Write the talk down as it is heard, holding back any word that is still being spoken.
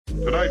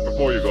Tonight,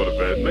 before you go to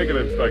bed, make an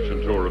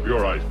inspection tour of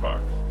your ice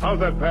box. How's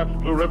that Pabst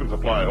Blue Ribbon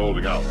supply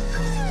holding out?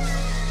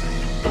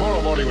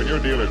 Tomorrow morning when your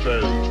dealer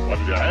says, "What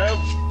did you have?"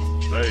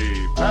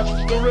 say,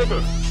 "Pabst Blue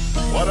Ribbon."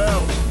 What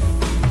else?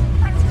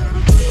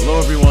 Hello,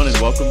 everyone, and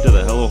welcome to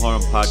the Hello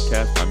Harem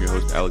podcast. I'm your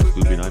host, Alex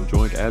Luby, and I'm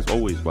joined, as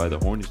always, by the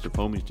horniest of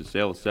homies to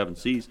sail the seven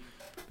seas,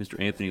 Mr.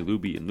 Anthony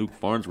Luby and Luke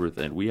Farnsworth,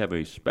 and we have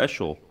a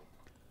special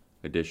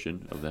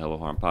edition of the Hello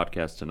Harem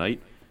podcast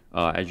tonight.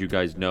 As you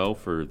guys know,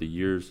 for the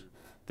years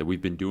that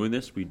we've been doing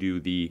this, we do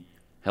the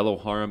Hello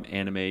Harem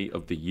Anime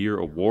of the Year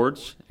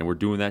Awards, and we're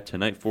doing that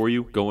tonight for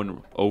you,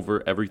 going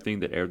over everything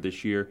that aired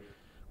this year,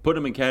 put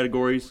them in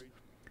categories,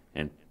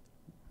 and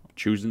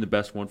choosing the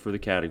best one for the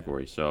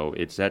category. So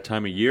it's that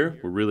time of year.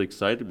 We're really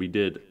excited. We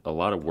did a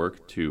lot of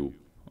work to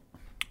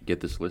get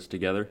this list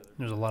together.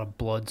 There's a lot of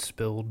blood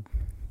spilled.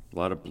 A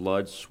lot of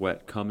blood,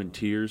 sweat, cum, and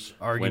tears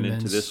Arguments.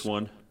 went into this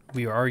one.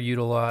 We argued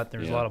a lot.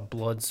 There's a lot of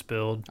blood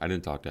spilled. I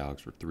didn't talk to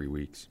Alex for 3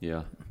 weeks.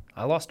 Yeah.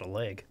 I lost a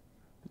leg.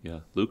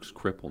 Yeah. Luke's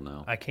crippled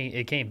now.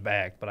 It came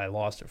back, but I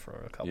lost it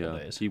for a couple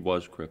days. He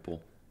was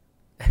crippled.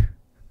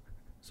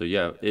 So,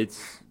 yeah,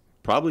 it's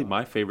probably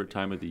my favorite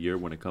time of the year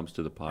when it comes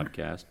to the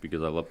podcast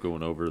because I love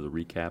going over the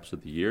recaps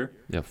of the year.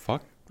 Yeah,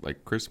 fuck.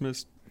 Like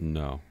Christmas?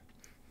 No.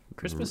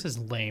 Christmas is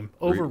lame.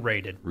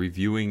 Overrated.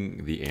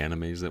 Reviewing the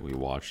animes that we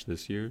watched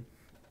this year,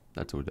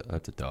 that's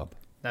a dub.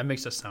 That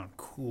makes us sound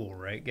cool,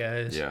 right,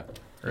 guys? Yeah.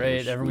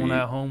 Right? Everyone Sweet.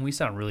 at home, we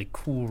sound really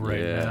cool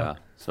right now. Yeah.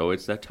 So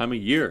it's that time of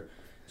year.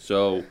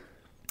 So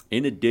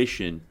in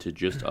addition to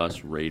just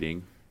us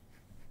rating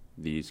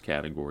these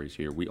categories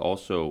here, we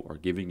also are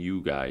giving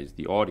you guys,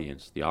 the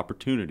audience, the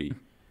opportunity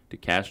to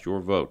cast your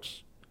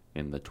votes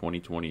in the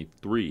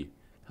 2023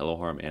 Hello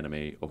Harem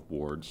Anime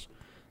Awards.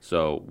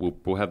 So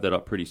we'll have that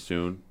up pretty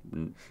soon.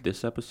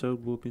 This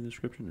episode will be in the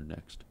description or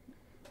next?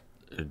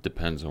 It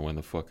depends on when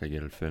the fuck I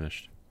get it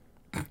finished.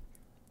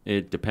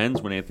 It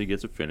depends when Anthony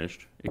gets it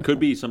finished. It could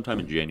be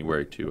sometime in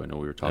January, too. I know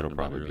we were talking It'll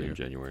about probably be earlier. in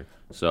January.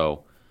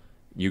 So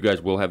you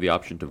guys will have the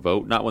option to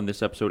vote, not when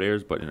this episode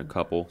airs, but in a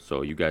couple.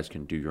 So you guys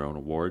can do your own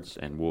awards,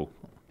 and we'll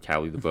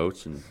tally the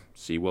votes and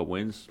see what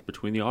wins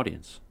between the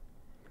audience.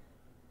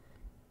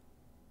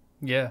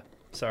 Yeah.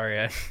 Sorry,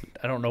 I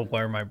don't know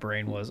where my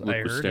brain was.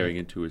 Luke was staring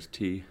into his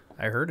tea.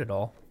 I heard it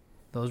all.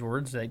 Those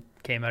words that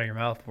came out of your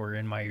mouth were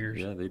in my ears.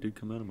 Yeah, they did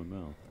come out of my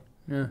mouth.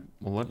 Yeah.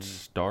 Well, let's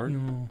start.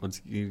 Let's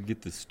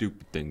get the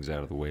stupid things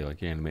out of the way,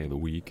 like Anime of the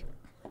Week.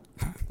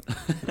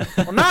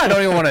 Well, now I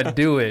don't even want to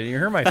do it. You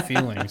hurt my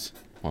feelings.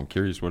 Well, I'm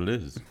curious what it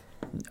is.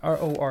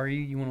 Are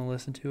you? You want to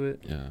listen to it?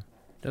 Yeah.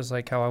 Just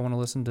like how I want to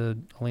listen to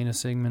Alina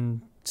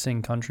Sigmund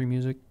sing country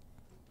music?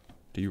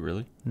 Do you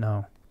really?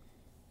 No.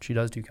 She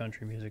does do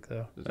country music,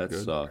 though. Is it That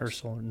good? sucks. Her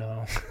solo,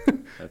 no.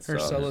 That Her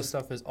sucks. solo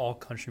stuff is all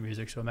country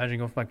music. So imagine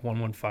going from like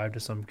 115 to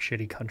some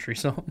shitty country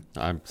song.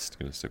 I'm just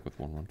going to stick with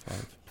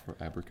 115 for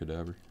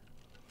Abracadabra.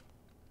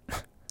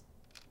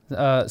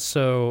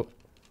 So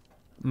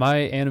my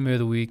anime of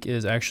the week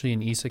is actually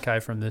an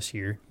isekai from this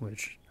year,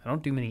 which I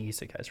don't do many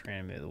isekais for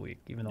anime of the week.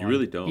 Even though You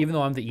really don't. Even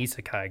though I'm the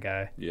isekai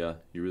guy. Yeah,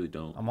 you really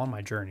don't. I'm on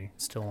my journey,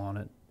 still on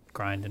it,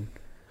 grinding.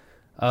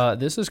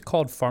 This is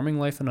called Farming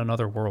Life in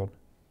Another World,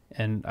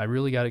 and I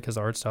really got it because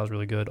the art style is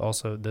really good.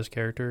 Also, this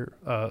character,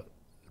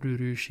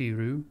 Ruru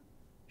Shiru,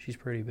 she's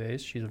pretty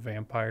base. She's a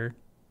vampire.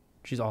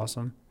 She's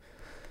awesome.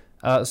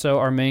 So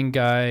our main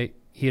guy,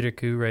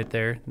 Hiraku, right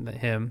there,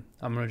 him.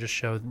 I'm gonna just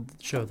show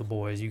the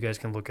boys. You guys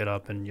can look it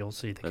up and you'll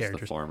see the That's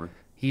characters. the farmer.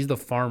 He's the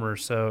farmer,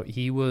 so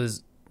he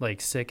was like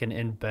sick and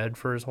in bed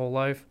for his whole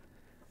life,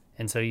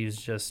 and so he was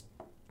just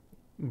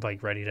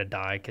like ready to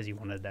die because he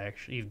wanted to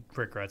he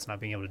regrets not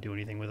being able to do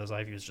anything with his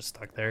life. He was just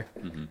stuck there.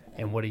 Mm-hmm.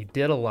 And what he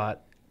did a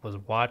lot was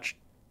watch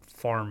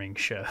farming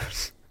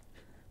shows.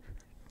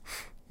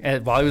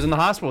 And while he was in the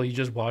hospital, he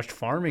just watched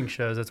farming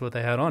shows. That's what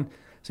they had on.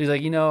 So he's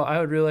like, I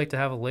would really like to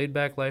have a laid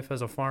back life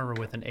as a farmer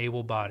with an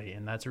able body,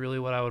 and that's really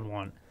what I would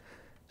want.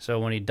 So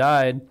when he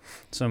died,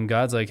 some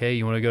god's like, hey,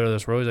 you want to go to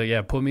this road? He's like,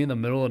 yeah, put me in the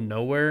middle of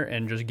nowhere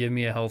and just give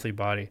me a healthy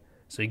body.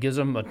 So he gives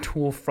him a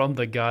tool from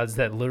the gods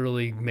that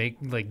literally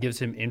gives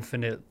him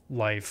infinite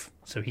life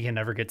so he can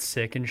never get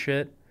sick and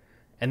shit,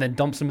 and then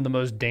dumps him in the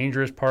most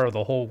dangerous part of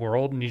the whole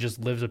world, and he just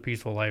lives a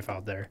peaceful life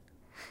out there.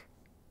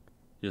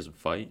 He doesn't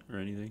fight or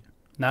anything?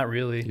 Not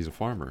really. He's a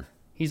farmer.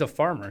 He's a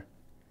farmer.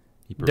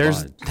 He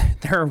provides.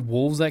 There are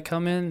wolves that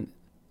come in.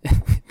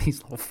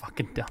 These little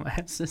fucking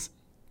dumbasses.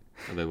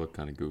 Oh, they look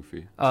kind of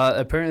goofy.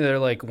 Apparently, they're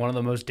like one of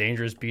the most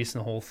dangerous beasts in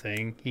the whole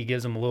thing. He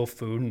gives them a little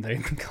food, and they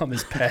become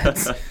his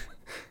pets.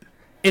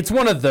 It's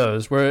one of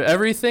those where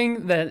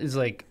everything that is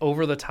like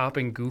over the top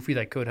and goofy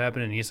that could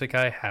happen in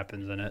isekai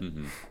happens in it.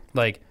 Mm-hmm.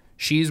 Like,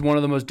 she's one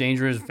of the most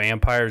dangerous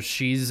vampires.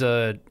 She's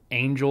a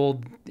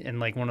angel and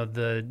like one of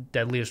the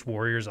deadliest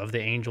warriors of the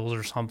angels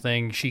or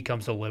something. She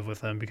comes to live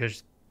with him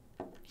because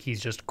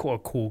he's just a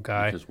cool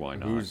guy. Because why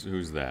not?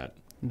 Who's that?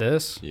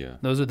 This? Yeah.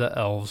 Those are the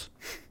elves.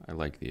 I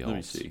like the elves. Let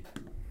me see.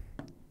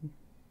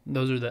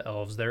 Those are the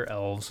elves. They're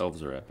elves.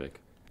 Elves are epic.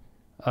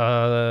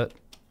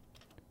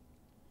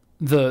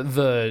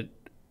 The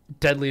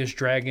deadliest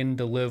dragon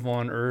to live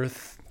on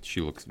Earth. She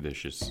looks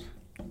vicious.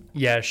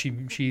 Yeah,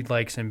 she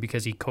likes him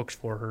because he cooks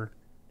for her,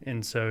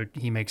 and so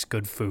he makes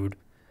good food.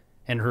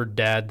 And her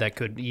dad, that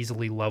could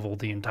easily level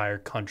the entire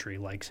country,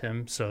 likes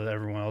him. So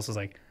everyone else is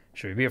like,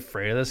 should we be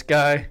afraid of this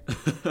guy?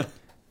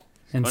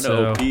 And I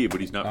so, know OP, but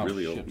he's not Oh,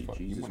 really shit, OP. fuck,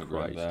 you Jesus wanna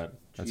grab Christ. that?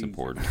 That's Jesus.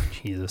 important.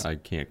 Jesus. I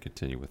can't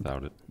continue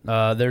without it.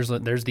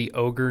 There's the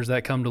ogres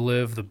that come to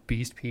live, the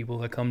beast people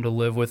that come to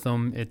live with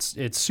them. It's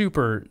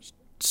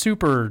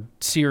super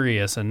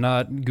serious and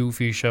not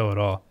goofy show at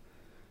all.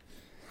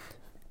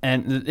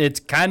 And it's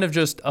kind of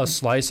just a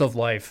slice of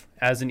life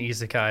as an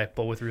isekai,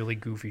 but with really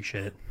goofy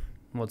shit.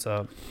 What's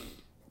up?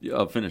 Yeah,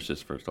 I'll finish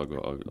this first. I'll do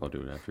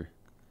it after.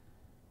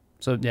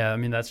 So yeah, I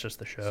mean that's just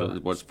the show. So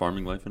what's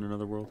farming life in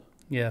another world?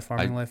 Yeah,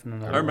 farming life in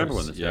another. I remember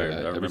when this Yeah, aired. I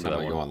every remember time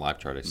that I go one. on live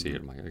chart, I see it.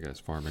 I'm like, that guy's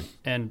farming.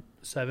 And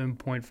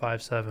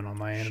 7.57 on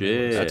my anime.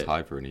 Shit. That's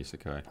high for an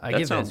isekai. I That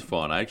give sounds it.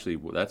 fun.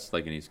 That's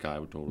like an East guy I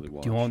would totally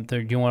watch. Do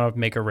you want to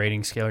make a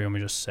rating scale? Or you want me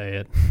to just say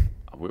it?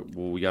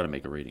 Well, we got to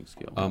make a rating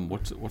scale.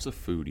 What's a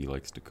food he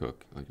likes to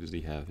cook? Like, does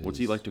he have? What's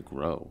he like to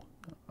grow?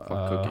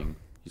 Fuck cooking.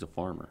 He's a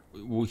farmer.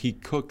 Well, he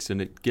cooks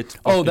and it gets.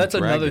 Oh, that's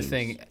fucking another dragons.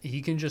 thing.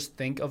 He can just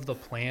think of the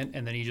plant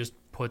and then he just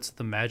puts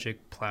the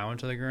magic plow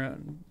into the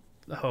ground,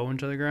 the hoe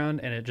into the ground,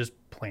 and it just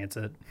plants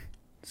it.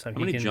 So How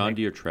many John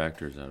Deere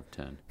tractors out of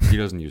 10? He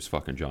doesn't use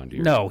fucking John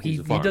Deere. No, He's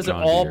he a fucking does it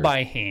John all Deere.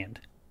 by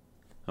hand.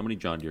 How many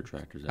John Deere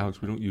tractors out of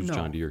Alex, we don't use No.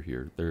 John Deere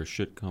here. They're a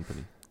shit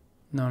company.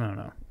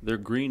 No. They're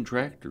green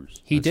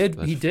tractors. He That's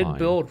did fine.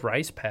 build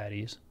rice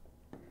paddies.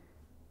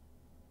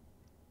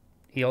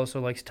 He also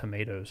likes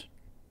tomatoes.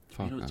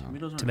 Fuck. Tomatoes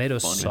aren't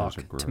Tomatoes funny. suck. Tomatoes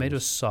are gross.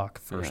 Tomatoes suck.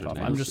 First Yeah, off, I'm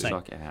tomatoes just saying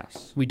suck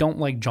ass. we don't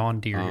like John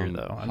Deere here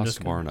though. I'm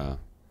just gonna,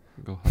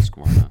 Husqvarna. Go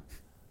Husqvarna.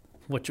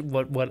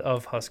 what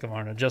of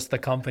Husqvarna? Just the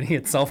company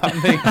itself. How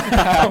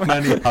How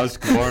many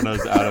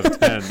Husqvarnas out of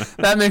 10?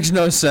 that makes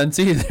no sense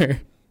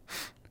either.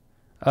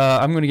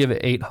 I'm gonna give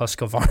it 8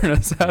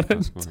 Husqvarnas out of 10.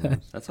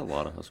 Husqvarnas. That's a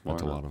lot of Husqvarna.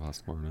 That's a lot of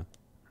Husqvarna.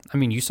 I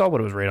mean, you saw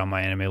what it was rated on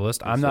my anime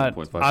list. I'm not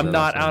 7.57.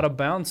 out of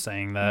bounds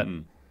saying that.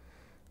 Mm-mm.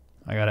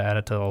 I gotta add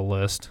it to the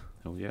list.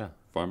 Oh yeah,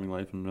 farming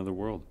life in another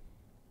world.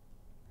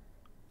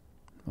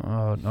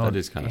 Oh no, That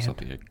is kind of damn.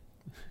 something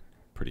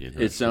pretty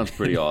interesting. It sounds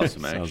pretty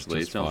awesome, Sounds actually.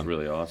 It just sounds fun.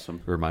 really awesome.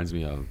 It reminds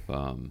me of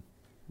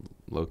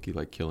Loki,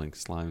 like killing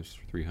slimes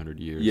for 300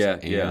 years. Yeah,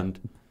 yeah.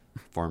 And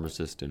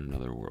pharmacist in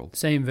another world.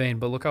 Same vein,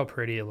 but look how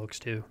pretty it looks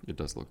too. It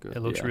does look good. It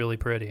looks Yeah. really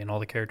pretty, and all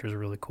the characters are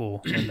really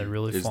cool, and they're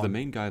really Is fun. the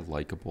main guy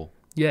likable?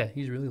 Yeah,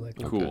 he's really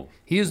likable. Cool.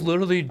 He is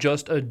literally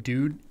just a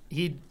dude.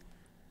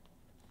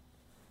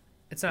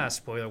 It's not a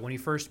spoiler. When he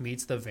first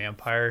meets the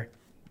vampire,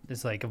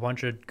 it's like a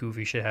bunch of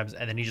goofy shit happens,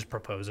 and then he just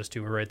proposes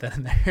to her right then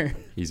and there.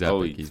 He's epic.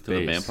 Oh, He's to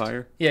the based.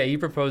 vampire? Yeah, he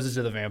proposes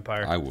to the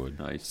vampire. I would.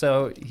 Nice.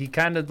 So he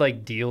kind of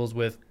like deals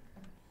with.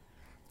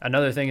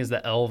 Another thing is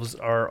the elves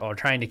are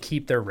trying to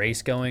keep their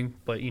race going,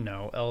 but you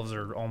know, elves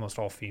are almost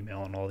all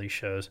female in all these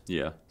shows.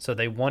 Yeah. So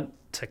they want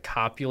to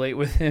copulate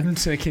with him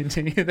to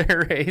continue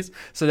their race.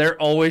 So they're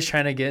always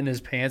trying to get in his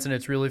pants, and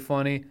it's really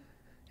funny.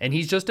 And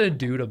he's just a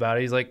dude about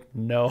it. He's like,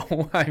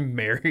 no, I'm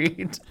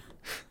married.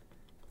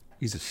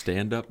 He's a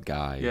stand-up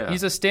guy. Yeah.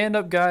 He's a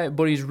stand-up guy,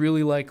 but he's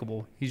really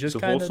likable. He's just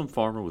He's a kind wholesome of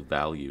farmer with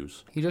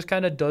values. he just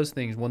kind of does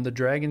things. When the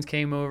dragons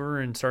came over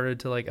and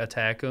started to like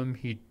attack him,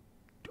 he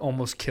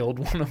almost killed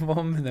one of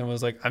them, and then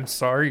was like, "I'm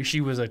sorry, she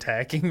was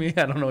attacking me.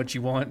 I don't know what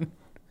you want."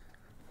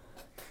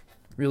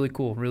 Really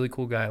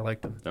cool guy. I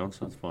liked him. That one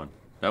sounds fun.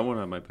 That one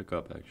I might pick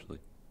up, actually,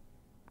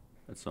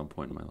 at some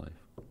point in my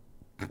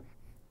life.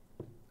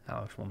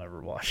 Alex will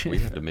never watch We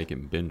it. had to make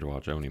him binge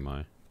watch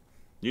Onimai.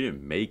 You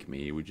didn't make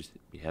me. We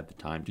had the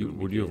time to. and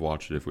we Would you have did.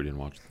 watched it if we didn't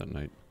watch it that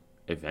night?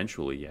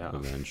 Eventually, yeah.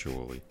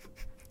 Eventually.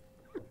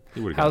 He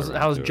would've How's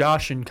got around to it.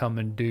 Joshin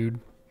coming, dude?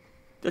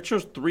 That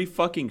show's 3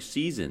 fucking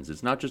seasons.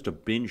 It's not just a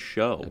binge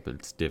show. Yeah, but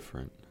it's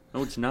different.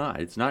 No, it's not.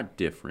 It's not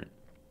different.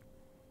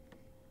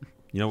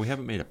 You know, we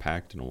haven't made a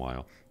pact in a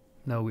while.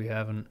 No, we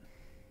haven't.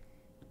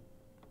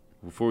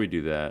 Before we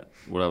do that,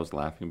 what I was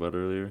laughing about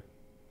earlier.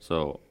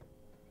 So,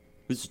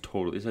 this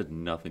has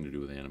nothing to do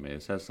with anime.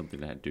 This has something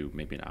that had to do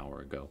maybe an hour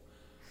ago.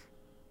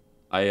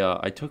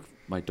 I took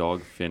my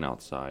dog Finn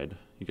outside.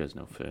 You guys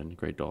know Finn,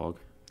 great dog.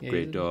 Yeah,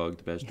 Great he's- dog,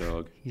 the best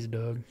dog. He's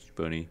Doug.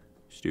 Funny,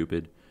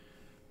 stupid.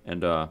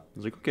 And I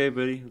was like, okay,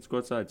 buddy, let's go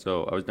outside.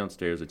 So I was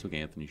downstairs. I took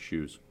Anthony's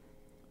shoes.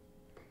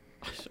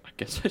 I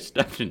guess I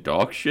stepped in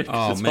dog shit. 'cause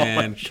Oh, it's all my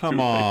man. Come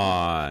shoes.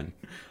 on.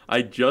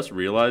 I just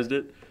realized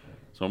it.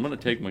 So I'm going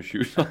to take my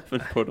shoes off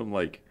and put them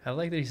like, I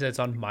like that he said it's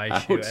on my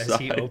shoe, as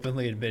he Outside.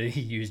 openly admitted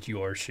he used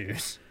your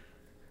shoes.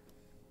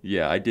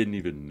 yeah, I didn't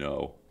even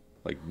know.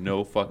 Like,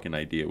 no fucking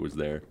idea it was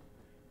there.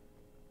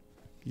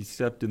 You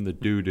stepped in the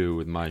doo-doo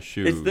with my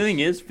shoes. The thing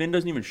is, Finn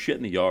doesn't even shit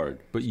in the yard.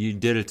 But you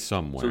did it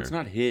somewhere. So it's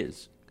not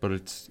his. But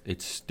it's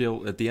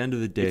still, at the end of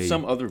the day, It's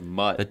some other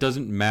mutt. that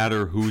doesn't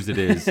matter whose it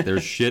is.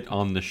 There's shit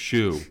on the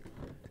shoe.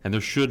 And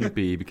there shouldn't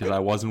be because I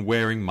wasn't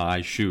wearing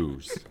my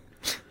shoes.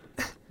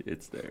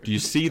 It's there. Do you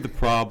see the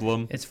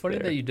problem? It's funny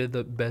There. that you did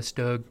the best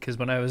Doug, because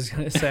when I was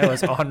going to say I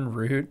was en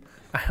route,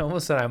 I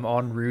almost said I'm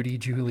on Rudy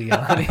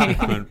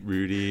Giuliani.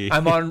 Rudy.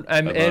 I'm en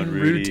on route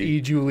Rudy.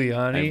 E.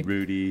 Giuliani. I'm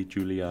Rudy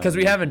Giuliani. Because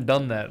we haven't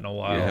done that in a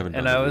while. haven't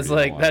And done I the was Rudy in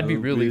a like, while. that'd be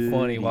really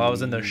funny while I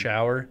was in the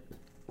shower.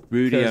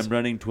 Rudy, 'cause- I'm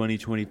running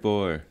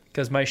 2024.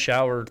 Because my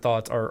shower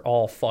thoughts are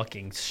all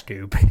fucking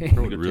stupid. I'm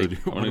gonna Really?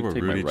 take, I'm I wonder gonna what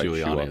take my Rudy right shoe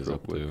Giuliani off is real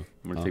up quick. to.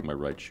 I'm gonna take my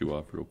right shoe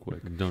off real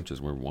quick. Don't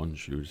just wear one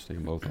shoe, just take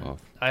them both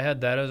off. I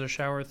had that as a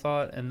shower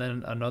thought, and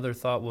then another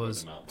thought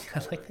was, I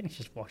like that he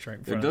just walks right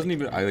in front It of doesn't me.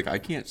 even. I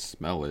can't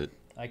smell it.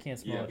 I can't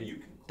smell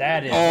it.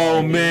 That is.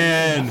 Oh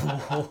man,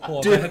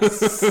 Oh,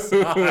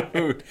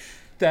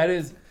 that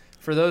is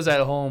for those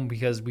at home,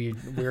 because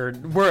we're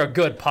a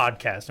good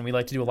podcast and we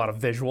like to do a lot of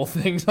visual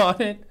things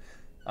on it.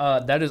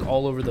 That is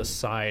all over the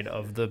side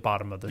of the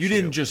bottom of the you shoe.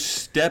 didn't just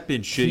step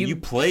in shit. He- You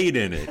played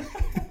in it.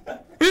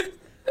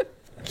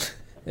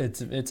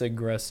 It's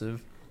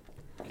aggressive.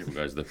 Okay, well,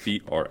 guys, the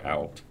feet are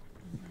out.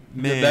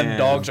 Man, Them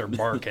dogs are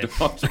barking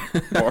Dogs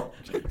are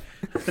barking.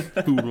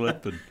 Who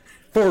let the?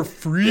 for Yeah,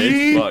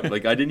 free. it's fucked.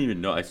 Like, I didn't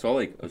even know. I saw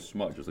like a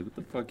smudge. I was like, what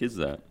the fuck is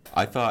that?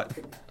 I thought.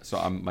 So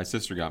my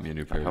sister got me a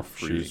new pair How of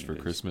freeing shoes for it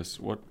is. Christmas.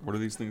 What are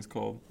these things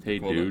called? Hey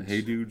Called, Dudes.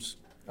 Hey dudes.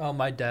 Oh,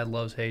 my dad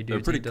loves Hey They're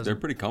Dudes. pretty. He doesn't- They're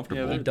pretty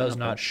comfortable. Yeah, He does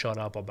not shut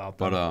up about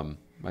them. But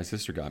my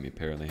sister got me a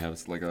pair, and they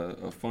have like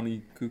a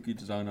funny, kooky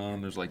design on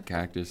them. There's like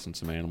cactus and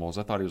some animals.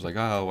 I thought he was like,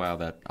 oh wow,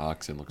 that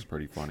oxen looks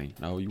pretty funny.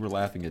 No, you were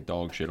laughing at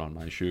dog shit on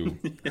my shoe.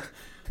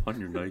 On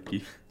your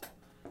Nike.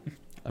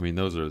 I mean,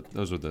 those are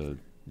the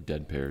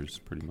dead pairs,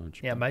 pretty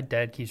much. Yeah, my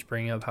dad keeps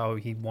bringing up how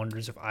he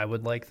wonders if I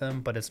would like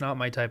them, but it's not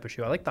my type of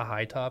shoe. I like the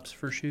high tops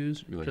for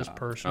shoes, You like just high- I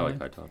personally.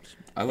 like high tops.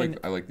 I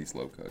like these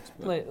low cuts.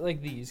 But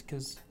Like these,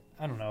 because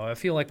I don't know. I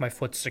feel like my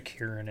foot's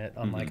secure in it,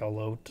 unlike a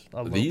low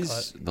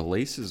these cut. the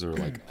laces are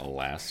like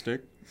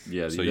elastic.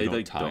 Yeah, So they, you don't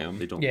like, tie 'em?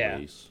 They don't Yeah.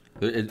 lace.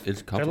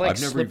 It's comfortable. like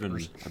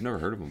I've never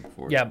heard of them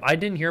before. Yeah, I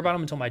didn't hear about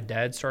them until my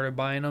dad started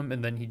buying them,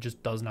 and then he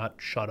just does not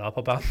shut up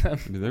about them.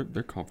 I mean,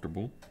 they're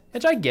comfortable.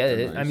 Which I get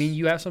They're it. I nice. mean,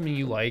 you have something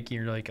you like,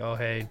 and you're like, oh,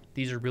 hey,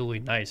 these are really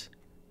nice.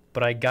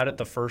 But I got it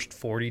the first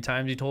 40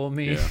 times he told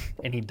me, Yeah.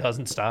 and he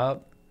doesn't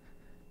stop.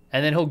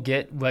 And then he'll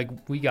get, like,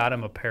 we got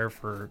him a pair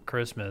for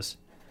Christmas.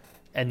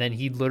 And then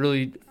he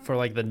literally, for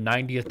like the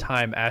 90th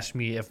time, asked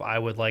me if I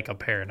would like a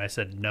pair. And I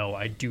said, no,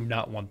 I do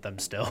not want them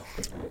still.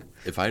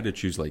 If I had to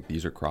choose like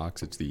these or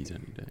Crocs, it's these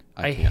any day.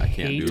 I can't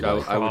hate do Dude,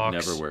 like, I would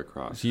Crocs. never wear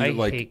Crocs. See, I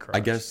like, hate I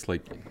Crocs. guess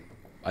like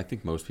I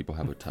think most people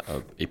have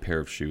a pair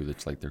of shoe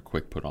that's like they're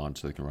quick put on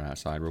so they can run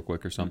outside real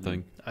quick or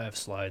something. I have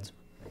slides.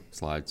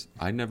 Slides.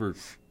 I never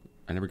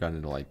got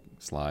into like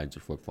slides or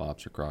flip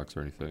flops or Crocs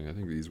or anything. I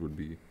think these would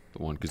be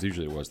the one because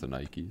usually it was the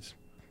Nikes.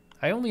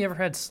 I only ever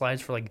had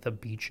slides for like the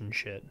beach and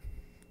shit.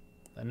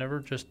 I never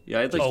just. Yeah,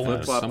 I had like Oh,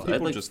 flip flops. some I had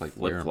people like just, like,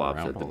 wear 'em flip flops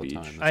around at the all the beach.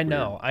 time. That's I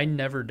know. I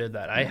never did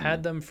that. I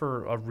had them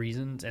for a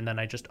reason, and then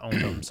I just owned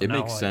them. So It now,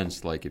 makes like-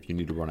 sense. Like if you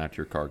need to run out to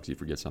your car because you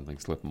forget something,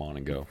 slip them on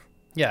and go.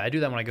 Yeah, I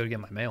do that when I go to get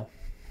my mail.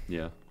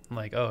 Yeah. I'm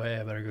like, oh, hey,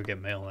 I better go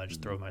get mail, and I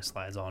just throw my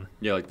slides on.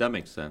 Yeah, like that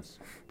makes sense.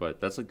 But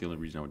that's like the only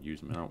reason I would use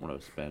them. I don't want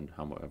to spend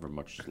however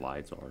much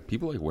slides are.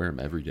 People like wear them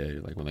every day,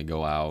 like when they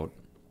go out.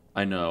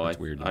 I know. That's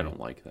weird to I me. don't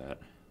like that.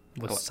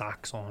 With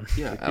socks on.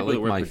 Yeah, Like I people like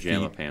that wear my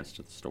pajama feet. pants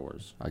to the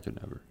stores. I could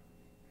never.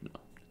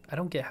 I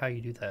don't get how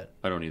you do that.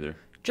 I don't either.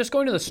 Just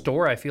going to the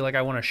store, I feel like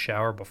I want to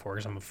shower before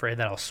because I'm afraid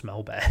that I'll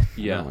smell bad.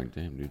 Yeah. I'm like,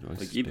 damn, dude. I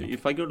Like stink.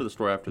 if I go to the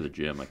store after the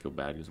gym, I feel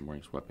bad because I'm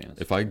wearing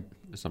sweatpants.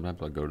 Sometimes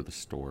I'll go to the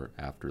store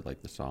after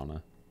like the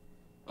sauna.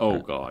 Oh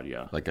God,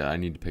 yeah. Like I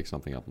need to pick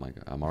something up. I'm like,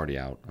 I'm already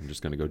out. I'm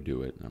just gonna go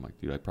do it. And I'm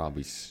like, dude, I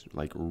probably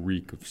like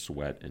reek of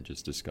sweat and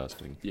just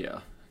disgusting. Yeah,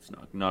 it's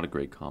not a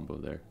great combo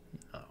there.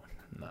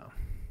 No.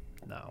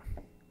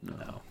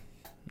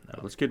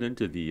 Let's get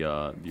into the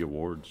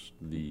awards,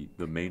 the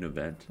main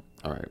event.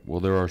 All right. Well,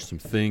 there are some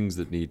things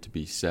that need to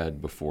be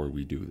said before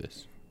we do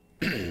this.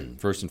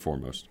 First and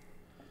foremost,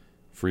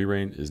 Free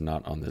Reign is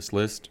not on this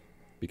list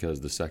because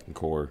the second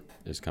core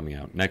is coming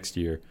out next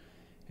year,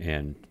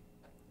 and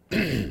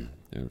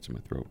it's in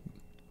my throat.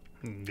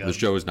 The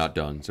show is not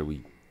done, so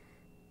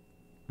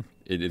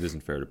it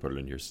isn't fair to put it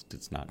in here.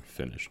 It's not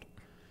finished.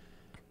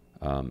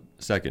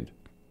 Second,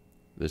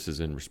 this is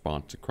in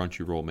response to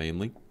Crunchyroll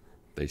mainly.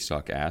 They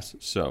suck ass.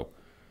 So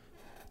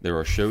there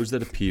are shows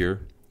that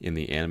appear in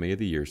the Anime of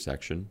the Year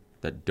section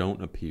that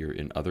don't appear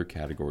in other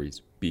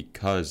categories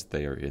because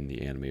they are in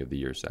the Anime of the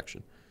Year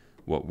section.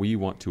 What we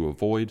want to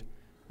avoid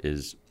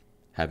is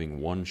having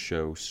one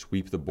show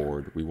sweep the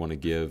board. We want to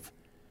give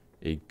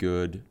a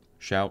good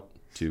shout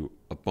to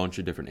a bunch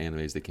of different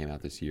animes that came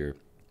out this year,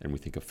 and we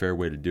think a fair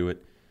way to do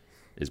it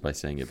is by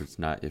saying if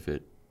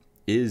it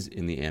is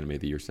in the Anime of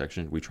the Year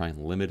section, we try and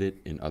limit it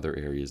in other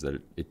areas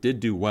that it did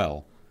do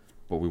well,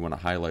 but we want to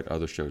highlight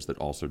other shows that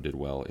also did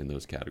well in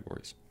those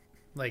categories.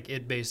 Like,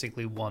 it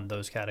basically won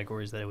those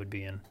categories that it would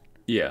be in.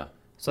 Yeah.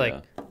 It's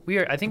like,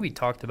 I think we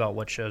talked about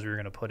what shows we were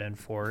going to put in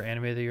for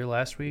Anime of the Year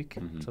last week,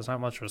 so it's not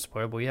much of a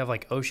spoiler, but we have,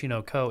 like,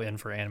 Oshinoko in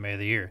for Anime of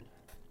the Year.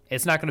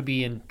 It's not going to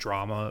be in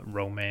drama,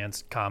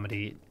 romance,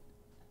 comedy.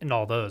 in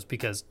all those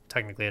because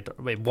technically it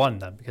won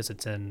them because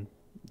it's in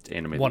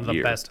Anime one of of the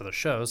year. best of the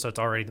shows, so it's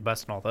already the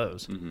best in all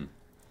those. Mm-hmm.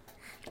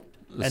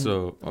 And-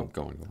 So,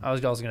 go on. I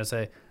was also going to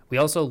say, we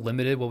also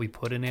limited what we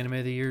put in Anime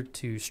of the Year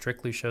to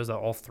strictly shows that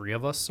all three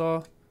of us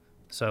saw.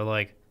 So,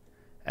 like,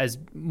 as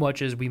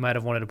much as we might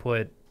have wanted to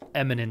put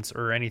Eminence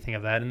or anything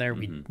of that in there,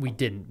 we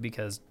didn't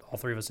because all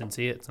three of us didn't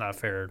see it. It's not a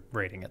fair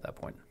rating at that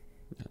point.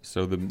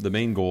 So the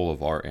main goal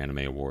of our anime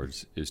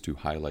awards is to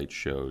highlight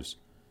shows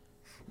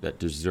that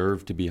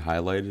deserve to be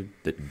highlighted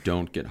that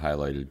don't get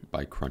highlighted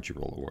by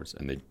Crunchyroll awards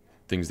and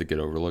things that get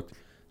overlooked.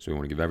 So we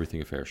want to give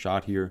everything a fair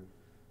shot here.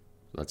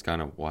 So that's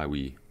kind of why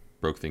we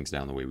broke things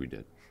down the way we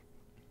did.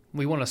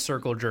 We want to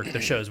circle jerk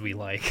the shows we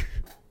like.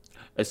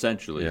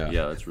 Essentially, Yeah.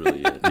 yeah, that's really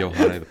it.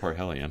 Yohane the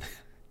Parhelion.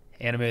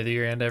 Anime of the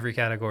Year and every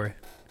category.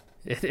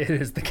 It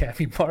is the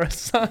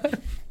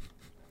Capybara-san.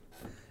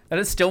 That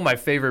is still my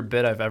favorite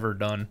bit I've ever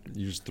done.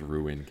 You just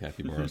threw in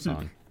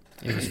Capybara-san.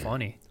 It was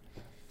funny.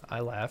 I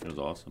laughed. It was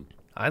awesome.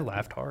 I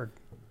laughed hard.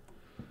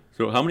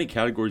 So how many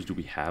categories do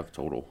we have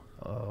total?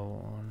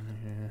 Oh,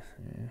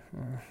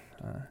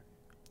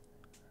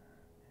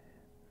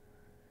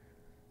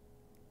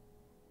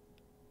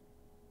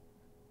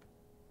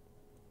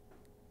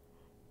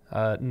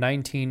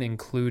 19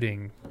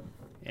 including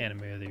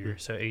Anime of the Year,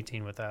 so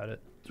 18 without it.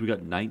 So we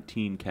got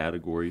 19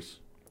 categories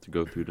to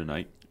go through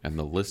tonight. And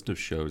the list of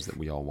shows that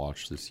we all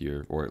watched this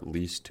year, or at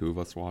least two of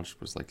us watched,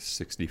 was like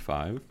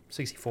 65?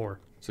 64.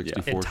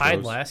 64 It tied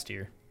shows? last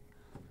year.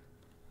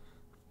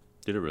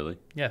 Did it really?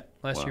 Yeah,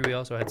 last Wow. year we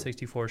also had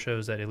 64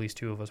 shows that at least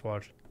two of us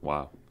watched.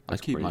 Wow. I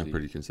That's keep mine crazy.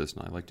 pretty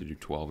consistent. I like to do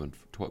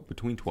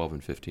between 12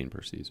 and 15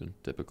 per season,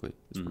 typically,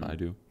 is what I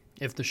do.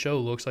 If the show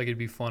looks like it'd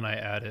be fun, I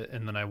add it,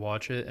 and then I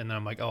watch it, and then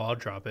I'm like, oh, I'll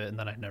drop it, and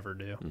then I never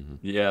do.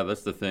 Yeah,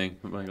 that's the thing.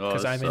 I'm like, oh,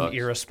 Because this I'm sucks. an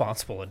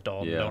irresponsible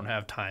adult Yeah. and don't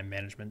have time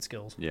management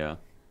skills. Yeah.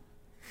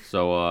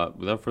 So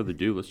without further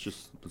ado, let's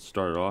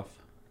start it off.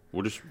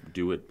 We'll just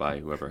do it by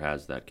whoever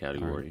has that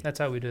category. That's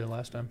how we did it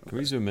last time. Can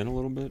we zoom in a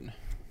little bit?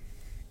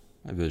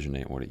 My vision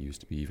ain't what it used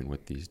to be, even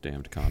with these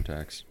damned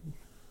contacts.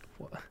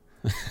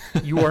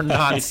 You are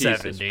not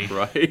Jesus 70.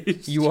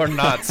 Christ. You are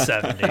not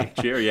 70.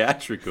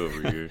 Geriatric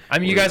over here. I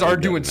mean, you We're guys are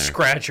getting doing there.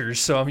 scratchers,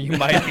 so you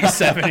might be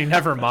 70.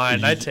 Never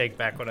mind. I take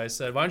back what I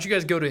said. Why don't you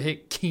guys go to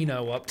hit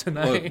Kino up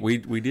tonight? Well,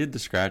 we did the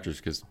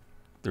scratchers because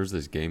there's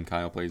this game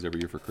Kyle plays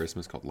every year for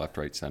Christmas called Left,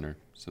 Right, Center.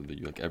 So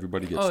that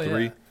everybody gets Oh,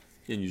 three,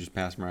 yeah. and you just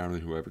pass them around,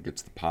 and whoever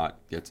gets the pot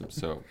gets them.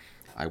 So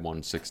I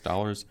won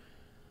 $6.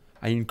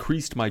 I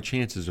increased my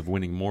chances of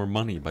winning more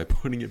money by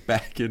putting it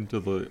back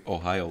into the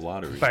Ohio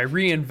lottery. By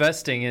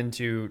reinvesting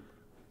into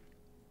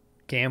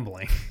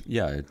gambling.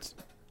 Yeah,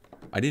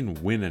 I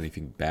didn't win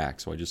anything back,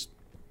 so I just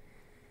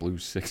blew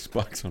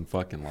 $6 on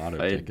fucking lotto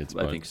tickets.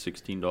 I think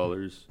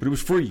 $16. But it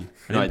was free.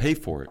 I No, didn't pay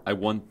for it. I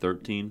won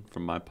 13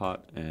 from my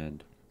pot,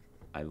 and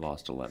I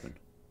lost 11.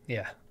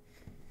 Yeah.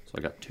 So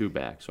I got 2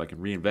 back, so I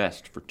can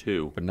reinvest for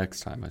 2. But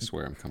next time, I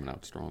swear, I'm coming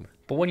out strong.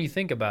 But when you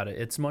think about it,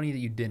 it's money that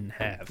you didn't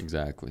have.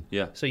 Exactly.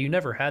 Yeah, So you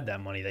never had that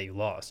money that you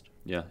lost.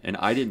 yeah. And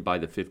I didn't buy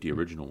the 50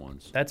 original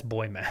ones. That's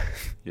boy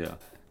math. Yeah.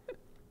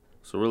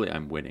 So really,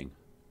 I'm winning.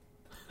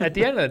 At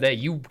the end of the day,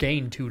 you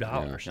gained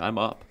 $2. I'm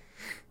up.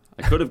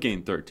 I could have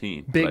gained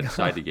 13, but I Big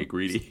decided to get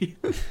greedy.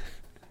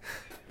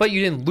 But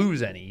you didn't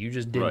lose any. You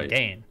just didn't Right.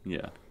 gain.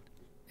 Yeah.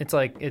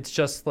 It's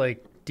just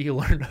like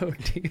deal or no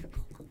deal.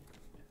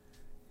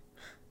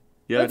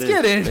 Yeah, Let's it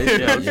is. get into it.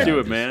 Yeah, let's Yeah, do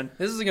it, just- man.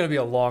 This is going to be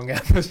a long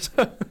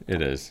episode.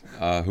 It is.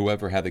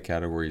 Whoever had the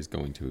category is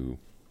going to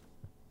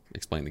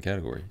explain the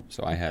category.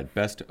 So I had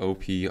best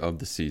OP of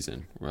the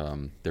season.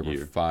 There were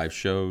Year. 5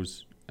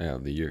 shows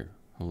of the year.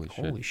 Holy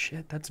shit. Holy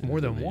shit, that's Yeah, more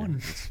than man.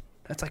 one.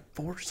 That's like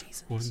 4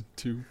 seasons. 1,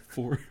 2,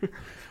 4.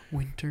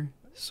 Winter,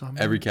 summer.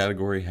 Every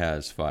category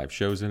has 5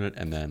 shows in it,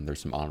 and then there's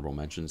some honorable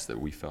mentions that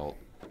we felt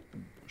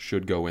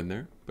should go in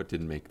there, but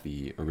didn't make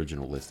the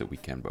original list that we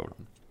can vote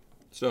on.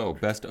 So,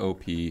 best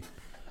OP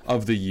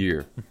of the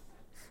year.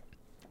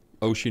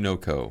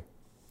 Oshinoko,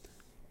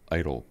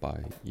 Idol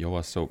by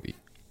Yoasobi.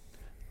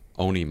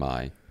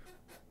 Onimai,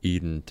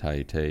 Eden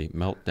Taite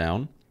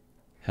Meltdown.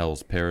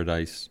 Hell's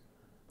Paradise,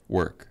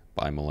 Work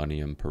by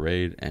Millennium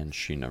Parade and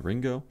Shina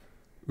Ringo.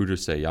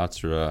 Urusei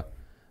Yatsura,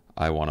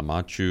 I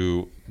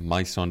Wanamachu,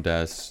 Maison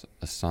des,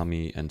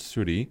 Asami, and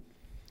Suri.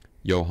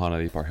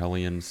 Yohana the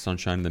Parhelion,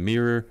 Sunshine in the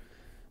Mirror,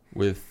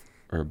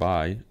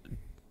 by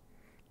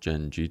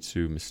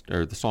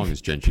Genjitsu, the song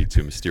is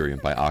Genjitsu Mysterium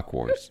by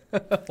Aquars.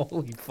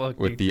 Holy fuck,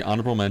 With dude. the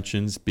honorable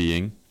mentions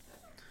being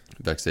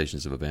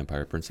Vexations of a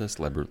Vampire Princess,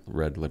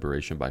 Red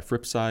Liberation by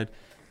Fripside,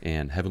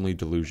 and Heavenly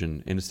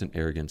Delusion, Innocent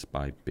Arrogance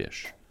by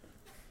Bish.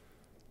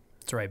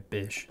 That's right,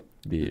 Bish.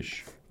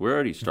 Bish. We're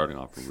already starting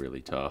off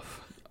really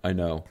tough. I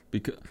know,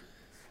 because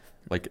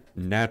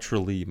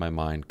naturally my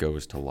mind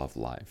goes to Love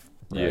Live.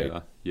 Right?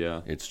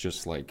 Yeah. It's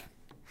just like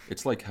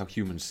It's like how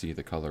humans see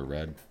the color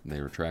red and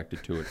they're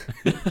attracted to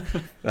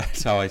it.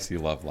 That's how I see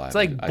Love Live. It's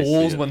like I see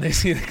bulls it. when they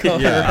see the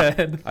color Yeah.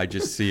 red. I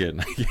just see it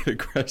and I get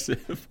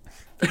aggressive.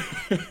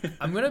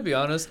 I'm going to be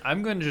honest.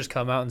 I'm going to just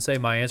come out and say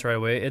my answer right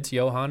away. It's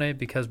Yohane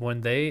because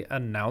when they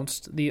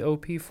announced the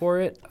OP for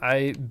it,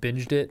 I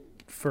binged it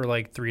for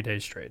like 3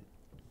 days straight.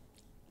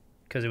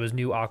 Because it was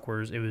new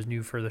Aquars. It was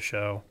new for the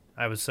show.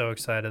 I was so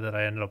excited that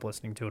I ended up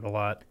listening to it a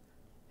lot.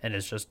 And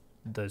it's just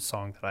the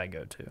song that I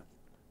go to.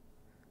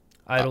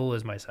 Idol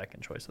is my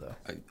second choice, though.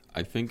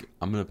 I think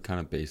I'm going to kind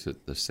of base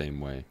it the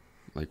same way.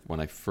 Like when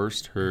I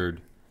first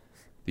heard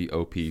the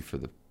OP for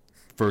the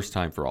first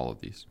time for all of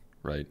these,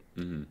 right?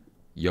 Mm-hmm.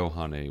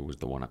 Yohane was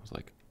the one I was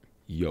like,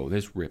 yo,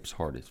 this rips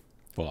hard as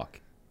fuck.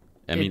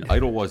 I mean,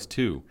 Idol was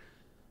too.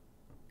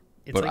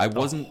 It's But like I the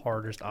wasn't-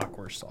 hardest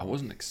Aqua song. I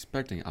wasn't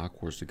expecting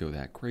Aquars to go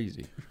that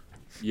crazy.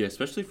 Yeah,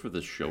 especially for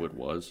the show it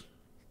was.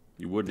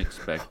 You wouldn't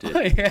expect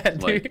it. Yeah,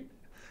 dude. Like,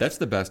 That's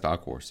the best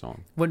Aquar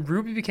song. When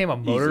Ruby became a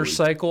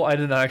motorcycle, I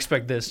did not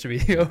expect this to be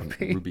the OP.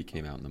 Ruby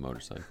came out in the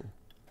motorcycle.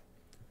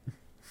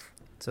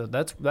 So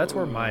that's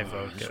where my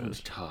vote this one's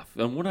goes. tough.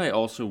 And what I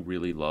also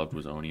really loved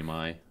was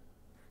Onimai.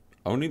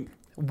 Oni,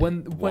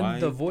 When Why?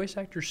 the voice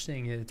actors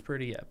sing it, it's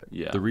pretty epic.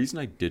 Yeah. The reason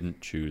I didn't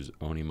choose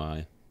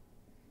Onimai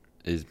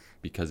is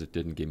because it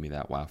didn't give me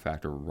that wow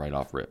factor right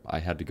off rip. I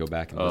had to go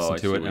back and Oh, listen I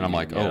see to it, what and I'm you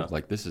like, mean, yeah. oh,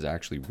 like this is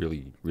actually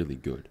really, really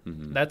good.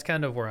 Mhm. That's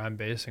kind of where I'm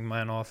basing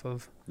mine off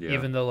of. Yeah.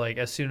 Even though, like,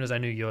 as soon as I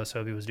knew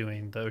Yoasobi was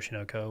doing the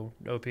Oshinoko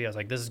OP, I was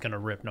like, this is going to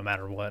rip no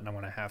matter what, and I'm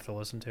going to have to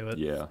listen to it.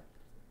 Yeah.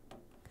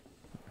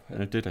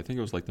 And it did. I think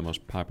it was like the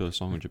most popular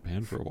song in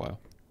Japan for a while.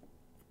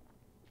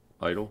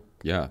 Idol.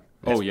 Yeah.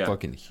 Oh, It's yeah.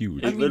 fucking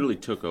huge. It literally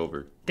took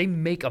over. They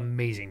make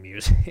amazing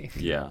music.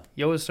 Yeah.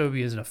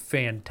 Yoasobi is a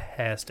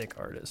fantastic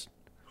artist.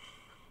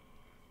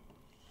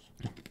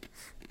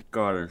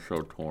 God, I'm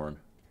so torn.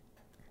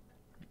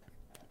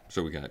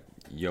 So we got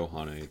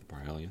Yohane the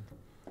Parhelion,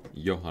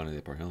 Yohane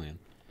the Parhelion,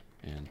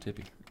 and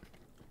Tippy.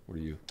 What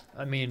are you?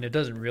 I mean, it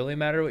doesn't really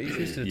matter what you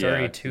choose 'cause it's Yeah,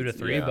 already 2 to it's-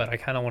 3, yeah. but I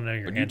kind of want to know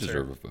your But you answer.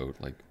 deserve a vote.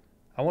 Like,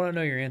 I want to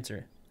know your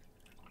answer.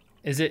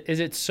 Is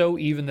it so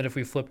even that if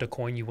we flipped a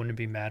coin, you wouldn't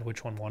be mad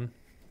which one won?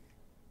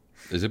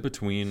 is it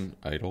between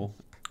Idol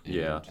and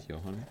Yeah.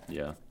 Yohane?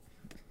 Yeah.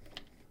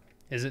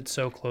 Is it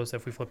so close that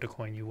if we flipped a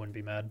coin, you wouldn't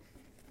be mad?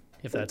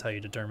 If that's how you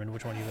determined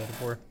which one you voted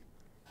for?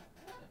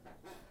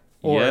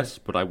 Or- Yes,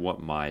 but I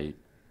want my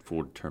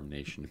full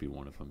determination to be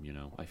one of them, you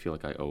know. I feel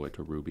like I owe it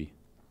to Ruby.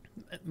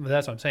 But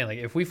that's what I'm saying. Like,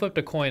 if we flipped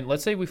a coin,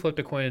 let's say we flipped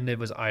a coin and it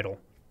was Idol,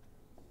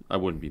 I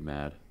wouldn't be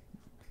mad.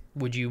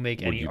 would you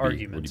make any Would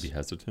arguments? you be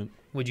hesitant?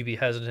 Would you be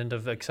hesitant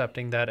of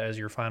accepting that as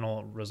your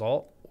final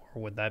result?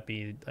 Or would that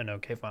be an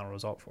okay final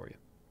result for you?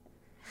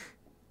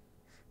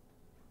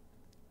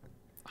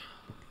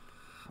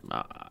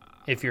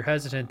 If you're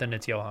hesitant, then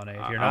it's Yohane.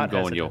 If you're not I'm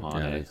going hesitant,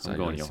 Yohane. it's- I'm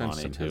going I sense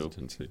Yohane some too.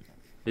 hesitancy.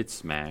 It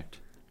smacked.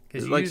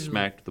 'Cause It like usually-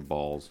 smacked the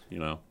balls, you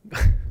know.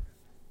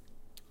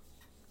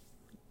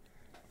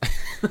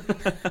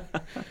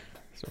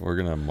 So we're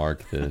gonna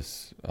mark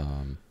this.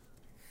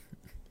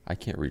 I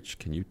can't reach.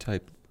 Can you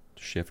type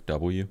Shift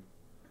W?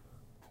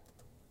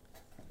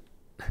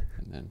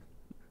 And then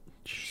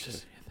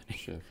Jesus, Anthony.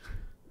 Shift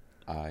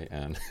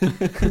I-N.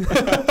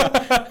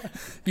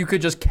 you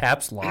could just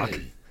caps lock.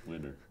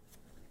 Winner.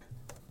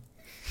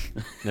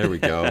 There we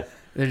go.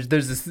 There's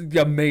this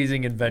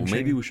amazing Well, invention.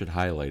 maybe we should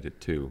highlight it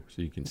too,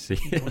 so you can see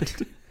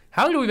it.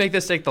 How do we make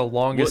this take the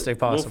longest they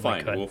possibly we'll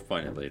find could? it. We'll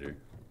find it later.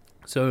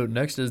 So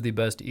next is the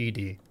best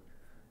ED.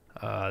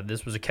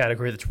 This was a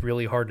category that's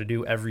really hard to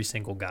do every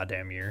single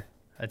goddamn year.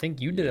 I think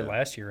you did it Yeah.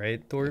 last year,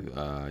 right, Thor?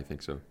 I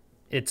think so.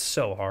 It's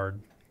so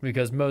hard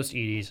because most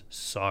EDs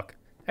suck.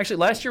 Actually,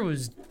 last year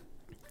was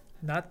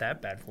not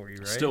that bad for you,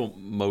 right? Still,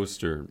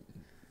 most are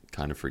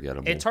kind of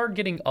forgettable. It's hard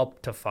getting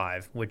up to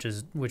 5, which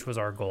was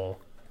our goal.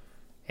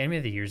 Anime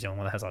of the Year is the only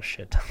one that has a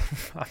shit ton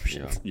of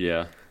options.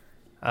 Yeah.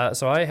 Yeah.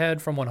 So I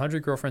had from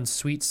 100 Girlfriends,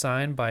 Sweet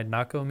Sign by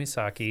Nako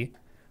Misaki.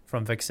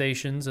 From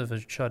Vexations of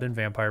a Shut-In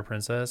Vampire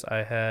Princess,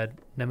 I had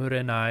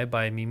Nemure Nai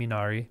by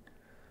Miminari.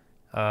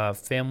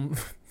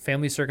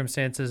 Family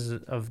Circumstances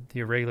of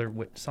the Irregular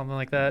Witch, something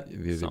like that.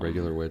 The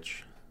regular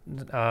witch.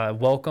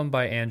 Welcome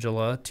by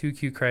Angela.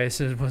 2Q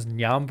Crisis was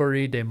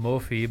Nyambari de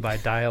Mofi by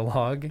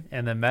Dialogue.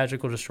 And then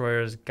Magical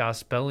Destroyers,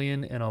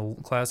 Gospelian, and a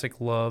classic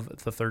love,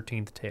 The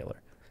 13th Tailor.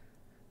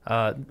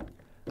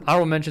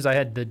 Honorable mentions, I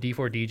had the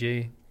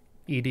D4DJ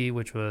ED,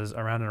 which was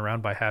Around and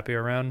Around by Happy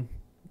Around.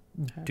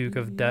 Duke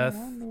of Death,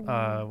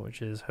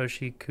 which is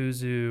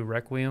Hoshikuzu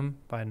Requiem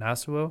by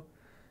Nasuo.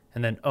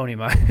 And then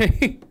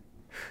Onimai.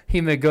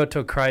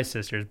 Himegoto Cry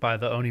Sisters by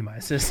the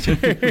Onimai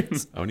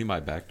Sisters. Only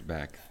my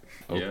back-to-back.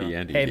 OP Yeah.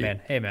 and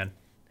ED. Hey man.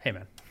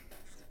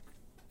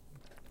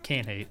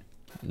 Can't hate.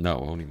 No,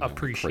 only my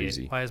Appreciate.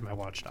 crazy. Why is my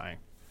watch dying?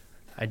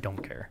 I don't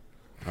care.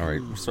 All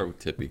right, we'll start with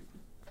Tippy.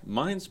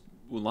 Mine's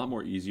a lot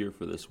more easier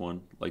for this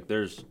one. Like,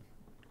 there's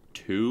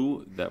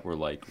 2 that were,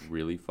 like,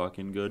 really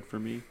fucking good for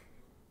me.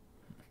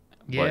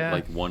 Yeah. But,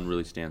 like, one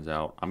really stands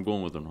out. I'm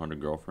going with 100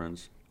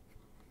 Girlfriends.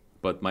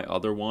 But my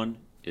other one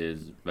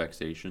is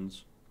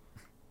Vexations.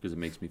 Because it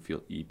makes me feel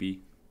eepy.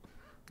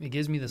 It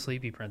gives me the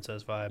Sleepy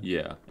Princess vibe.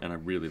 Yeah, and I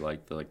really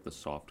like the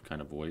soft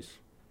kind of voice.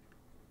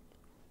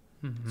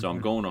 Mm-hmm. So I'm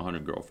going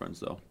 100 Girlfriends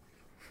though.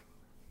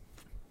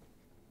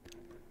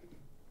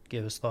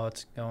 Give us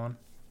thoughts. Go on.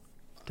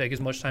 Take as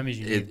much time as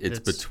you need. It's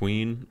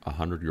between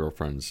 100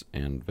 Girlfriends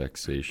and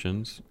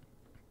Vexations.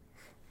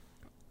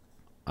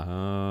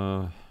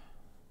 I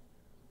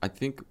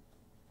think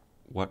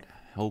what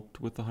helped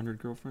with 100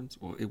 Girlfriends,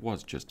 well, it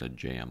was just a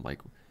jam. Like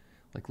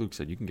Luke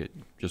said, you can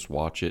just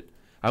watch it.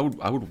 I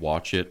would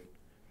watch it.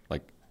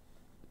 Like,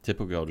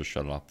 typically I'll just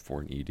shut it off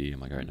before an ED. I'm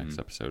like, all right, next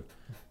episode.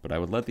 But I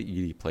would let the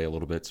ED play a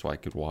little bit so I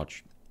could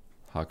watch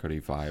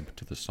Hakari vibe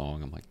to the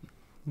song. I'm like,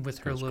 with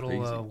her goes little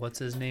crazy. What's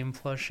his name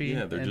plushie.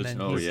 Yeah, they're and just-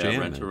 then Oh he's- yeah,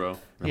 jamming. Rentaro.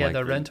 Yeah, like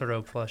the the-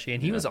 Rentaro plushie,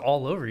 and he Yeah. was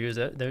all over. He was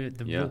the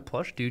Yeah. real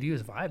plush dude. He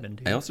was vibing,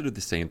 dude. I also did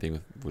the same thing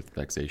with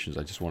Vexations.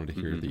 I just wanted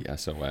to hear Mhm. the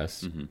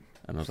SOS, Mm-hmm.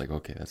 and I was like,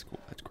 okay, that's cool,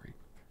 that's great.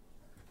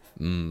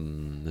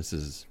 This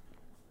is.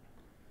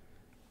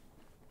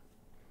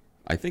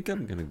 I think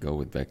I'm gonna go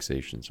with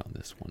Vexations on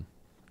this one.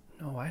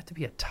 No, I have to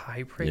be a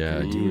tiebreaker, Yeah,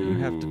 dude. you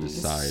have to Ooh. This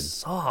decide.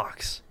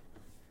 sucks.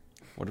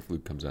 What if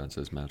Luke comes out and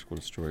says Magical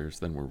Destroyers?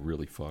 Then we're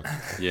really fucked.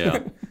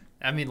 Yeah.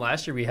 I mean,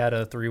 last year we had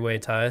a 3-way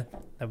tie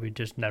that we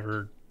just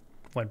never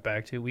went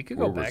back to. We could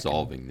go We're back.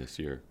 resolving this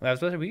year. I was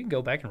supposed to, we can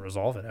go back and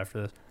resolve it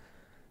after this.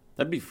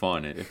 That'd be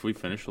fun. If we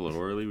finish a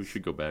little early, we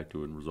should go back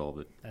to it and resolve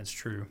it. That's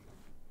true.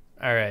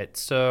 All right,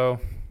 so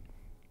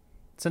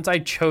since I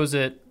chose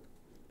it,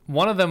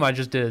 one of them I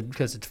just did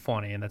because it's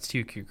funny, and that's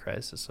Too Cute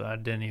Crisis. So I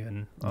didn't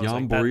even. I was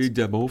like, Yambori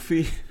that's-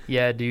 Demofi?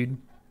 Yeah, dude.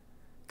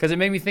 Because it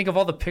made me think of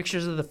all the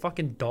pictures of the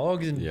fucking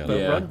dogs and Yeah.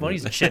 Yeah. run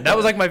bunnies and shit. That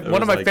was like That one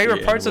of was my like favorite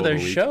the parts of their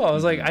animal week. show. I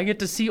was like, I get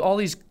to see all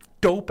these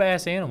dope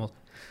ass animals.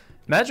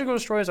 Magical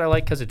Destroyers I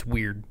like because it's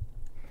weird,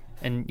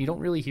 and you don't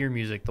really hear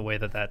music the way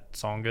that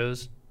song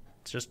goes.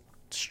 It's just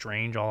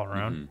strange all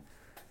around. Mhm.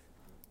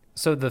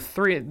 So the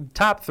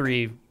top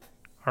three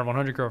are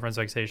 100 Girlfriends,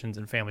 Vexations,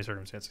 and Family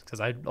Circumstances.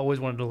 Because I always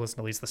wanted to listen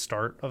to at least the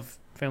start of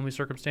Family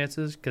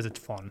Circumstances because it's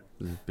fun.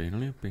 It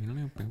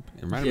reminded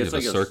Yeah, me it's of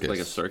a circus. like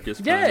a circus.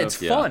 Yeah, kind it's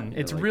of. fun. I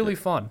It's liked really it.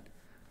 fun.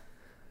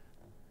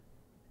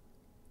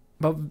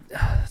 But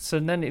so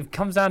then it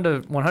comes down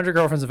to 100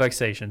 Girlfriends and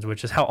Vexations,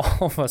 which is how all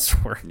of us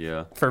were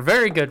Yeah. for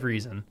very good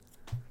reason.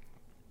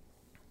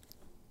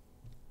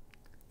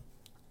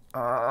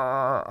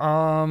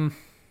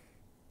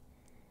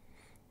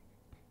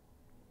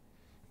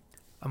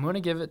 I'm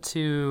gonna give it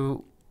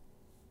to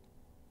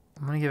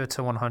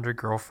 100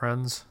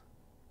 Girlfriends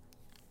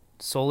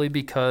solely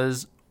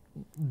because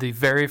the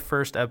very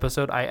first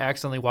episode I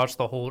accidentally watched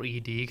the whole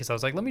ED because I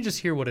was like, let me just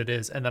hear what it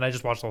is, and then I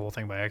just watched the whole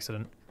thing by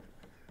accident.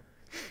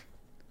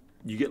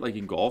 You get like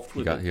engulfed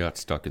with He it. got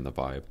stuck in the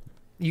vibe.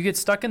 You get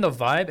stuck in the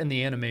vibe and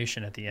the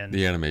animation at the end.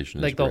 The animation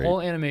is Like the great. whole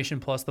animation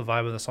plus the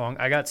vibe of the song,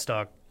 I got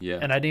stuck. Yeah.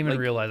 And I didn't even Like,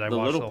 realize I the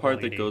watched little the part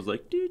whole that ED. goes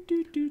like do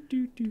do do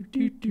do do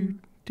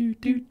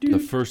do do. The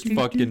first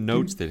fucking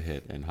notes that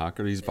hit, and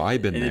Hakari's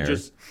vibe in And there. it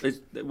just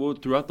well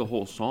throughout the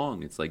whole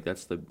song, it's like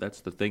that's the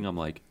thing. I'm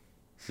like,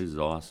 this is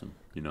awesome.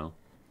 You know,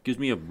 gives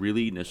me a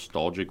really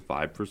nostalgic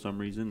vibe for some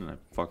reason, and I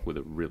fuck with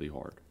it really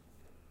hard.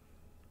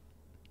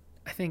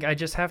 I think I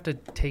just have to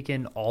take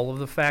in all of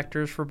the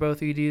factors for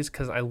both EDs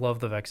because I love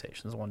the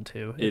Vexations one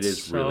too. It It's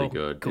is really so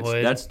good.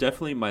 good. That's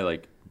definitely my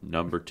like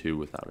number 2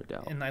 without a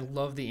doubt. And I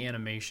love the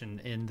animation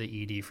in the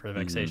ED for the Mm-hmm.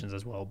 Vexations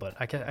as well. But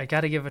I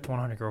got to give it to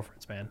 100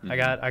 Girlfriends, man. I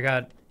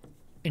got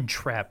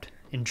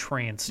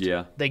entranced.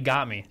 Yeah. They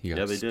got me. he got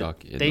Yeah, they did.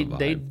 stuck in They the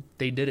they vibe.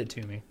 they did it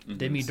to me.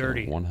 Did me So,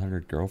 dirty.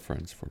 100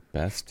 Girlfriends for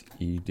best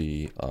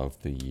ED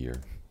of the year.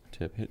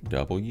 Tip hit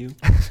W.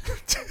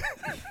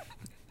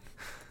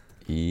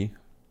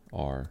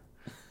 E-R.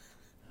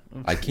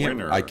 I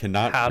Winner.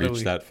 cannot How do reach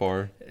we- that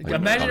far.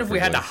 Imagine if we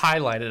had to comfortably.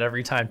 highlight it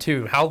every time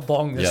too. How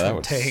long this Yeah, that would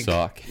would take.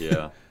 suck.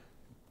 Yeah.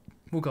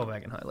 We'll go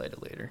back and highlight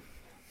it later.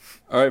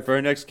 All right, for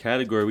our next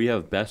category, we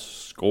have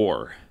best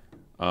score.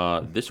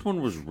 This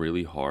one was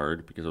really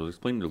hard because I was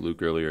explaining to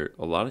Luke earlier.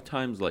 A lot of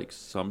times, like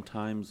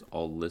sometimes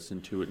I'll listen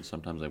to it and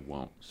sometimes I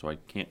won't. So I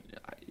can't.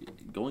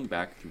 Going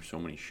back through so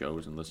many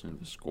shows and listening to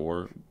the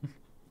score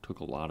took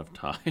a lot of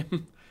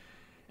time,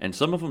 and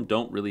some of them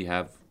don't really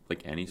have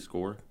like any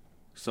score.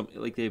 Some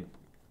like they,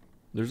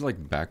 There's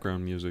like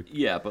background music.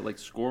 yeah, but like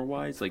score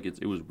wise, like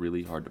it was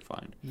really hard to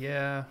find.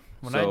 Yeah.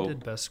 When So- I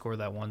did best score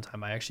that one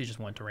time, I actually just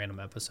went to random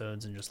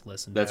episodes and just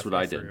listened. That's what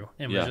halfway I did. through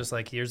And Yeah. was just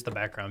like, here's the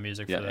background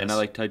music Yeah, for this. and I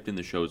like typed in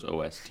the show's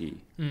OST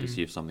to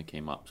see if something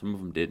came up. Some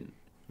of them didn't.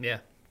 Yeah.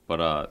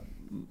 But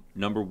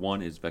number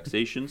 1 is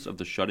Vexations of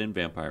the Shut-In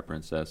Vampire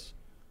Princess,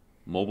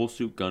 Mobile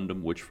Suit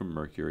Gundam Witch from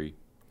Mercury,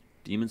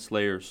 Demon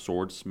Slayer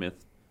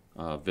Swordsmith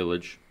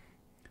Village,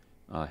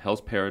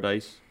 Hell's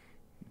Paradise,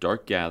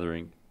 Dark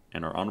Gathering,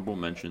 and our honorable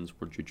mentions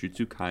were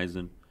Jujutsu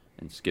Kaisen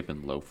and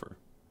Skippin' Loafer.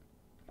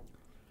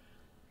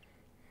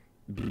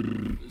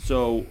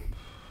 So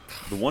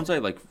the ones I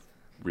like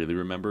really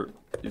remember,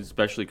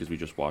 especially because we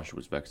just watched it,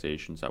 was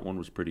Vexations. That one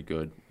was pretty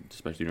good,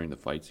 especially during the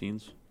fight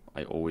scenes.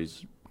 I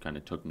always kind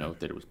of took note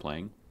that it was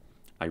playing.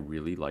 I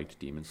really liked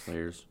Demon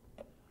Slayers.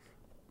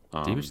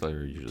 Demon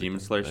Slayer usually. Demon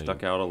Slayer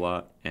stuck out a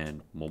lot,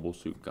 and Mobile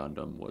Suit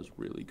Gundam was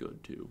really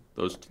good too.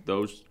 Those,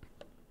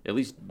 at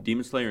least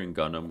Demon Slayer and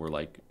Gundam were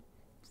like,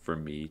 for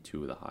me,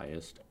 two of the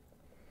highest.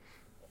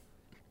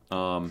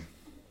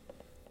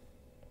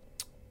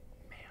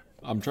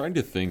 I'm trying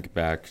to think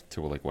back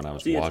to like when I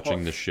was See, it's watching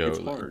hard. the show. It's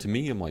Like, hard. to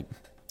me, I'm like,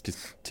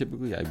 because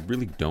typically I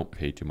really don't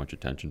pay too much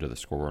attention to the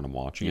score when I'm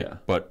watching Yeah. it.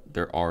 But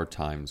there are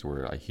times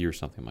where I hear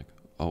something I'm like,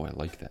 oh, I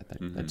like that.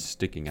 Mm-hmm. That's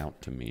sticking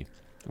out to me.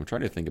 I'm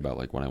trying to think about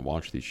like when I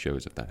watch these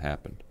shows if that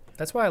happened.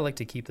 That's why I like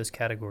to keep this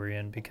category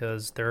in,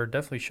 because there are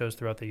definitely shows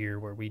throughout the year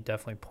where we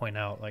definitely point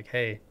out, like,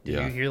 hey, did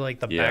Yeah. you hear like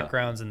the Yeah.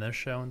 backgrounds in this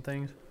show and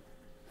things?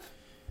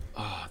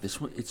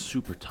 This one, it's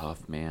super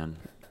tough, man.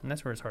 And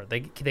that's where it's hard.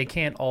 They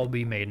can't all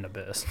be Made in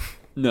Abyss.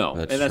 No,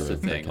 That's and that's true.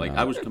 the thing. They Like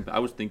cannot. I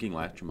was thinking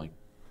last year, I'm like,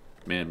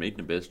 man, Made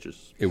in Abyss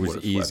just It was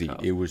would've easy.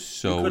 swept house. It was You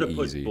so could have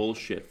easy. put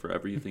bullshit for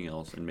everything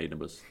else and Made in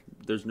Abyss.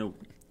 There's no.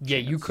 Yeah,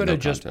 you chance. could No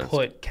have just contest.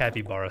 put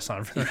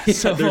Capybara-san for the Yeah,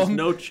 rest of there's them,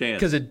 no chance.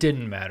 because it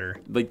didn't matter.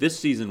 Like this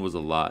season was a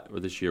lot,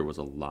 or this year was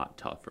a lot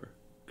tougher,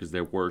 because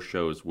there were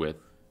shows with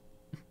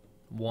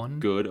One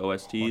good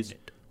OSTs,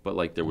 but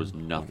like there was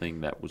nothing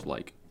that was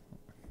like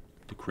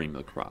the cream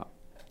of the crop.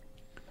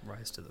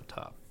 rise to the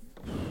top.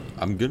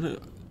 I'm gonna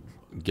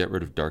get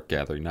rid of Dark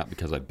Gathering, not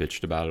because I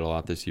bitched about it a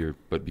lot this year,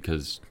 but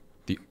because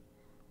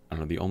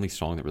the only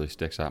song that really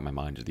sticks out in my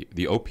mind is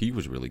the OP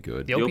was really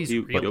good. The OP's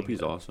really the OP's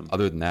good. awesome.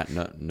 Other than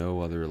that,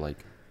 no other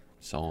like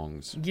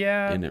songs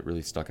Yeah, in it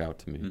really stuck out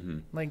to me. Mm-hmm.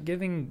 like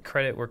giving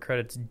credit where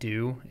credit's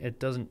due, it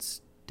doesn't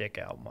stick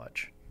out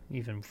much,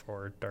 even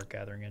for Dark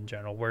Gathering in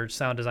general, where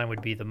sound design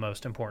would be the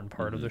most important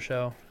part of the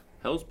show.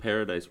 Hell's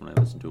Paradise, when I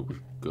listened to it, was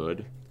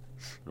good,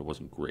 but it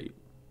wasn't great.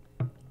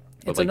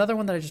 It's like- another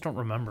one that I just don't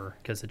remember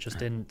because it just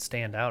didn't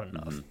stand out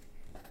enough.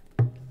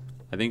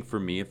 I think for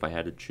me, if I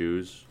had to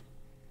choose,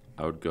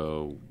 I would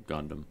go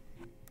Gundam.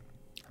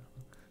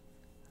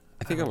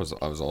 I think I was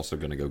also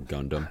gonna go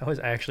Gundam. I was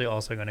actually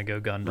also going to go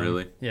Gundam.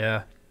 Really?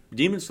 Yeah.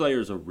 Demon Slayer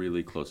is a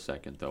really close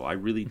second, though. I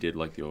really did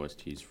like the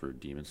OSTs for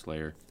Demon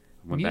Slayer.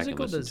 I went back and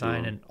Musical listened to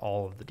design them. in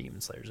all of the Demon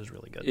Slayers is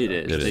really good. It though.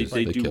 is. It They, is.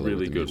 they They do kill it with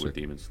really the good with music.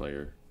 Demon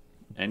Slayer.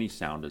 Any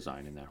sound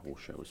design in that whole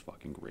show is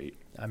fucking great.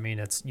 I mean,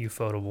 it's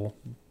ufotable.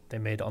 They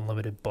made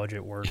unlimited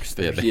budget works.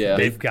 They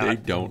They've got. they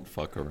don't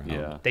fuck around.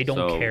 Yeah. They don't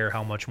So, care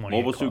how much money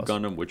Mobile it Suit costs.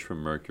 Gundam, Witch from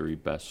Mercury,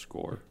 best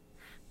score.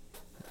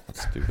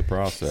 Let's do the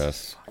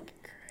process.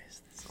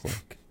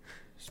 Click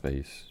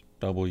space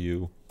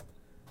WINN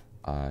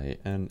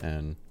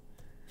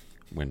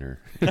winner.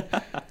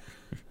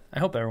 I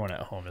hope everyone at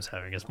home is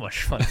having as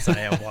much fun as I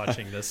am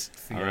watching this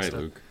All right, fiesta.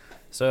 Luke.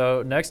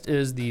 So next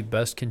is the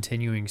best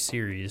continuing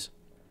series.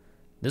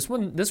 This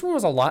one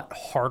was a lot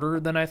harder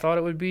than I thought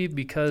it would be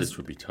because This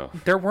would be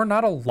tough. there were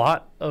not a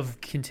lot of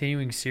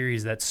continuing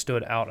series that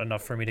stood out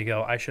enough for me to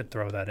go, I should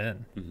throw that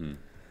in. Mm-hmm.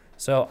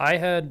 So I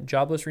had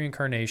Jobless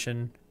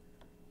Reincarnation,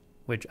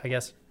 which I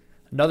guess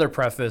another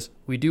preface,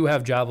 we do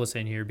have Jobless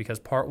in here because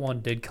part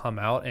 1 did come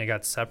out and it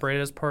got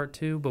separated as part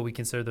 2, but we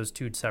consider those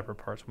two separate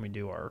parts when we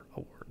do our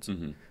awards.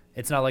 Mm-hmm.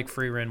 It's not like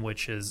Free Ren,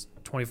 which is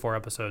 24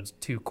 episodes,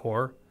 2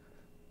 core.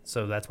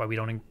 So that's why we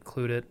don't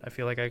include it. I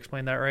feel like I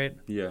explained that right.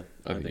 Yeah,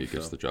 I think it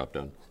gets so. the job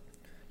done.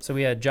 So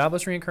we had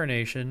Jobless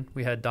Reincarnation,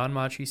 we had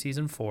Danmachi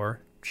Season 4,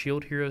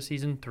 Shield Hero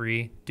Season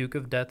 3, Duke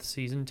of Death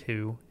Season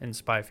 2, and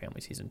Spy Family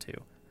Season 2.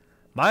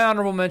 My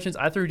honorable mentions,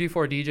 I threw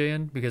D4DJ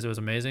in because it was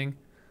amazing.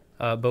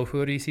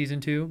 Bofuri Season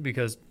 2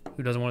 because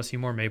who doesn't want to see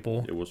more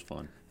Maple? It was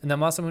fun. And then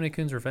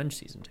Masamune-kun's Revenge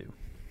Season 2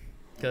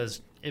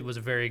 because it was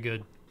a very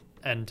good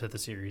end to the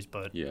series.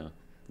 But Yeah.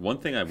 One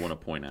thing I want to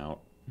point out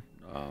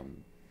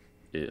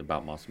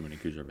about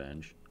Masamune-kun's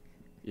Revenge,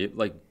 it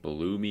like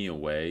blew me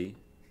away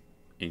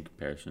in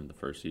comparison to the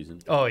first season.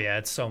 oh yeah,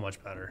 it's so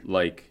much better.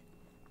 Like,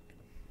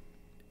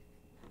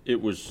 it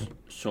was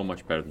so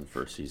much better than the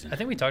first season. I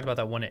think we talked about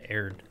that when it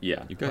aired.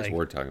 Yeah, You guys Like-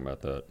 were talking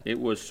about that. it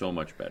was so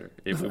much better.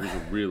 It was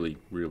a really,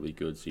 really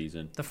good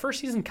season. The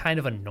first season kind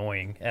of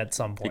annoying at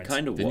some It points.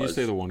 kind of Didn't was. you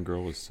say the one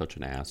girl was such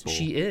an asshole?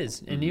 She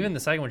is, and even the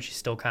second one, she's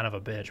still kind of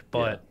a bitch.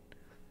 But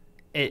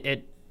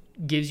it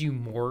gives you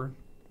more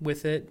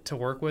with it to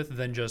work with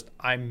than just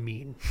I'm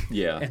mean,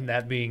 Yeah, and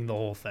that being the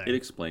whole thing. it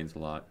explains a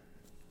lot,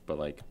 but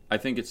like I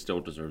think it still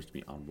deserves to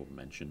be honorable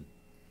mention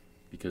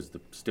because the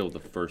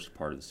first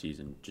part of the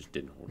season just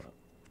didn't hold up.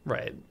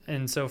 Right,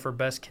 and so for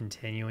best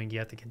continuing, you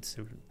have to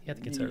consider the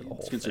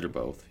whole. Consider thing.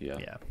 both. Yeah.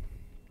 Yeah.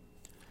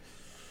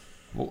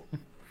 Well,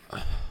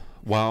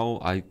 while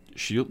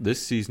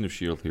this season of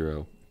Shield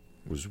Hero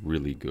was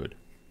really good,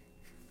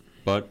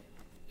 but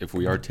if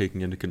we are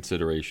taking into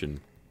consideration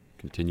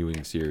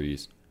continuing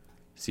series,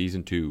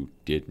 season 2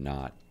 did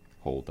not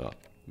hold up.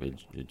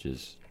 It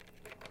just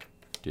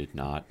did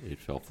not. It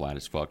fell flat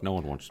as fuck. No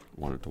one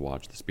wanted to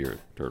watch the Spirit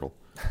Turtle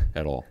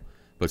at all.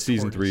 But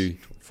season 3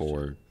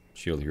 for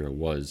Shield Hero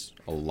was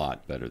a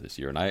lot better this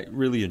year, and I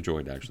really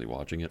enjoyed actually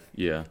watching it.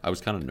 Yeah. I was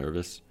kind of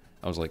nervous.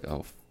 I was like,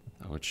 oh,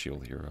 it's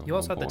Shield Hero. You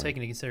also Oh, have to boring. take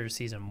into consider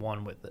season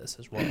 1 with this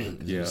as well.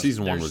 Yeah.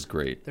 Season 1 There's- was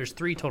great. There's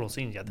 3 total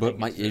scenes you have to But take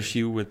my into consider.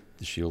 issue with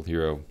the Shield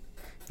Hero,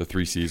 the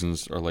 3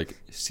 seasons are like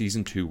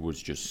season 2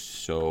 was just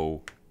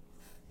so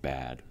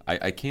bad.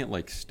 I can't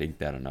like state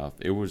that enough.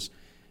 It was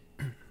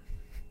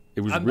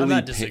I'm really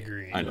not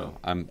disagreeing. I know.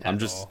 I'm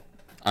just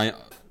all.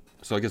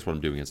 so I guess what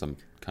I'm doing is I'm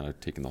kind of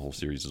taking the whole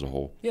series as a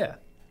whole. Yeah,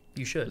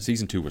 you should.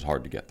 Season 2 was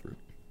hard to get through.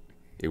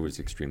 It was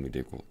extremely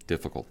difficult to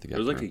get through. It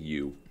was like a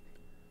U.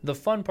 The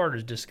fun part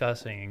is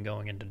discussing and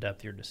going into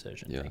depth your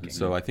decision. Yeah. making.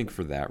 So I think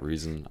for that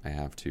reason I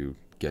have to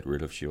get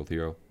rid of Shield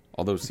Hero.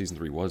 Although season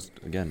 3 was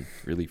again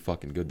really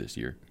fucking good this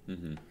year.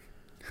 Mm-hmm.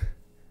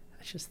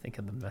 I just think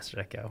of the message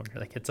I got when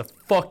you're like, it's a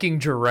fucking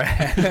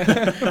giraffe.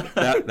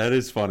 that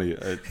is funny.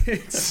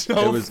 It's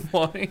so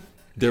funny.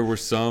 There were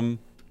some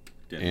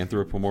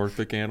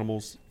anthropomorphic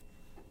animals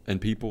and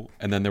people,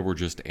 and then there were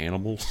just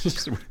animals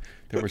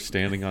that were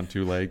standing on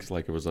 2 legs,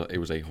 like it was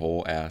a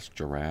whole ass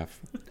giraffe.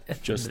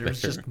 Just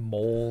There's there. just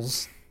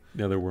moles.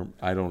 Yeah, there were.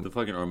 I don't. The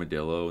fucking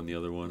armadillo and the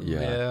other one.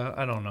 Yeah.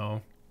 I don't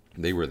know.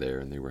 They were there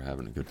and they were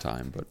having a good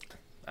time, but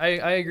I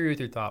agree with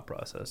your thought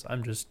process.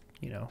 I'm just,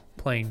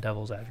 playing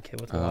devil's advocate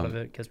with a lot of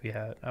it because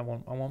I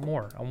want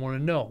more. I want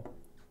to know,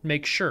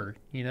 make sure,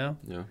 yeah.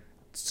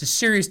 It's a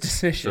serious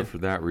decision. So for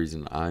that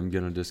reason, I'm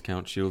gonna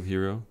discount Shield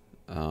Hero.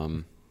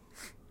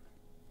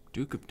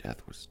 Duke of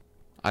Death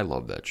I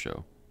love that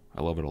show.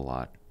 I love it a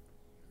lot.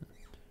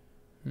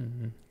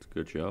 Mm-hmm. It's a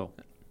good show.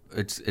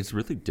 It's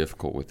really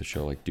difficult with a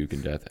show like Duke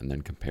and Death and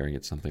then comparing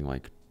it to something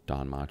like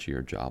Don Machi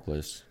or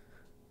Jobless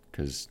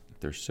because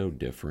they're so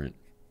different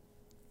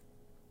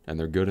and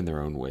they're good in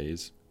their own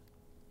ways.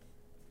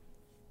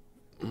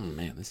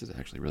 Man, this is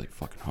actually really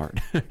fucking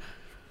hard.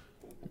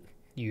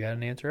 You got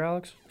an answer,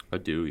 Alex? I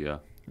do, yeah.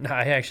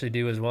 I actually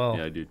do as well.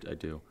 Yeah, I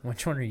do.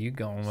 Which one are you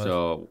going with?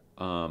 So,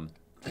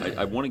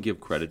 I want to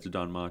give credit to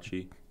Don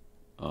Machi.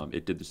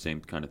 It did the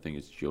same kind of thing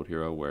as Shield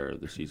Hero, where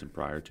the season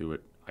prior to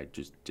it, I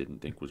just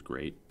didn't think was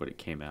great, but it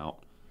came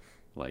out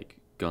like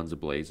guns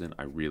a-blazing.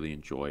 I really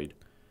enjoyed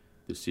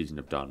this season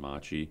of Don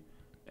Machi,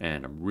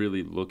 and I'm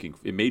really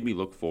it made me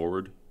look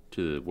forward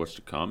to what's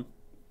to come,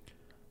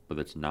 but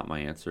that's not my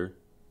answer.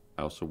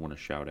 I also want to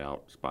shout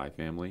out Spy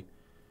Family.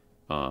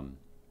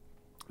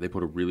 They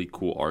put a really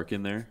cool arc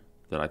in there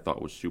that I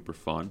thought was super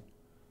fun.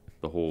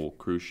 The whole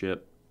cruise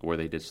ship where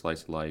they did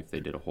Slice of Life, they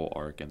did a whole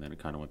arc, and then it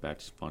kind of went back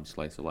to fun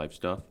Slice of Life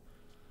stuff.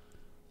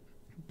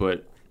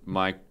 But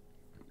my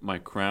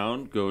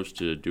crown goes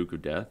to Duke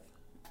of Death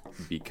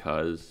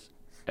because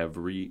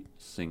every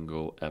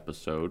single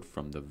episode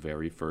from the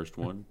very first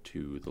one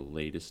to the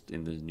latest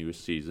in the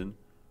newest season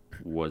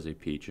was a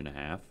peach and a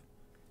half.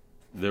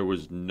 There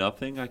was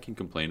nothing I can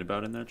complain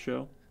about in that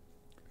show.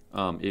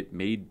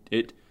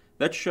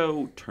 That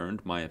show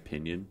turned my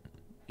opinion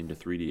into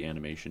 3D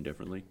animation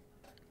differently.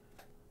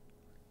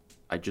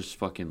 I just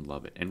fucking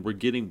love it. And we're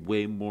getting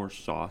way more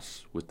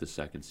sauce with the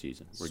second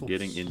season. We're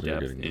getting in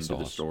depth into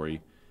the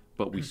story,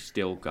 but we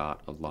still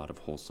got a lot of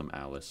wholesome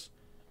Alice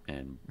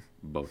and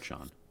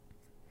Bochan.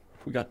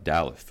 We got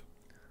Dallas.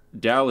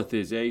 Dallas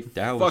is a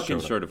Dallas fucking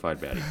certified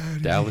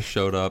baddie. Dallas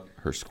showed up.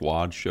 Her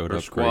squad showed up.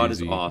 Her squad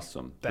crazy. is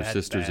awesome. Her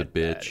sister's a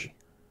bitch.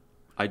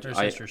 Her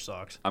sister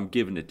sucks. I'm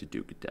giving it to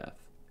Duke of Death.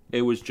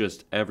 It was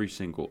just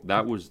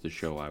that was the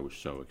show I was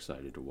so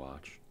excited to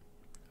watch.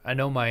 I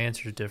know my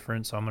answer is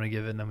different, so I'm going to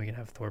give it, and then we can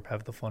have Thorpe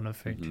have the fun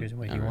of choosing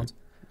what he wants.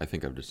 I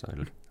think I've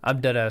decided. I'm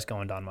dead ass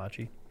going Don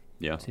Machi.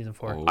 Yeah. Season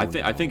 4. Oh, I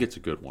think it's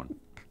a good one.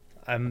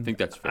 I think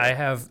that's fair. I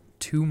have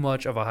too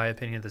much of a high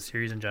opinion of the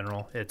series in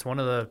general. It's one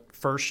of the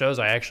first shows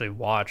I actually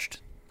watched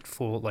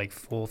full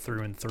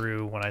through and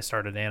through when I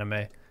started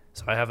anime.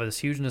 So I have this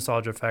huge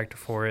nostalgia factor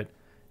for it.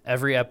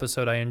 Every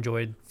episode I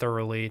enjoyed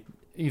thoroughly,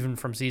 even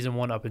from season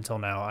 1 up until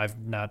now. I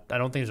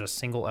don't think there's a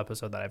single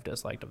episode that I've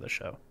disliked of the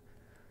show.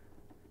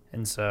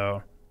 And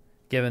so,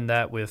 given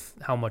that with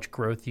how much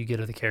growth you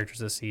get of the characters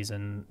this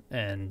season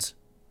and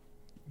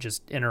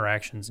just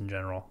interactions in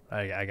general,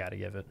 I got to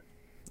give it.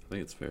 I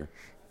think it's fair.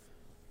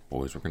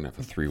 Boys, we're going to have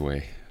a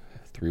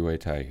three-way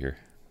tie here.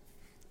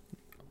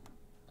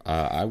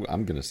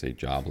 I'm going to say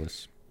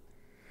Jobless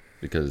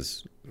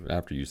because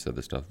after you said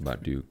the stuff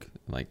about Duke,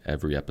 like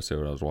every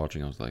episode I was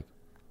watching, I was like,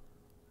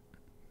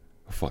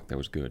 oh, fuck, that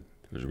was good.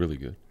 It was really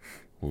good.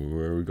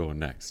 Where are we going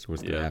next?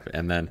 What's going to happen?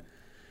 And then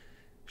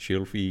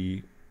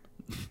Shilfi.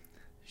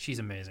 She's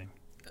amazing.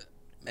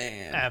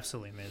 Man.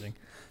 Absolutely amazing.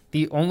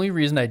 The only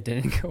reason I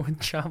didn't go with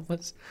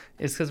Jobless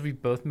is because we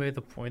both made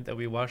the point that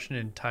we watched an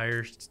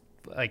entire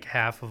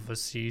half of a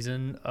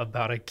season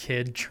about a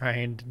kid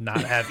trying to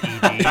not have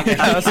ED.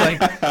 And I was like,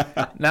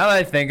 now that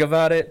I think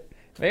about it,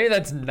 maybe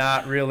that's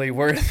not really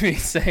worth me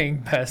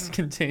saying best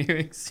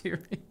continuing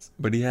series.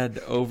 But he had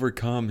to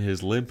overcome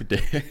his limp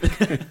dick.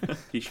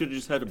 He should have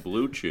just had a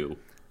blue chew.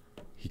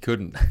 He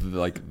couldn't.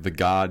 The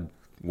god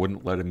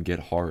wouldn't let him get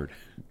hard.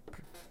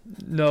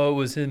 No, it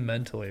was him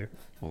mentally.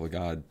 Well, the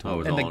god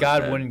told And the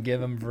god wouldn't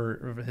give him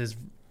his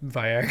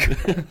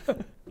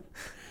Viagra.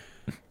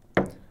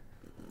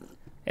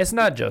 It's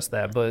not just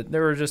that, but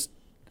there were just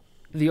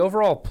the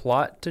overall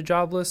plot to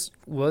Jobless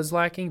was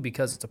lacking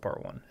because it's a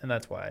part 1, and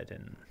that's why I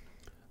didn't.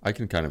 I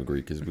can kind of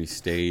agree because we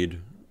stayed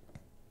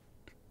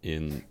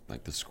in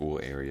the school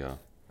area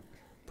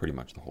pretty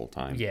much the whole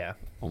time. Yeah.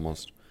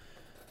 Almost.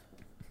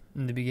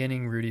 In the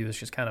beginning, Rudy was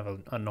just kind of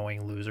an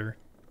annoying loser.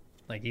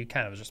 Like, he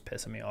kind of was just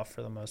pissing me off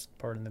for the most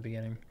part in the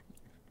beginning.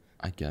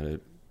 I get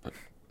it, but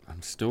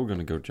I'm still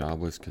gonna go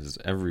jobless because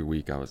every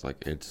week I was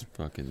like, it's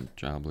fucking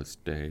jobless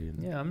day.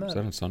 And Yeah, I'm not. Is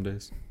that on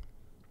Sundays?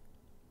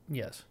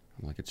 Yes.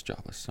 I'm like, it's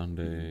jobless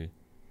Sunday.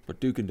 But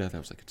Duke and Death, I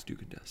was like, it's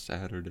Duke and Death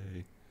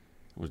Saturday.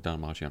 It was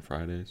Don Machi on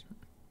Fridays.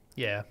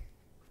 Yeah.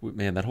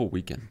 Man, that whole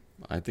weekend.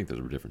 I think those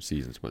were different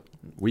seasons, but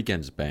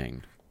weekends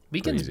banged.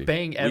 Weekends Crazy.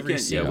 bang every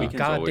single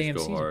weekends always goddamn go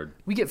season. hard.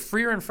 We get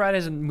Free Run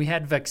Fridays and we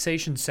had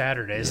Vexation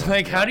Saturdays.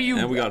 Like, how do you...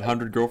 And we got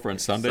 100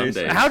 Girlfriends Sundays.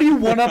 Sundays. How do you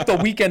one up the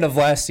weekend of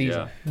last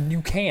season? You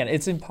can't.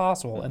 It's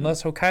impossible.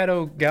 Unless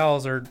Hokkaido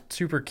gals are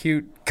super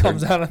cute,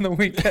 comes out on the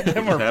weekend,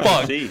 then we're Have to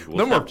fucked. see.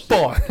 Then we're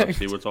fucked.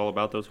 See what's all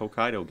about those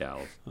Hokkaido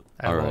gals.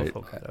 I All love right.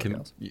 Hokkaido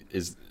gals.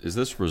 Is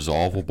this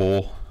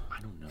resolvable? I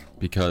don't know.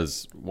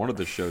 Because one of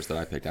the shows that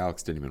I picked,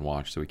 Alex didn't even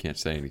watch, so he can't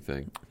say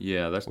anything.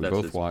 Yeah, that's We that's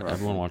both his watched. problem.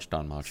 Everyone watched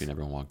Don Machi, and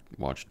everyone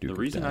watched Duke. The of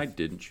reason Death. I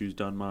didn't choose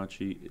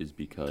Danmachi is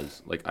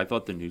because, like, I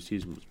thought the new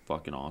season was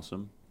fucking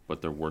awesome,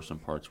 but there were some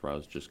parts where I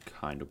was just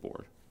kind of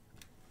bored.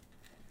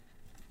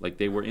 Like,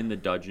 they were in the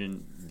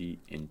dungeon the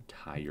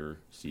entire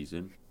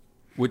season,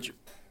 which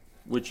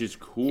which is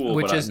cool.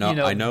 Which but is,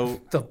 I know.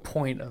 the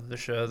point of the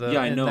show, though.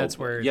 yeah, I and know. That's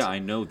where it's, Yeah, I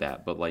know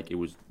that, but like, it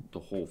was the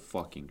whole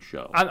fucking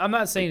show. I'm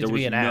not saying Like, to there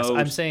be was an ass. no-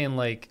 I'm saying,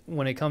 like,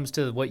 when it comes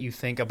to what you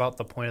think about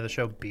the point of the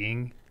show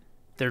being,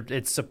 there,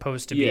 it's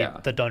supposed to be Yeah.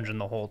 the dungeon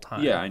the whole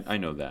time. Yeah, I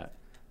know that.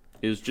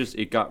 It was just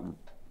it got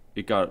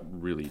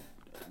really,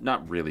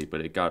 not really,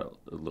 but it got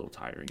a little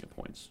tiring at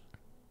points.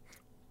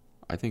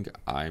 I think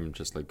I'm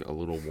just like a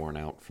little worn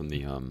out from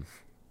the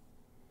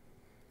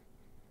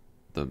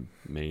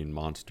main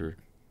monster,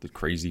 the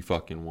crazy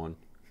fucking one.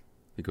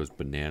 It goes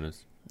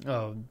bananas.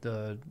 Oh,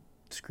 the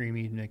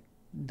screamy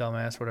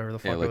dumbass, whatever the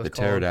fuck Yeah, it like was the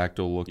called.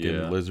 pterodactyl looking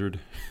Yeah. lizard.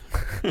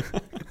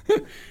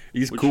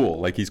 He's cool.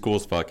 Like, he's cool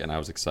as fuck, and I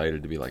was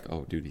excited to be like,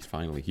 oh, dude, he's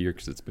finally here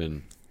because it's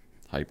been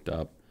hyped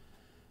up.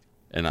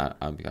 And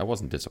I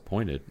wasn't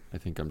disappointed. I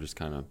think I'm just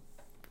kind of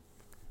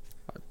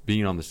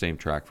being on the same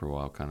track for a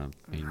while kind of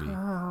made me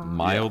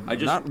mild, I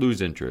just- not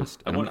lose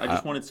interest. I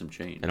just wanted some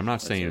change. And I'm not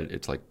That's saying it.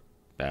 it's like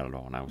bad at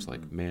all. And I was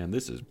like, man,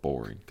 this is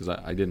boring because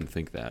I didn't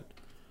think that.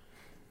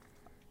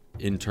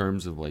 In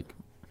terms of like,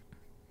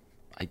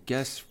 I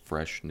guess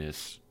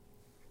freshness,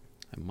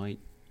 I might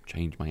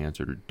change my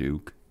answer to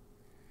Duke.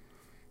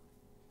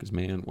 Because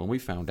man, when we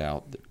found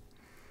out that,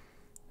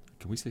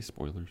 can we say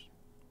spoilers?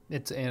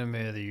 It's anime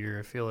of the year.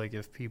 I feel like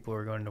if people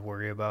are going to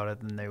worry about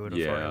it, then they would have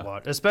Yeah. already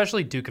watched.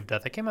 Especially Duke of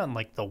Death. It came out in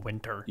like the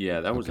winter.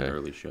 Yeah, that was an Okay.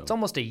 early show. It's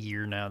almost a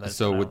year now. That's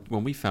So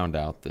when we found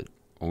out that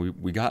when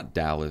we got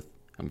Daleth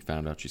and we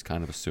found out she's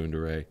kind of a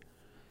tsundere,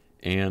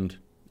 and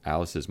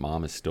Alice's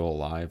mom is still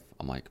alive,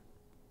 I'm like,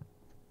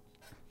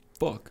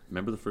 fuck.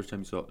 Remember the first time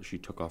you saw she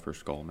took off her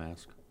skull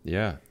mask?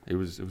 Yeah, it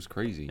was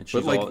crazy. And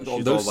But like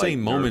those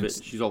same moments,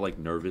 nervous. She's all like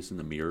nervous in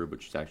the mirror,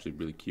 but she's actually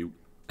really cute.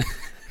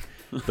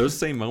 those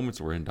same moments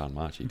were in Don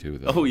Machi too.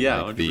 Though. Oh,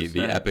 yeah, like, the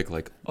 100%. epic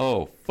like,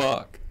 oh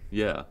fuck.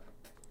 Yeah,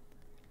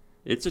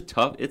 it's a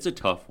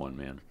tough one,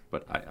 man.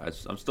 But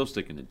I'm still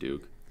sticking to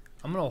Duke.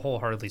 I'm going to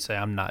wholeheartedly say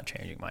I'm not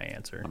changing my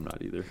answer. I'm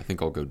not either. I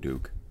think I'll go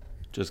Duke,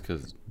 just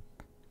because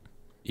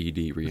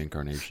ED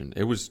reincarnation.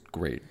 It was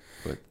great,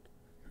 but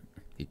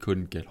he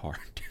couldn't get hard.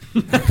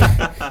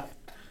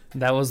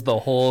 That was the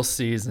whole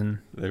season.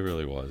 It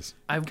really was.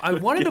 I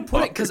wanted to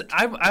put it because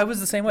I was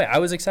the same way. I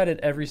was excited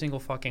every single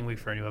fucking week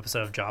for a new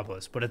episode of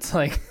Jobless, but it's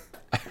like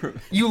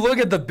you look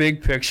at the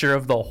big picture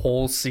of the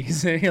whole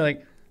season, you're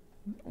like,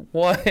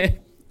 what?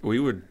 We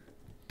would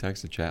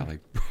text the chat like,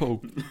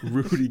 bro,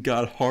 Rudy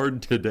got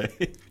hard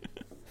today.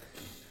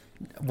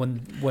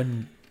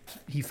 When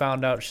he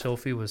found out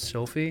Sophie was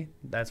Sophie,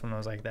 that's when I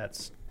was like,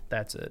 that's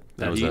it.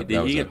 That was did ep-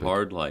 that was he get epic.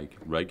 hard like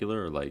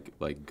regular or like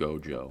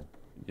Gojo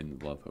in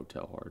Love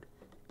Hotel hard?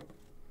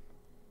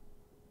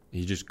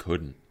 He just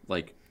couldn't.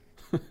 Like,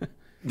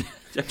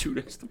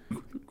 dude,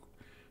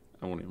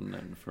 I won't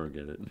even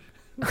forget it.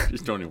 I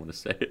just don't even want to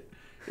say it.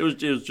 It was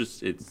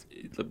just it's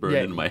burned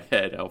Yeah, in my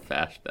head how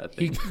fast that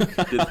thing did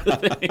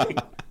the thing.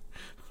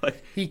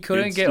 Like, He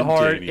couldn't get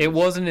hard. It instantaneous.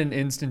 wasn't an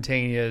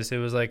instantaneous. It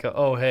was like,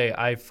 oh, hey,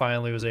 I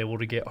finally was able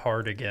to get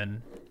hard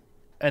again.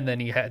 And then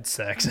he had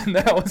sex, and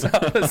that was how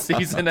the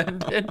season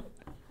ended.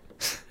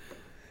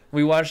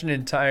 We watched an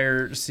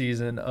entire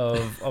season of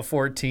a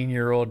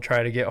 14-year-old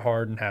try to get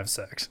hard and have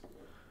sex.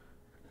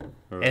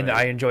 And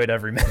I enjoyed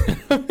every minute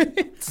of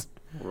it.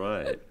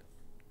 Right.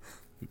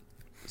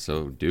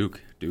 So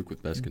Duke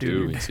with best Duke.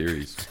 continuing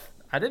series.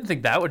 I didn't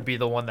think that would be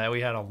the one that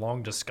we had a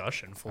long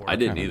discussion for. I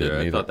didn't kinda either. didn't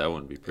I either. thought that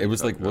one would be pretty It was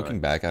tough like to looking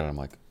write. back at it, I'm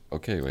like,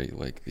 okay, wait,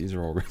 like these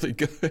are all really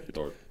good.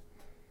 Or-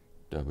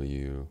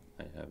 W.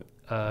 I have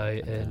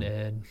it.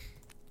 INN.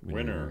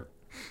 Winner.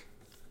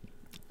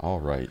 All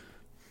right.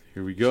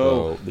 Here we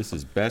go. So this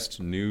is best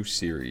new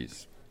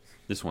series.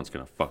 This one's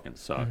gonna fucking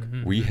suck.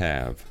 We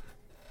have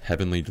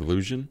Heavenly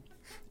Delusion,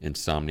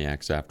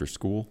 Insomniacs After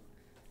School,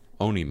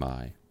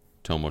 Onimai,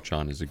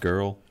 Tomo-chan is a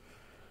Girl,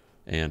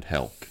 and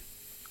Helk,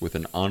 with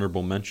an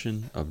honorable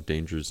mention of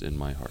Dangers in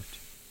My Heart.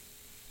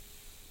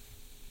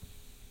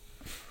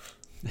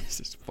 This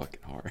is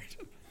fucking hard.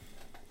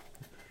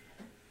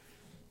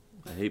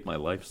 I hate my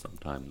life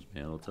sometimes,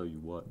 man. I'll tell you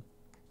what.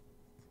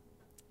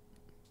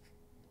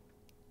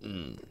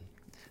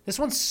 This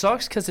one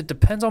sucks because it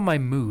depends on my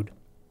mood.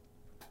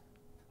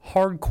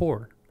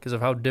 Hardcore because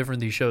of how different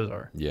these shows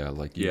are. Yeah,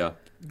 like you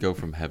go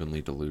from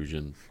Heavenly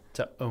Delusion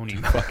To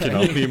Onima. fucking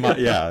Onima.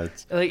 Yeah,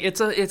 It's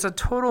a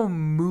total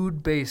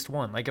mood based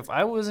one. Like if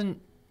I was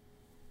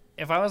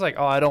like,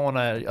 oh, I don't want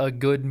a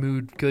good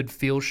mood, good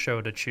feel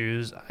show to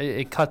choose,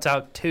 it cuts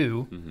out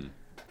 2. Mm-hmm.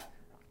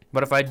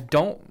 But if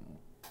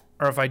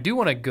I do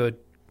want a good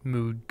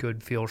mood,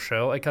 good feel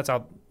show, it cuts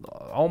out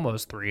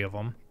almost 3 of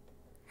them,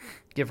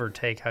 give or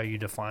take how you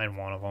define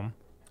one of them.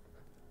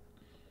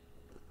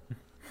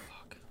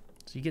 Fuck.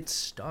 So you get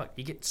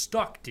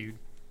stuck. Dude.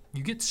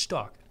 You get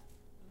stuck.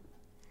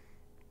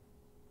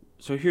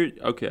 So here,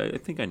 okay, I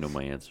think I know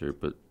my answer,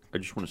 but I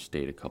just want to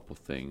state a couple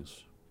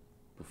things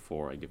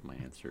before I give my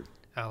answer.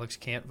 Alex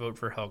can't vote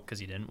for Hulk because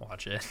he didn't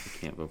watch it. I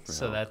can't vote for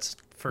So Hulk. that's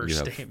first you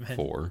have statement.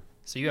 4.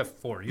 So you have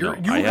 4.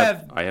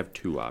 I have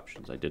 2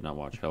 options. I did not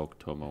watch Hulk,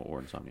 Tomo,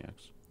 or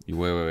Insomniacs.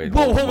 Wait.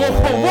 Whoa. This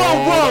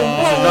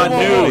is not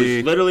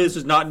news. Literally, this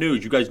is not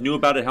news. You guys knew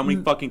about it how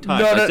many fucking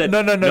times? I said,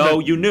 no,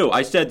 you knew.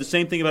 I said the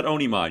same thing about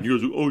Onima. You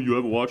guys go, oh, you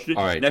haven't watched it?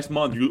 All right. Next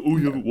month, you go, oh,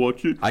 you haven't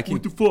watched it?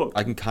 What the fuck?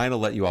 I can kind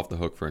of let you off the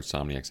hook for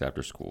Insomniacs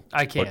After School.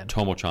 I can. But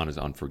Tomo-chan is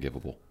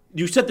unforgivable.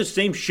 You said the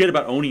same shit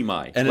about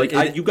Onimai. And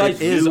like, you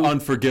guys it is knew,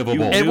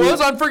 unforgivable. It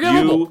was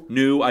unforgivable. You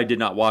knew I did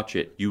not watch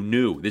it. You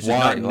knew. This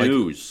Why? is not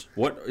news.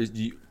 What is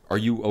are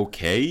you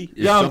okay? Is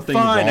Yeah, I'm something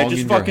fine. I wrong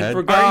just in your fucking head?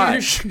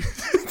 forgot.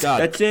 God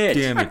That's it.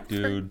 Damn it,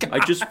 dude.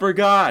 I just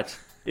forgot.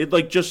 It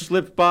like just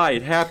slipped by.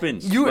 It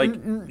happens.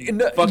 Fucking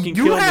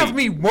you kill have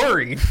me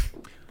worried.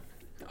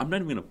 I'm not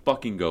even gonna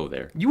fucking go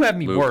there. You have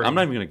me Luke, worried. I'm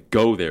not even gonna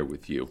go there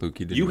with you. Luke,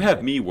 you didn't you even have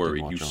watch- me didn't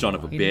worried, watch you Onima. son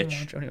of a He didn't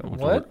bitch. watch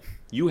what?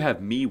 You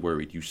have me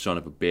worried, you son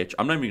of a bitch.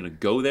 I'm not even gonna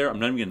go there. I'm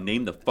not even gonna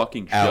name the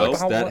fucking show.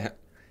 Alex, How-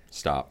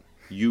 stop.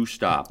 You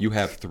stop. You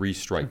have 3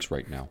 strikes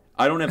right now.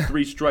 I don't have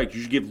 3 strikes.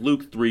 You should give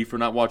Luke 3 for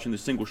not watching the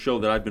single show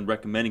that I've been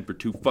recommending for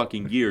 2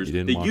 fucking years You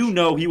didn't that watch. you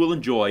know he will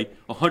enjoy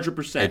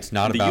 100%. It's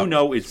not that about. you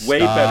know is way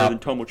Stop. better than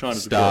Tomo-chan as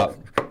a Stop.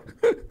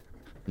 girl.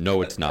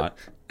 No, it's not.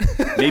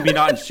 Maybe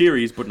not in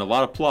series, but in a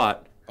lot of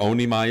plot.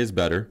 Onimai is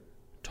better.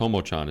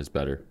 Tomo-chan is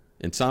better.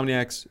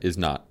 Insomniacs is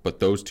not. But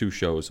those 2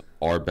 shows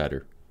are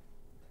better.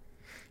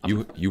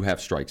 You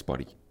have strikes,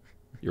 buddy.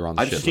 You're on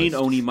the I've shit seen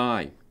list.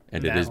 Onimai.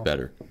 And it is Now.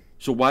 better.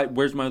 So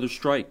where's my other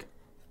strike?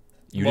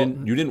 You Well,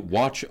 didn't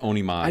watch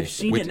Onimai I've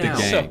seen with it the now.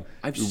 gang.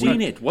 I've You seen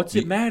would- it. What's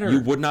it matter? You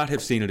would not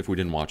have seen it if we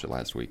didn't watch it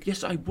last week.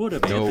 Yes, I would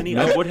have, No, Anthony.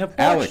 no. I would have watched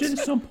Alex, it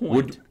at some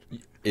point.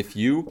 If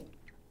you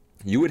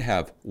would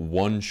have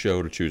one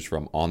show to choose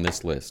from on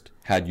this list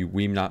had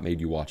we not made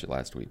you watch it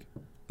last week.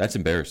 That's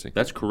embarrassing.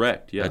 That's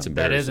correct. Yeah. That's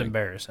That is embarrassing.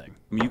 embarrassing.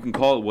 I mean, you can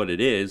call it what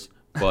it is,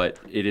 but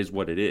it is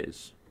what it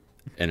is.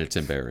 And it's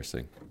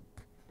embarrassing.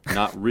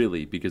 Not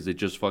really, because it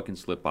just fucking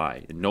slipped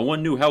by. And no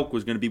one knew Hulk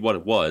was going to be what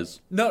it was.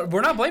 No,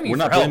 we're not blaming you We're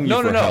for not help. blaming No,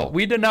 you no, for no. help.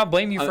 We did not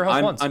blame you for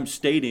help once. I'm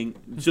stating.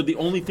 So the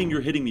only thing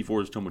you're hitting me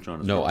for is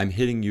Tomo-chan. No, I'm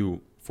hitting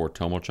you for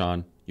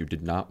Tomo-chan. You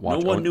did not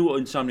watch. No one knew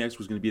Insomniacs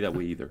was going to be that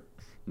way either.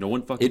 No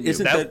one fucking It knew.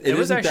 isn't That- that. It it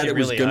was isn't that actually it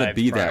was really going to hyped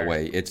be that prior.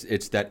 way.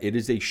 It's that it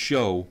is a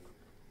show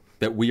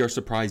that we are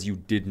surprised you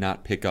did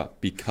not pick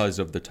up because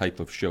of the type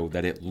of show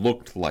that it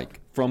looked like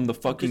from the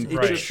fucking It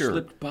just picture.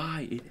 slipped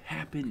by. It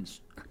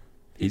happens.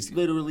 He's- It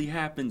literally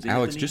happens.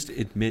 Alex, Anthony. just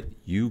admit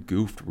you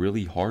goofed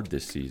really hard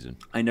this season.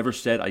 I never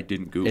said I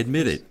didn't goof.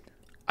 Admit it.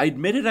 I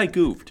admitted I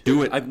goofed.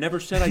 Do it. I've never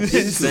said I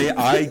didn't Say goof.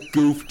 I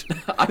goofed.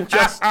 I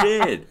just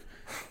did.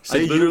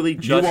 Say I literally you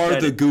just are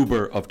said the it.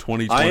 goober of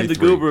 2023. I am the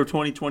goober of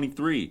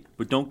 2023,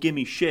 but don't give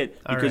me shit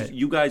All because right.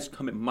 you guys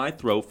come at my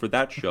throat for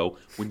that show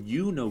when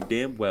you know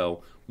damn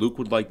well Luke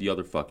would like the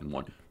other fucking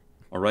one.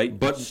 All right?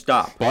 But-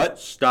 stop. but-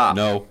 stop.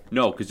 no.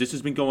 No, because this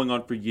has been going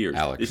on for years.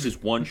 Alex. This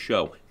is one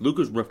show. Luke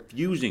is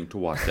refusing to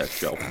watch that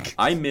show.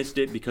 I missed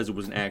it because it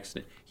was an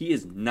accident. He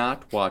is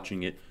not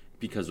watching it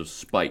because of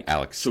spite.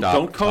 Alex, so stop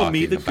don't call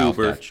me the talking about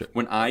goober that shit.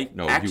 when I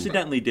No, you-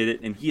 accidentally did it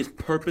and he is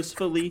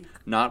purposefully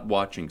not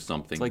watching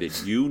something like-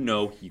 that you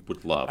know he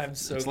would love. I'm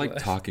so It's like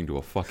glad. talking to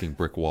a fucking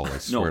brick wall, I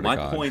swear No, to my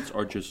God. points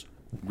are just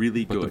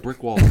really But the good.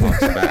 brick wall talks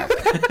back.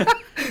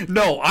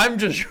 No, I'm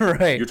just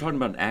right. You're talking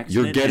about an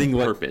accident You're getting and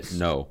what? purpose.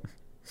 No.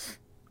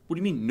 What do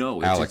you mean no?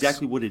 It's Alex.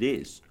 exactly what it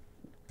is.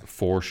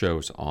 4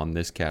 shows on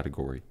this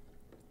category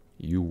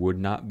you would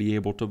not be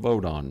able to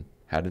vote on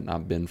had it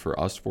not been for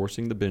us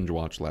forcing the binge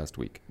watch last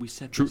week. We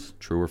said True, this.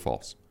 true or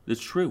false?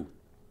 It's true.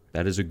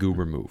 That is a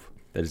goober move.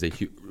 That is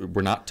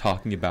we're not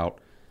talking about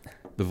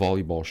the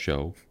volleyball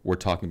show. We're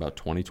talking about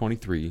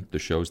 2023, the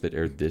shows that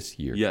aired this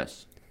year.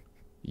 Yes.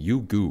 You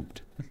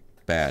goobed.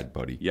 Bad,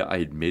 buddy. Yeah, I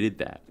admitted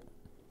that.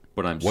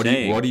 But I'm What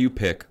saying do you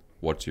pick?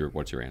 What's your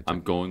answer?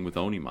 I'm going with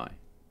Onimai.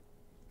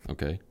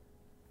 Okay.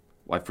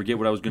 Well, I forget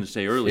what I was going to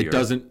say earlier. It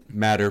doesn't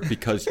matter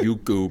because you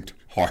goobed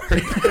hard.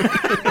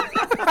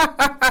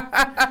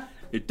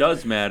 It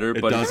does matter,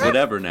 but it's doesn't.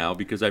 whatever now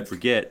because I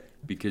forget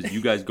because you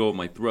guys go at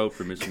my throat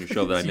for missing a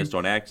show that I missed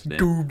on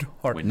accident. Goobed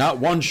hard. When- Not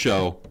one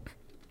show.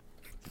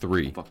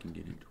 3. Fucking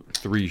get into it.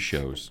 3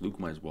 shows. Luke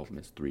might as well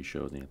miss 3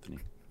 shows, Anthony.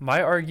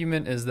 My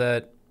argument is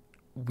that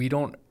you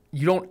don't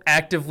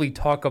actively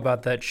talk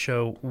about that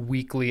show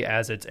weekly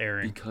as it's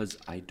airing. Because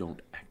I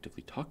don't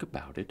actively talk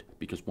about it.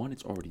 Because 1,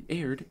 it's already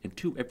aired. And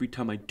 2, every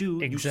time I do, you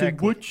say,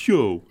 Exactly. what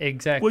show?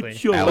 Exactly. What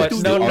show? Alex,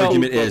 But the no,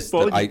 argument is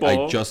that I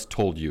volleyball. just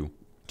told you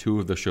 2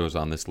 of the shows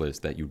on this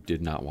list that you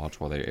did not watch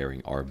while they're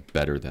airing are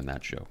better than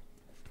that show.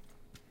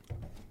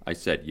 I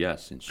said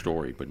yes in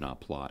story, but not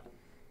plot.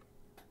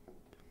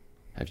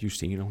 Have you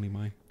seen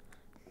Onimai?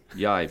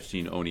 Yeah, I've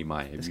seen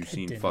Onimai. Have This you guy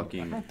seen didn't. I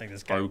fucking don't think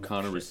this guy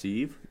Harukana knows.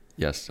 Receive?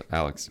 Yes,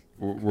 Alex.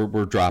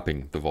 We're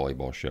dropping the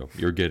volleyball show.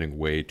 You're getting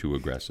way too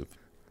aggressive.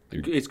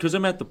 It's because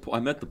I'm at the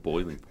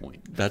boiling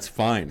point. That's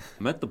fine.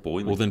 I'm at the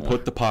boiling Well, then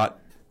point.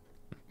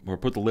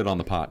 put the lid on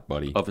the pot,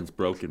 buddy. Oven's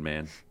broken,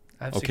 man.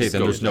 I've Okay,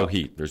 then succeeded. there's no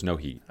heat. There's no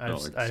heat. No,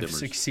 it I've simmers.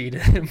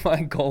 succeeded in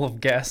my goal of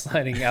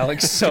gaslighting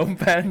Alex so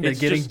bad into It's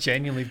getting just-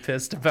 genuinely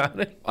pissed about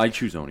it. I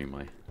choose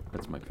Onimai.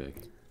 That's my pick.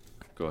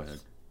 Go ahead.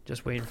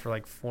 Just waiting for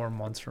like 4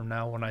 months from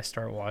now when I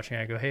start watching.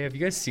 I go, hey, have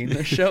you guys seen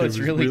this show? It's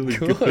was really,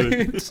 really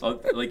good.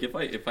 Like if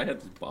I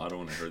had this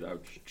bottle and I heard that, I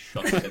would just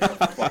chuck it at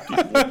the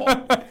fucking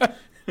wall.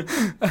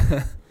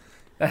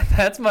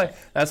 That's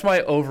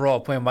my overall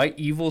plan. My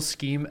evil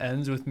scheme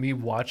ends with me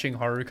watching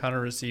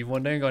Harukana Receive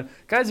one day and going,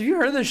 guys, have you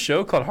heard of this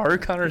show called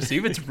Harukana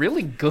Receive? It's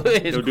really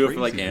good. They'll do it for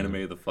like crazy, anime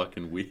of the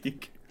fucking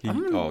week.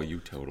 You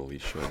totally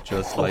should.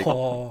 Just like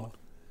Oh.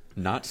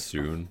 not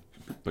soon,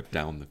 but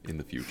in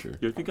the future.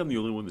 Do you think I'm the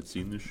only one that's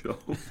seen this show?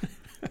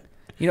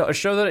 You know, a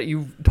show that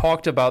you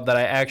talked about that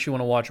I actually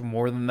want to watch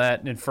more than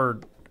that, and for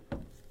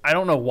I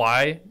don't know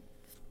why,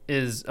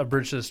 is A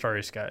Bridge to the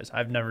Starry Skies.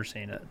 I've never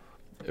seen it.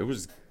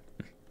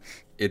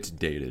 It's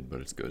dated,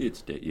 but it's good.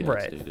 It's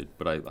Right. dated,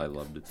 but I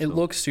loved it. It still.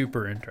 looks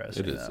super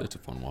interesting. It is. though. It's a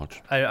fun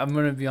watch. I'm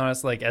gonna be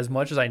honest. Like, as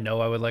much as I know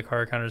I would like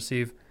Harukana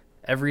Receive,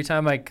 every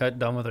time I cut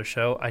done with a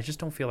show, I just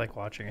don't feel like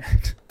watching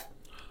it.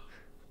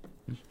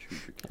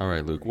 All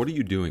right, Luke. What are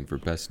you doing for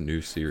best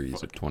new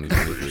series of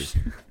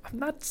 2023? I'm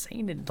not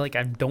saying it like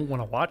I don't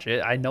want to watch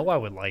it. I know I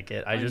would like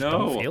it. I just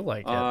don't feel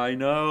like it. I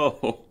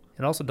know.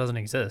 It also doesn't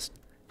exist.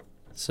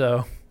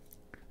 So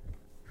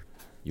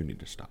You need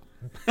to stop.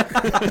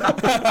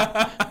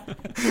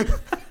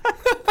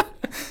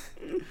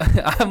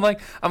 I'm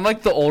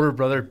like the older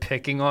brother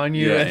picking on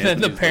you, Yeah, and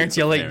then the Anthony's parents like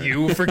yell the at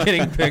parent. you for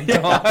getting picked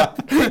on.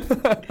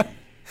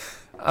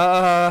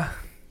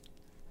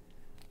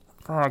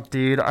 Fuck,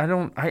 dude.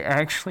 I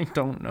actually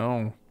don't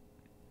know.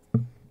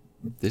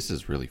 This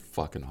is really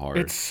fucking hard.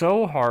 It's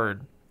so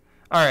hard.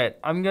 All right,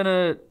 I'm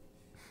gonna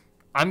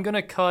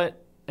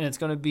cut, and it's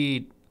gonna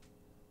be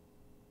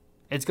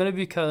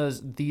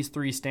because these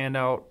 3 stand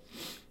out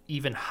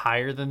even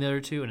higher than the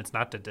other 2, and it's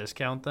not to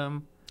discount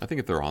them. I think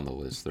if they're on the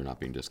list, they're not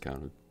being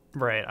discounted.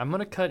 Right. I'm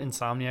gonna cut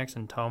Insomniacs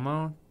and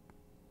Tomo.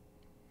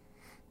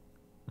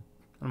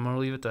 I'm gonna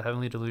leave it to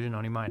Heavenly Delusion,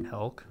 Onimai, and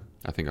Helk.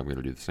 I think I'm going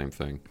to do the same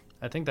thing.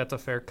 I think that's a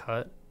fair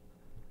cut.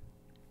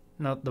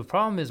 Now the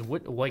problem is,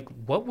 what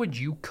would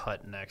you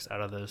cut next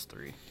out of those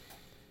 3?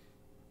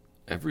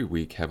 Every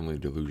week, Heavenly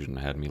Delusion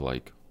had me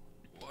like,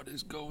 what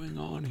is going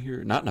on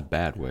here? Not in a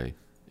bad way,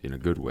 in a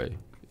good way,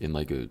 in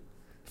like a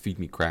feed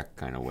me crack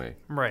kind of way,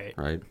 Right.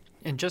 right?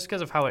 And just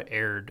because of how it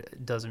aired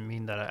doesn't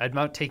mean that I'm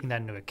not taking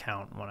that into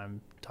account when I'm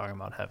talking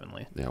about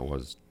Heavenly. Yeah, it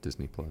was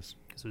Disney Plus.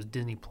 Because it was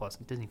Disney Plus,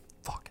 and Disney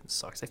fucking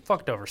sucks. They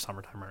fucked over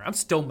Summertime Murder. I'm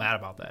still mad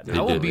about that. They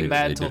I will did. be They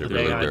mad did until the it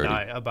day really I dirty.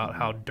 die about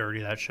how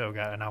dirty that show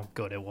got and how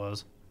good it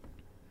was.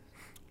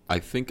 I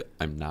think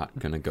I'm not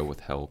going to go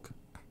with Helk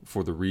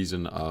for the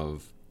reason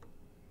of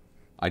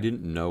I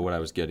didn't know what I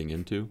was getting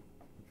into.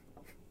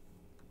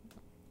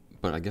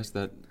 But I guess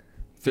that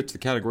fits the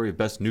category of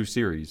best new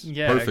series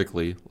Yeah.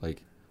 perfectly.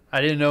 Like,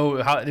 I didn't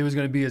know how it was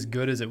going to be as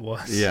good as it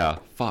was. yeah,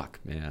 fuck,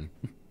 man.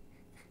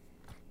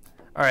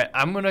 All right,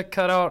 I'm going to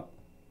cut out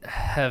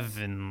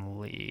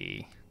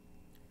Heavenly.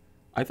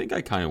 I think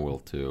I kind of will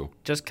too.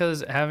 Just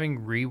because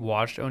having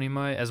rewatched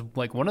Onimai as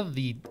like one of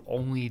the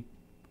only,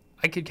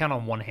 I could count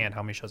on one hand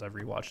how many shows I've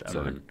rewatched ever.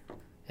 7.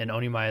 And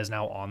Onimai is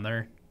now on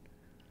there.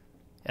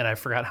 And I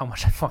forgot how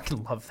much I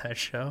fucking love that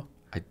show.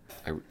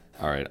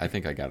 All right, I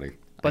think I got to.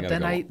 But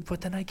then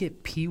I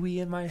get Pee Wee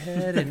in my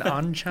head and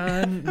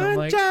Anchan. And I'm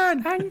like,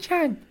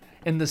 Anchan.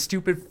 And the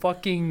stupid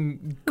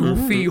fucking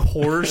goofy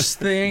horse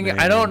thing. Man.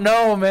 I don't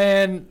know,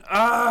 man.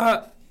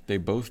 They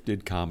both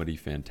did comedy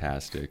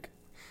fantastic.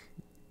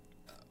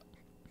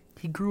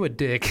 He grew a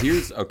dick.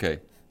 Here's okay.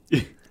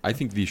 I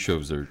think these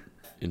shows are,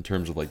 in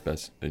terms of like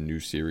best a new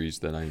series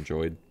that I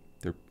enjoyed,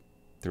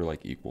 they're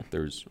like equal.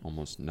 There's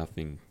almost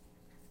nothing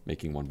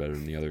making one better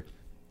than the other.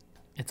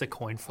 It's a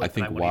coin I flip.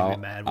 think and I wouldn't while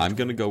be mad. I'm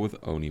gonna go with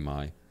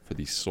Onimai for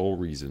the sole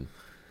reason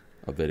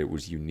of that it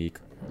was unique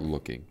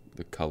looking.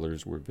 The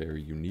colors were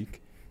very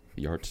unique.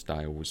 The art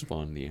style was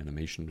fun. The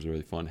animation was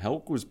really fun.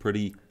 Helk was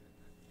pretty.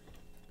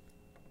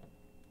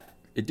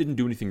 It didn't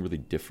do anything really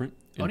different.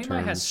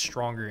 Onimai has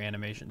stronger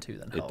animation too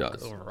than It Hulk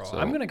does, overall. so-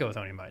 I'm gonna go with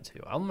Onimai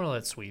too. I'm gonna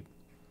let Sweep.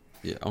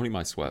 Yeah,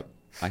 Onimai swept.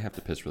 I have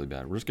to piss really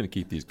bad. We're just gonna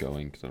keep these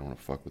going because I don't want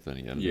to fuck with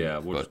any of them. Yeah,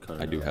 we'll but just cut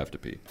it I do out. have to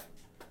pee.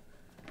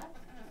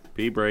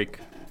 Pee break.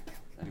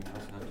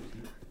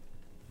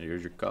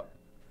 Here's your cup.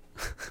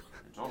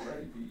 It's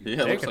already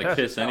Yeah, it looks like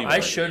piss anyway. I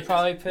should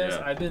probably piss.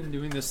 Yeah. I've been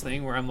doing this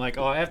thing where I'm like,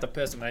 oh, I have to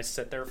piss, and I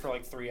sit there for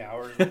like 3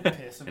 hours and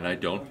piss. And I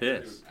don't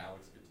piss.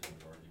 Alex gets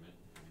into an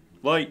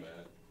argument.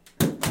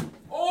 Light.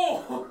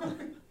 Oh!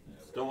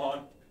 Still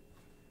on.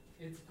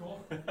 It's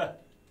gone.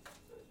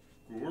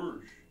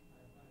 Gorge.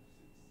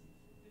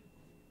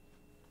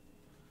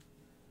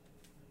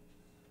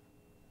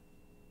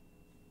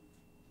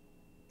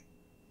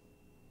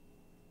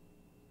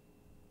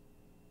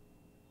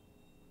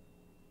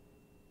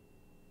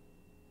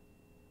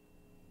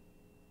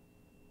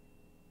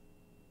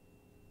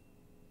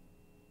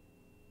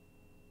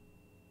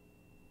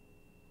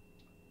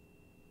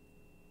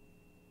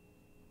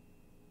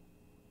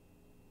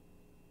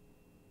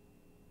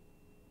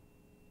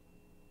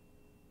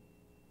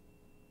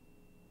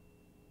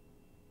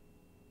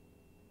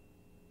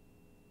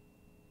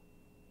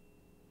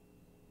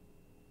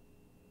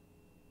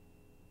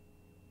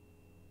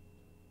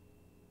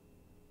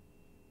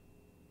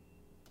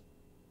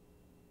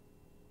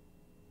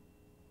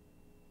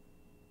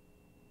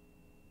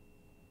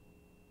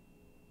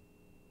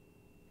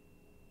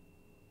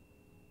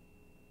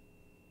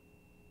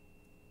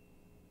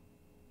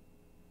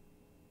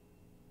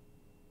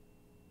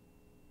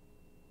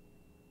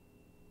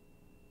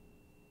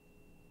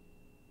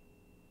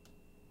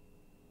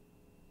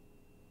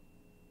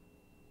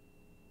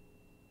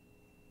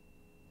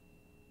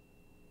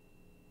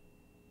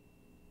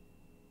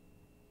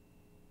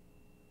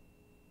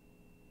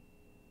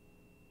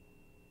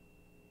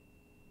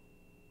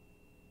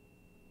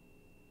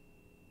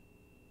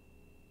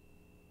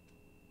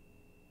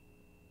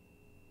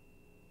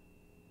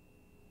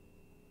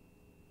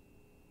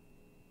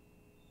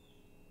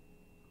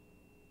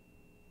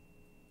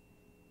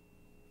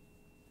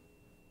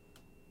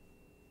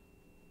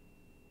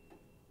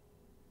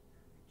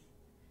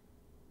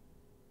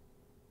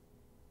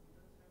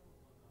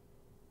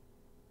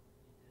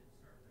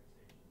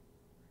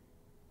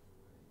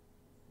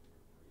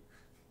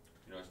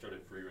 You know, I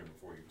started free run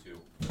before you too.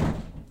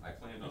 I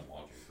planned on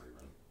watching free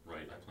run.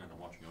 Right, I planned on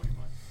watching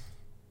Onimai.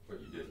 But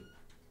you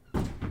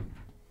didn't.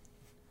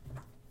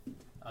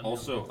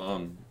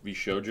 Also,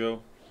 Vishojo,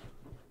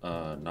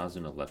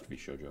 Nazuna left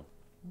Vishojo.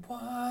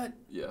 What?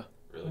 Yeah.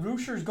 Really?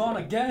 Rusher's gone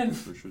again.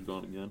 Rusher's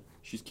gone again.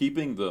 She's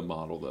keeping the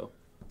model though.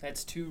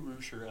 That's 2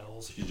 Rusher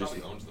L's. She's just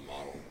Probably owns the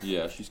model.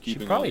 yeah, she's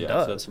keeping all probably the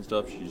does. assets and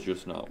stuff. She's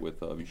just not with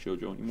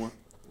Vishojo anymore.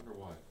 I wonder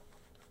why.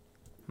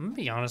 I'm gonna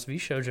be honest,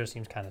 V-Shoujo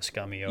seems kind of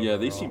scummy overall. Yeah,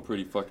 they seem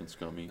pretty fucking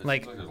scummy. It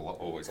Like- seems there's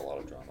always a lot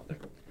of drama there.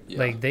 Yeah.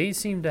 Like, they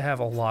seem to have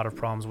a lot of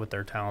problems with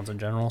their towns in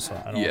general,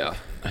 so I don't... yeah.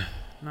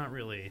 Not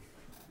really...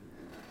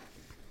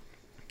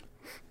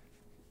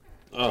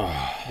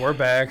 We're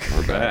back.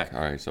 We're back.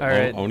 All right, so All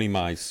right.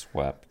 Onimai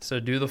swept.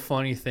 So do the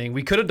funny thing.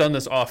 We could have done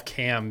this off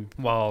cam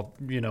while,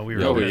 we were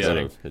Yeah, we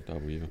editing. could've. Hit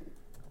W.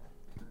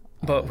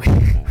 But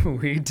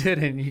we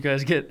didn't. You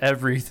guys get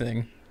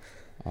everything.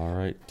 All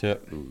right,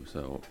 tip. Ooh,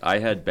 so I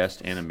had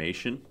best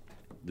animation.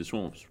 This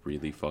one was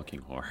really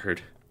fucking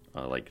hard,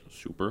 like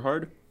super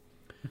hard.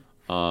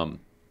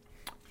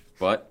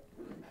 But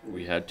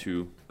we had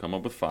to come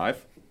up with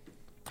 5.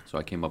 So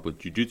I came up with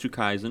Jujutsu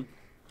Kaisen,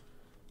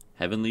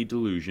 Heavenly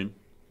Delusion,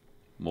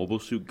 Mobile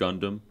Suit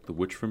Gundam, The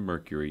Witch from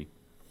Mercury,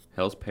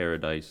 Hell's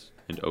Paradise,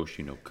 and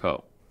Oshi no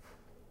Ko.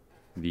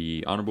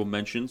 The honorable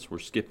mentions were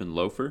Skip and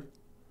Loafer,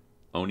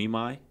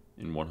 Onimai,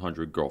 and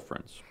 100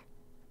 Girlfriends.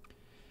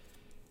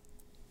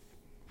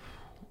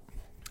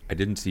 I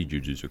didn't see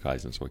Jujutsu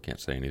Kaisen, so I can't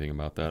say anything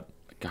about that.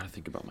 I gotta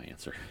think about my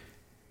answer.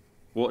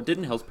 Well,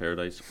 didn't Hell's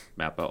Paradise,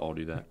 Mappa all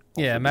do that?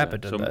 Yeah, Also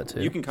Mappa did So that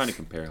too. You can kind of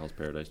compare Hell's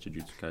Paradise to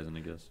Jujutsu Kaisen,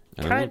 I guess.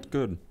 And it Kind- looked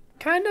good.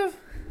 Kind of.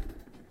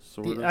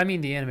 Sort of. I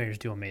mean, the animators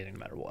do amazing no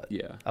matter what.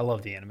 Yeah. I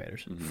love the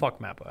animators. Fuck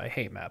Mappa. I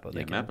hate Mappa.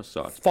 They Yeah, can Mappa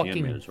sucks. The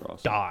fucking animators are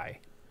awesome. die.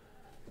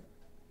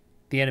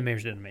 The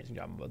animators did an amazing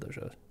job on both their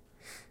shows.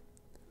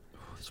 Oh,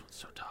 this one's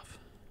so tough.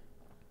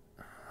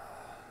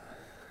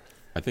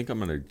 I think I'm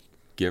going to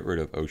get rid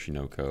of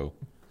Oshinoko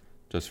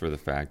just for the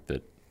fact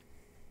that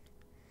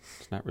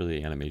it's not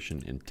really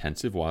animation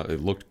intensive. While it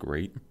looked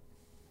great,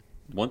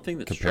 One thing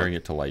that comparing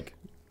it to like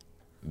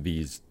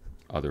these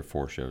other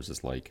 4 shows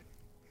is like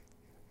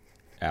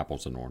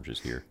apples and oranges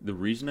here. The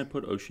reason I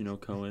put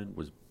Oshinoko in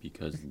was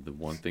because the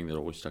one thing that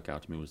always stuck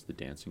out to me was the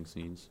dancing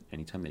scenes.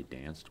 Anytime they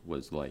danced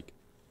was like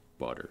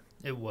butter.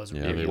 It was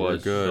Yeah, really, they it were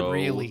was good. so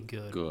really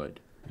good. Good.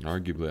 And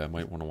arguably, I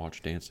might want to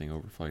watch dancing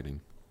over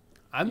fighting.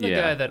 I'm the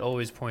Yeah. guy that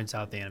always points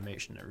out the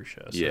animation in every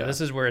show. So Yeah. this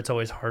is where it's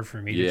always hard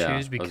for me Yeah. to choose I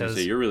was gonna because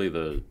say, you're really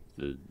the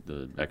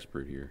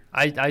expert here.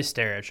 I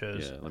stare at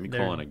shows. Yeah. Let me They're-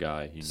 call in a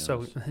guy. He knows.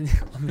 So let me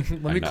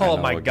I call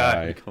know it my a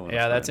guy. guy. Call in a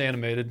Yeah, that's friend.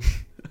 animated.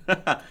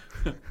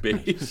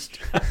 Based.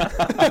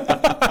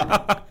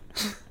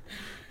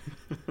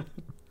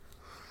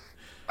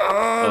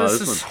 Oh, this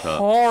this, one's is tough.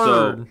 hard.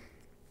 So,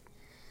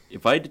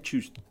 if I had to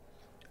choose,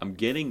 I'm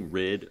getting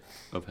rid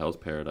of Hell's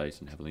Paradise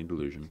and Heavenly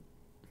Delusion.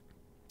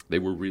 They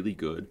were really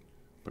good,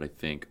 but I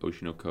think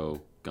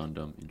Oshinoko,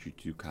 Gundam, and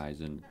Jujutsu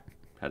Kaisen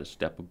had a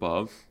step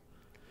above.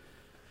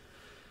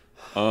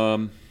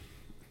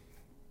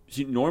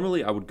 See,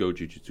 normally I would go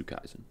Jujutsu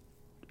Kaisen.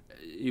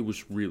 It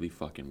was really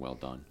fucking well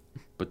done.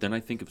 But then I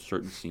think of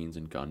certain scenes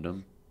in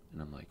Gundam,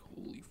 and I'm like,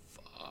 holy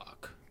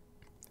fuck.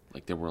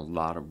 Like, there were a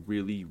lot of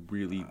really,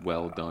 really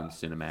well done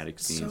cinematic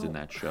scenes in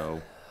that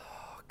show.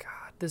 Oh,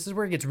 God. This is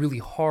where it gets really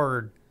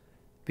hard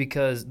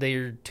because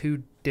they're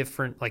two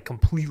different, like,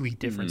 completely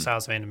different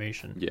styles of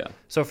animation. Yeah.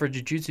 So for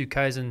Jujutsu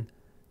Kaisen,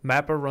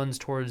 Mappa runs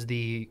towards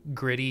the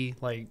gritty,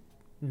 like,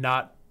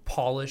 not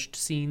polished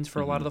scenes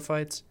for a lot of the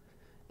fights.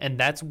 And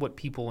that's what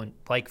people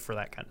like for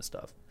that kind of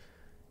stuff.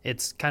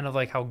 It's kind of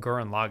like how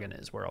Gurren Lagann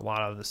is, where a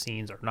lot of the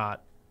scenes are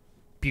not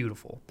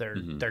beautiful.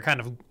 They're kind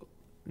of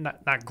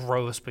not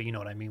gross, but you know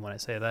what I mean when I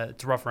say that.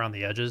 It's rough around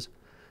the edges.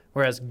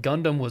 Whereas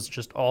Gundam was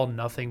just all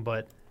nothing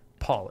but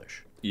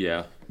polish.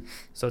 Yeah.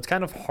 So it's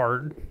kind of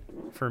hard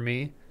for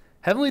me.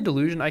 Heavenly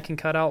Delusion I can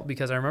cut out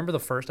because I remember the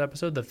first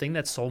episode. The thing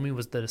that sold me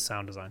was the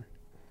sound design.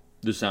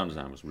 The sound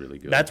design was really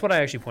good. That's what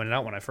I actually pointed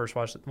out when I watched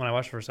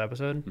the first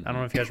episode. I don't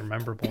know if you guys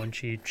remember, but when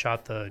she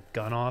shot the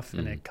gun off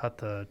and it cut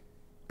the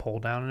pole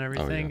down and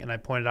everything, and I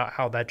pointed out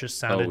how that just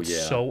sounded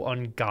so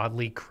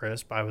ungodly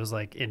crisp. I was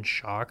like in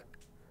shock.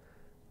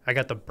 I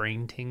got the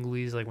brain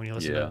tinglies like when you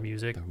listen to the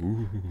music.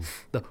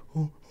 The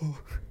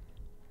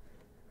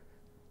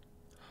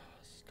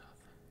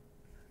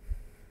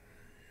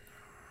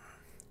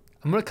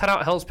I'm gonna cut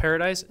out Hell's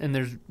Paradise, and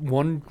there's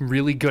one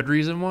really good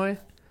reason why.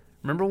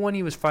 Remember when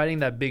he was fighting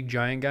that big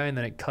giant guy and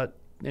then it cut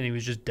and he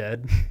was just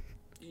dead?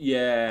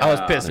 Yeah. I was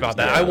pissed about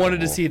that. I wanted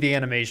to see the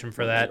animation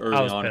for that.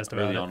 I was pissed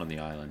about it. Early on the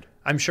island.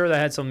 I'm sure that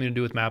had something to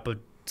do with Mappa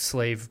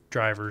slave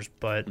drivers,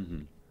 but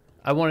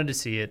I wanted to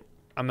see it.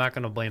 I'm not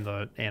going to blame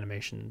the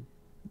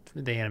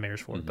animators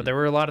for it, but there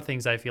were a lot of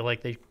things I feel like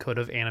they could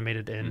have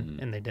animated in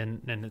and they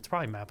didn't, and it's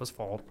probably Mappa's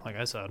fault, like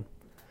I said.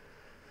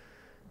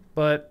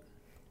 But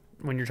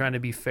when you're trying to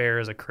be fair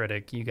as a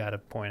critic, you got to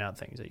point out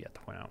things that you have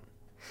to point out.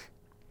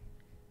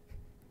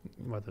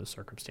 What those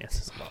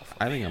circumstances allow for.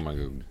 I think I'm going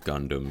to go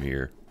Gundam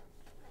here.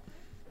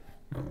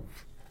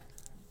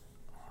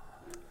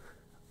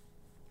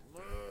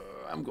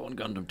 I'm going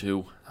Gundam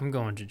too. I'm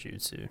going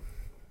Jujutsu.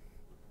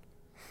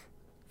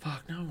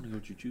 Fuck, now I want to go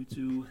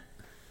Jujutsu.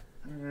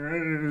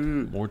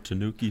 More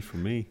Tanuki for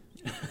me.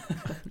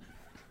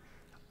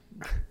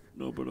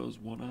 No, but it was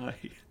one eye.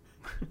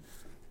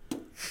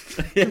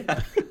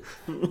 Yeah.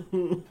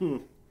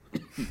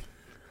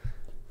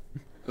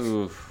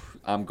 Oof.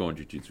 I'm going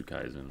Jujutsu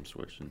Kaisen. I'm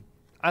switching.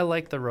 I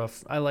like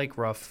rough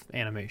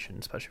animation,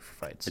 especially for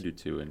fights. I do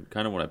too, and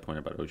kind of what I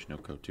pointed about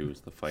Oshinoko too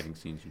is the fighting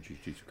scenes in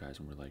Jujutsu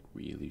Kaisen were like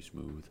really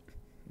smooth.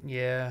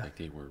 Yeah. Like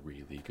they were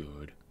really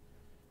good.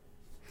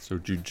 So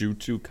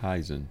Jujutsu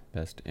Kaisen,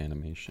 best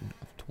animation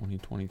of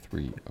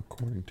 2023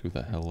 according to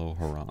the Hello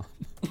Harem.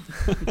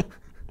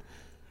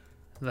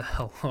 The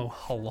Hello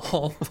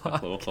Halal podcast.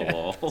 Hello,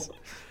 halal.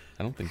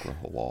 I don't think we're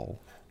halal.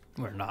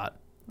 We're not.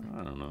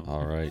 I don't know.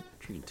 All right.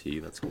 Drinking tea,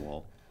 that's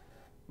halal.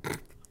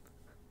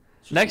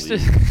 Next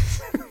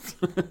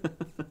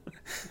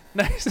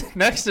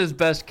is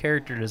best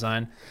character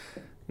design.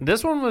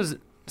 This one was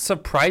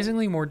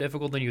surprisingly more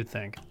difficult than you'd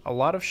think. A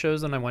lot of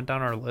shows, when I went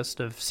down our list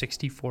of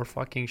 64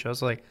 fucking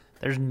shows, like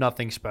there's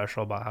nothing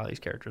special about how these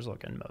characters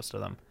look in most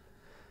of them.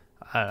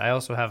 I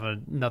also have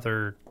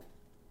another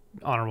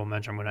honorable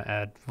mention I'm going to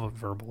add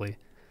verbally.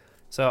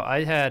 So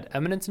I had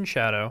Eminence in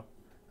Shadow,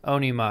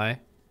 Onimai,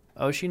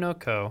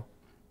 Oshinoko,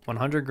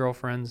 100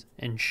 Girlfriends,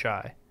 and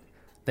Shy.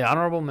 The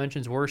honorable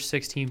mentions were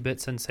 16-Bit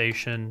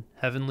Sensation,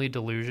 Heavenly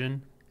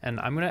Delusion,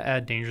 and I'm going to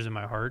add Dangers in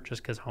My Heart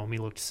just because Homie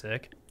looked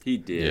sick. He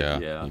did,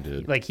 yeah. He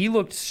did. Like, he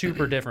looked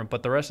super different,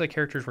 but the rest of the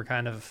characters were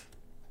kind of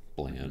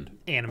Bland.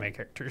 anime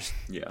characters.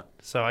 Yeah.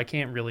 So I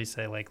can't really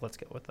say, like, let's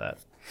go with that.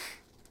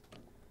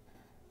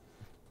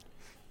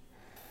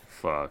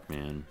 Fuck,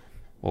 man.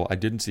 Well, I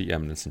didn't see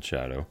Eminence in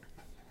Shadow.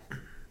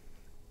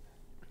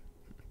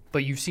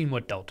 But you've seen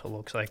what Delta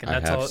looks like, and I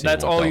that's have all. seen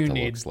That's what all Delta you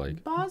need. looks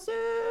like. Bossy.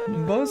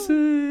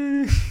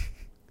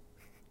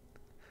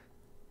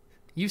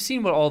 You've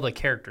seen what all the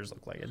characters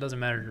look like. It doesn't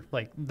matter.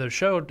 Like the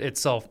show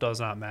itself does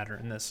not matter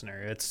in this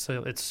scenario.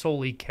 It's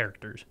solely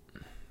characters.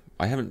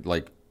 I haven't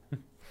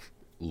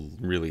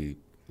really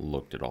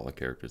looked at all the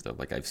characters though.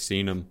 Like I've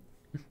seen them,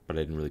 but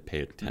I didn't really pay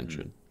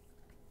attention.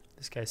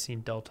 This guy's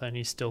seen Delta, and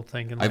he's still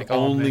thinking. I've like,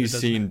 only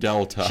seen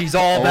Delta. She's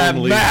all that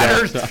Only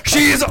matters. Delta.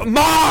 She's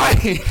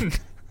mine.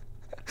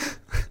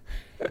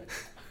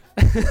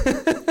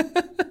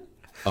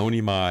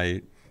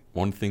 Onimai,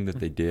 one thing that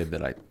they did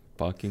that I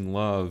fucking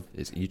love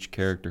is each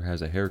character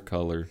has a hair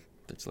color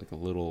that's like a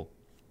little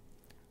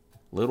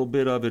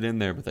bit of it in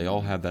there, but they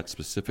all have that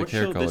specific What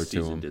hair show color this to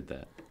season them. did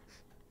that?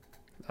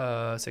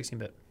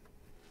 16-bit.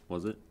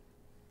 Was it?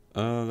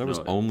 That was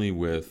No, only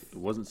with It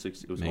wasn't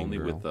 60. It was Main only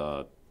girl.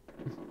 with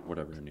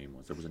whatever her name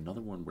was. There was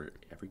another one where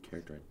every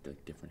character had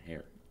like, different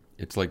hair.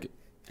 it's like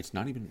it's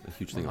not even a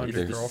huge thing. Like 100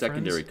 there's, It's Girlfriends?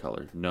 secondary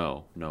color.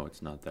 No,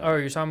 it's not that. Oh,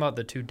 you're talking about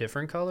the two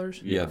different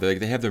colors? yeah, they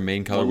have their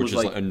main color, One which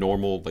was is like- a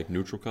normal like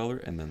neutral color,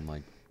 and then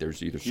like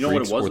there's either You know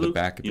what it streaks was, or the Luke?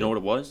 back of You it. know what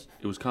it was?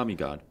 It was Kami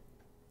God.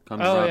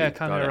 Kami Oh, Rabi yeah,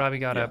 Kami God Rabi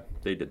God yeah, App.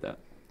 They did that.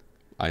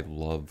 I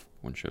love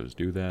when shows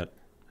do that.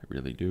 I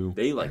really do.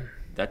 They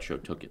that show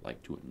took it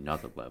to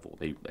another level.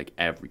 They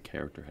every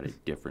character had a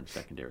different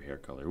secondary hair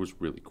color. It was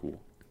really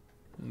cool.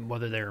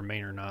 Whether they were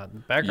main or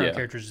not. Background Yeah.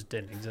 characters just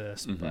didn't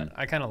exist. Mhm. But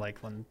I kind of like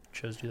when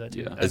shows do that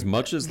too. Yeah. As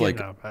much as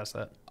Getting out past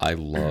that. I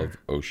love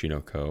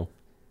Oshinoko,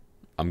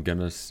 I'm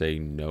gonna say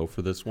no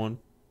for this one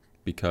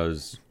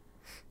because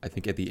I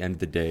think at the end of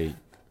the day,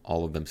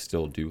 all of them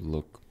still do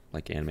look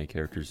like anime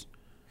characters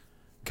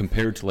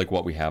compared to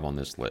what we have on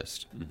this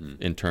list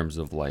in terms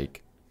of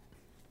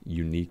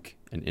unique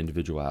and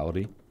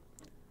individuality.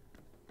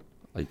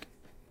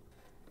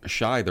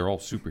 Shy, they're all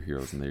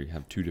superheroes and they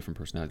have 2 different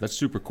personalities. That's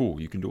super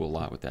cool. You can do a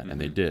lot with that, and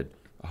they did.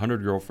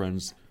 100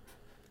 Girlfriends.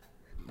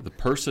 The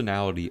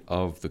personality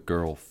of the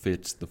girl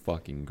fits the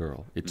fucking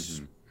girl.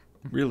 It's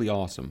really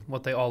awesome.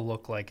 What they all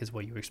look like is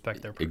what you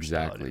expect their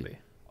personality to be.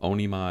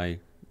 Onimai,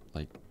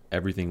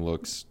 everything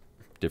looks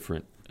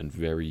different and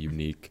very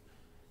unique.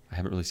 I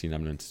haven't really seen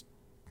Eminence.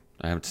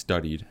 I haven't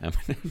studied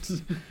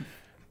Eminence.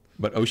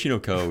 But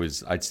Oshinoko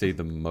is, I'd say,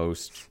 the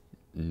most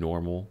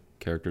normal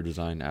character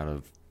design out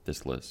of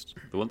this list.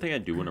 The one thing I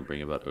do want to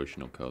bring about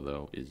Oshinoko,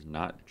 though, is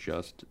not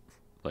just,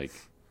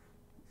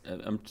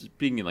 I'm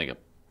speaking in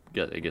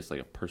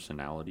a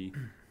personality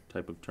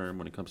type of term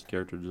when it comes to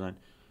character design.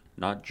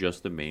 Not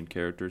just the main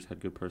characters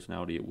had good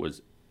personality. It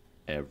was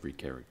every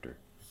character.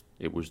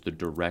 It was the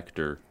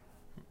director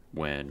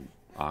when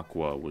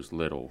Aqua was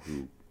little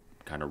who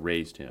kind of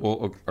raised him.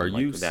 Well, are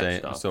you that saying,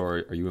 stuff. so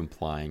are you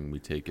implying we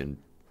take into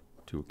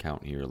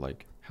account here,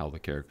 how the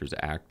characters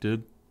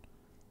acted?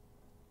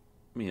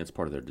 I mean, it's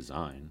part of their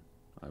design,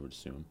 I would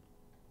assume.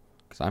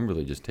 Because I'm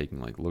really just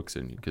taking, looks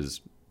in, because...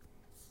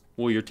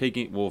 Well, you're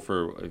taking,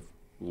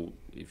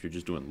 if you're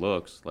just doing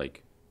looks,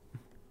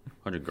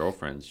 100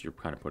 Girlfriends, you're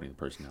kind of putting the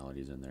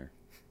personalities in there.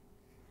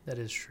 That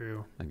is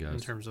true. I guess. In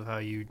terms of how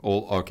you...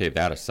 Well, okay,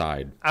 that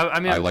aside, I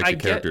mean, I like the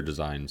get, character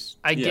designs.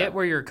 I Yeah. get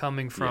where you're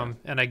coming from,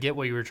 and I get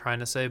what you were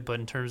trying to say,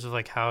 but in terms of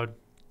how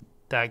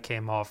that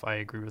came off, I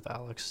agree with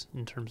Alex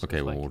in terms Okay,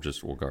 of well,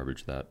 we'll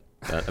garbage that.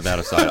 That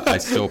aside, I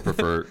still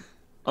prefer...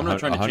 I'm not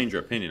trying to change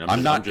your opinion.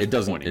 I'm not. just It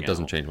doesn't pointing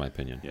out. change my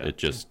opinion. Yeah. It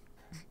just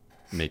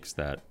makes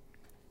that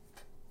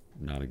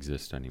not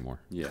exist anymore.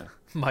 Yeah.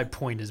 My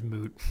point is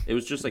moot. It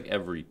was just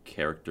every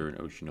character in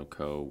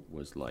Oshinoko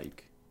was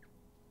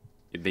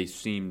they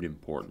seemed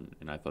important,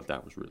 and I thought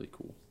that was really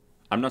cool.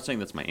 I'm not saying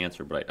that's my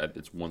answer, but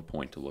it's one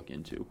point to look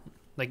into.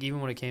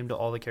 Even when it came to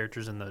all the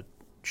characters in the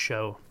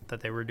show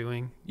that they were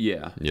doing,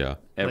 Yeah. Yeah.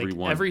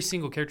 Everyone. every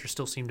single character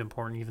still seemed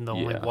important, even though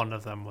only Yeah. one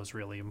of them was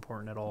really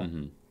important at all.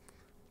 Mm-hmm.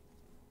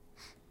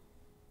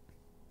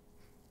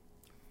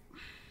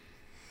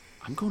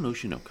 I'm going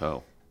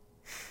Oshinoko.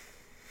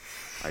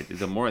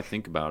 The more I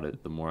think about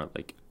it, the more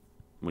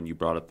when you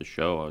brought up the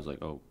show, I was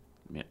like, oh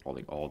man,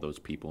 all those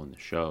people in the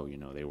show,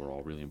 they were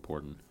all really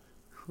important.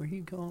 Where are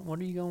you going? What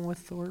are you going with,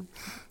 Thorpe?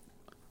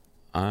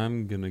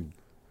 I'm gonna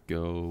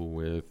go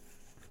with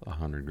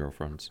 100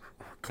 Girlfriends.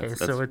 Okay,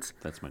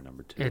 That's my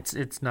number 2.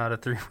 it's not a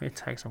 3-way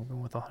text. I'm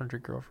going with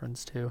 100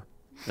 Girlfriends too.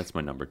 That's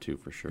my number 2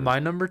 for sure. My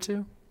number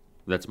 2?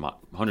 That's my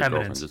 100 Eminence.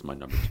 Girlfriends is my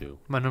number 2.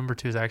 My number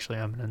 2 is actually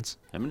Eminence.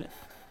 Eminence.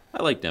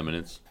 I liked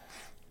Eminence.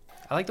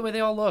 I like the way they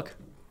all look.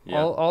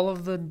 Yeah. All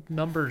of the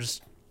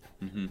numbers,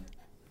 Mm-hmm.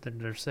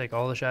 they're sick.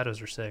 All the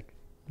shadows are sick.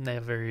 And they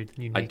have very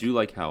unique. I do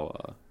like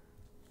how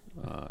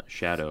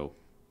Shadow,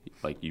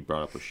 you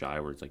brought up with Shy,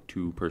 where it's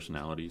 2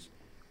 personalities,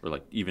 or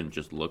even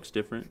just looks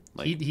different.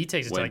 He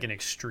takes it when- to an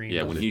extreme.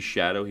 Yeah, when he's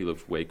Shadow, he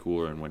looks way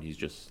cooler, and when he's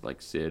just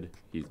Sid,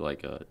 he's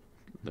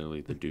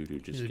literally the dude who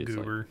just He's a gets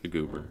goober. the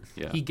goober.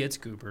 Yeah, He gets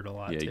goobered a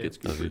lot yeah, too. he gets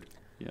goobered.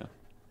 Yeah,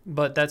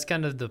 But that's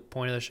kind of the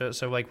point of the show.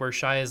 So where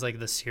Shy is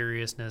the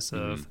seriousness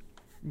of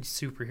Mm-hmm.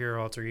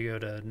 superhero alter ego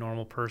to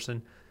normal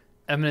person,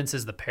 Eminence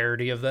is the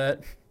parody of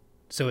that.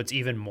 So it's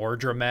even more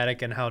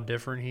dramatic in how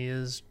different he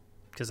is,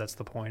 because that's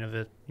the point of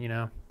it,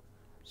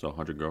 so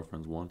 100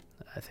 Girlfriends won.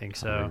 I think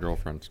 100 so.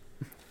 Girlfriends.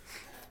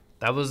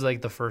 That was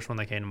the first one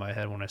that came to my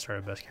head when I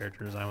started Best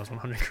Character Design was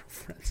 100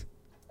 Girlfriends.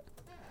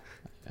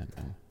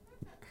 And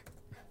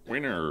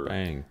Winner.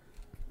 bang.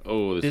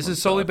 Oh, This one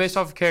is solely sucks. based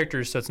off of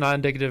characters, so it's not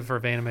indicative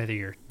of Anime of the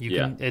Year.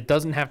 Yeah. It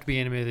doesn't have to be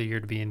Anime of the Year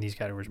to be in these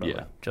categories, by the Yeah.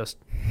 way. Just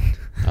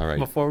All right.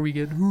 before we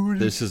get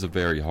This is a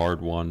very hard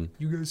one.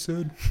 you guys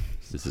said.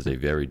 This is a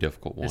very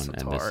difficult one, This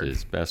one's and hard. this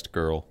is Best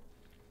Girl.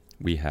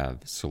 We have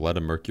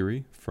Soletta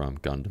Mercury from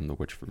Gundam The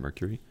Witch from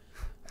Mercury,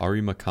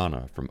 Ari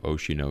Makana from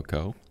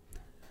Oshinoko,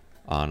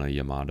 Anna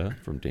Yamada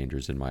from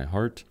Dangers in My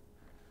Heart,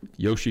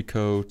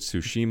 Yoshiko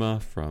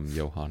Tsushima from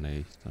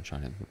Yohane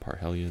Sunshine of the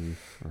Parhelion,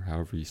 or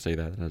however you say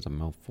that, that is a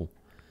mouthful,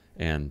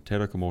 and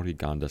Terakomori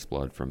Ganda's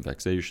Blood from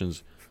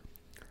Vexations,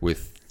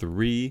 with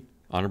 3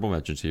 honorable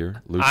mentions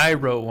here. I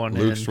wrote one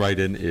Luke's in.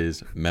 write-in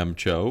is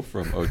Memcho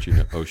from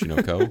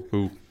Oshinoko,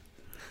 who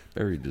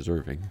very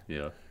deserving.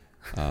 Yeah.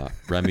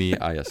 Remy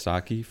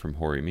Ayasaki from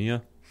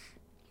Horimiya.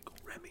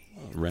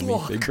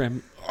 Remy, big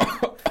Remy.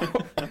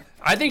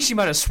 I think she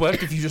might have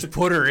swept if you just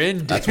put her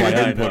in. That's dude. why I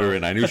Yeah, didn't I put know. her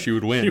in. I knew she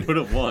would You win. would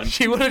have won.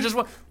 She would have just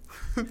won.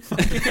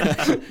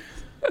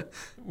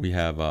 We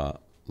have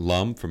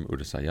Lum from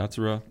Urusei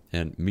Yatsura,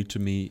 and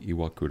Mitsumi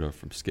Iwakura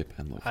from Skip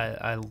and Loafer.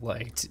 I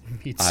liked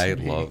Mitsumi. I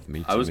love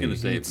Mitsumi. I was going to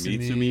say, if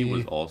Mitsumi. Mitsumi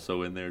was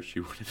also in there, she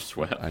would have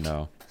swept. I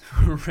know.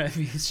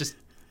 Remy's just...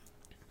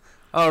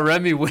 Oh,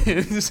 Remy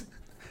wins.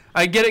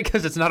 I get it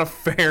because it's not a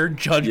fair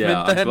judgment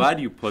Yeah, I'm then. glad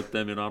you put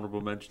them in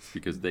honorable mentions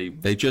because they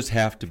They just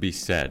have to be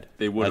said.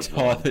 They would That's have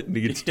all won. that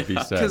needs to be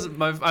said.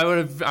 Because I would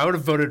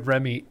have voted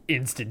Remy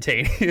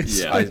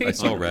instantaneously. Yeah. I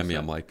saw Remy.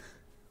 I'm like,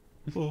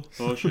 oh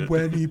shit.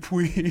 Remy,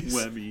 please.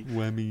 Wemmy.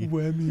 Remy,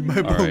 my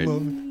All right.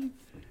 beloved.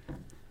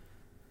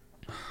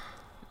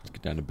 let's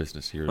get down to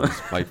business here.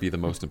 This might be the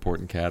most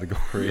important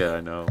category. Yeah,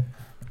 I know.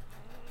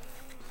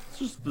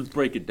 Let's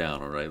break it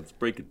down, all right? Let's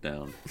break it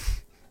down.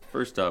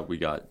 First up, we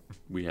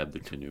have the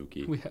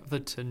Tanuki. We have the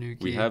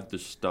Tanuki. We have the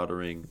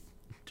stuttering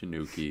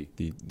Tanuki,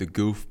 The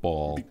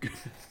goofball.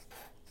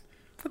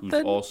 who's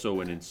then-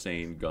 also an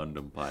insane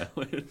Gundam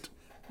pilot.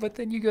 But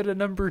then you go to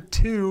number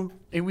 2,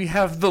 and we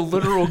have the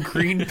literal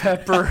green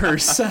pepper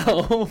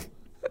herself.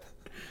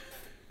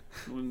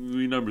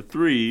 We number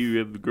 3, we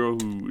have the girl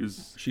who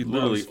is She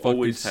literally loves fucking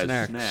always has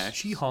snacks. snacks.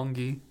 She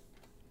hongy.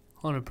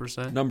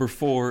 100%. Number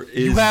 4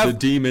 You is have the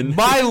demon.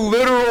 my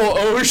literal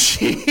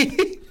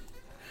Oshi.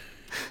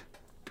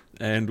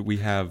 And we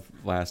have,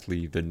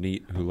 lastly, the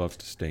neat who loves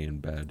to stay in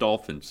bed.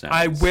 Dolphin sounds.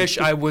 I wish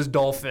I was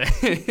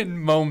Dolphin.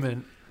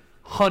 Moment.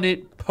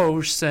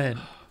 100%.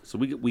 So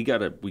we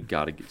gotta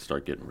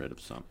start getting rid of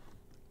some.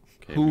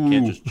 Okay, Ooh. we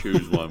can't just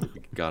choose one.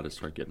 We gotta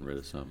start getting rid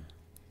of some.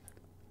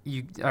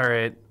 All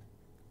right.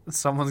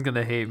 Someone's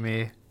gonna hate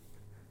me.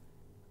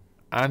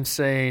 I'm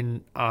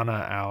saying Anna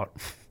out.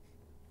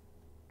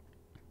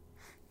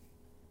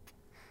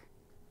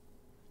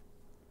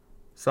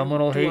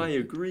 Someone will Do I hate.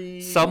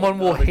 agree? Someone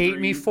will Not hate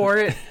me agree? for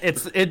it.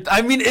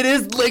 I mean, it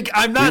is like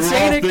I'm not We're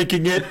saying all it.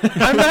 thinking it.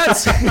 I'm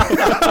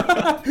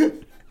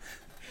not.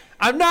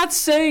 I'm not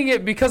saying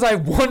it because I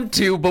want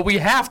to, but we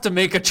have to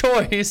make a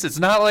choice. It's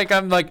not like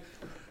I'm like,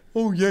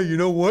 oh yeah, you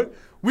know what?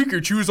 We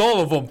could choose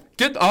all of them.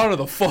 Get Anna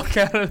the fuck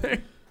out of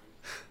there.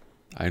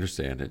 I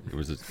understand it.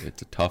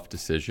 It's a tough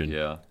decision.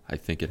 Yeah. I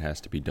think it has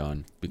to be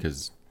done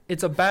because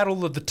It's a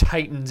battle of the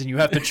titans, and you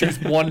have to choose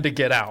one to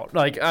get out.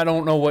 Like, I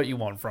don't know what you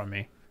want from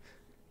me.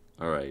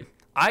 All right.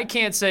 I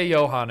can't say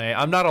Yohane.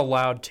 I'm not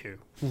allowed to,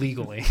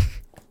 legally.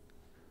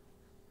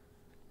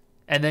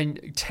 And then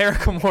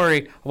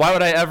Terakamori, why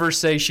would I ever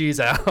say she's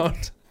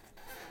out?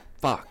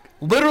 fuck.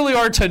 Literally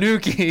our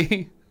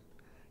Tanuki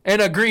and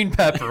a green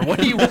pepper. What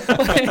do you...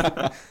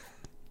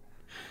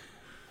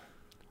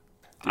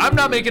 I'm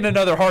not making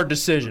another hard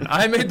decision.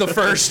 I made the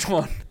first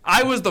one.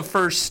 I was the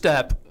first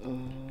step.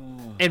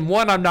 And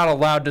one I'm not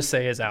allowed to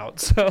say is out,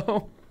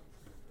 so...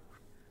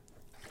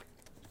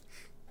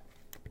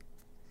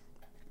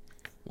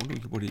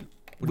 What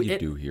do you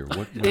do here?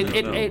 What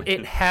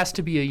It has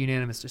to be a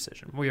unanimous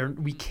decision.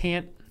 We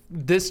can't.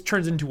 This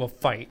turns into a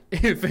fight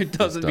if it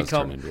doesn't does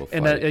become turn into a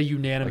a fight.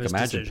 unanimous Like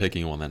imagine decision.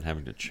 picking one and then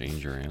having to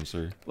change your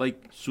answer.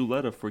 Like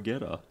Suleta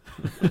Forgetta.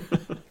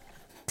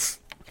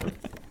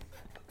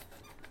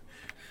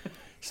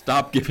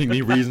 Stop giving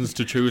me reasons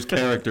to choose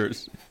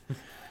characters.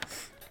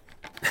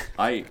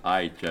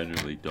 I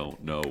genuinely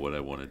don't know what I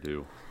want to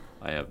do.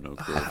 I have no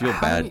clue. I feel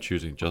bad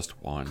choosing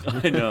just one.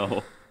 I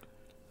know.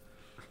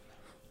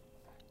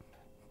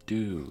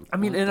 Dude. I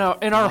mean, in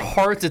our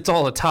hearts, it's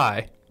all a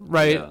tie,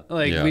 right? Yeah.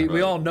 Like Yeah. we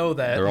Right. all know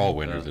that. They're all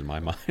winners in my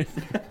mind.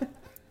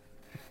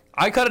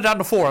 I cut it down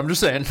to 4. I'm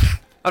just saying.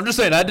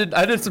 I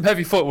did some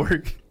heavy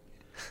footwork.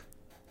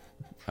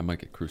 I might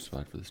get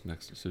crucified for this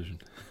next decision.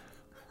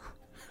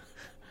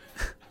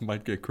 I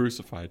might get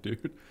crucified,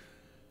 dude.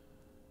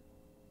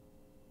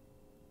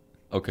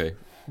 Okay.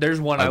 There's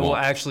one I I will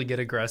won't. actually get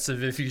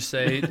aggressive if you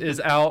say is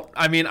out.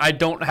 I mean, I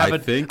don't have I a.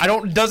 think- I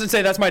don't. Doesn't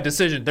say that's my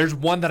decision. There's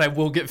one that I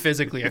will get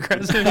physically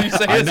aggressive if you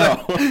say I it's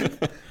out.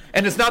 know.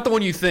 And it's not the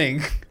one you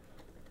think.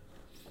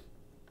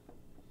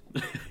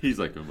 He's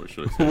like, what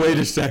should I say? Wait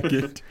a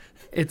second.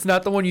 It's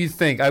not the one you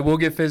think. I will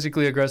get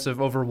physically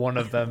aggressive over one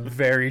of them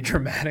very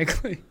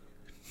dramatically.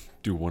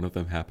 Do one of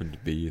them happen to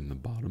be in the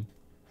bottom?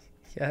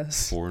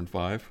 Yes. 4 and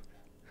 5?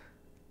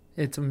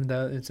 It's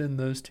in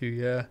those two,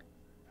 yeah.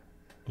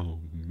 Oh,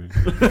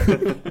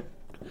 man.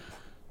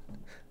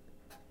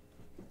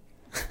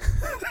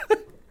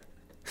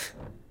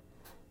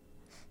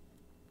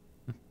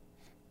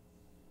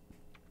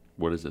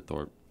 What is it,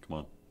 Thorpe? Come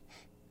on.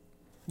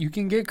 You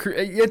can get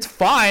it's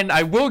fine.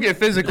 I will get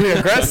physically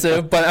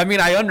aggressive, but I mean,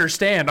 I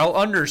understand. I'll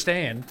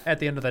understand at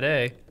the end of the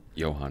day.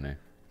 Yohane.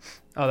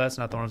 Oh, that's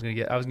not the one I was going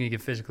to get. I was going to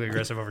get physically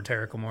aggressive over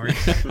Terakamori.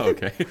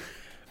 Okay.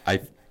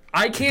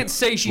 I can't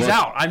say she's Look.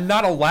 out. I'm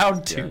not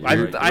allowed to. Yeah,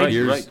 you're right.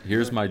 You're right.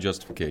 Here's my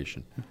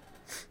justification.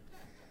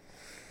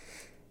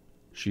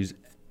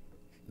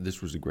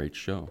 This was a great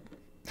show.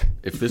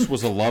 If this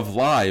was a Love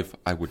Live,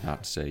 I would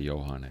not say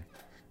Yohane.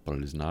 But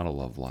it is not a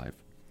Love Live.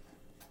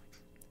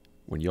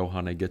 When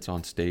Yohane gets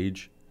on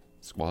stage,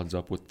 squads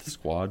up with the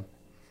squad,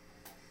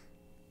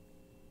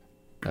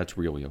 that's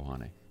real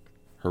Yohane.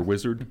 Her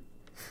wizard,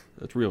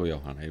 that's real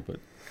Yohane, but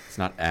it's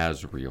not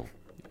as real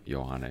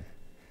Yohane.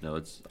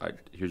 No,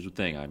 here's the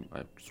thing.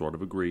 I sort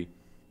of agree.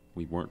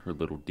 we weren't her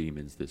little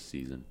demons this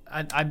season.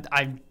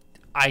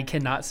 I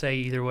cannot say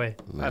either way.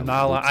 No, I'm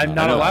not allowed. I'm it's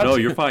not not. allowed. No,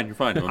 to. you're fine. You're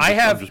fine. I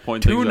have I'm just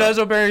pointing 2 things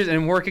out. Nezoberries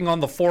and working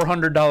on the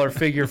 $400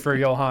 figure for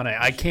Johanna.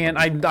 I can't.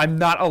 I'm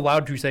not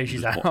allowed to say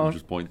she's I'm out.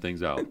 just pointing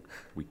things out.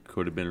 We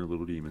could have been her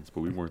little demons, but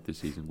we weren't this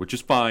season, which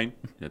is fine.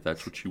 If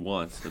that's what she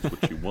wants, that's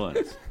what she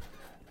wants.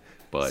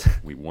 But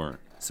we weren't.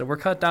 So we're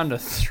cut down to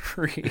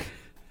 3.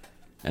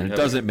 And We it have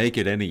doesn't make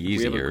it any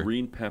We have a easier.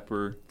 green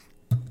pepper,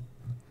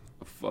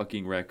 a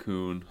fucking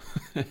raccoon,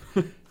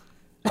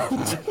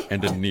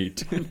 And a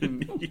neat. and a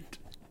neat.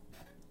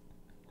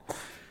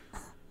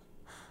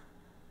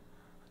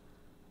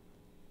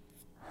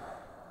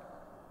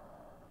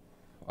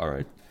 All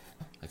right.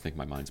 I think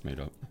my mind's made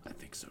up. I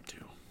think so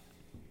too.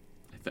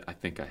 I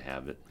think I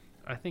have it.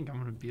 I think I'm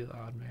gonna be the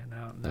odd man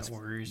out, and That's- that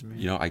worries me.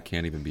 You know, I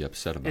can't even be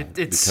upset about it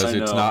It's- because I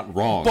it's know. not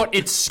wrong. But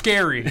it's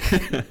scary.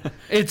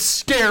 It's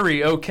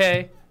scary,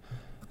 okay?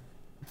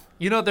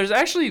 You know, there's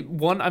actually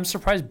one. I'm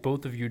surprised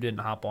both of you didn't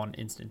hop on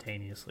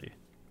instantaneously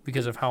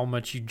because of how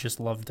much you just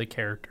loved the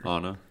character.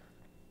 Anna.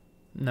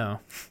 No.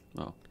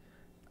 Oh.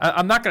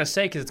 I'm not going to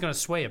say because it's going to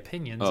sway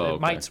opinions. Oh, It okay.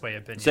 might sway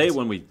opinions. Say it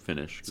when we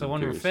finish. 'cause So I'm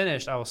when we're curious.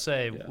 finished, I will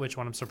say Yeah. which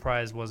one I'm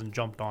surprised wasn't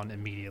jumped on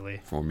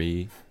immediately. For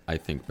me, I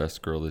think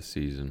best girl this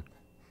season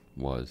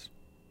was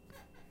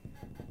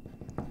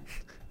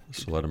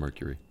Soletta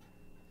Mercury.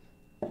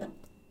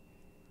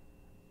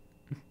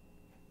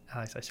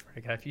 Alex, I swear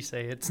to God, if you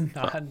say it's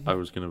not. I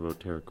was gonna vote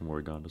Tara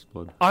Komori Gonda's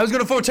blood. I was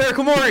going to vote Tara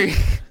Komori.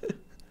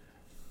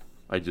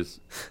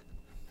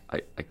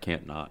 I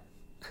can't not.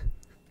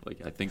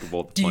 Like, I think of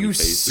all the Do funny you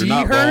faces. see- You're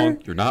not her?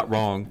 wrong. You're not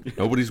wrong.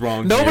 Nobody's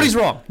wrong. Nobody's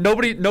here. wrong.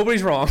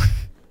 Nobody's wrong.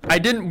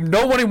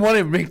 Nobody wanted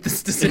to make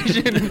this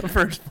decision in the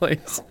first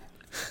place.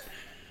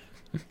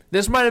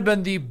 This might have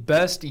been the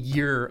best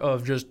year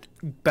of just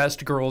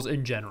best girls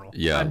in general.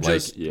 Yeah, I'm like-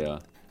 just, Yeah.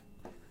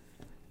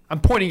 I'm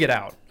pointing it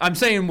out. I'm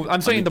saying the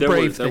there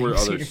brave there were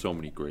things other here. so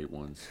many great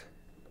ones.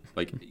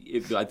 Like,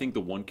 I think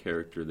the one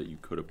character that you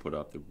could have put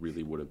up that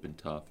really would have been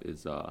tough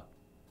is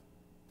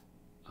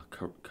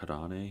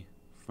Karane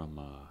from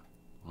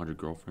 100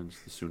 Girlfriends,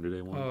 the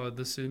Tsundere one. Oh,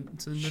 the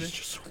Tsundere? She's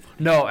just so funny.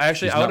 No,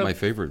 actually, She's I not would my have.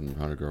 favorite in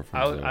 100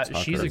 Girlfriends. though. It's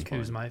Shizuku's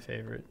Sakura's my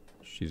favorite.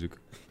 Shizuku.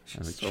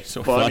 I think so she's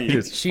so funny. funny.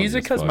 It's funny as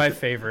Shizuka's fuck. my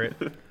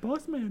favorite.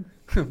 Boss man.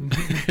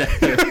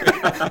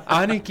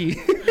 Aniki.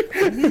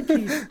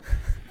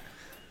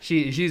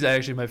 She's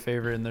actually my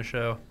favorite in the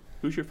show.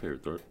 Who's your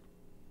favorite, Thorpe?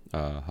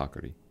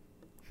 Hakari.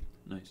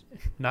 Nice.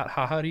 Not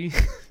Hahari.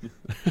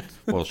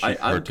 Well, her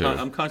I'm too.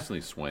 I'm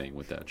constantly swaying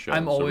with that show.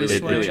 I'm so always really,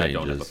 swaying. really, I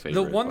don't have a changes.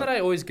 favorite. The one but that I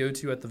always go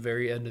to at the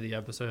very end of the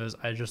episodes,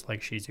 I just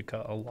like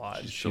Shizuka a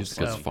lot. She's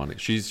So- just funny.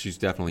 She's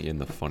definitely in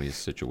the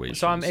funniest situations.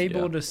 So I'm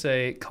able yeah. to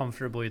say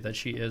comfortably that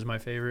she is my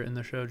favorite in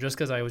the show, just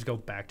because I always go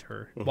back to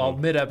her. Uh-huh. While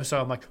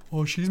mid-episode, I'm like,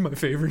 oh, she's my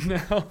favorite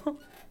now.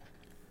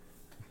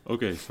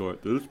 Okay, so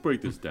let's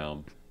break this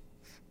down.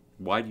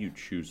 Why do you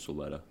choose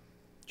Soletta?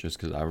 Just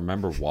because I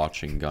remember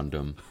watching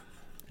Gundam,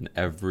 and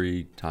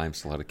every time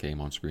Soletta came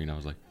on screen, I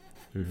was like,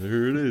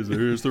 "Here it is.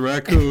 There's the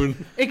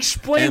raccoon."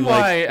 Explain And,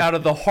 why, out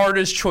of the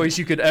hardest choice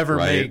you could ever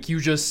Right. make, you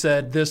just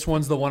said this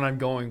one's the one I'm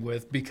going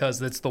with because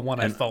that's the one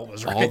I And felt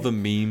was right. all the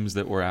memes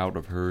that were out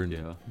of her in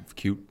Yeah.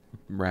 cute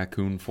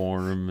raccoon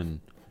form, and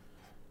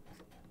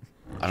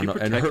I don't She know.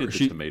 And protected her, the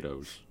she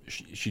tomatoes.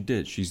 she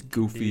did. She's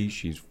goofy.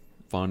 She's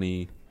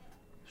funny.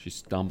 She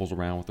stumbles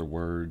around with her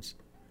words.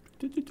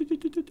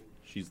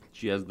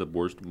 She has the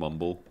worst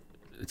mumble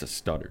It's a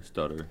stutter.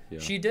 stutter. Yeah.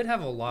 She did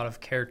have a lot of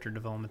character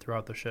development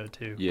throughout the show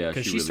too. Yeah,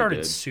 because she she really started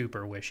did.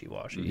 super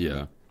wishy-washy.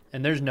 Yeah.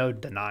 And there's no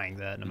denying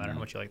that. No Mm-hmm. matter how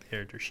much you like the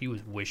character, she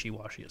was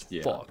wishy-washy as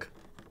Yeah. fuck.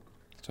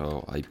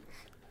 So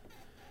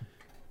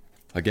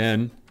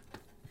again,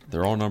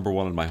 they're all number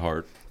one in my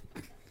heart,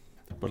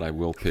 but I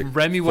will pick.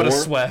 Remy would have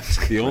 4.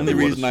 swept. The only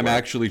would've reason I'm swept.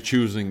 actually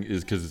choosing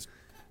is because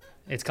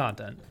It's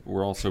content.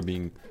 we're also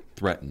being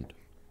threatened.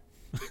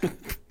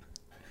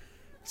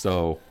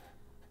 So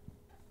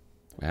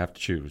I have to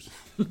choose.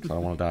 'Cause I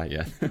don't want to die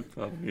yet.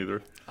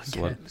 Neither.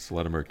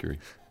 Soletta Mercury.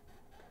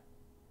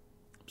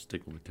 I'm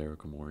sticking with Tara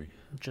Komori.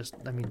 Just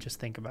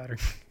think about her.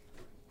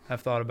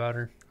 I've thought about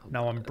her.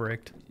 Now I'm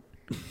bricked.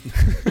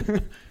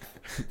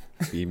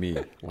 Be me.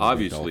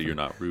 Obviously, you're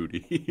not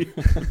Rudy.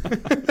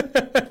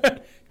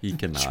 He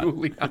cannot.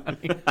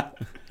 Giuliani.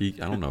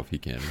 I don't know if he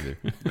can either.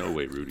 No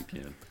way Rudy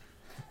can.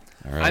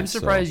 All right, I'm so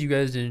surprised you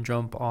guys didn't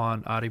jump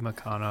on Adi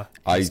Makana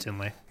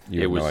instantly. You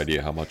It have was- no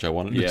idea how much I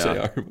wanted to say.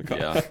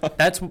 Yeah. Yeah.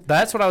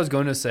 That's what I was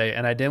going to say,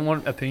 and I didn't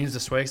want opinions to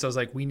sway because I was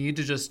like, we need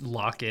to just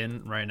lock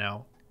in right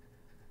now.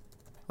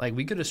 Like,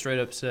 we could have straight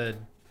up said,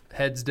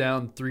 heads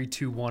down, 3,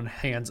 2, 1,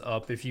 hands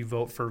up if you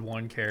vote for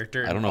one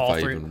character. I don't know all if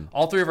I three, even-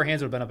 all three of our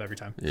hands would have been up every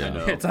time. Yeah. I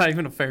know. It's not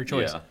even a fair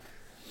choice. Yeah.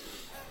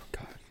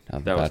 God, now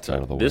That was that's out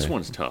tough. of the way. This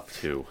one's tough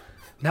too.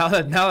 Now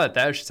that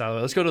that's just out of the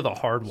way, let's go to the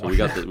hard So one.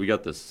 we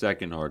got the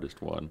second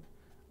hardest one.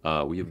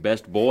 We have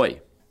best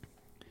boy.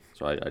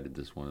 So I did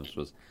this one. This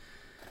was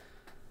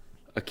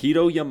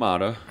Akito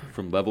Yamada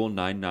from level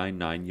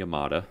 999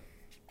 Yamada.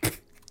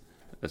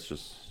 That's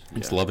just.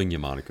 It's yeah. Loving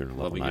Yamada level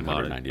Loving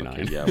 999.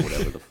 Okay, yeah,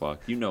 whatever the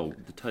fuck. You know,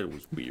 the title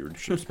was weird.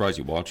 I'm surprised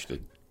you watched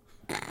it.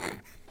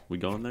 We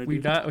going there? We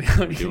dude? don't. We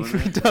don't need doing we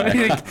that? don't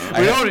need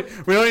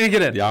to- we don't need to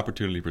get in. The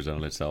opportunity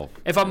presented itself.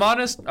 If I'm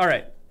honest, all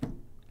right.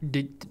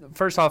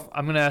 First off,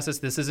 I'm gonna ask this.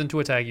 This isn't to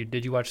attack you.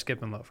 Did you watch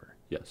Skip and Loafer?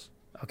 Yes.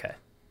 Okay.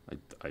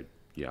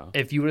 Yeah.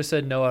 If you would have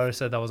said no, I would have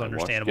said that was I watched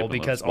understandable Skip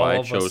and because Loafer. Why all I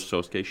of chose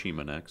us. Sosuke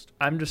Shima next.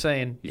 I'm just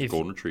saying. He's a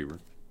golden retriever.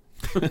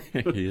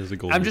 He is a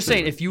golden I'm just saying,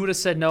 retriever. if you would have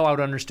said no, I would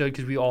have understood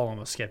because we all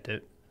almost skipped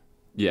it.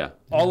 Yeah.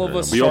 All of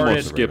us We started.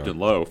 almost skipped and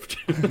loafed.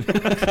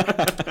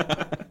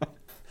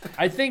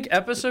 I think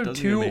episode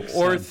doesn't 2 even make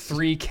or sense.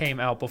 3 came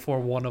out before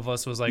one of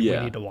us was like, Yeah.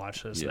 we need to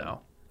watch this Yeah.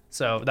 now.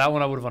 So that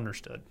one I would have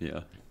understood.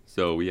 Yeah.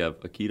 So we have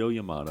Akito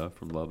Yamada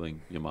from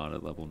Loving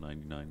Yamada level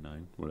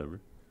 999, whatever.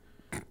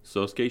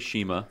 Sosuke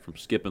Shima from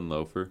Skip and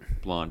Loafer,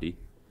 Blondie.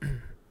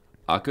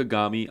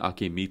 Akagami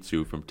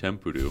Akemitsu from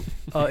Tempuru.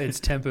 It's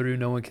Tempuru.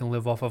 No one can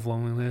live off of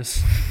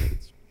loneliness.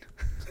 It's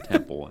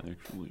Temple,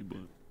 actually. But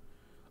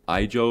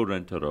Aijo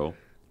Rentaro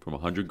from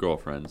 100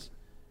 Girlfriends.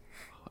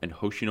 And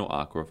Hoshino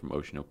Akira from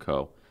Oshino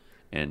Ko.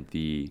 And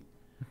the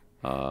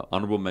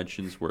honorable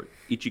mentions were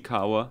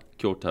Ichikawa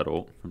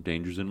Kyotaro from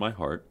Dangers in My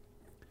Heart.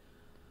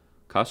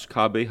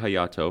 Kasukabe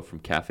Hayato from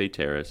Cafe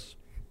Terrace.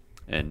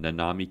 And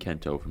Nanami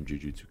Kento from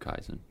Jujutsu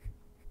Kaisen.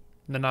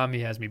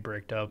 Nanami has me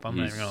bricked up. I'm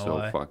not He's even gonna so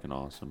lie. fucking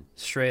awesome.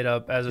 Straight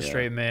up, as a Yeah.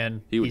 straight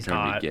man, He would he's turn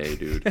hot. me gay,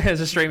 dude.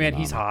 As a straight man,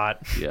 he's Mama.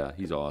 hot. Yeah,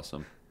 he's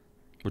awesome.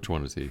 Which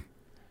one is he?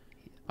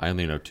 I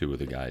only know 2 of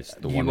the guys.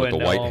 The You one with the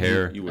wouldn't white know him.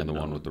 hair You and the wouldn't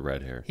one know with the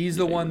red hair. He's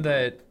Yeah, the you one would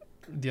that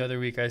the other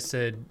week I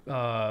said,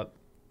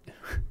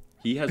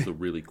 He has a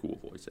really cool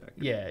voice actor.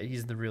 yeah,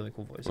 he's the really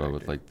cool voice Well, actor.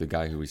 with like the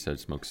guy who we said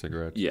smokes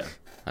cigarettes. Yeah,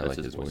 I that's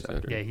like his voice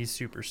actor. Yeah, he's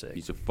super sick.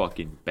 He's a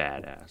fucking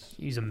badass.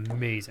 He's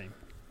amazing.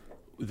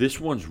 This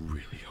one's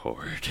really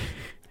hard.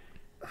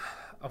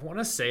 I want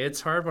to say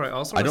it's hard, but I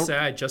also I want to don't- say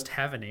I just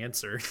have an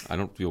answer. I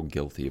don't feel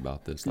guilty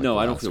about this. Like No, the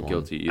I don't last feel one.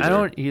 guilty either. I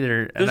don't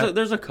either. and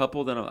There's a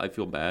couple that I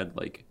feel bad.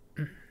 Like,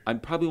 I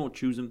probably won't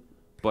choose him,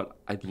 but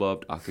I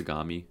loved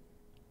Akagami.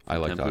 I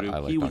liked Tempuru. I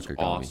liked He was Akagami.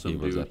 awesome, He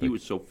was dude. epic. He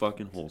was so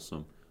fucking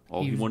wholesome.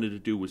 All he He- wanted to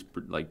do was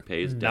like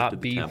pay his debt not to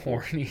the be temple.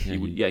 horny.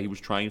 He was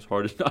trying his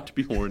hardest not to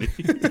be horny.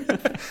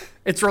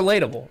 It's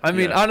relatable. I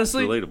mean, Yeah,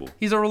 honestly, relatable.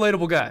 he's a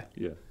relatable guy.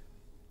 Yeah.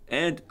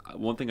 And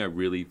one thing I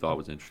really thought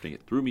was interesting,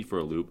 it threw me for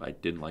a loop. I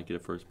didn't like it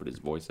at first, but his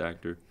voice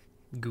actor,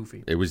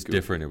 Goofy. It was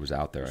different. It was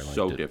out there. I liked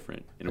so it.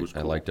 different. And it was I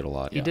cool. liked it a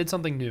lot. He Yeah. did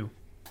something new.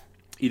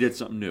 He did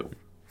something new.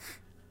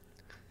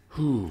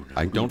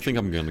 I don't think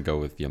I'm going to go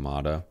with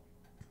Yamada.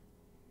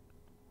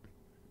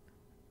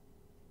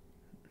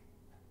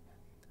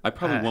 I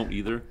probably Ah. won't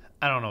either.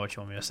 I don't know what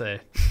you want me to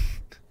say.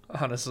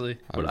 Honestly,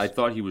 But I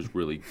thought he was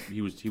really he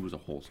was a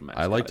wholesome ass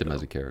I liked guy, him as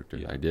though. a character.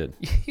 Yeah. I did.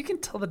 you can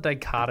tell the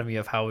dichotomy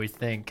of how we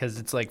think because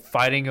it's like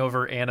fighting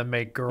over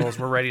anime girls.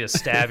 We're ready to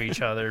stab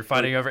each other.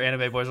 Fighting over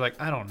anime boys. We're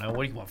like, I don't know.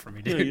 What do you want from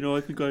me, dude? Yeah, you know,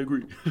 I think I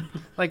agree.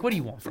 Like, what do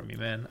you want from me,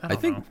 man? I I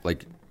don't think know.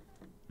 like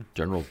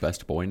general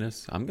best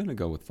boyness. I'm gonna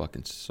go with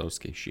fucking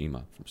Sosuke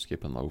Shima from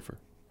Skip and Loafer.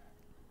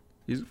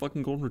 He's a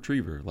fucking golden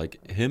retriever.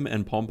 Like him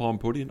and Pom Pom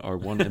Pudding are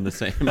one and the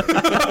same.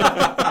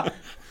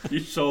 You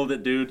sold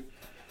it, dude.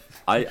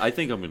 I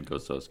think I'm gonna go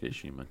Sosuke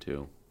Shima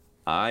too.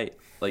 That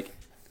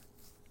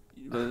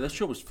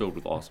show was filled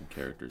with awesome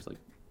characters. Like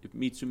if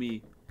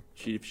Mitsumi,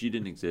 if she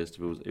didn't exist,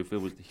 if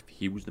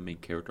he was the main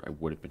character, I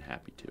would have been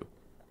happy too.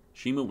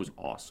 Shima was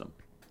awesome,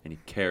 and he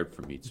cared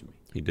for Mitsumi.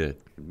 He did.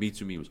 And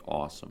Mitsumi was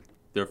awesome.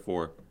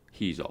 Therefore,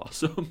 he's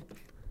awesome.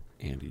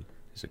 Andy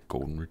is a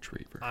golden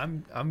retriever.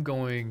 I'm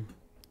going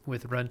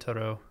with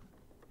Rentaro,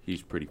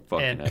 He's pretty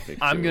fucking and epic.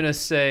 I'm too. gonna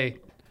say,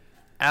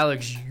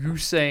 Alex, you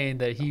saying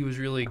that he was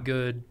really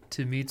good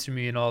to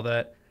Mitsumi and all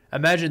that.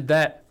 Imagine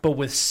that, but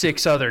with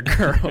 6 other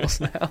girls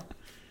now.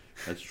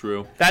 That's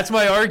true. That's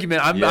my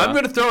argument. I'm Yeah,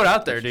 gonna throw it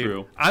out there, that's dude.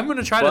 true. I'm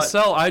gonna try to But-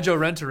 sell Aijo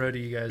Rentaro to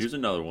you guys. Here's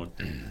another one.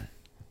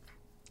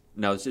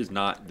 Now this is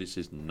not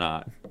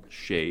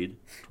shade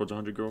towards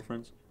 100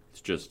 Girlfriends.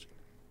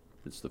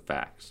 It's the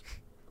facts.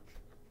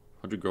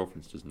 100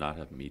 Girlfriends does not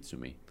have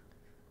Mitsumi,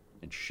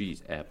 and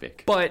she's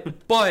epic. But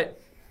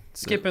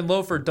Skip and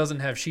Loafer doesn't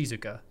have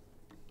Shizuka,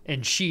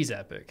 and she's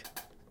epic.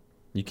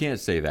 You can't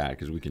say that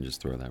because we can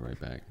just throw that right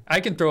back. I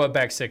can throw it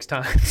back 6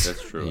 times,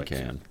 That's true. You I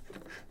can.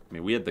 I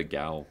mean, we had the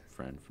gal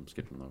friend from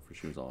Skip and Loafer.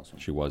 She was awesome.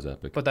 She was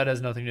epic. but that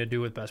has nothing to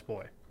do with Best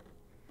Boy.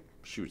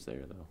 She was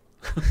there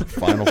though.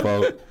 Final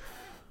vote.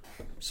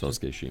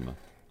 Sosuke Shima.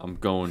 I'm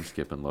going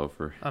Skip and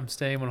Loafer. I'm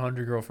staying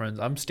 100 Girlfriends.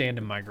 I'm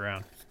standing my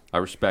ground. I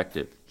respect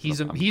it.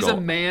 He's a I'm he's a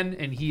going- man,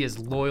 and he is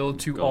loyal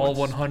to going all s-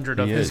 100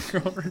 of He his is.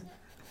 girlfriends.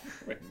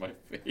 Right in my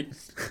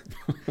face.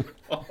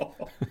 Oh.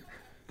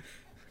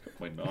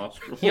 My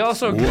nostrils. He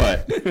also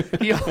What?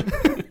 he, he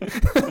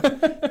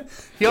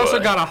also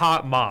What? got a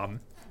hot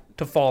mom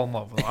to fall in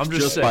love with. I'm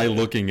just, Just by saying.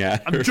 looking at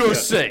her. I'm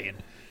just saying.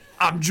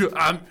 I'm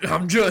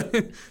just.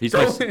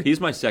 He's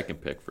my second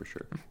pick for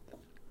sure.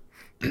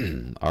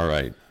 All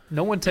right.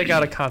 No one take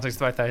out of context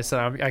the fact that I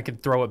said I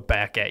could throw it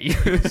back at you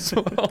as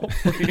well,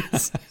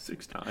 please.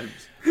 6 times.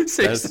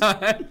 Six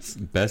times.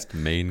 Best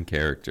main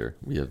character.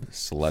 We have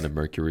Soleta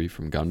Mercury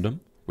from Gundam,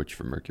 Witch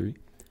from Mercury.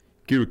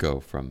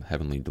 Kiriko from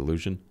Heavenly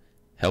Delusion.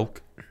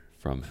 Helk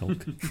from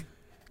Helk.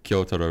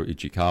 Kyotaro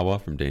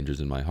Ichikawa from Dangers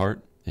in My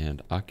Heart.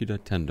 And Akira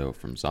Tendo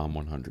from Zom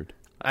 100.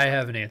 I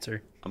have an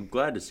answer. I'm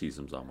glad to see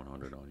some Zom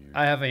 100 on here.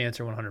 I have an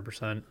answer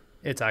 100%.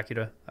 It's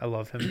Akira. I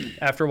love him.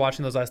 After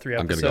watching those last 3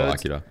 I'm episodes, gonna go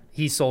Akira.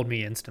 he sold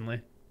me instantly.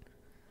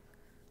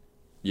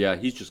 Yeah,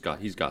 he's got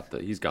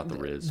the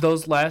riz.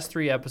 Those last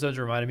 3 episodes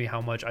reminded me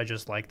how much I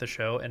just like the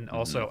show and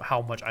also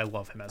how much I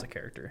love him as a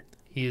character.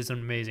 He is an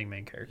amazing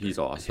main character. He's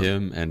awesome.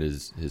 Him and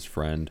his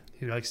friend.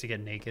 He likes to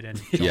get naked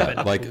and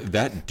Yeah, like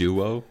that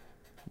duo,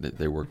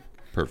 they work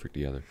perfect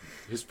together.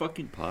 His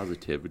fucking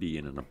positivity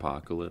in an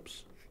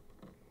apocalypse.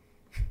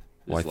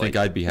 Well, I is think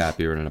I'd be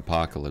happier in an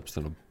apocalypse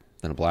than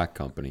a black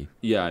company.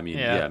 Yeah, I mean,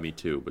 Yeah. yeah, me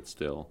too, but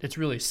still. It's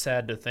really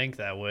sad to think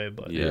that way,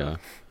 but Yeah.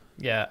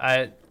 yeah,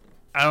 I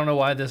don't know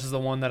why this is the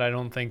one that I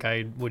don't think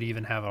I would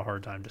even have a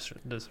hard time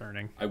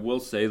discerning. I will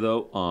say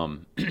though,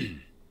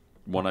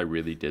 one I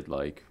really did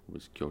like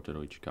was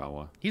Kyotaro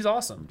Ichikawa. He's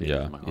awesome.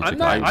 Yeah, I'm Ichikawa's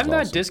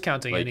not awesome.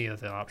 discounting Like, any of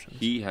the options.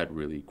 He had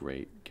really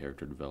great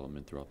character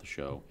development throughout the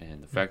show,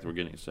 and the fact that we're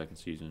getting a second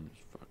season is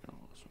fucking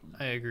awesome.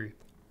 I agree.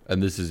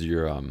 And this is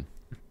your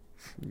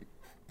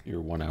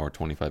 1 hour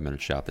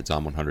 25-minute shout that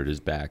Zom 100 is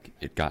back.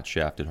 It got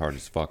shafted hard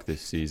as fuck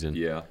this season.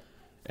 Yeah.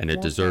 And it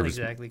Well, it's deserves.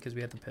 not exactly because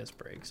we had the piss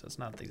break, so it's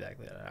not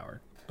exactly an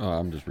hour.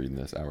 I'm just reading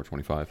this, hour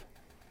 25.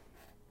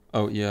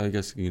 Oh, yeah, I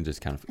guess you can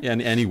just kind of. Yeah,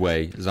 and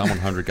anyway, Zom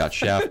 100 got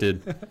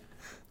shafted.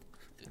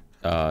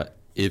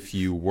 If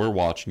you were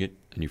watching it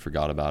and you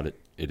forgot about it,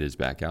 it is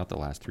back out. The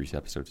last 3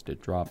 episodes did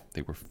drop.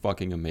 They were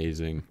fucking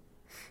amazing,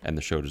 and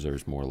the show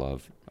deserves more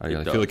love. I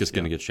feel does, like it's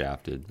going to yeah. get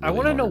shafted. I really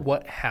want to know hard.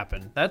 what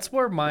happened. That's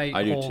where my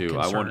I do whole too.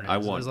 concern I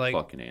is, want is like,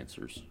 fucking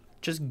answers.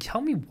 just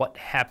tell me what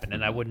happened,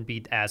 and I wouldn't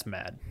be as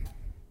mad.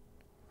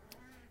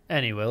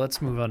 Anyway,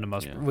 let's move on to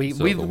most. Yeah. We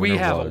So we the we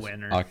winner have a was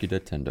winner. Akira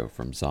Tendo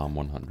from Zom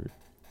 100.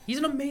 He's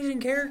an amazing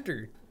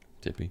character.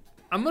 Tippy.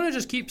 I'm gonna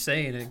just keep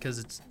saying it because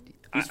it's.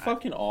 He's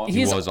fucking awesome.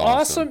 He's was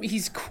awesome. awesome.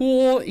 He's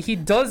cool. He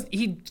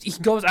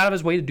goes out of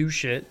his way to do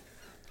shit.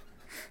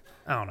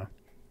 I don't know.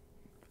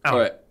 All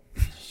right.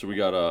 So we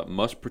got a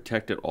must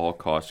protect at all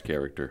costs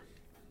character.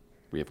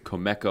 We have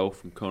Komeko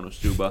from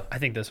Konosuba. I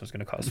think this was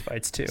gonna cause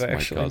fights too. This might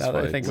Actually, cause now that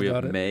I fights. think We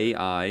about have it. Mei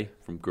Ai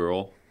from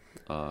Girl,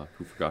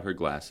 who forgot her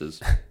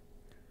glasses.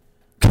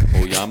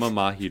 Oyama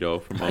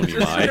Mahito from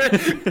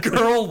Onimai.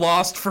 Girl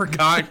lost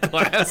forgot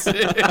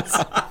glasses.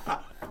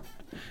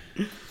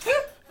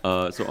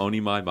 So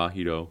Onimai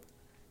Mahito,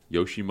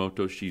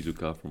 Yoshimoto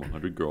Shizuka from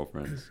 100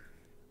 Girlfriends,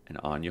 and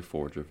Anya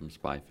Forger from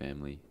Spy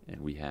Family.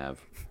 And we have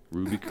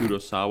Ruby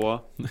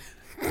Kurosawa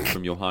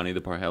from Yohane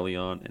the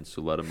Parhelion, and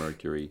Soleta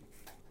Mercury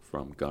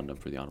from Gundam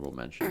for the honorable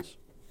mentions.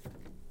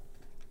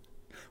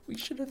 We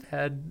should have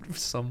had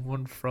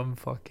someone from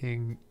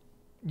fucking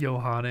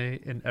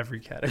Yohane in every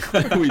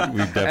category. we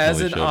definitely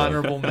As an should have.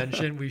 honorable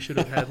mention, we should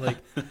have had like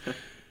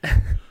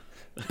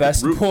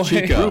best boy.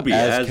 Chica Ruby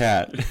as as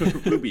cat.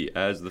 Ruby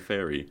as the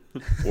fairy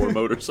or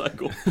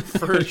motorcycle.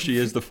 She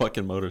is the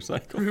fucking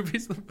motorcycle.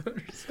 Ruby's the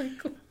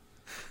motorcycle.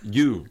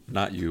 You,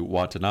 not you,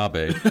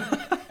 Watanabe,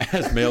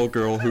 as male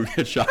girl who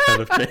gets shot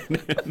out of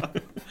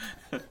cannon.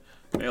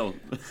 Male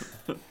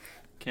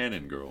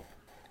cannon girl.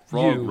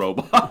 Frog You.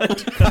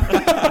 robot.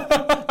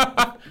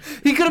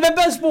 He could have been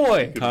best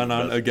boy.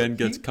 Kanan again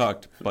gets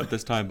cucked, but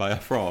this time by a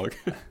frog.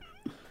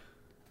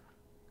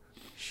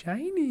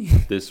 Shiny.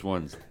 This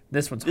one's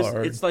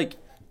Hard. it's like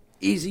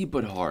easy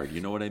but hard.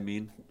 You know what I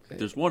mean?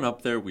 There's one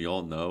up there we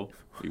all know.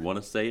 We want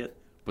to say it,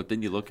 but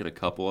then you look at a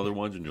couple other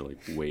ones and you're like,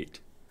 wait.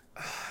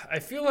 I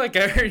feel like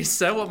I already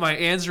said what my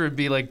answer would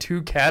be like 2 I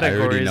already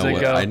categories know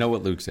ago. I know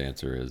what Luke's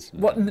answer is.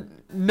 What?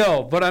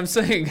 No, but I'm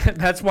saying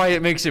that's why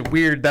it makes it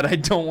weird that I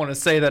don't want to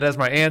say that as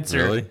my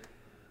answer. Really?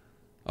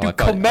 Oh, Dude,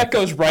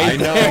 Komeko's right I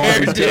know. there, I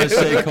was gonna dude.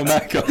 say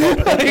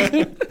Komeko.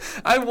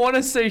 Like, I want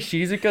to say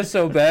Shizuka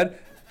so bad,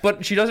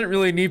 but she doesn't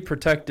really need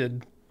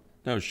protected.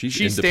 No, she's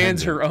She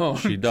stands her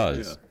independent. own. She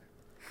does.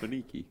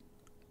 Faniki.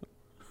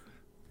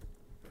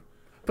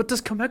 But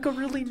does Komeko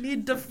really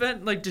need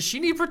defend? Like, does she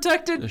need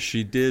protected?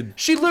 She did.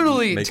 She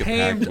literally Make a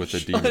tamed pact with a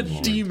demon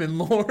lord. demon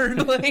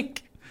lord.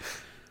 Like,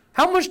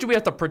 how much do we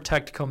have to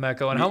protect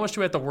Komeko, and how much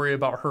do we have to worry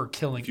about her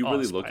killing If you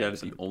really us look by at it,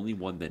 accident? the only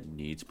one that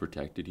needs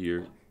protected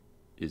here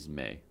is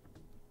Mei.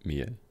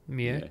 Mia.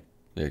 Mia?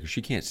 Yeah, 'cause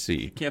she can't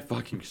see. Can't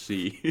fucking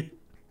see.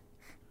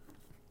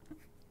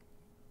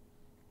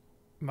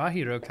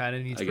 Mahiro kind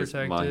of needs I guess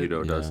protected.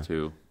 Mahito does Yeah.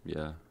 too.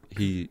 Yeah.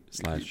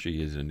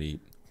 He/she is a neat.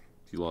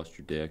 If you lost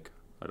your dick,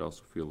 I'd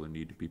also feel the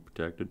need to be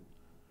protected.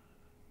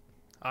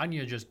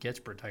 Anya just gets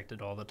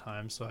protected all the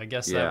time, so I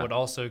guess Yeah. that would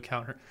also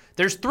count her.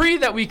 There's 3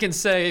 that we can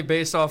say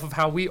based off of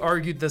how we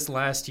argued this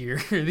last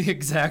year, the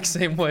exact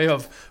same way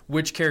of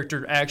which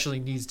character actually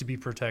needs to be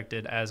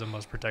protected as a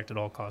must protect at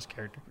all cost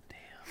character.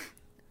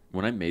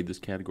 When I made this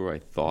category, I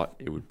thought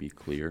it would be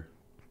clear.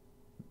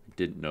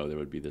 Didn't know there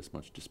would be this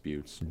much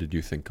disputes. Did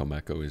you think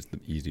Komeko is the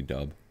easy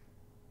dub?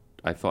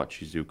 I thought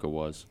Shizuka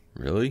was.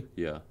 Really?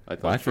 Yeah.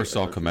 When I first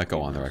saw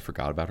Komeko on there, I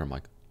forgot about her. I'm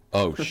like,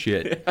 oh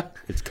shit,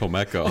 it's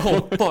Komeko.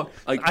 Oh fuck!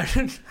 Like- I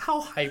didn't.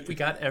 How hype we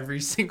got every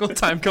single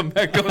time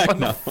Komeko was on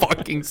the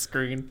fucking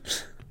screen.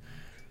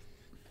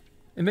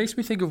 It makes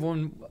me think of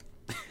when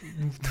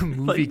the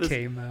movie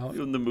came out.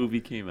 When the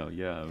movie came out,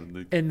 yeah.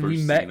 And we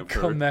met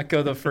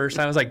Komeko the first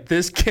time. I was like,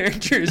 this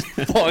character is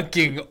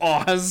fucking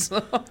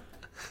awesome.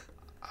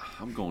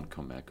 I'm going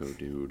Komeko,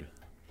 dude.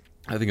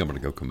 I think I'm gonna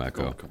go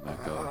Komeko.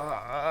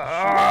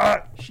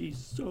 Komeko. She's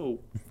so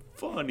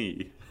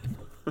funny.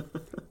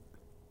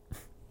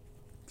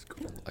 It's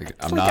cool. Like,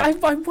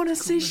 I want to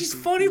say she's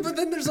funny, but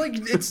then there's like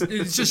it's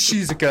just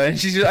Shizuka,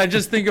 and I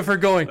just think of her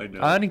going,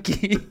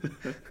 Aniki,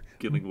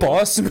 Getting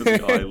boss lost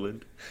man. on the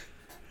island.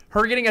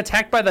 Her getting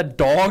attacked by the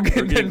dog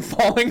and then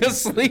falling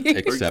asleep.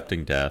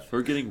 accepting death.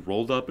 Her getting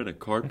rolled up in a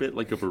carpet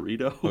like a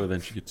burrito. Oh, then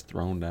she gets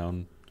thrown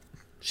down.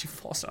 She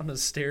falls down the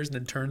stairs and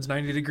then turns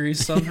 90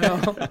 degrees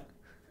somehow.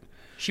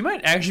 She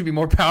might actually be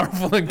more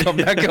powerful than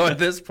Komeko at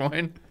this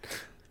point.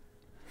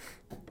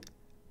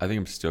 I think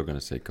I'm still gonna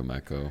say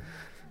Komeko.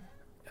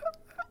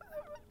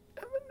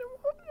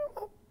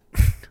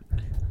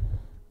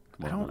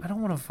 I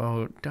don't want to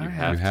vote. Do I You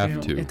have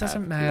have to. It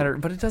doesn't Have matter, to.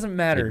 but it doesn't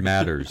matter. It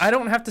matters. I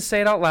don't have to say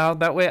it out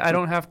loud. That way I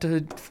don't have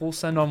to full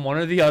send on one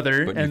or the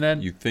other, But and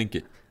then you think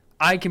it.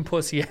 I can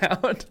pussy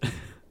out.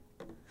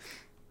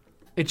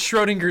 It's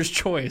Schrodinger's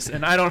choice,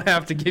 and I don't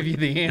have to give you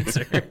the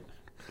answer. Come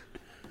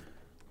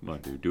on,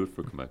 dude. Do it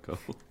for Komeko.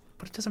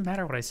 But it doesn't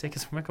matter what I say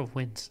because Komeko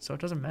wins, so it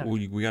doesn't matter. Well,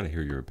 we gotta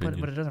hear your opinion.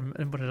 But it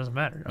doesn't. But it doesn't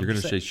matter. You're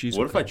gonna say she's.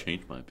 What if I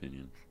change my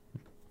opinion?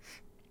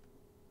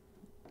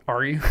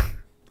 Are you?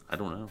 I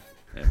don't know.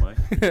 Am I?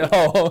 You're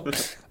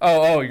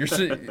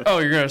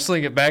you're gonna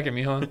sling it back at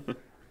me, huh?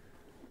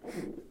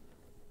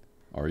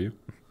 Are you?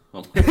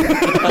 Oh.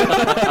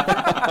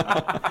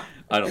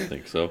 I don't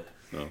think so.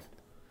 No.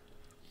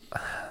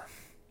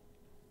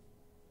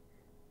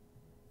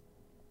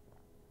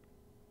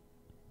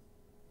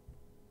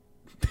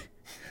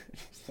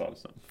 Just thought of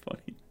something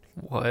funny.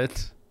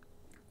 What?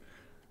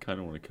 Kind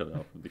of want to cut it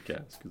out from the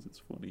cast because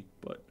it's funny,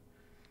 but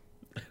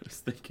I was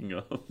thinking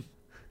of.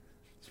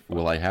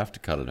 Will I have to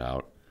cut it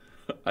out?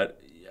 I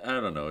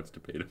don't know. It's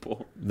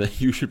debatable. Then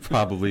you should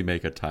probably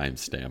make a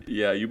timestamp.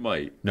 Yeah, you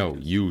might. No,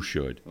 you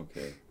should.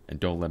 Okay. And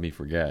don't let me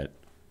forget.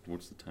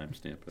 What's the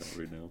timestamp at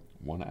right now?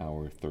 1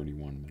 hour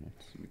 31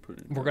 minutes. Let me put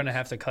it in. We're gonna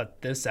have to cut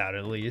this out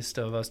at least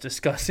of us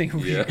discussing if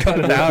we Yeah. can cut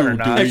it out or Ooh,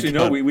 not. dude. Actually,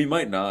 no, we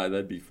might not.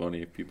 That'd be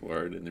funny if people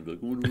heard it and they'd be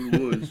like, I wonder what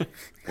it was.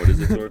 What is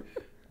it, Thor?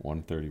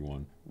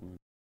 131.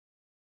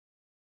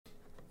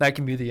 That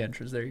can be the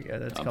entrance. There you go.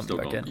 That's I'm coming still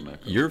back going in. Komeko.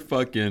 You're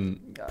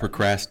fucking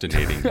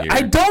procrastinating here.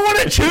 I don't want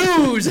to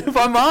choose. If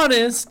I'm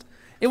honest,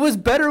 it was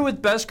better with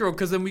Best Girl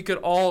because then we could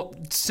all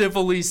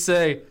civilly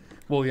say,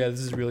 "Well, yeah, this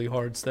is really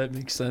hard, so that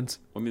makes sense."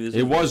 I mean, this It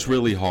is- was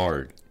really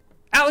hard.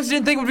 Alex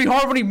didn't think it would be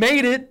hard when he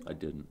made it. I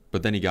didn't.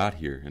 But then he got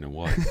here and it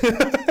was.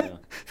 Yeah.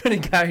 Then he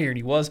got here and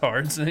he was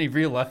hard, so then he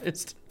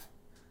realized.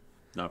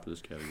 Not for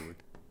this category.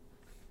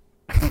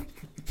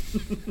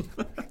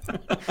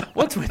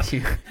 What's with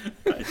you?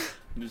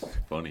 This is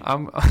funny.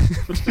 I'm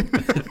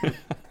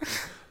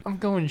I'm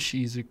going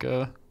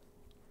Shizuka.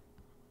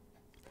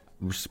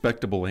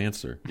 Respectable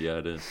answer. Yeah,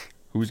 it is.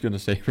 Who's going to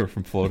save her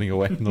from floating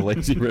away in the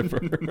lazy river?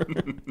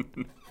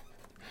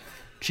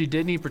 She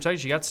did need protection.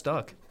 She got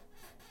stuck.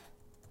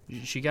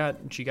 She got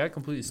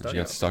completely stuck. She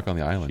got stuck on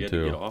the island, She had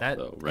to get too. off, That,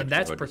 though. and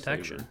that's Retro had to save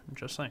protection. her. I'm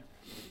just saying.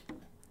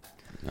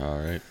 All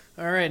right.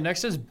 All right,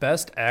 next is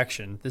Best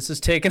Action. This is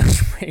taking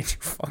us way too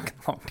fucking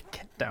long to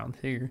get down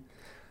here.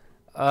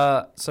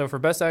 So for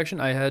Best Action,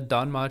 I had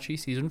Danmachi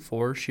Season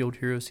 4, Shield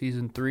Hero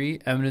Season 3,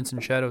 Eminence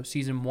and Shadow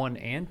Season 1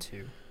 and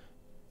 2,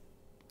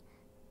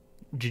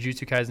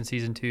 Jujutsu Kaisen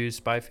Season 2,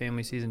 Spy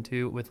Family Season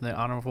 2, with the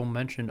honorable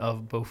mention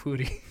of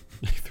Bofuri.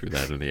 You threw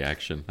that in the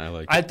action. I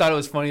like it. I thought it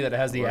was funny that it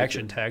has the I like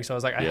action it. tag, so I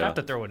was like, I Yeah. have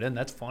to throw it in.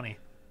 That's funny.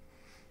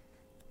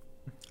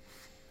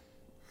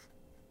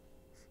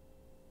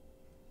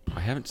 I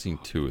haven't seen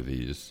 2 of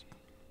these.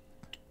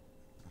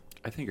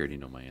 I think I already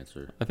know my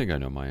answer. I think I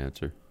know my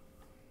answer.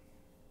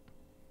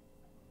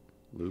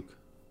 Luke?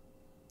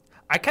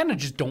 I kind of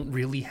just don't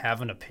really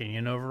have an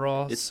opinion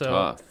overall. It's so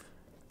tough.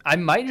 I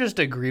might just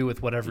agree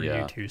with whatever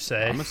Yeah. you two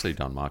say. I'm going to say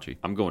Danmachi.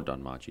 I'm going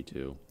Danmachi,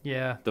 too.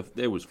 Yeah.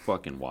 It was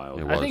fucking wild.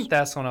 It I was. think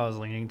that's what I was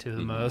leaning to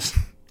the most.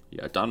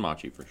 Yeah,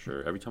 Danmachi for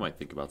sure. Every time I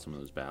think about some of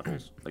those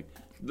battles, like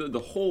the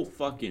whole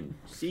fucking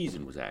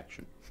season was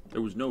action.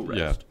 There was no rest.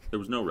 Yeah. There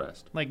was no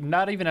rest. Like,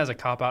 not even as a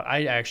cop out,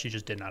 I actually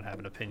just did not have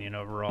an opinion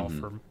overall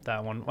for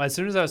that one. As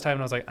soon as I was typing,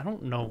 I was like, I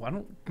don't know. I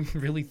don't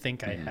really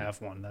think I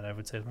have one that I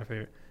would say is my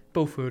favorite.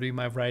 Bofuri,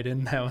 my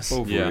write-in. That was.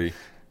 Hopefully. Yeah.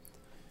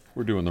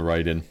 We're doing the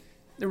right in.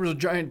 There was a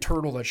giant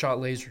turtle that shot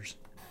lasers.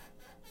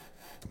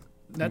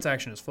 That's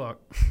action as fuck.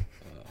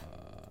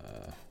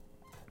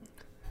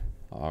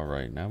 All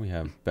right. Now we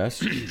have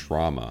best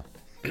drama.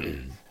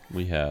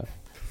 We have.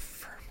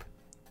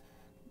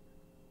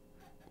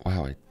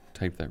 Wow, I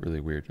typed that really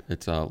weird.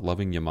 It's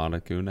Loving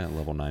Yamada-kun at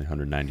level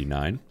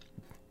 999.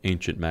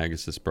 Ancient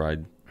Magus'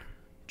 Bride,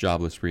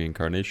 Jobless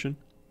Reincarnation,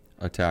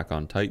 Attack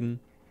on Titan,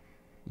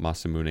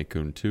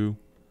 Masamune-kun 2,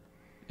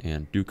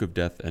 and Duke of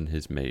Death and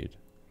His Maid.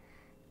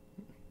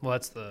 Well,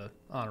 that's the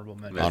honorable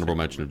mention. Honorable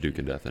mention of Duke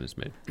of Death and His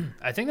Maid.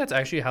 I think that's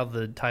actually how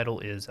the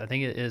title is. I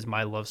think it is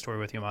My Love Story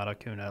with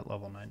Yamada-kun at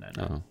level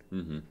 999. Oh.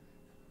 Mm-hmm.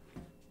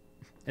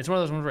 It's one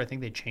of those ones where I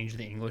think they changed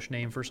the English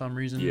name for some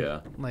reason.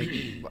 Yeah. Like,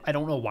 I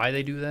don't know why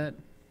they do that.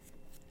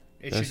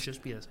 It That's should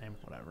just be the same,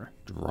 whatever.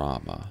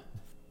 Drama.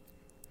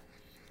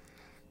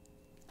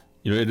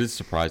 You know, it is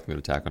surprising that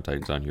Attack on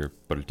Titan's on here,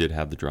 but it did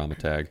have the drama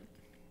tag.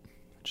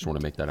 Just want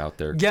to make that out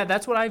there. Yeah,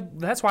 that's why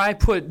I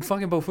put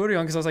fucking Bofuri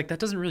on, because I was like, that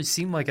doesn't really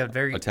seem like a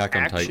very Attack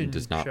on Titan action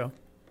does not show.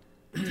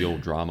 feel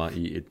drama.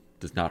 It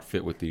does not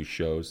fit with these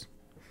shows,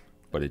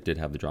 but it did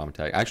have the drama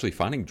tag. Actually,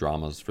 finding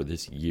dramas for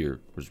this year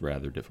was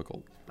rather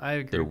difficult. I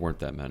agree. There weren't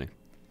that many.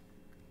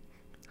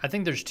 I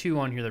think there's 2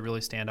 on here that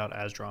really stand out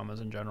as dramas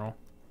in general.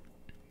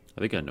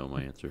 I think I know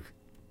my answer.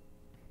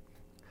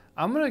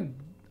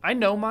 I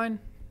know mine,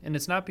 and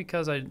it's not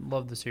because I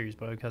love the series,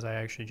 but because I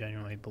actually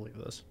genuinely believe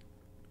this.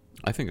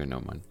 I think I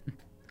know mine.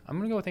 I'm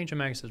going to go with Ancient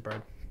Magus'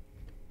 Bride.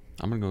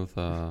 I'm going to go with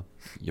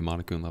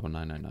Yamada-kun level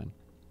 999.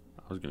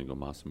 I was going to go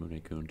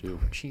Masamune-kun too.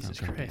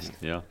 Jesus Okay. Christ.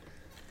 Yeah.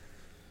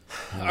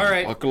 All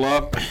right. Buckle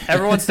up.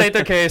 Everyone state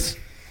their case.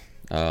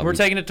 We're Luke,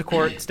 taking it to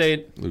court.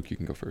 State. Luke, you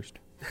can go first.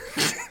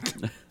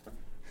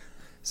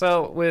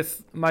 So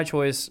with my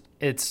choice,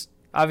 it's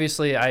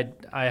obviously I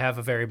have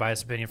a very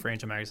biased opinion for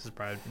Ancient Magus'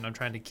 Bride, and I'm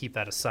trying to keep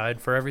that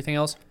aside for everything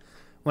else.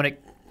 I'm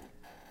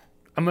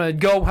gonna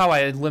go how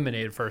I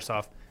eliminated first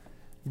off.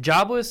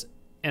 Jobless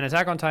and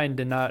Attack on Titan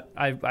did not.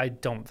 I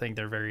don't think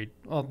they're very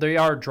well. They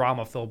are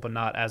drama filled, but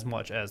not as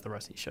much as the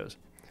rest of these shows.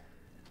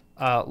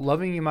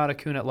 Loving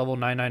Yamada-kun at level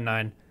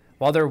 999.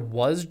 While there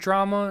was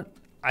drama,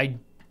 I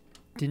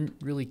didn't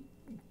really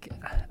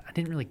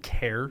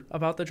care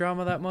about the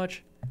drama that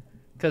much,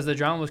 because the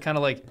drama was kind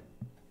of like,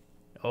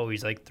 oh,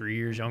 he's like 3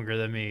 years younger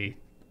than me.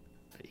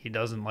 He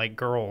doesn't like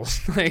girls.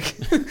 like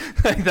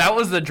that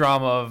was the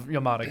drama of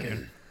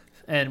Yamada-kun.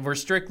 And we're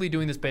strictly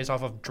doing this based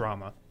off of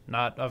drama,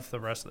 not of the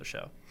rest of the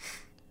show.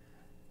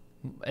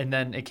 And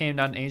then it came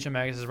down to Ancient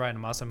Magus' Bride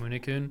and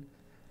Masamune-kun.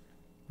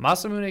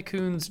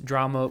 Masamune-kun's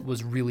drama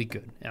was really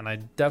good, and I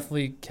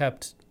definitely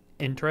kept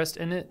interest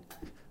in it.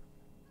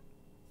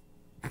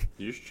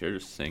 You just share a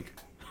sink.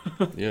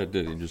 Yeah, it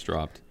did. It just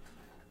dropped.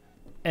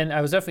 And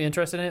I was definitely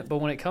interested in it, but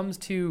when it comes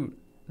to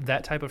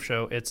that type of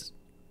show, it's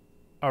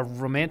a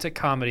romantic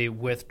comedy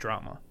with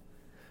drama.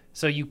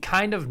 So you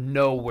kind of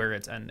know where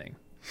it's ending.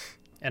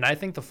 And I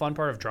think the fun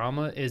part of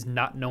drama is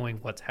not knowing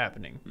what's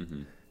happening.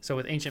 Mm-hmm. So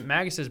with Ancient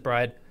Magus'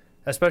 Bride,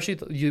 especially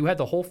you had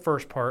the whole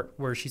first part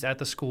where she's at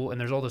the school and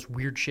there's all this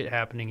weird shit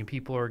happening and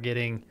people are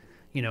getting,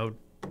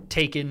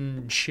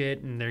 taken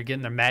shit and they're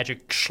getting their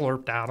magic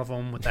slurped out of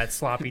them with that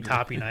sloppy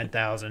toppy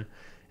 9000.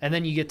 And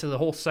then you get to the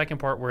whole second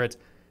part where it's,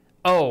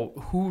 oh,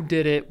 who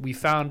did it? We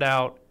found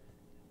out.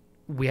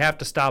 We have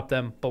to stop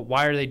them, but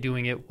why are they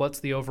doing it? What's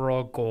the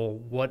overall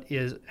goal? What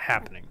is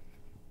happening?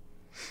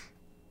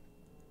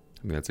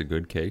 I mean, that's a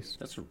good case.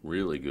 That's a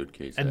really good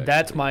case. And actually.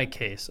 that's my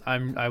case.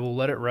 I will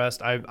let it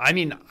rest.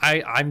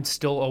 I'm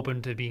still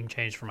open to being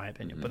changed for my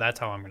opinion, but that's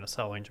how I'm going to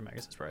sell Ancient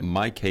Magus' Bride.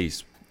 My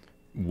case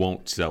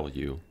won't sell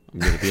you. I'm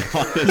going to be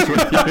honest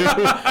with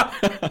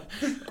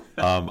you.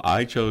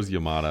 I chose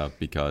Yamada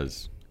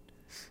because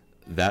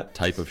that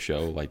type of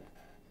show, like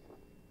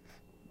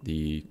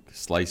the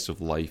slice of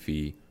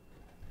lifey,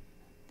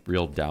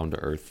 real down to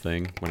earth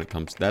thing, when it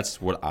comes, that's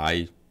what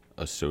I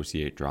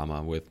associate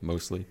drama with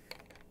mostly.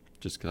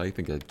 Just because I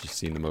think I've just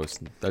seen the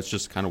most. That's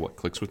just kind of what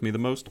clicks with me the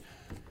most.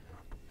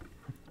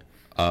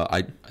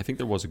 I think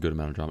there was a good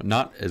amount of drama.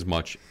 Not as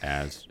much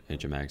as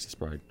Ancient Magus'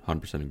 Bride.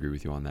 100% agree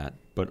with you on that.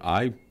 But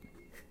Did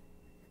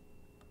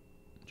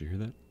you hear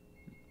that?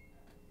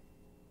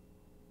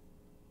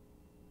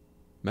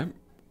 Remember,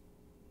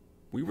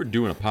 we were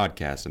doing a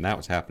podcast and that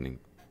was happening.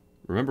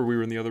 Remember we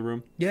were in the other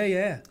room? Yeah.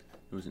 It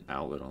was an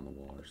outlet on the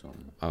wall or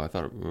something. Oh, I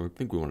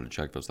think we wanted to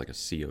check if it was like a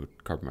CO,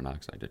 carbon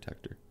monoxide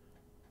detector.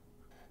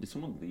 Did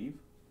someone leave?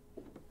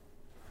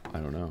 I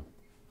don't know.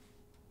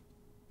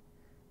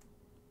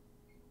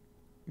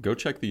 Go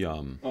check the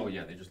Oh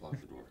yeah, they just locked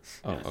the door.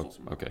 Oh, Yeah, I saw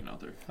someone okay. walking out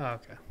there. Oh,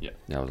 okay. Yeah,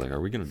 I was like,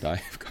 are we gonna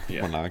die of carbon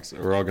Yeah.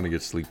 monoxide? We're all gonna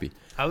get sleepy.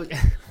 I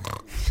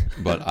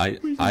But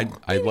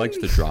I liked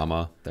the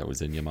drama that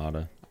was in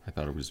Yamada. I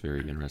thought it was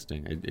very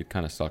interesting. It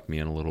kind of sucked me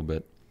in a little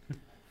bit.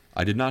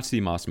 I did not see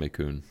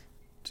Masamune-kun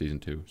season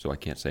 2, so I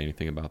can't say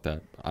anything about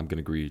that. I'm gonna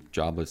agree.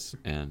 Jobless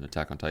and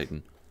Attack on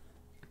Titan,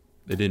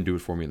 they didn't do it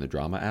for me in the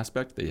drama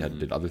aspect. They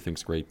did other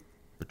things great,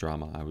 but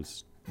drama, I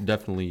was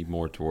definitely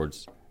more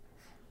towards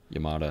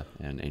Yamada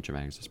and Ancient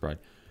Magus' Bride.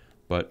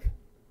 But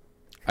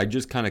I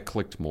just kind of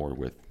clicked more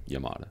with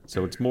Yamada.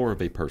 So it's more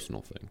of a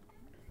personal thing.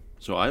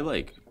 So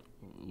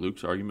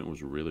Luke's argument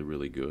was really,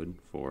 really good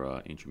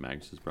for Ancient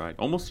Magus' Bride.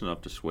 Almost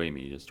enough to sway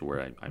me as to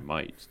where I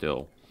might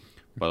still.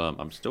 But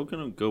I'm still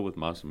going to go with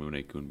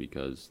Masamune-kun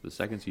because the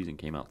second season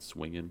came out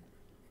swinging.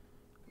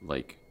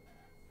 Like,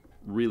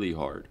 really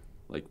hard,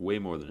 like way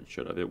more than it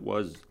should have. It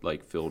was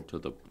like filled to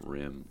the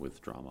brim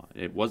with drama.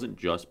 It wasn't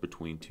just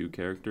between two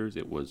characters.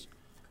 It was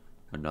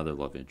another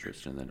love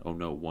interest, and then oh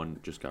no, one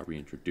just got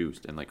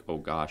reintroduced, and like oh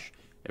gosh,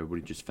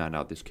 everybody just found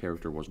out this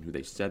character wasn't who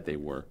they said they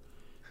were,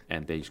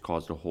 and they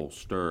caused a whole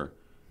stir.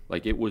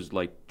 Like it was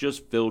like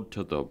just filled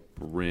to the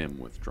brim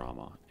with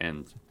drama,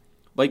 and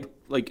like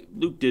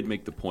Luke did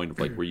make the point of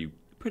like where you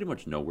pretty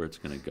much know where it's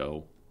gonna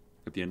go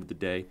at the end of the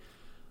day,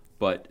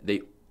 but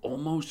they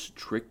almost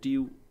tricked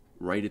you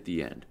right at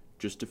the end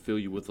just to fill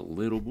you with a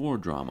little more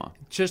drama.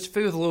 Just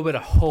fill you with a little bit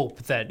of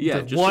hope that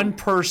the one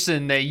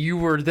person that you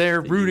were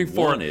there rooting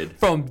for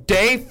from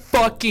day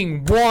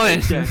fucking one.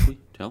 Exactly.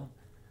 Tell him.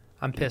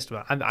 I'm pissed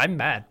about it. I'm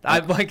mad. I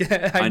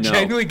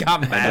genuinely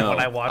got mad when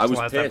I watched the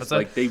last episode.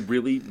 Like they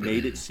really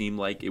made it seem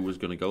like it was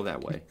going to go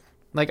that way.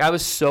 Like I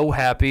was so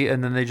happy,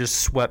 and then they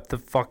just swept the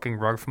fucking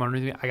rug from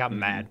underneath me. I got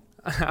mad.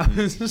 I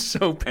was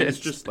so pissed. And it's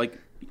just like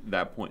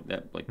that point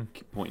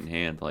in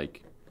hand,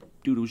 like,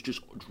 dude, it was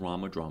just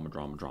drama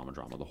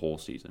the whole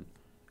season,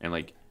 and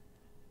like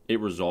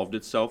it resolved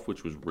itself,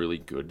 which was really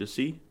good to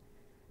see.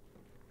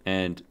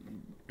 And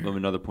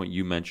another point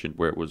you mentioned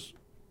where it was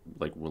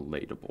like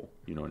relatable,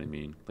 you know what I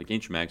mean? Like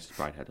Ancient Magus'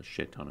 Bride had a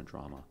shit ton of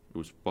drama. It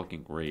was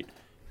fucking great.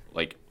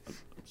 Like,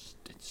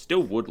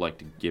 still would like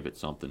to give it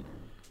something,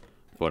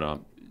 but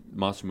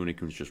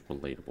Masamune-kun was just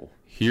relatable.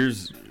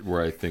 Here's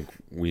where I think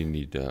we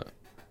need to.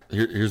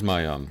 Here's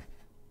my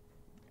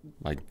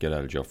my get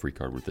out of jail free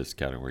card with this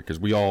category, because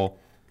we all,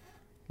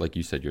 like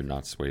you said, you're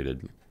not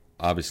swayed.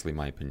 Obviously,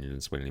 my opinion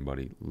didn't sway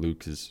anybody.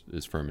 Luke is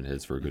firm in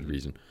his for a good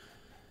reason.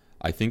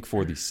 I think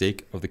for the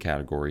sake of the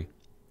category,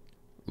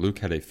 Luke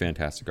had a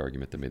fantastic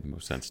argument that made the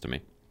most sense to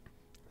me.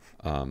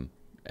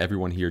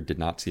 Everyone here did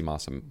not see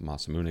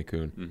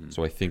Masamune-kun,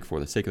 so I think for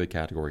the sake of the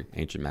category,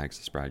 Ancient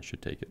Magus' Bride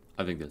should take it.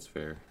 I think that's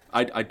fair.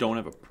 I don't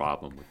have a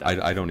problem with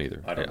that. I don't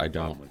either. I don't have a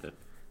problem with it.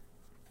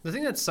 The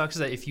thing that sucks is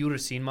that if you would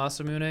have seen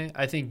Masamune,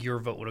 I think your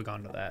vote would have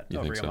gone to that You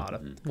over think so?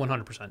 Yamada.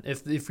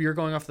 100%. If you're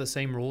going off the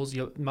same rules,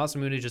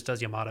 Masamune just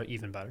does Yamada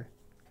even better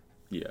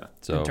Yeah.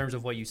 So in terms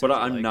of what you said. But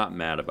I'm not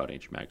mad about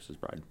Ancient Magus'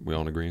 Bride. we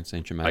all agree it's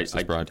Ancient Magus'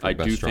 Bride for I the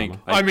best do drama.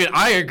 think. I mean,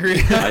 I agree.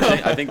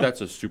 I think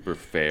that's a super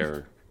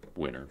fair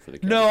winner for the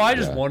category. No, I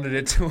just Yeah. wanted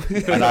it to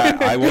win. And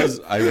I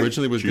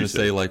originally was going to Juice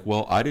say it. like,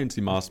 well, I didn't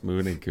see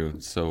Masamune-kun,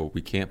 so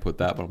we can't put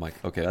that. But I'm like,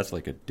 okay, that's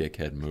like a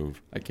dickhead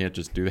move. I can't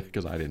just do that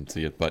because I didn't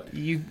see it. But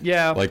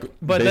like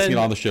but basing then it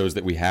on the shows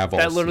that we have all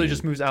that literally seen,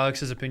 just moves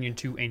Alex's opinion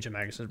to Ancient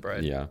Magus'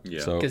 Bride. Yeah.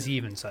 Yeah. So Because he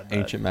even said that.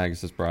 Ancient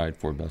Magus' Bride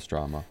for best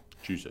drama.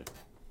 Choose it.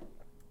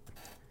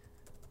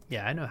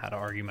 Yeah, I know how to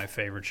argue my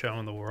favorite show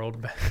in the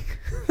world.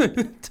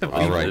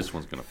 All right. This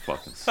one's gonna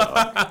fucking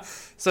suck.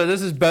 So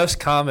this is best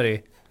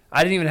comedy.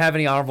 I didn't even have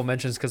any honorable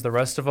mentions because the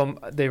rest of them,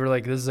 they were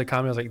like, this is a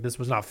comedy. I was like, this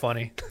was not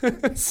funny.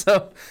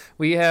 So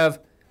we have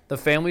The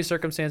Family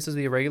Circumstances of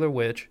the Irregular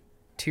Witch,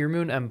 Tear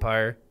Moon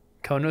Empire,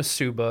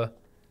 Konosuba,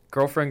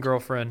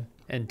 Girlfriend,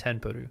 and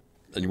Tenpuru.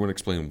 And you want to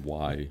explain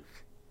why?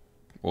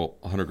 Well,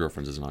 100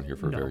 Girlfriends isn't on here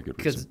for a very good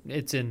because reason.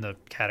 it's in the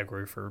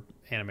category for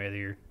Anime of the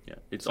Year. Yeah,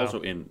 it's So-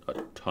 also in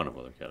a ton of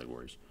other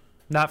categories.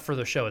 Not for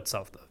the show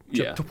itself, though.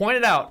 Yeah. To point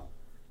it out,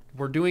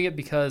 we're doing it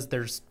because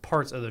there's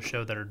parts of the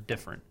show that are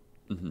different.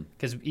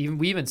 Because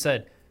we even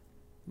said,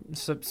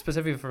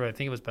 specifically for, I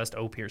think it was best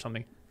OP or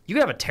something, you could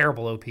have a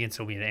terrible OP and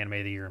still be an Anime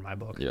of the Year in my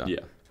book. Yeah.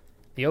 Yeah.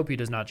 The OP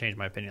does not change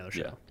my opinion of the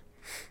show. Yeah.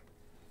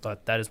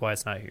 But that is why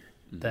it's not here.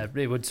 That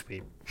it would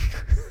sweep.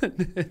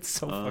 It's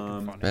so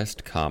fucking funny.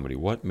 Best comedy.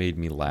 What made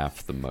me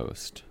laugh the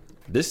most?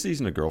 This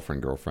season of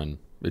Girlfriend,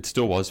 it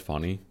still was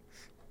funny,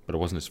 but it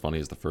wasn't as funny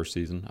as the first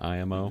season,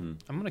 IMO. I'm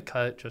going to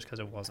cut it just because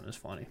it wasn't as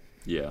funny.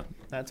 Yeah.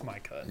 That's my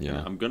cut.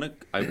 Yeah.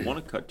 I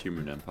want to cut Tear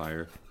Moon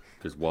Empire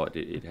because while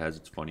it has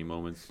its funny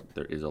moments,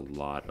 there is a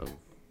lot of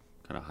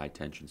kind of high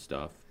tension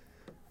stuff.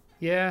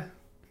 Yeah.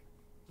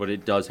 But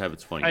it does have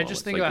its funny I moments.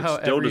 just think like, about how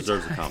it still every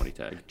deserves time- a comedy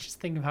tag. Just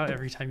think about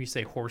every time you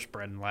say horse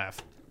bread and laugh.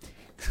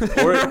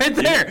 Or, Right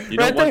there, You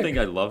know right one there. thing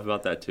I love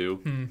about that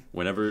too?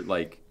 Whenever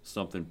like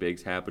something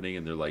big's happening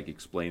and they're like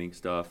explaining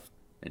stuff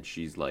and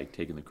she's like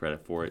taking the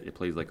credit for it, it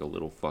plays like a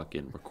little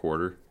fucking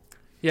recorder.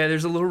 Yeah,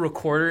 there's a little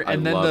recorder, I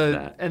and then love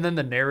that. and then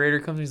the narrator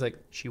comes. And he's like,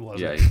 "She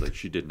wasn't." Yeah, he's like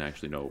she didn't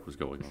actually know what was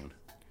going on.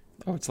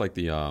 Oh, it's like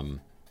the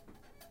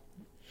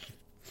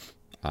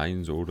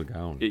Eins oder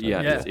Gaun.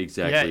 Yeah, it's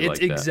exactly yeah, like it's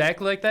that.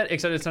 exactly like that.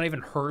 Except it's not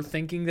even her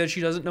thinking that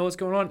she doesn't know what's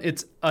going on.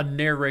 It's a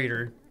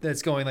narrator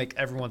that's going like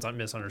everyone's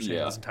misunderstanding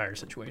Yeah. this entire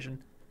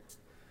situation.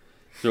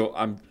 So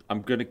I'm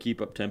gonna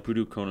keep up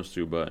Tenpuru,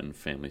 Konosuba, and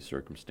Family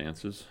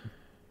Circumstances.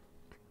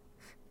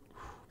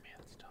 Man,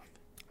 that's tough.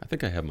 I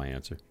think I have my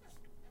answer.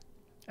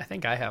 I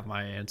think I have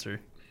my answer.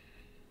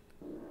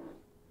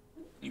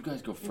 You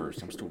guys go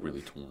first. I'm still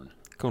really torn.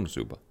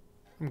 Konosuba.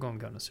 I'm going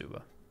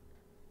Konosuba.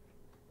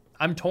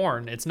 I'm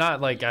torn. It's not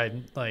like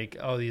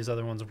these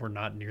other ones were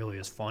not nearly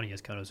as funny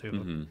as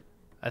Konosuba.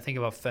 I think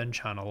about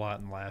Fenchan a lot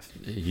and laugh.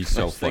 He's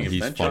so was funny. thinking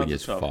He's Ben funny John's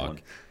as a tough fuck.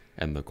 one.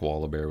 And the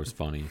koala bear was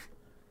funny.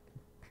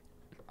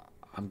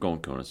 I'm going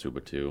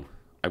Konosuba too.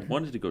 I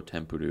wanted to go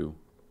Tenpuru,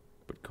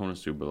 but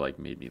Konosuba like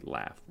made me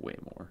laugh way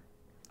more.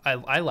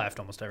 I laughed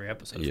almost every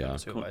episode. Yeah.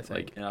 Of Konosuba, I think.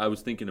 Like, and I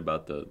was thinking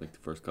about the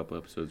first couple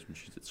episodes when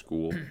she's at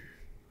school.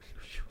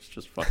 She was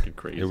just fucking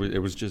crazy. It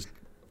was just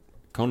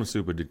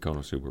Konosuba did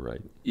Konosuba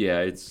right. Yeah,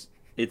 it's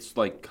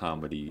like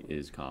comedy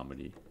is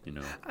comedy, you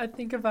know. I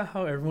think about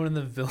how everyone in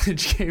the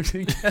village came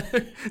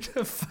together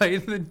to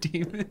fight the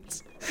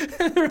demons.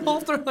 And they're all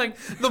throwing like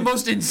the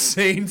most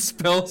insane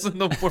spells in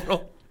the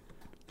world.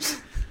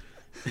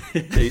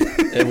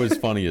 It was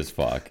funny as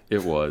fuck.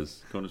 It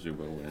was.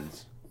 Konosuba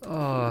wins.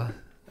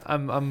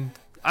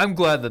 I'm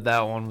glad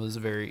that one was a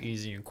very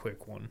easy and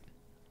quick one.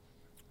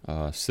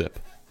 Sip.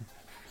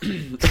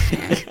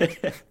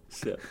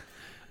 Sip.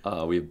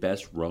 We have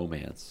best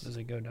romance. Does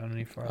it go down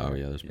any farther? Oh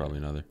yeah, there's probably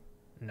another.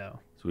 No.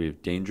 So we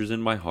have Dangers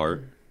in My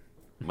Heart,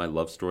 My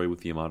Love Story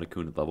with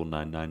Yamada-kun at level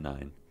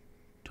 999,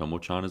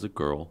 Tomo-chan is a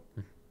Girl,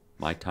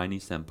 My Tiny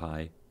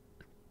Senpai,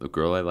 The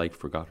Girl I Like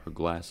Forgot Her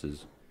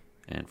Glasses,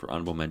 and for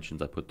honorable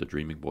mentions, I put The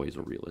Dreaming Boy as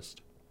a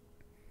Realist.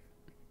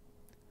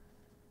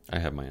 I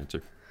have my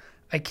answer.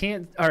 I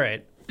can't. All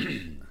right.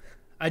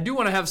 I do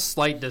want to have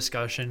slight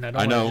discussion.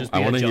 I know. I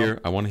want to hear.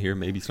 I want to hear.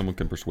 Maybe someone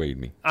can persuade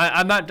me.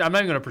 I'm not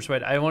going to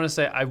persuade. I want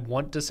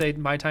to say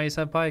My Tiny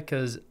Senpai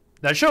because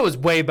that show is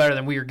way better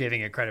than we are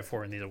giving it credit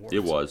for in these awards.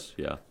 It was,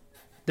 yeah.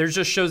 There's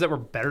just shows that were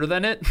better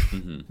than it.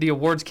 Mm-hmm. The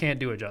awards can't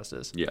do it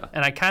justice. Yeah.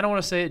 And I kind of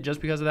want to say it just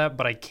because of that,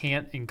 but I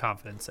can't in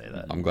confidence say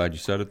that. I'm glad you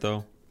said it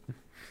though.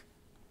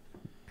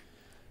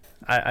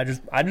 I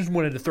just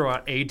wanted to throw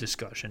out a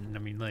discussion. I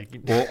mean, like.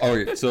 Well, all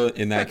right. So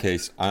in that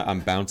case, I'm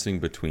bouncing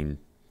between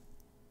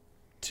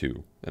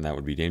two, and that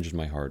would be Dangers in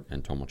My Heart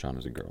and Tomo-chan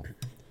is a Girl.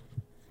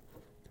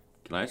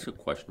 Can I ask a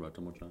question about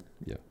Tomo-chan?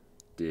 Yeah.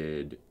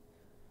 Did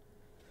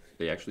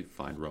they actually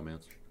find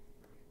romance?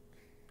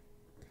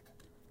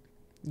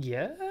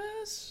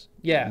 Yes.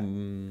 Yeah.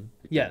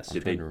 Yes. Do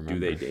they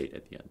date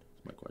at the end?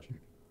 Is my question.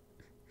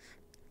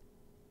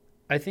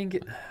 I think.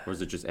 Or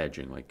is it just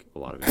edging like a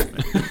lot of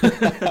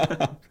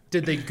anime?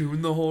 Did they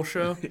goon the whole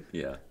show?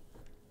 Yeah.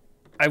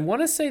 I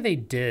want to say they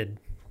did.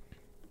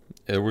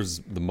 It was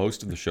the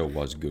most of the show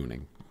was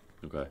gooning.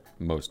 Okay.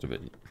 Most of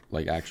it,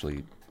 like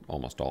actually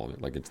almost all of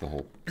it. Like it's the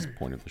whole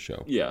point of the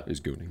show. Yeah. Is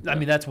gooning. I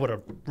mean, that's what a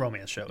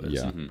romance show is.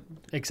 Yeah. Mm-hmm.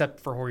 Except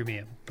for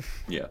Horimiya.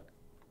 Yeah.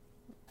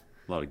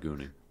 A lot of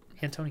gooning.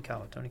 And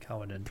Tonikawa.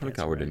 Tonikawa didn't.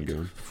 Tonikawa didn't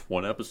goon.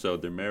 One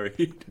episode, they're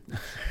married.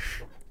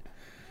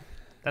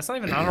 That's not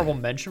even an honorable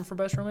mention for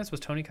best romance.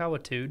 Was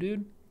Tonikawa 2,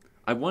 dude?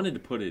 I wanted to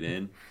put it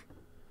in.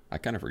 I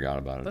kind of forgot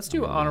about it. Let's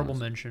do honorable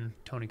mention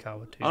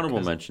Tonikawa 2.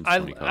 Honorable mention.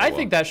 I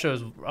think that show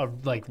is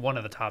like one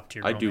of the top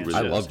tier. I do romance really.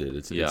 I shows. loved it.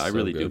 It's I so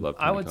really good. do love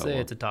Tonikawa. I would say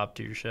it's a top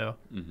tier show.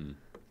 Mm-hmm.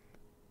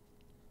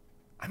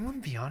 I'm gonna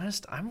be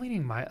honest. I'm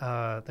leaning my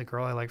the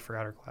girl I like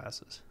forgot her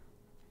glasses.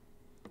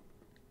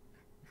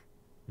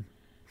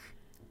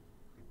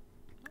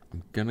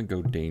 I'm gonna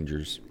go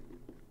Dangers.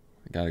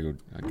 I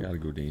gotta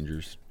go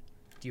Dangers.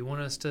 Do you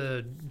want us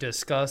to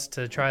discuss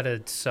to try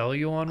to sell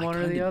you on one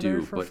or the kinda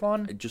other for but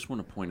fun? I just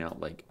want to point out,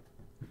 like,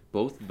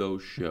 both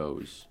those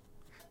shows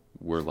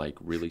were like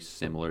really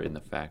similar in the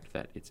fact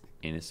that it's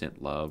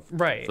innocent love,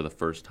 Right. For the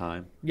first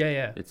time,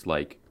 Yeah. it's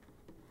like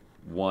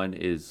one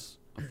is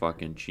a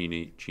fucking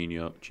Chino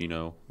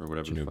or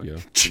whatever the fuck.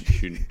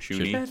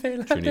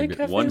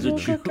 Chuny. One's a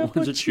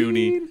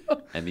Chuny,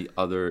 and the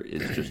other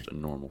is just a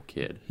normal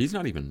kid. He's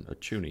not even a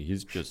chuny.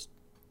 He's just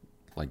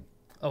like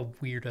A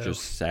weirdo.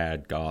 just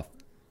sad goth,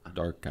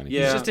 dark kind of.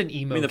 Yeah, just an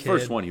emo I mean, the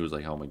first kid. one he was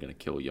like, "How am I gonna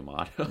kill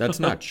Yamato?" That's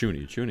not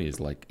chuny. Chuny is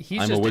like He's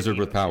I'm a just an wizard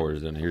emo with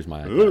powers, and here's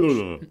my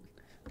axe.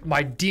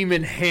 My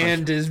demon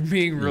hand is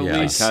being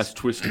released. Cast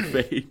Twisted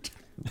Fate.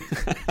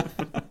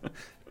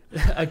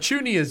 A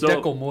Chuny is So-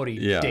 Dekomori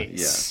Yeah.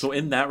 dates. Yeah. So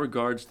in that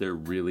regards, they're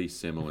really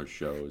similar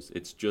shows.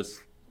 It's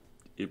just,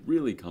 it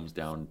really comes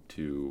down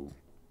to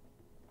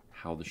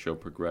how the show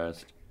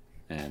progressed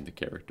and the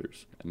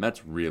characters, and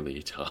that's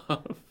really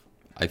tough.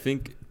 I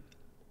think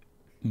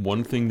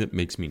one thing that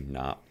makes me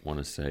not want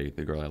to say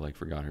the girl I like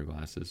forgot her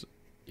glasses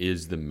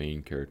is the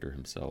main character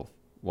himself.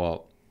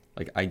 Well,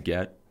 like I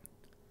get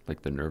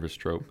like the nervous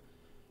trope.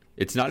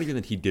 It's not even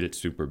that he did it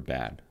super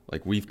bad.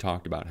 Like we've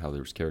talked about how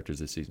there's characters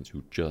this season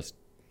who just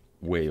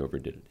way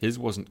overdid it. His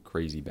wasn't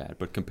crazy bad,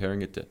 but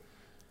comparing it to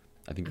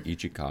I think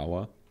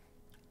Ichikawa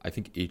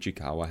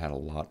had a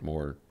lot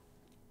more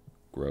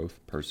growth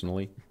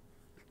personally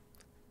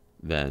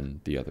than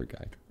the other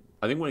guy.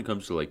 I think when it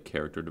comes to like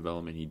character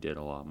development, he did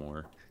a lot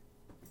more.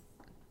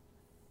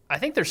 I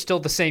think they're still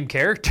the same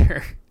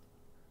character.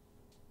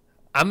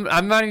 I'm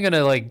not even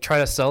gonna like try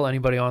to sell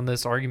anybody on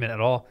this argument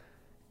at all.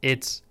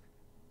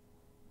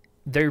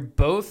 They're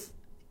both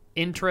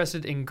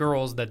interested in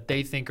girls that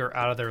they think are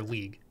out of their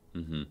league.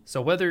 Mm-hmm.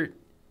 So whether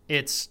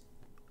it's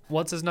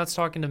what's his nuts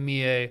talking to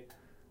Mie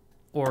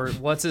or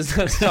what's his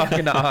nuts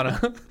talking to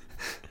Anna,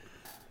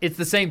 it's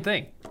the same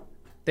thing.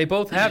 They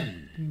both have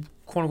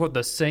quote unquote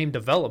the same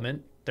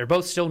development. They're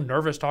both still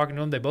nervous talking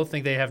to him. They both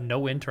think they have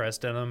no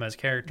interest in them as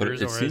But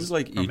characters. it or seems as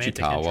like romantic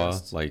Ichikawa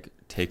interests. like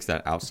takes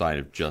that outside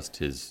of just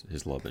his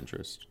love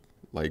interest.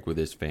 Like with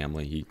his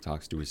family, he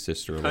talks to his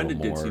sister a Kind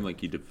little of more. did seem like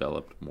he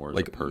developed more as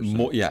like a person.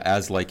 more, yeah,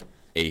 as like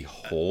a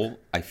whole,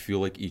 I feel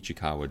like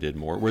Ichikawa did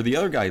more. Where the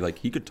other guy, like,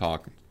 he could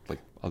talk like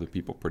other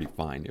people pretty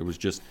fine. It was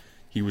just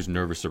he was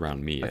nervous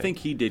around me. I think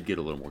he did get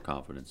a little more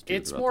confidence. Too,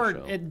 It's throughout more,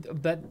 the show.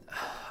 but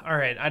all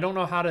right. I don't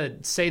know how to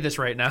say this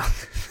right now.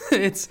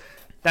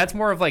 That's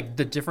more of like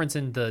the difference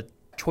in the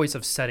choice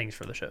of settings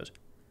for the shows.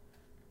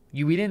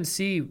 We didn't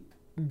see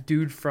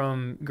dude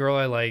from Girl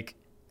I Like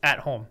at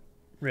home,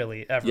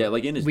 really, ever. Yeah,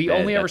 like in his we bed.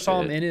 only ever that's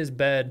saw him it. in his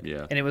bed,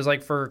 Yeah. and it was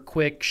like for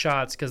quick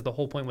shots because the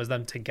whole point was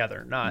them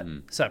together, not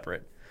Mm-hmm.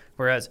 separate.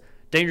 Whereas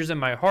Dangers in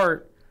My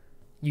Heart,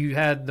 you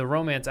had the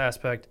romance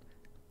aspect,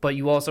 but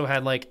you also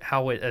had like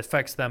how it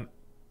affects them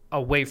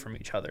away from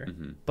each other.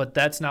 Mm-hmm. But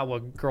that's not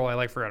what Girl I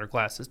Like Forgot Her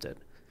Glasses did.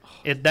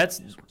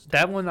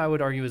 That one I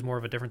would argue is more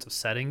of a difference of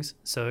settings.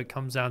 So it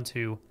comes down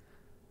to,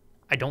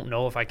 I don't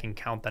know if I can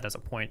count that as a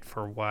point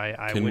for why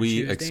I Can would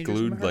we choose Dangers in My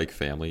exclude Heart. like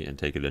family and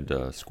take it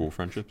into school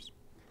friendships?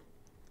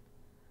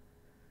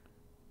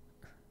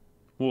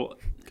 Well,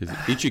 Because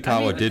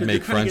Ichikawa did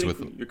make friends with.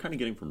 You're kind of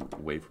getting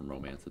away from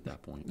romance at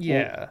that point.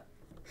 Yeah.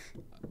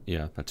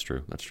 Yeah, that's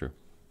true. That's true.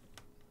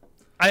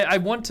 I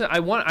want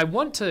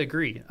to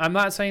agree. I'm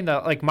not saying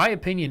that like my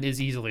opinion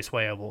is easily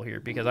swayable here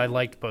because I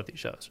liked both these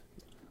shows.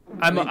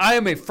 I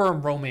am a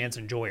firm romance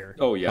enjoyer.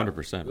 Oh yeah,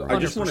 100%. I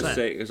just want to 100%.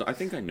 say, because I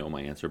think I know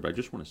my answer, but I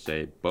just want to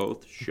say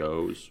both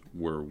shows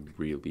were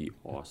really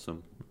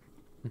awesome,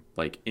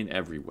 like in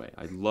every way.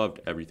 I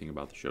loved everything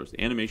about the shows.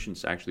 The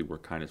animations actually were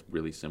kind of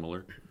really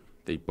similar.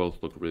 They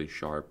both look really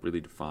sharp, really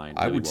defined.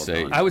 I really would well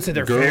say. done. I would say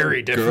they're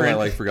very Girl I different.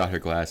 Like Forgot Her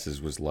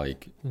Glasses was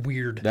like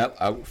Weird.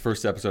 that.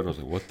 First episode, I was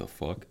like, "What the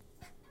fuck?"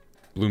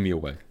 Blew me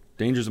away.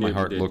 Dangers in My It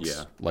Heart did, looks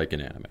yeah. like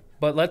an anime.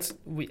 But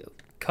we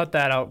cut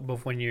that out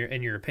when you're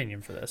in your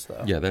opinion for this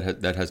though. Yeah,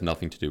 that has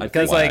nothing to do with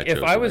Because why like if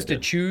chose I what was to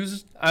did.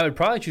 choose, I would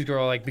probably choose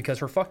Girl I Like because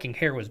her fucking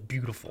hair was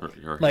beautiful.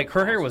 Her Like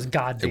her hair awesome. was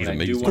goddamn It was I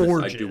amazing.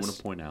 gorgeous. do want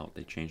to point out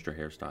they changed their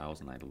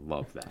hairstyles, and I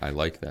love that. I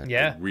like that.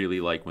 Yeah. I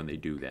really like when they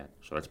do that.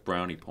 So that's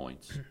brownie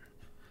points.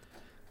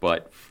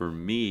 But for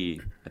me,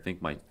 I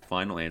think my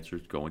final answer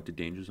is going to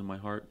Dangers in My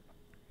Heart.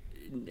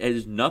 It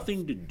has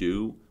nothing to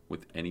do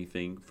with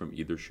anything from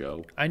either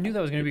show. I knew that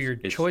was going to be your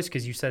It's- choice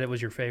because you said it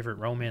was your favorite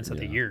romance of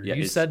the year. Yeah,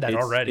 You it's- said that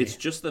it's- already. It's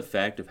just the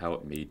fact of how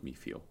it made me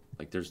feel.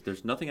 Like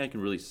there's nothing I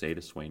can really say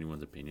to sway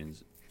anyone's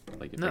opinions.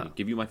 Like if I No. could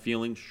give you my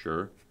feelings,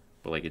 sure.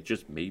 But like it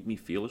just made me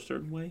feel a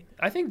certain way.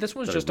 I think this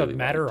was that I just really a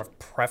matter liked. of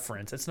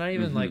preference. It's not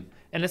even Mm-hmm. like,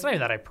 and it's not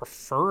even that I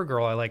prefer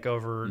Girl I Like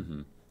over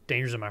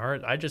Dangers in My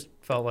Heart. I just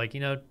felt like,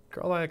 Girl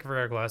I Like Forgot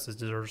Her Glasses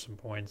deserves some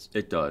points.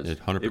 It does. It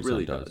 100%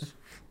 really does.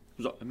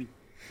 I mean,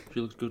 she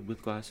looks good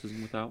with glasses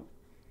and without.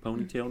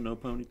 Ponytail, no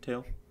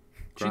ponytail.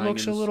 She Crying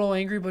looks in a the- little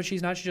angry, but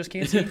she's not. She just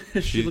can't see.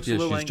 she looks a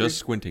little she's angry. just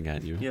squinting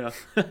at you. Yeah.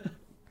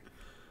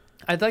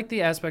 I like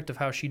the aspect of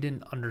how she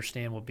didn't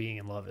understand what being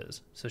in love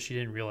is, so she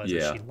didn't realize Yeah.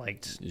 that she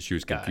liked. She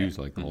was Guy. confused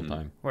like the whole Mm-hmm.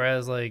 time.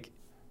 Whereas like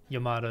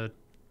Yamada,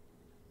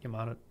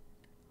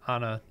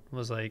 Hana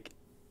was like,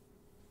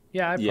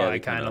 yeah, I Yeah, probably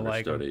they kinda kind of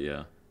like understood him. it,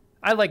 yeah.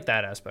 I like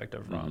that aspect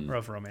of Mhm.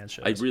 of romance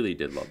shows. I really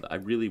did love that. I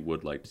really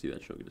would like to see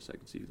that show get a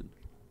second season.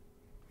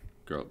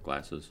 Girl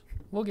glasses.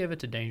 We'll give it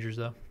to Dangers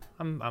though.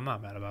 I'm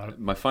not mad about it.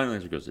 My final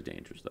answer goes to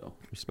Dangers though.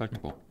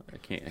 Respectable. I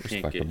can't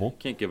Respectable.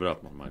 can't give it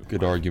up on my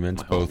Good my-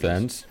 arguments, my both homies.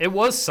 ends. It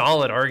was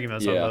solid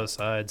arguments on Yeah. both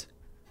sides.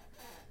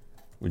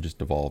 We just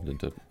devolved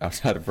into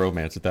outside of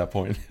romance at that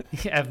point.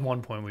 At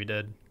one point we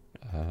did.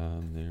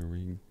 There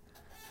we.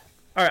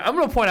 All right, I'm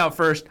gonna point out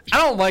first. I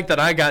don't like that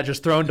I got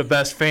just thrown to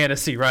best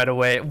fantasy right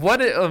away.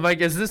 Like?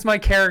 Is this my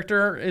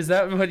character? Is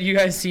that what you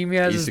guys see me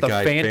as? Is the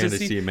Isekai fantasy?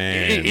 fantasy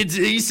man. It's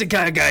an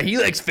isekai guy. He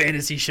likes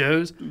fantasy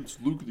shows. Dude, it's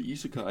Luke the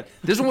Isekai.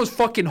 This one was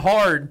fucking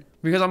hard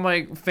because I'm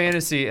like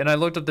fantasy, and I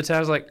looked up the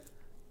tabs like,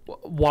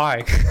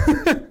 why?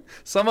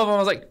 Some of them I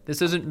was like,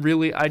 this isn't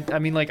really. I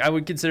mean, like I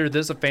would consider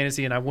this a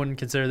fantasy, and I wouldn't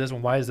consider this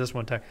one. Why is this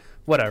one tech?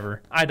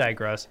 Whatever. I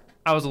digress.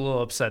 I was a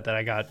little upset that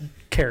I got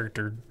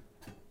character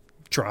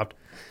dropped.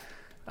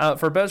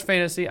 For best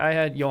fantasy, I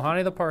had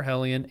Yohane the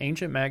Parhelion,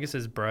 Ancient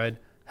Magus's Bride,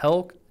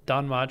 Helk,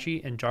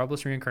 Danmachi, and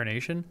Jobless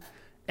Reincarnation.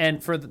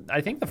 And for I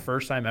think the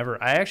first time ever,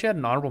 I actually had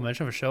an honorable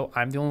mention of a show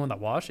I'm the only one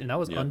that watched, and that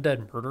was Yeah.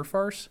 Undead Murder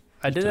Farce.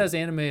 I did it as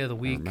anime of the I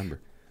week.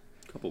 remember.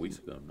 A couple weeks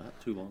ago, not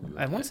too long ago.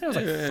 I want to say it was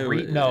like Eh,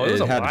 three. No, it was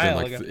a had been while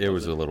like ago. it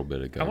was a little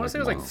bit ago. I want to say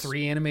it was like months.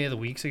 3 anime of the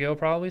weeks ago,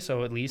 probably.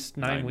 So at least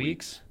 9 9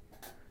 weeks.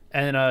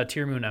 And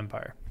Tier Moon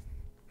Empire.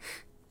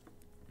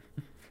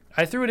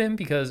 I threw it in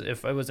because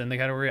if it was in the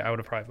category, I would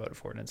have probably voted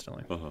for it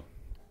instantly. Uh-huh.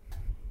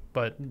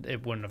 But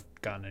it wouldn't have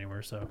gotten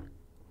anywhere. So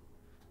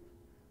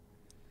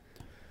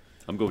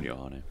I'm going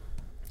Yohane.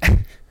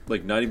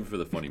 Like not even for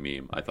the funny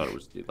meme. I thought it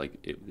was like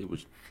it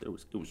was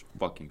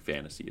fucking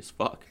fantasy as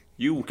fuck.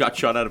 You got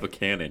shot out of a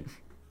cannon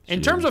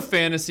in terms of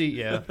fantasy,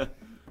 yeah.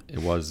 It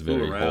was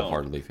very around.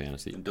 wholeheartedly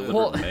fantasy. and delivered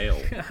Well, mail.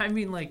 I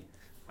mean, like,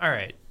 all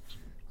right.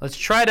 Let's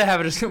try to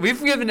have it.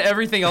 We've given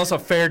everything else a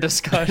fair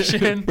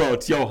discussion. Bro,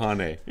 it's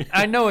Yohane.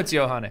 I know it's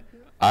Yohane.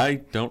 I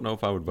don't know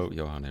if I would vote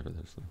Yohane for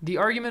this. The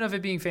argument of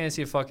it being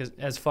fantasy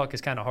as fuck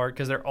is kind of hard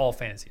because they're all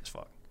fantasy as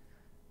fuck.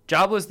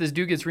 Jobless, this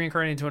dude gets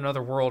reincarnated into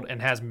another world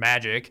and has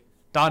magic.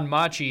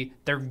 Danmachi,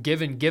 they're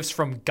given gifts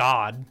from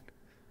God.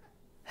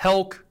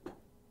 Hulk,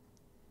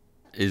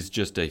 is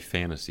just a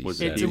fantasy. Was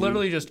setting. it's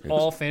literally just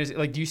all fantasy.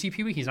 Like, do you see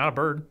Pee-wee? He's not a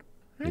bird.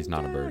 He's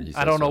not a bird. He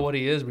I don't says know so. what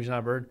he is, but he's not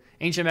a bird.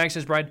 Ancient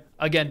Magus' Bride,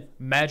 again,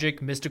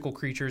 magic, mystical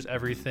creatures,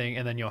 everything,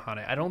 and then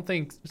Yohane. I don't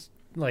think,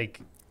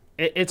 like,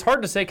 it's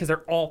hard to say because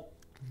they're all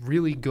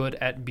really good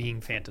at being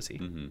fantasy.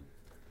 Mm-hmm.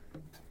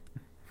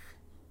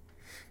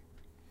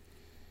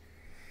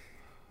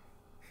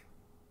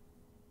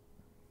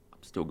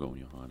 I'm still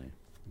going Yohane.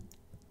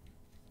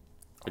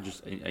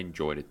 I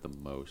enjoyed it the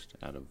most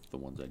out of the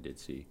ones I did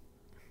see.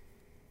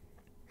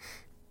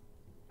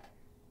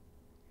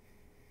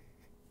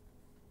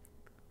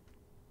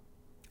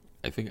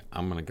 I think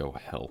I'm gonna go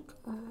Helk.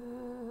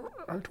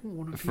 I don't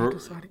want be a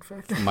deciding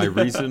factor. My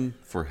reason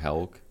for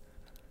Helk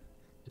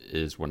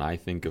is when I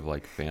think of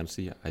like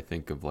fantasy, I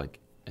think of like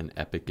an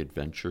epic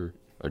adventure,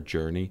 a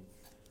journey.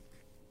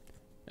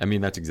 I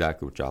mean, that's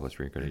exactly what Jobless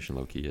Reincarnation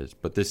low-key is.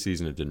 But this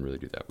season, it didn't really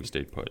do that. We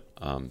stayed put.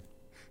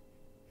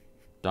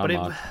 But it,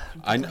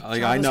 I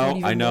know.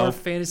 More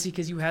fantasy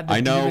because you had the I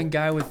know. demon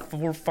guy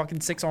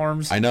with 6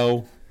 arms. I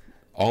know.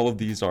 All of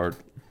these are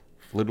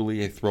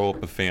literally a throw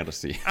up of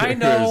fantasy. I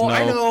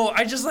know.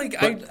 I just like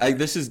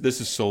this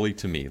is solely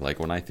to me. Like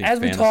when I think as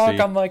fantasy, we talk,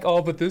 I'm like,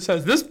 oh, but this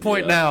has this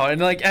point now, and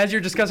like as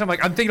you're discussing, I'm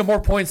like, I'm thinking of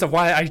more points of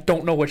why I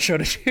don't know what show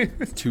to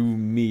choose. To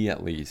me,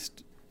 at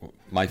least,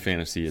 my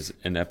fantasy is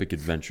an epic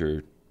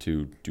adventure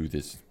to do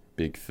this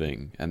big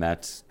thing, and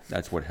that's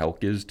what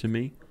Helk is to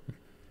me.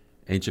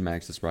 Ancient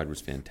Magus' Bride was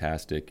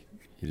fantastic.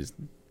 It is.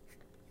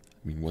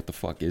 I mean, what the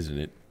fuck isn't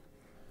it?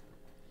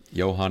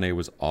 Yohane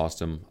was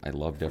awesome. I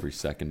loved every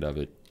second of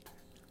it.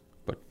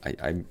 But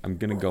I'm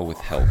going to go with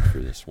Helk for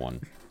this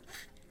one.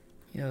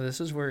 You know,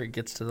 this is where it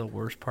gets to the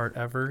worst part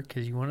ever,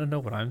 because you want to know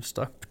what I'm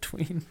stuck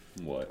between?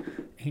 What?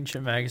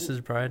 Ancient Magus'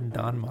 Bride and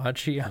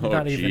Danmachi. I'm Oh,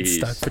 not even jeez.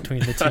 stuck between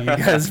the two you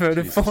guys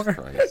voted Jesus for.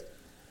 Christ.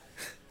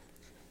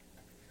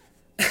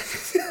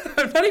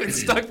 I'm not even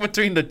stuck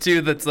between the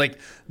two that's like,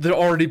 they've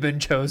already been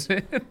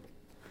chosen.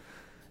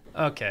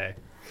 Okay.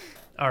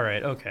 All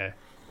right, okay.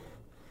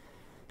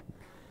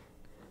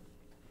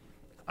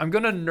 I'm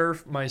going to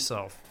nerf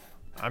myself.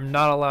 I'm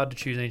not allowed to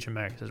choose Ancient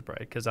Magus' Bride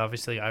because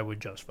obviously I would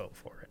just vote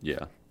for it.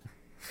 Yeah.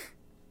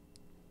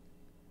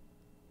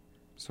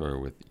 So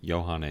with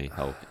Yohane,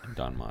 Helk, and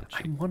Danmachi.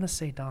 I want to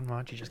say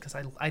Danmachi just because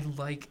I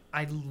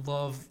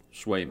love.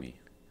 Sway me.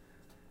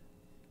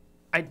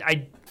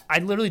 I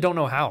literally don't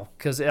know how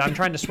because I'm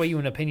trying to sway you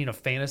in opinion of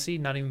fantasy,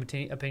 not even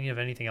opinion of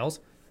anything else.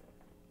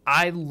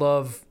 I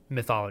love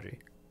mythology.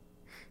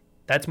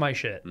 That's my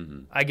shit.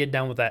 Mm-hmm. I get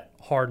down with that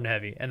hard and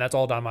heavy, and that's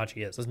all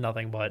Danmachi is. It's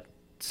nothing but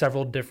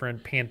several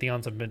different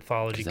pantheons of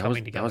mythology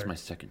coming together. That was my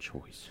second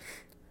choice.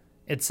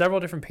 It's several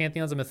different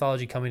pantheons of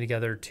mythology coming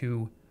together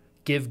to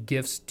give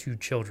gifts to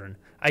children.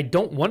 I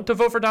don't want to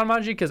vote for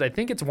Danmachi because I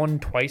think it's won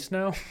twice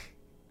now.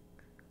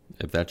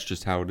 If that's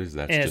just how it is,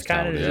 that's And just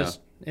how it is.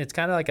 It's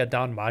kind of like a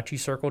Danmachi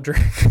circle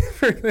drink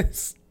for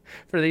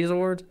these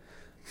awards.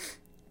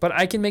 But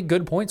I can make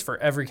good points for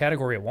every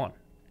category it won.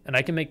 And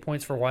I can make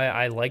points for why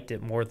I liked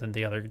it more than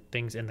the other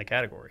things in the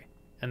category.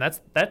 And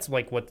that's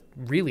like what's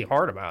really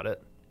hard about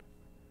it.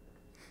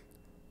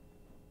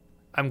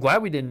 I'm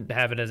glad we didn't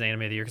have it as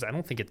Anime of the Year because I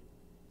don't think it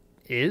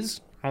is.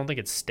 I don't think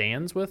it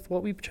stands with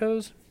what we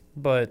chose.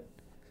 But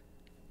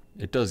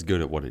It does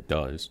good at what it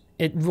does.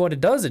 it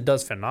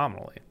does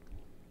phenomenally.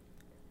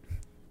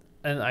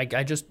 And I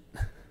don't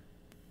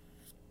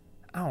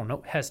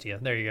know. Hestia.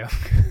 There you go.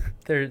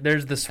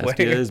 There's the swear.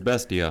 Hestia is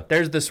Bestia.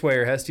 There's the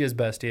swear. Hestia's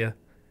Bestia.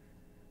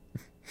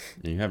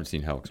 You haven't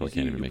seen Helk, so I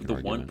can't even make an The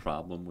argument. one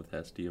problem with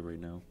Hestia right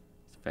now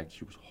is the fact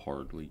she was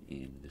hardly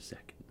in the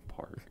second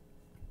part.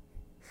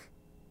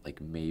 Like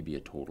maybe a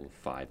total of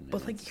 5 minutes.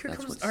 But like here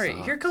That's comes what all right.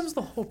 Here sucks. comes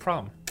the whole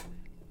problem.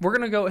 We're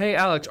gonna go. Hey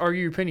Alex,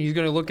 argue your opinion. He's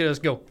gonna look at us,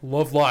 and go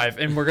Love Live,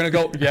 and we're gonna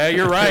go. Yeah,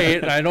 you're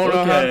right. I don't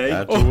know how.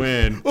 That's a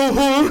win.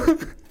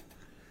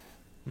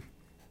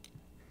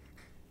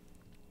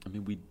 I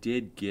mean, we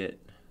did get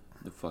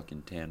the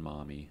fucking Tan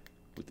Mommy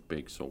with the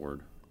big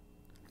sword.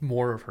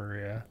 More of her,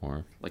 yeah.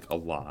 Or Like a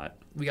lot.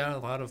 We got a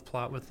lot of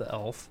plot with the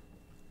elf.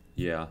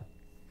 Yeah.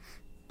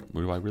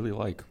 what do I really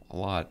like? A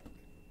lot.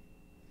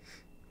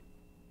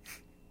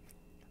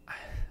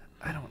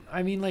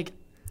 I mean, like,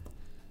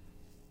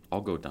 I'll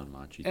go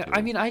Danmachi too.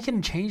 I mean, I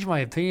can change my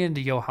opinion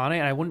to Yohane,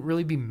 and I wouldn't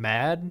really be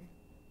mad.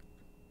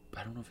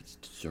 I don't know if it's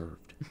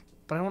deserved.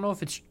 But I don't know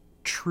if it's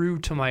true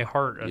to my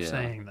heart of Yeah.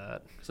 saying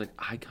that. It's like,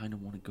 I kind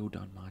of want to go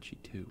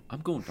Danmachi too.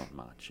 I'm going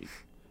Danmachi.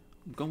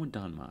 I'm going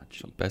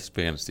Danmachi. Best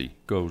fantasy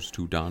goes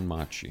to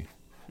Danmachi.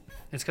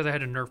 It's because I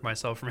had to nerf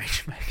myself from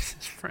Ancient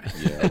Magus' friend.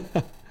 Yeah.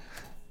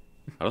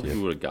 I don't think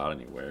we would have got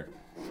anywhere.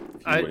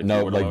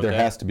 No, like there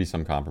has to be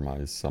some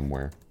compromise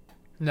somewhere.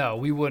 No,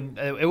 we wouldn't.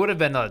 It would have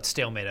been a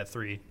stalemate at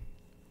 3.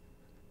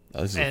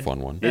 This is a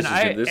fun one. This is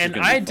gonna be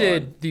I fun.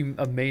 did the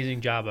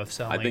amazing job of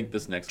selling. I think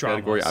this next drama,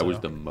 category I was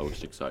so. the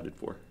most excited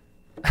for.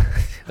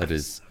 That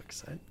is So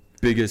excited.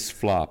 biggest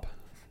flop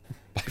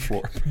by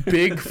floor.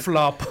 Big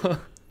flop.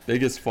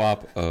 Biggest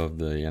flop of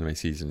the anime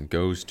season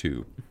goes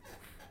to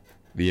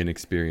The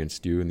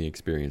Inexperienced You and the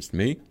Experienced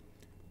Me,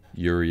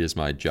 Yuri Is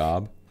My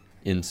Job,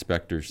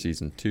 Inspector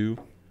Season 2,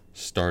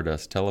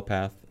 Stardust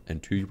Telepath,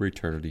 and To Your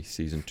Eternity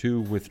Season 2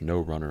 with no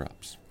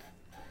runner-ups.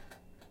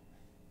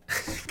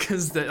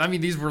 Because,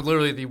 these were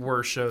literally the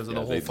worst shows of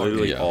the whole They fucking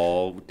literally Yeah.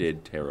 all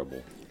did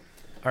terrible.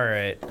 All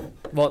right.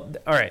 Well,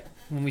 all right.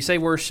 When we say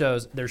worst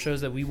shows, they're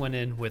shows that we went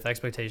in with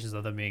expectations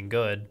of them being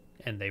good,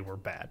 and they were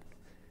bad.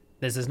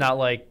 This is not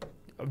like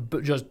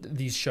just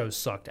these shows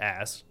sucked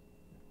ass.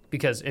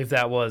 Because if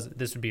that was,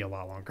 this would be a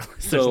lot longer.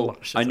 There's a lot So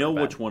of shit I that know are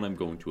bad. which one I'm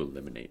going to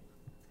eliminate.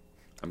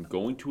 I'm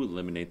going to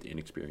eliminate the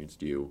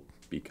Inexperienced You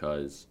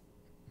because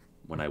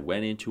when I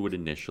went into it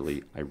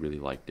initially, I really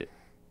liked it.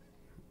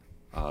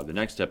 The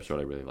next episode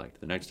I really liked.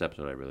 The next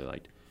episode I really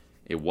liked.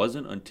 It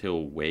wasn't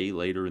until way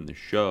later in the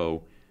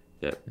show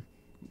that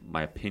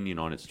my opinion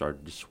on it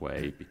started to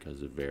sway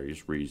because of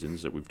various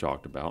reasons that we've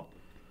talked about.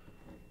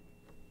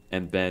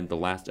 And then the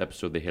last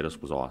episode they hit us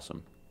was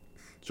awesome.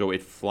 So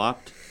it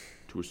flopped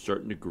to a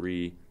certain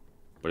degree,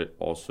 but it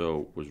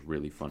also was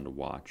really fun to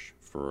watch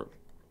for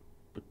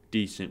a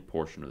decent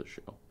portion of the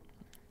show.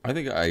 I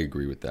think I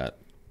agree with that.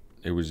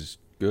 It was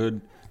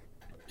good.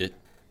 It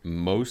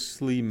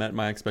mostly met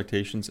my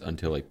expectations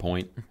until a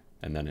point,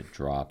 and then it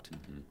dropped,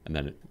 and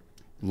then it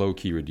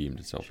low-key redeemed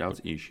itself. Shouts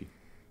Ishii.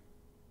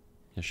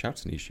 Yeah,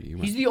 shouts Nishi. He He's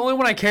went, the only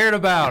one I cared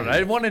about.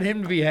 I wanted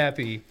him to be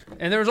happy.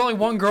 And there was only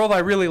one girl that I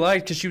really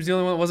liked because she was the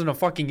only one that wasn't a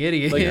fucking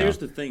idiot. Like, here's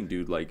the thing,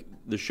 dude. Like,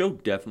 the show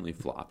definitely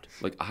flopped.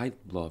 Like, I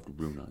loved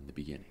Runa in the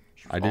beginning.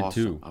 She was I did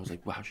awesome. too. I was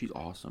like, wow, she's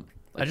awesome.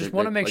 I just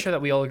want to make sure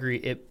that we all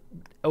agree.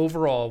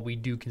 Overall, we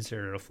do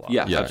consider it a flop.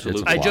 Yeah, Yeah,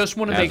 absolutely. it's a I flop. just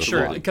want to As make a sure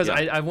flop. because Yeah.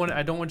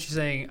 I don't want you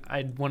saying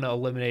I want to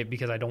eliminate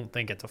because I don't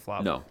think it's a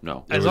flop. No.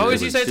 As It long was-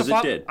 as you say it's a 'Cause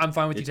flop, did. I'm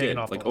fine with you It taking did.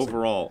 off the Like, list.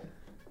 overall,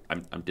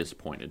 I'm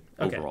disappointed.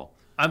 Okay. Overall.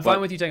 I'm But,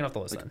 fine with you taking off the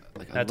list then.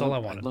 That's all I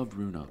wanted. I loved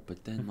Runa,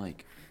 but then,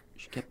 like,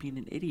 she kept being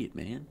an idiot,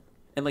 man.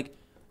 And, like,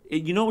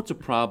 you know what's a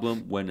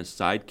problem when a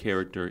side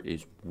character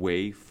is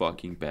way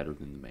fucking better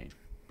than the main?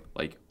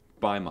 Like,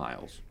 by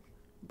miles.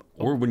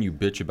 or when you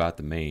bitch about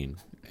the main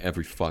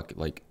every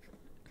like,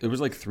 it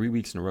was like 3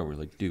 weeks in a row. We're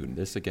like, dude,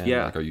 this again?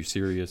 Yeah. Like, are you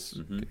serious?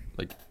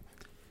 Like,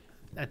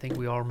 I think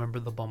we all remember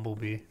the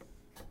Bumblebee,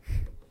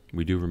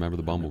 we do remember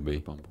the Bumblebee.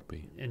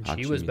 Bumblebee. and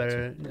she was Hachimitsu.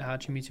 better.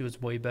 Hachimitsu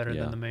was way better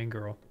Yeah. than the main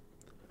girl.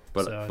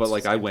 But, So but it's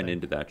like, the I same went thing.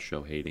 into that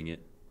show hating it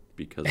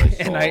because I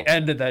saw, And I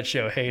ended that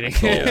show hating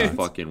saw it.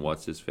 fucking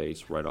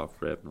what's-his-face right off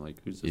rip. And, like,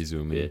 who's this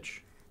Izumi. bitch?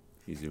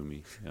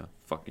 Izumi. Yeah,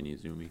 fucking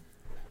Izumi.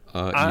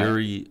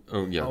 Yuri.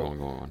 Oh, yeah, go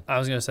on. I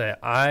was gonna say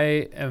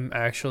I am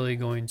actually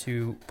going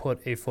to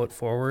put a foot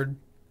forward.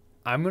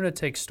 I'm gonna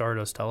take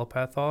Stardust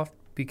Telepath off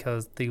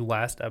because the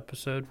last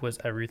episode was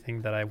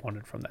everything that I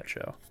wanted from that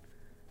show.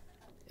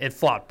 It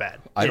flopped bad.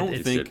 I don't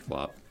It think did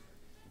flop.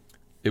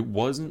 it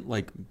wasn't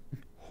like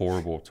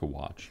horrible to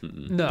watch,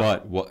 No,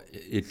 but what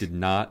it did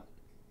not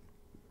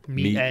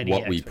meet any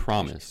what we expectations.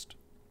 promised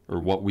or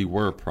what we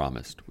were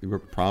promised. We were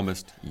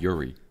promised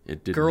Yuri.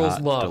 It did Girls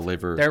not love.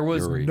 deliver. There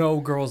was Yuri. no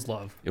girls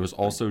love. It was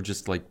also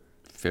just like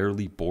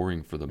fairly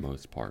boring for the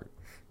most part.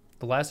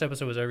 The last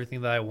episode was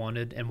everything that I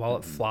wanted, and while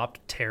it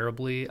flopped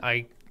terribly,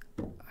 I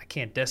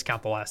can't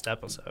discount the last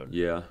episode.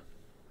 Yeah.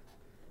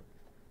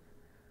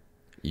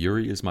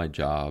 Yuri Is My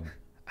Job.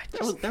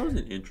 That was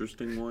an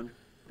interesting one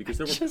because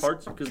there were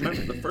parts because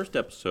remember the first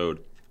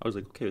episode I was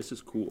like, okay, this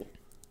is cool,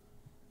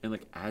 and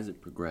like as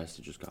it progressed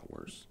it just got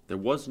worse. There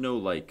was no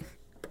like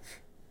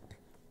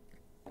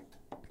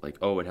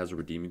oh, it has a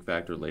redeeming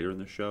factor later in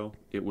the show.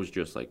 It was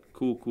just like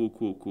cool,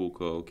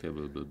 okay,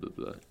 blah blah blah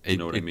blah. You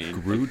know what I mean?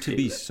 Grew Like, to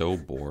be so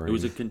boring. it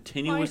was a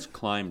continuous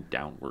climb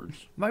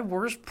downwards. My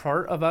worst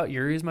part about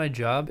Yuri Is My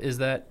Job is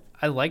that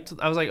I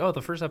was like, oh,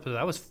 the first episode,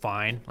 that was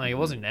fine. Like, it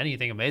wasn't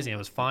anything amazing. It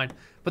was fine.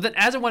 But then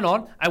as it went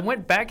on, I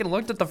went back and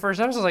looked at the first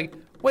episode. I was like,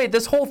 wait,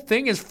 this whole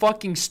thing is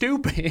fucking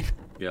stupid.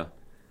 Yeah.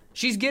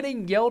 She's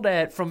getting yelled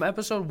at from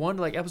episode 1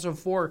 to like episode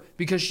 4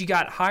 because she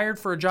got hired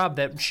for a job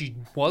that she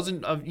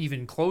wasn't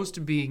even close to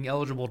being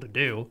eligible to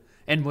do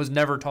and was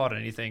never taught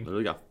anything.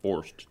 Literally got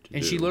forced to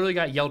And do. she literally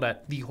got yelled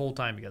at the whole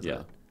time because Yeah. of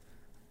it.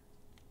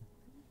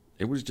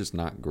 It was just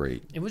not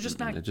great. It was just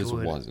not It just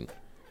good. wasn't.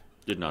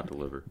 Did not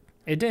deliver.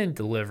 It didn't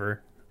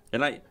deliver.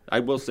 And I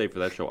will say for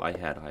that show I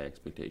had high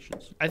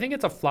expectations. I think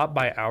it's a flop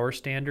by our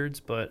standards,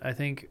 but I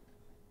think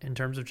in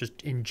terms of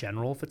just in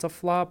general, if it's a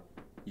flop,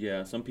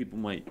 Yeah, some people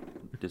might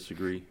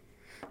disagree.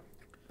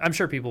 I'm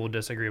sure people will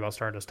disagree about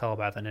Stardust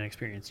Telepath and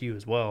Inexperienced You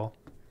as well.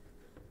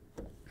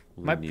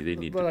 They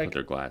need to but, like- put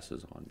their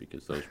glasses on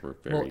because those were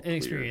very Well, clear.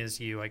 Inexperienced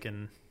You, I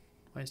can...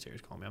 My Stairs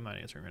call me. I'm not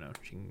answering right now.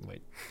 She can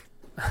wait.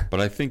 But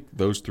I think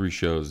those three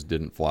shows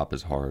didn't flop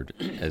as hard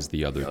as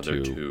the other,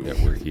 other two two. that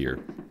were here.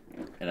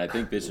 And I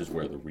think this is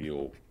where the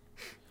real...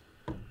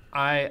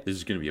 I This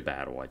is going to be a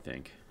battle, I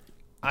think.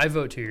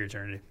 vote To Your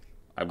Eternity.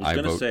 I was I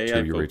going to vote say To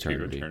I Your vote To Your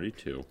Eternity. Eternity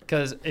too.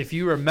 Because if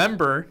you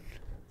remember,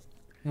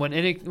 when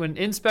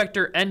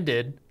Inspector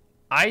ended,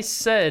 I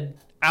said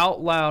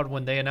out loud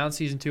when they announced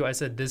season 2, I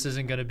said this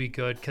isn't going to be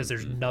good because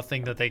there's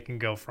nothing that they can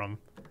go from.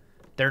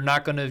 They're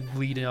not going to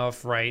lead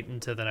off right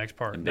into the next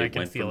part. And I they can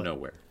went feel from it.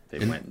 nowhere. they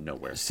went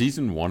nowhere.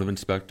 Season 1 of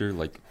Inspector,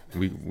 like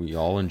we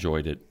all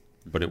enjoyed it,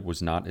 but it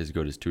was not as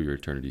good as To Your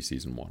Eternity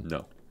Season 1.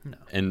 No.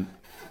 And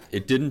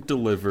it didn't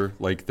deliver.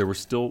 Like, there were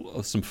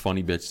still some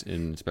funny bits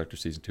in Inspector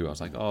Season 2. I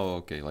was like, oh,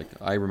 okay. Like,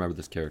 I remember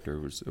this character.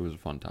 It was a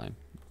fun time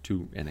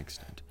to an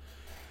extent.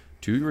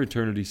 To Your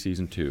Eternity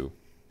Season 2,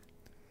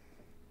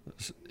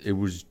 it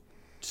was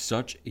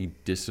such a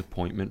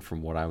disappointment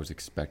from what I was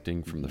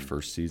expecting from the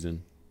first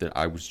season that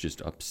I was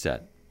just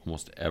upset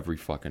almost every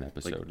fucking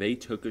episode. Like, they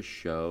took a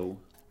show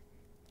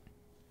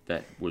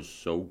that was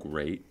so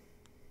great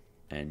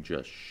and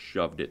just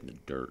shoved it in the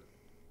dirt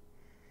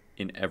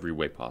in every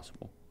way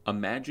possible.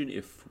 Imagine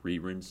if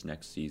reruns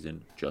next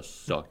season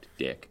just sucked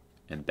dick,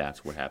 and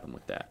that's what happened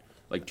with that.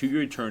 Like, To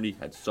Your Eternity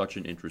had such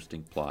an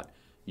interesting plot.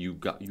 You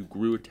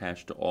grew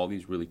attached to all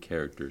these really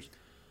characters.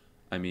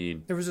 I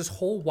mean, There was this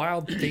whole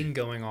wild thing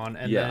going on,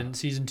 and Yeah. then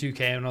season 2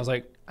 came, and I was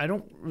like,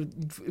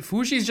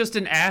 Fushi's just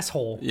an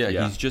asshole. Yeah,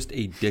 Yeah. he's just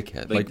a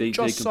dickhead. like they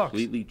just sucks.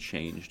 completely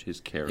changed his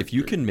character. If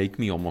you can make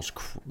me almost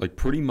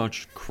pretty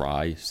much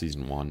cry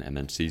season 1 and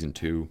then season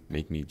 2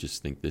 make me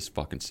just think this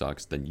fucking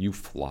sucks, then you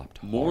flopped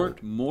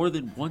hard. more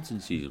than once in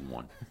season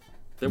 1,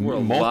 there were a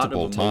lot of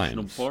Multiple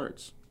emotional times.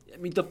 parts. I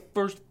mean, the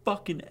first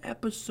fucking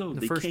episode,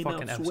 The they first came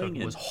fucking out episode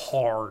swinging. was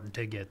hard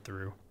to get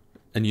through.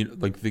 And you know,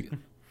 like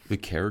the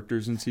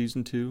characters in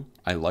season 2,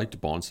 I liked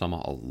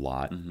Bonsama a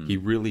lot. He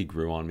really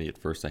grew on me. At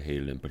first I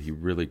hated him, but he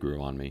really grew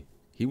on me.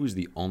 He was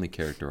the only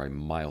character I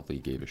mildly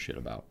gave a shit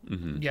about.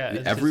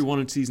 Yeah, Everyone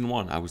in season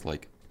 1, I was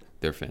like,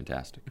 they're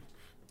fantastic.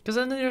 because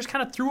then they just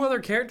kind of threw other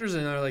characters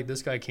in there, like,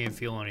 this guy can't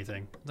feel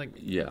anything. Like,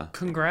 Yeah.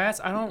 congrats.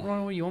 I don't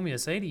know what you want me to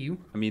say to you.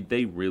 I mean,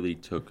 they really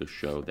took a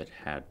show that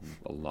had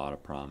a lot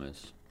of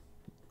promise,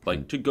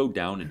 like to go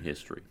down in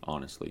history,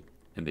 honestly,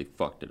 and they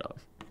fucked it up.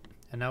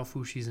 And now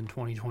Fushi's in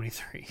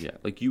 2023. Yeah,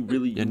 like you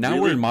really. And now really,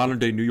 we're in modern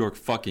day New York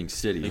fucking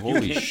city.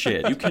 Holy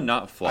shit. You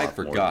cannot flop. I more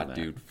forgot, than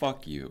that. dude.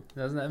 Fuck you.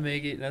 Doesn't that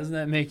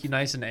make you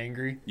nice and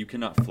angry? You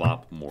cannot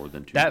flop more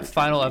than two. That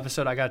final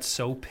episode, I got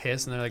so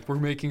pissed, and they're like, "We're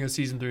making a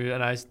season 3,"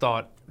 and I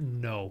thought,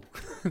 "No."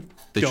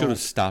 They Don't. should have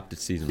stopped at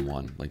season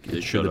 1. Like, They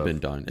it should have should've. been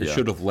done. It Yeah.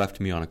 should have left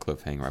me on a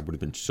cliffhanger. I would have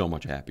been so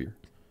much happier.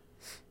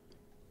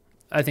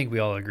 I think we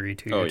all agree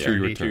To Oh, Your yeah.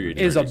 Eternity To Your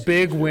is a Eternity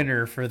big season two.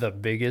 winner for the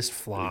biggest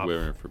flop.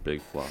 Winner for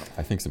big flop.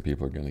 I think some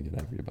people are going to get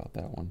angry about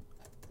that one.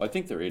 I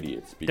think they're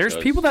idiots. There's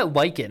because people that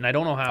like it, and I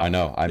don't know how. I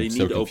know. I'm They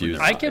so need to open confused.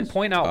 their I can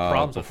point out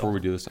problems with Before them. we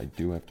do this, I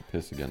do have to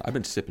piss again. I've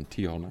been sipping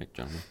tea all night,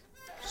 gentlemen.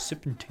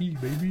 Sipping tea,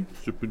 baby.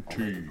 sipping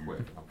tea. I'm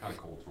kind of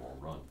cold, so I'll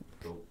run.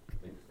 Go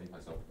make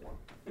myself warm.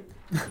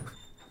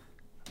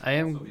 I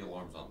am. the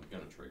alarm's on. I'm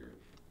going to trigger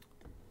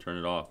it. Turn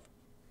it off.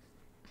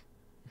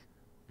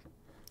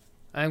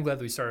 I am glad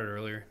that we started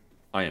earlier.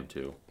 I am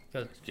too.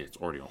 'Cause It's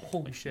already on.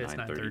 Holy like shit, it's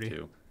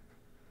 9:32.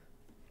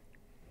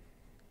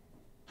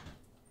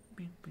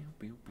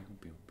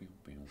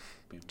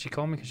 She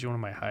called me because she wanted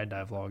my high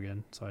dive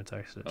login, so I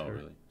texted it to Oh her.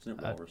 really? Isn't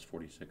it Walrus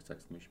 46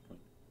 exclamation point?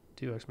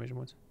 2 exclamation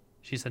points.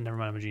 She said, "Never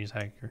mind, I'm a genius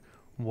hacker."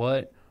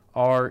 What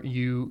are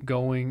you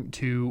going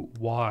to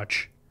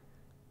watch?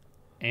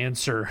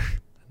 Answer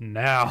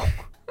now.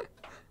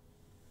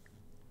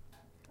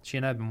 She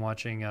and I have been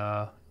watching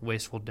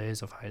Wasteful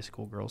Days of High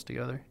School Girls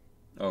together.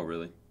 Oh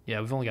really? Yeah,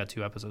 we've only got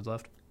 2 episodes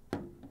left.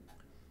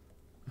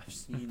 I've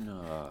seen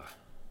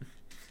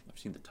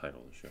the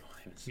title of the show. I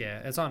haven't seen Yeah,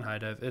 it's on High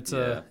Dive. It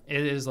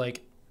is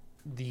like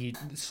the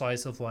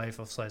slice of life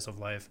of slice of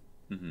life.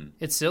 Mm-hmm.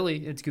 It's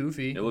silly, it's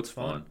goofy. It looks it's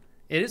fun.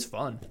 It is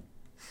fun,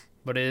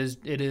 but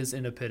it is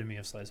an epitome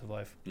of slice of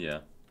life.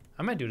 Yeah.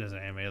 I might do it as an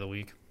anime of the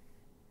week.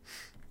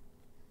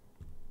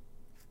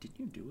 Did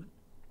you do it?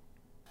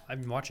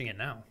 I'm watching it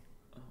now.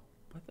 Oh,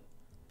 what the?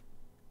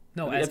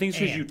 No, I as think it's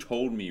because Anne. you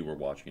told me you were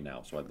watching it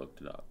now, so I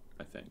looked it up.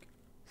 I think.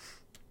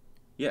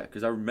 Yeah,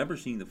 because I remember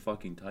seeing the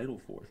fucking title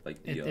for it.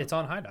 Like the, It's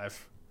on High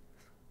Dive.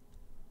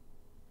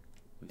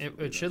 what's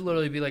the- It should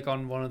literally be like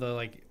on one of the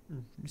like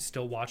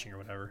still watching or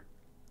whatever.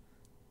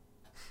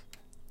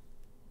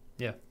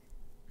 Yeah,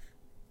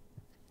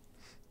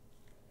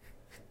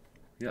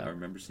 Yeah, I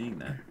remember seeing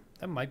that.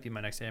 that might be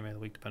my next anime of the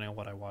week, depending on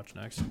what I watch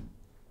next.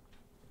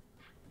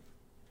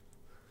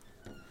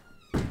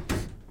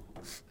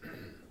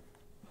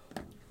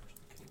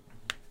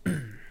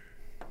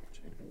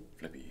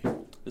 Flippy.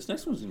 This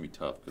next one's gonna be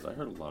tough because I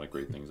heard a lot of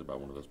great things about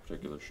one of those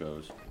particular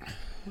shows,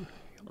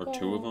 or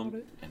 2 of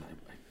them, and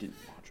I didn't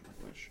watch them.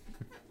 I wish.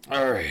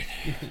 All right.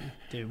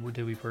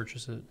 Did we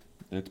purchase it?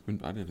 I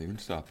didn't even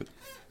stop it.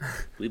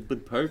 We've been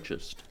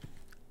purchased.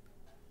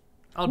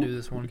 I'll do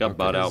this one. We got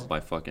bought because- out by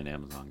fucking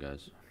Amazon,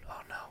 guys.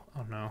 Oh no!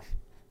 Oh no!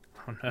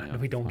 Oh no! Yeah,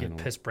 we don't finally.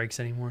 get piss breaks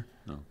anymore.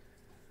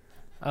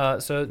 No.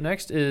 So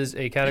next is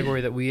a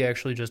category that we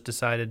actually just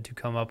decided to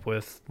come up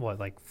with,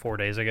 like 4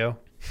 days ago,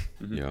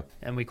 Mhm. Yeah.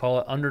 and we call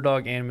it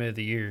Underdog Anime of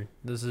the Year.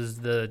 This is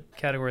the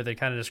category that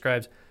kind of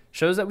describes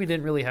shows that we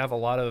didn't really have a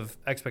lot of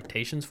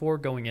expectations for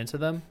going into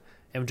them,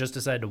 and we just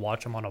decided to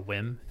watch them on a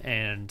whim,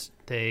 and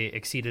they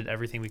exceeded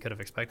everything we could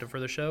have expected for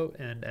the show,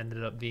 and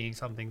ended up being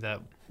something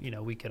that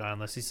we could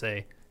honestly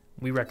say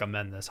we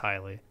recommend this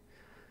highly.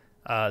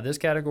 This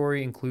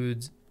category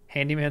includes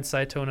Handyman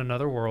Saito in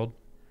Another World,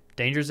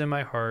 Dangers in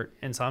My Heart,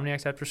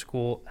 Insomniacs After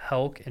School,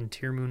 Helk, and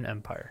Tear Moon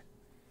Empire.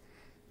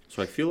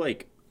 So I feel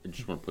like, I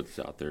just want to put this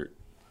out there.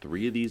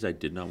 3 of these I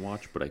did not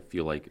watch, but I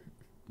feel like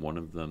one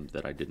of them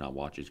that I did not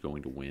watch is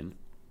going to win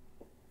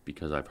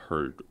because I've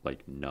heard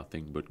like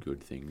nothing but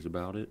good things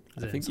about it.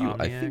 Is I it think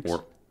Insomniacs?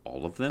 Or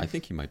all of them. I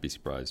think you might be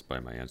surprised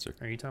by my answer.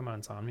 Are you talking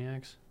about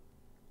Insomniacs?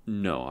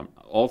 No,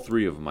 all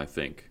 3 of them, I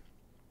think.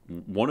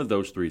 One of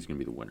those 3 is going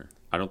to be the winner.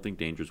 I don't think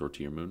Dangers or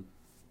Tear Moon.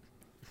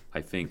 I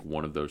think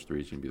one of those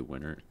 3 is going to be the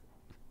winner.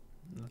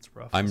 That's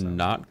rough. I'm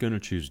not going to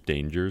choose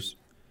Dangers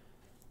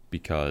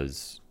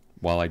because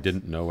while I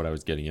didn't know what I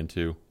was getting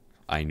into,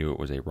 I knew it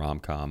was a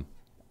rom-com.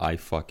 I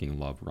fucking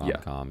love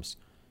rom-coms.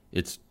 Yeah.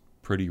 It's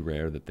pretty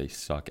rare that they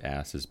suck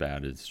ass as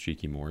bad as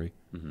Shikimori.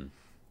 Mm-hmm.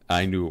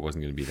 I knew it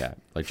wasn't going to be that.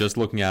 Like, just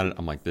looking at it,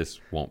 I'm like, this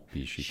won't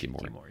be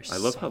Shikimori. I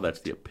love how that's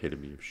the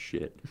epitome of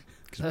shit.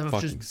 That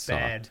was just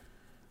bad.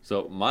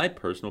 So my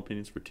personal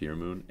opinions for Tear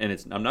Moon,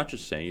 and I'm not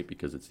just saying it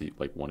because it's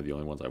like one of the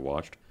only ones I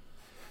watched.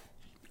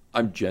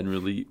 I'm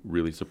generally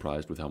really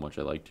surprised with how much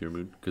I like Tear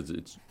Moon because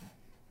it's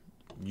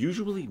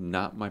usually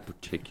not my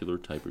particular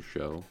type of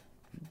show,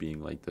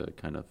 being like the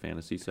kind of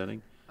fantasy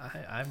setting.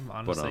 I'm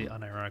honestly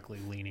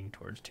unironically leaning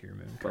towards Tear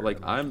Moon. But like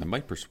I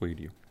might persuade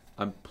you.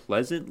 I'm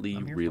pleasantly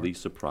really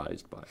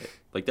surprised by it.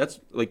 Like that's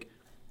like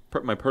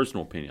my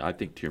personal opinion. I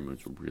think Tear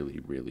Moon's a really,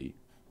 really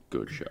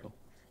good show.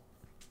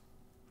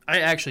 I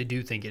actually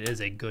do think it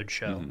is a good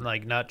show. Mm-hmm.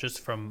 Like not just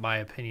from my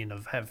opinion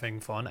of having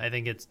fun. I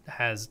think it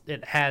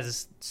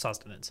has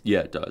sustenance. Yeah,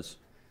 it does.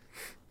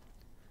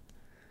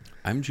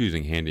 I'm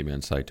choosing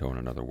Handyman Saito in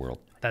Another World.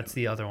 That's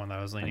the other one that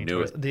I was leaning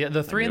towards.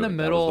 The 3 in the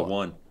middle. That was the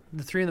one.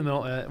 The 3 in the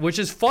middle, which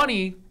is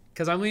funny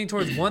because I'm leaning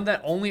towards one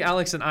that only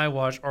Alex and I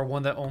watched, or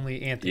one that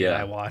only Anthony and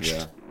I watched.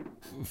 Yeah.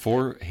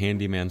 For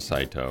Handyman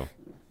Saito,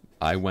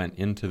 I went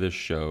into this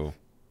show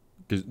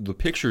because the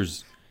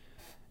pictures,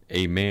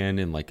 a man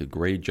in like a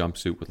gray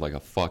jumpsuit with like a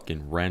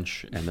fucking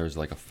wrench, and there's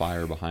like a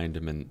fire behind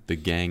him, and the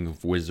gang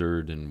of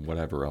wizard and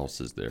whatever else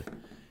is there.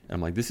 And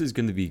I'm like, this is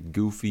going to be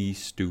goofy,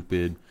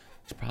 stupid.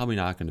 It's probably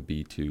not going to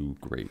be too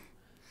great.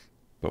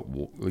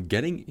 But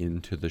getting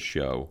into the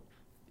show,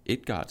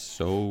 it got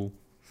so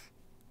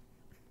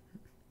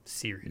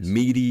serious,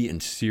 meaty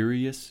and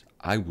serious.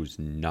 I was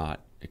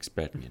not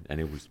expecting it, and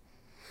it was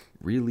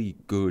really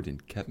good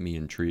and kept me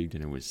intrigued.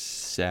 And it was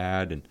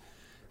sad, and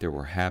there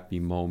were happy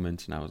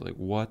moments, and I was like,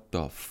 "What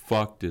the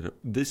fuck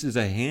this is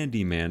a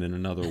handyman in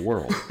another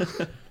world?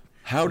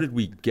 How did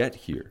we get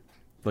here?"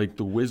 Like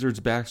the wizard's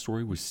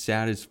backstory was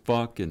sad as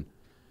fuck, and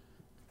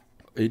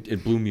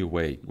it blew me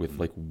away with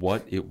like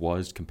what it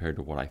was compared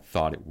to what I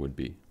thought it would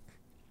be.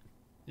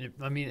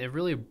 It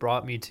really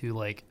brought me to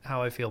like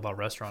how I feel about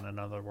Restaurant in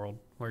Another World,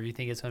 where you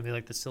think it's going to be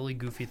like the silly,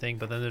 goofy thing,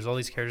 but then there's all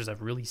these characters that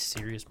have really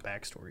serious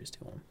backstories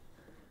to them.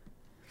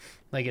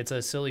 Like it's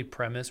a silly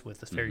premise with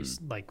this very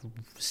like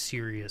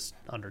serious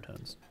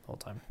undertones the whole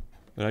time.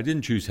 But I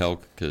didn't choose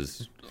Helk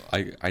because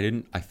I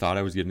thought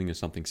I was getting into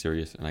something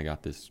serious, and I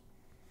got this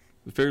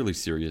fairly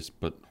serious,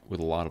 but with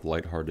a lot of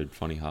lighthearted,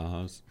 funny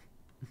ha-has.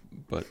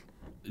 But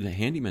the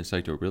Handyman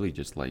Saito really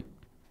just like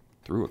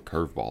threw a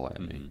curveball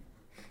at me.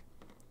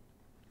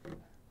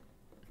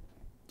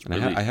 And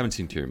really, I haven't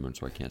seen Tear Moon,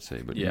 so I can't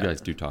say, but you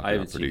guys do talk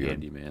about pretty good. I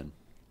haven't seen Handyman.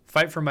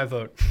 Fight for my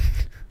vote.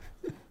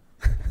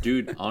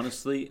 Dude,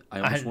 honestly, I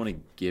almost want to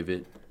give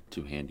it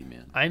to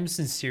Handyman. I'm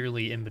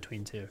sincerely in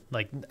between two.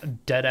 Like,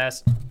 dead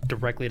ass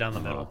directly down the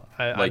middle.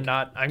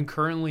 I'm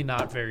currently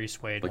not very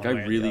swayed. Like, I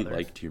really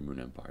like Tear Moon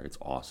Empire. It's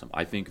awesome.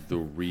 I think the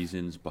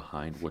reasons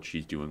behind what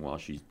she's doing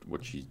what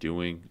she's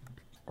doing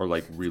are,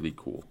 like, really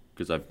cool.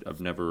 Because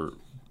I've never...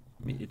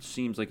 I mean, it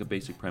seems like a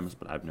basic premise,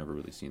 but I've never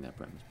really seen that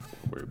premise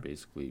before, where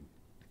basically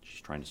she's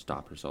trying to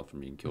stop herself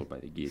from being killed by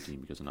the guillotine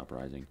because of an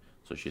uprising.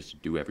 So she has to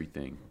do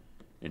everything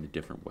in a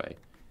different way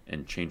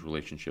and change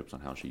relationships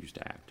on how she used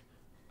to act.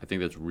 I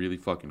think that's really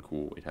fucking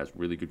cool. It has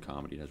really good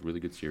comedy. It has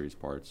really good serious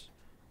parts.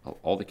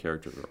 All the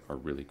characters are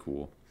really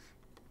cool.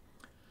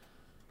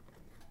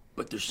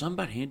 But there's something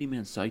about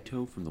Handyman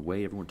Saito from the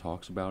way everyone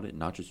talks about it,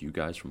 not just you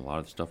guys, from a lot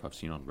of the stuff I've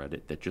seen on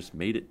Reddit, that just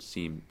made it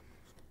seem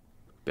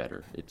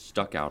better. It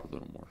stuck out a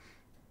little more.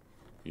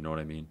 You know what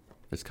I mean?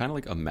 It's kind of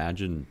like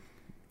Imagine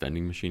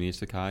Vending Machine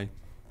Isekai,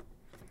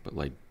 but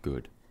like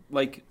good.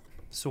 Like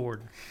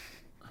Sword.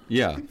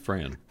 Yeah,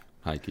 Fran.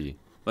 High key.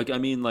 Like, I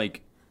mean,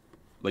 like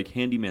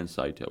Handyman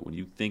Saito. When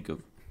you think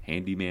of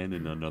Handyman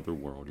in Another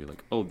World, you're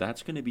like, oh,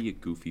 that's going to be a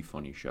goofy,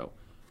 funny show.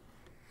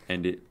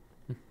 And it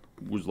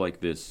was like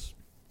this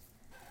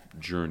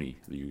journey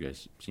that you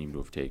guys seem to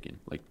have taken.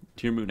 Like,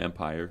 Tear Moon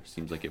Empire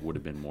seems like it would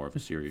have been more of a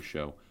serious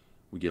show.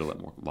 We get a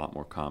lot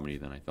more comedy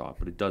than I thought,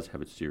 but it does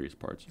have its serious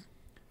parts.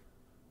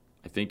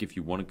 I think if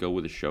you want to go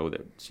with a show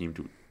that seemed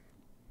to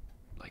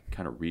like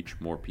kind of reach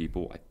more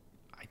people,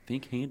 I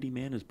think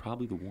Handyman is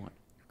probably the one.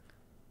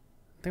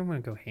 I think I'm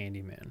going to go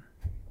Handyman.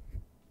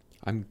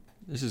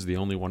 This is the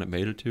only one it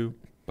made it to,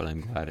 but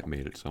I'm glad it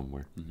made it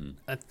somewhere.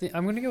 Mm-hmm.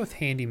 I'm going to go with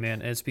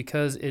Handyman. It's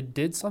because it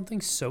did something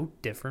so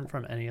different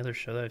from any other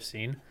show that I've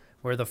seen,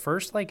 where the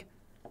first, like,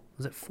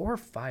 Was it 4 or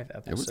 5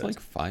 episodes? It was like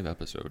 5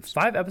 episodes.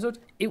 5 episodes?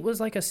 It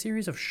was like a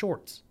series of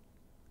shorts.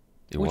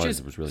 It which was. is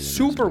It was really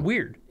super interesting.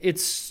 weird.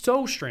 It's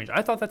so strange.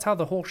 I thought that's how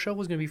the whole show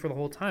was going to be for the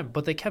whole time.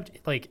 But they kept,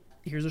 like,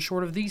 here's a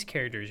short of these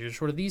characters. Here's a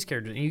short of these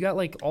characters. And you got,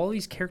 like, all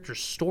these characters'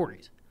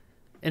 stories.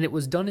 And it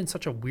was done in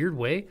such a weird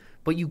way.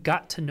 But you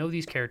got to know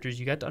these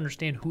characters. You got to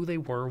understand who they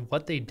were,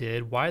 what they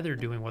did, why they're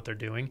doing what they're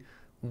doing.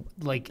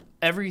 Like,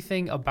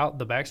 everything about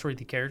the backstory of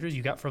the characters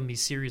you got from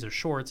these series of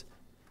shorts.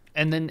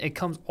 And then it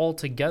comes all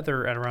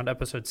together at around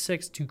episode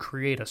 6 to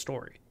create a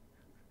story.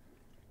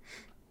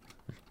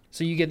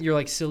 So you get your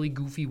like silly,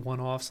 goofy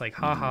one-offs, like,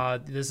 haha,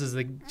 this is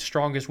the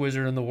strongest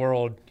wizard in the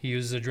world. He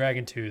uses a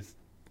dragon tooth.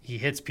 He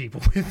hits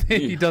people with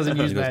it. He doesn't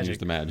use He doesn't magic. use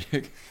the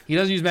magic. He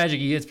doesn't use magic.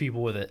 He hits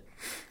people with it.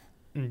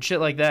 And shit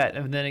like that.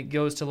 And then it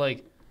goes to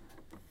like,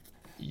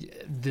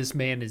 this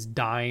man is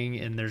dying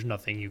and there's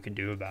nothing you can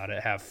do about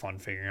it. Have fun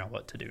figuring out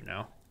what to do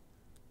now.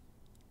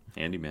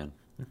 Handyman.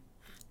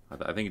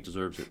 I think it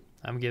deserves it.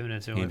 I'm giving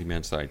it to him.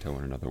 Handyman Saito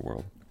in another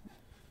world.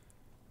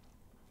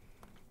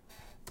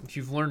 If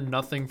you've learned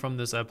nothing from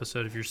this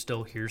episode, if you're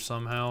still here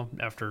somehow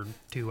after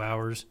 2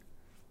 hours,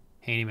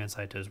 Handyman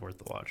Saito is worth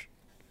the watch.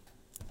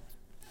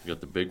 You got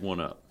the big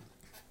one up.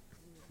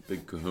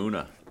 Big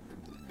kahuna.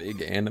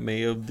 Big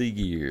anime of the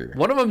year.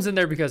 One of them's in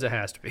there because it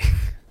has to be.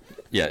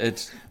 Yeah,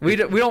 it's We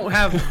don't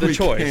have the we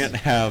choice. can't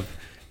have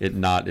it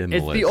not in the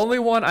It's list. the only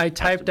one I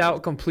typed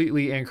out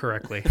completely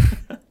incorrectly.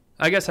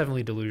 I guess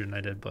Heavenly Delusion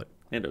I did, but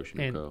And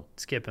Oshinoko.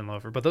 Skip and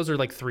Loafer. But those are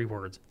like 3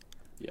 words.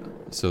 Yeah.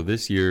 So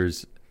this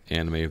year's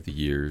anime of the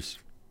year's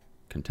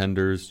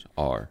contenders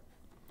are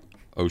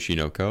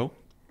Oshinoko,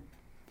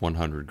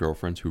 100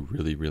 Girlfriends Who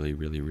Really, Really,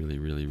 Really, Really,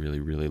 Really, Really,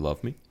 Really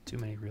Love Me. Too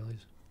many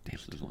reallys. Damn,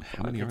 this is only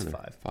How 5. many are It's there?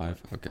 5.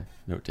 5? Okay,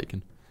 note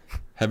taken.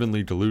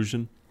 Heavenly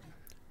Delusion,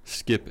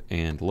 Skip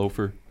and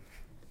Loafer,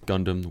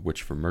 Gundam, The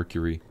Witch from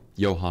Mercury,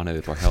 Johanna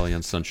the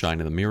Parhelion, Sunshine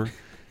in the Mirror,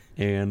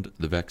 and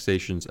The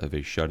Vexations of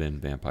a Shut-In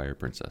Vampire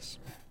Princess.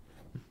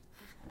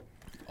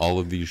 All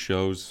of these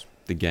shows,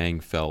 the gang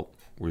felt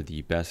were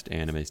the best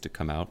animes to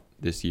come out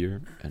this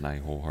year, and I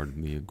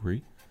wholeheartedly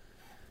agree.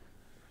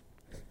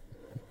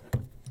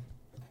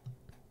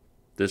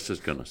 This is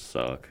gonna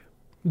suck.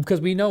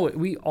 Because we know it.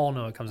 We all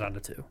know it comes down to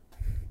 2.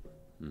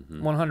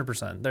 Mm-hmm.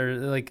 100%. They're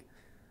like,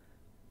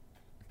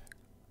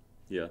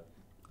 Yeah,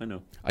 I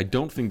know. I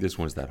don't think this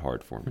one's that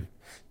hard for me.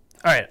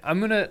 all right, I'm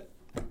gonna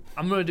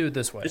do it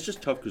this way. It's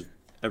just tough because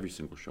every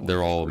single show.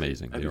 They're all is great.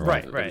 amazing. Every They're all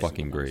single Right,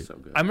 fucking one is great. So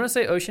good. I'm gonna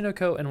say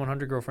Oshinoko and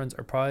 100 Girlfriends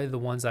are probably the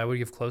ones I would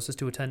give closest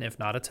to a 10, if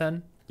not a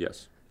 10.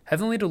 Yes.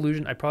 Heavenly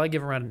Delusion, I'd probably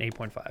give around an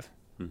 8.5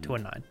 Mm-hmm. to a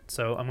 9.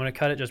 So I'm gonna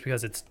cut it just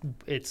because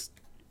it's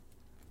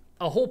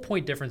a whole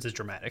point difference is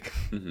dramatic.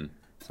 Mm-hmm.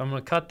 So I'm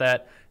gonna cut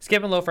that.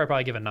 Skip and Loafer, I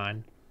probably give a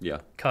 9. Yeah.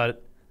 Cut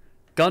it.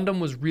 Gundam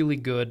was really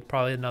good,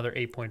 probably another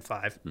 8.5.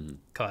 Mm-hmm.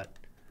 Cut.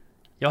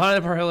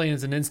 Johanna the Parhelion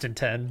is an instant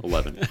 10.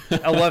 11.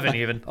 11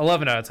 even.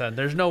 11 out of 10.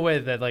 There's no way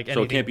that like So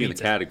anything it can't be in the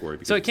beats category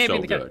because So it can't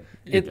it's be so in the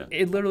good. category.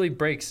 It literally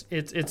breaks.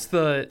 It's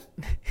the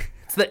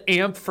it's the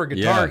amp for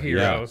Guitar Yeah,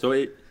 Hero. yeah. So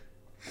it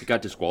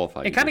got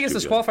disqualified. It kind of because gets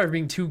it's too good. disqualified for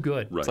being too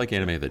good. Right. It's like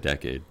anime of the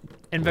decade.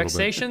 And a little bit.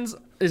 Vexations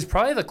is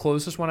probably the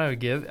closest one I would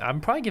give. I'm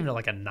probably giving it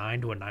like a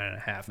 9 to a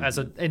 9.5. As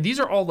and these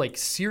are all like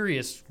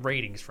serious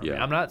ratings from me.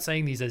 Yeah. I'm not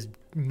saying these as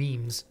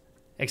memes,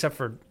 except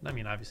for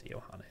obviously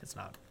Johanna. It's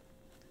not.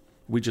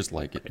 We just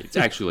like it. It's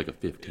actually like a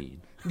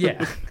 15.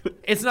 Yeah,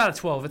 it's not a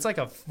 12. It's like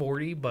a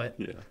 40, but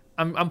Yeah.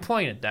 I'm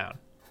playing it down.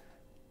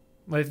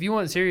 But if you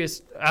want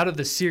serious, out of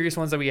the serious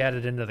ones that we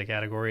added into the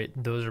category,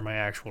 those are my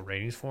actual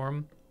ratings for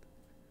them.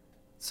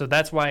 So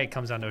that's why it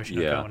comes down to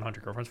Oshinoko Yeah. and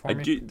 100 Girlfriends for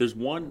me. There's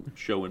one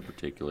show in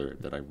particular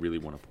that I really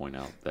want to point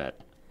out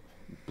that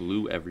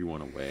blew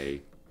everyone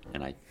away,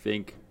 and I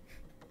think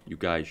you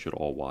guys should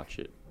all watch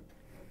it.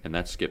 And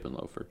that's Skip and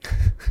Loafer.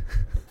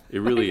 It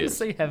really I is.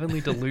 say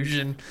Heavenly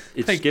Delusion.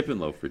 It's like- Skip and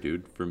Loafer,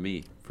 dude. For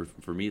me,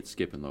 for me, it's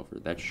Skip and Loafer.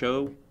 That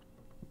show,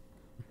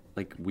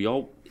 like we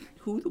all,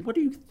 what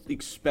do you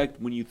expect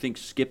when you think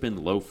Skip and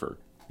Loafer?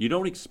 You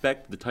don't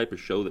expect the type of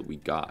show that we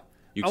got.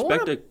 You I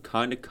expect wanna- a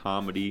kind of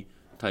comedy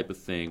type of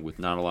thing with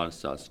not a lot of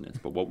sustenance.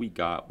 But what we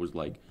got was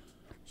like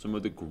some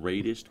of the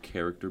greatest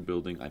character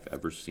building I've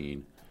ever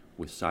seen,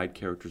 with side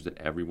characters that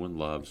everyone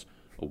loves,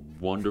 a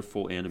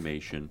wonderful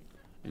animation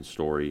and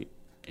story.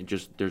 And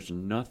just, there's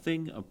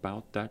nothing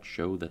about that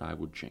show that I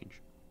would change.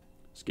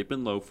 Skip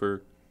and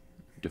Loafer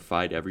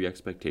defied every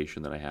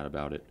expectation that I had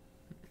about it,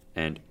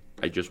 and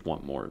I just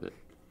want more of it.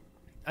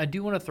 I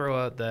do want to throw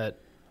out that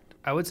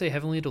I would say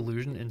Heavenly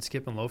Delusion and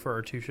Skip and Loafer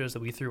are 2 shows that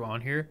we threw on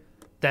here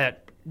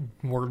that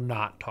were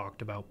not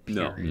talked about.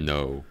 No. Period.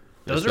 No.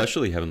 Those are-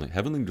 Especially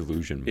Heavenly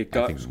Delusion, It I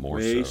got think more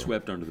way so.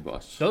 swept under the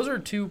bus. Those are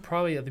 2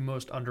 probably the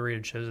most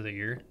underrated shows of the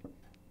year.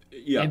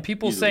 Yeah, And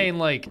people easily. saying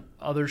like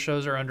other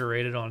shows are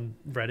underrated on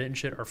Reddit and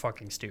shit are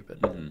fucking stupid.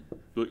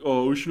 like,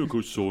 oh,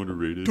 Oshinoko's so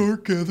underrated.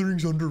 Dark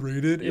Gathering's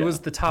underrated. It Yeah.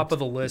 was the top of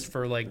the list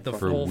for like the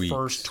For full weeks.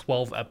 first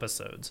 12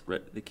 episodes.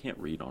 They can't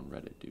read on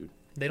Reddit, dude.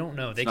 They don't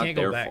know. They not can't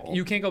go their back. fault.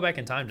 You can't go back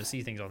in time to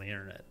see things on the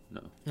internet.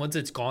 No. Once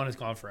it's gone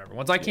forever.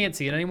 Once I can't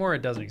see it anymore,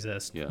 it doesn't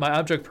exist. Yeah. My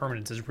object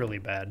permanence is really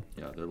bad.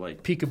 Yeah, they're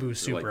like Peekaboo's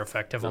super like-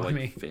 effective they're on like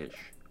me. fish.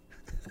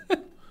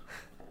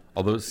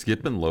 Although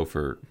Skip and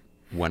Loafer,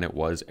 when it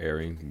was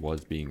airing,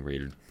 was being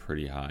rated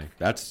pretty high.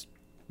 That's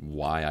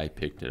why I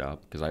picked it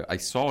up, because I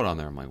saw it on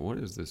there. I'm like, what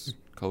is this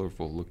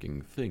colorful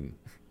looking thing?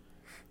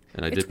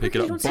 And I It's did pick it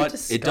weird up,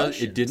 they don't but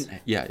say it didn't.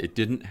 Yeah, it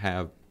didn't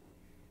have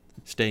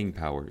staying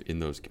power in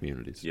those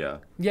communities. Yeah.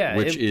 Yeah,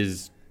 which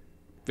is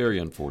very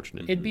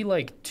unfortunate. it'd be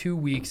like 2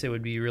 weeks. It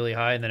would be really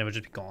high, and then it would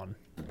just be gone.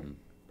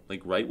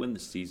 Like right when the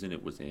season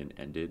it was in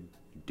ended,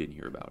 you didn't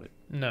hear about it.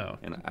 No,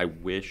 And I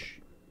wish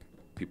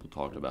people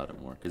talked about it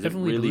more because it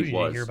Heavenly really Delusion. You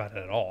was. didn't hear about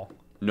it at all.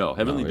 No,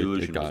 Heavenly No, it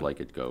Delusion was got- like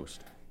a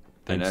ghost,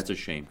 Thanks. and that's a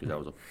shame because that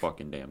was a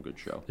fucking damn good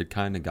show. It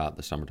kind of got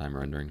the summertime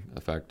rendering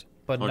effect.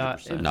 But not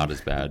 100%. Not as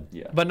bad.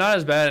 Yeah. but not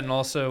as bad. And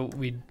also,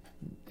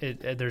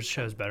 there's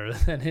shows better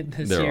than it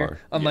this There year. are.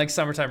 Unlike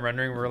Summertime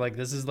Rendering, where like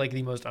this is like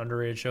the most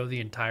underrated show the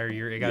entire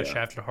year. It got Yeah.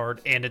 shafted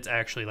hard, and it's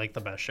actually like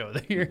the best show of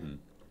the year.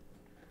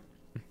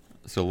 Mm-hmm.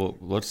 So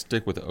let's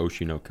stick with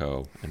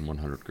Oshinoko and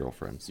 100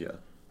 Girlfriends. Yeah.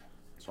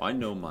 So I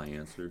know my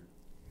answer.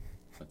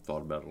 I've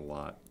thought about it a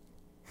lot,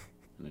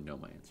 and I know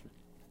my answer.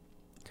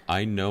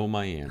 I know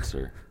my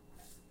answer.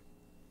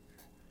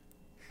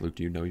 Luke,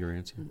 do you know your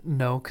answer?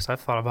 No, because I've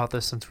thought about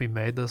this since we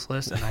made this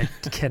list, and I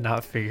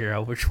cannot figure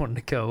out which one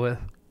to go with.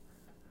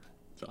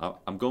 So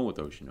I'm going with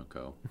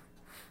Oshinoko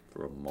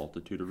for a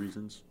multitude of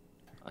reasons.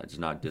 It's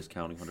not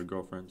discounting 100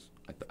 Girlfriends.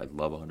 I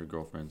love 100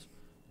 Girlfriends.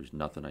 There's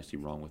nothing I see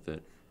wrong with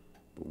it.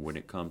 But when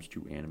it comes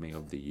to anime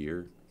of the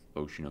year,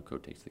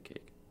 Oshinoko takes the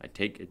cake. I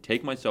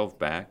take myself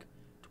back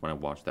to when I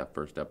watched that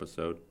first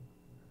episode.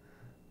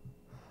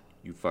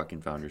 You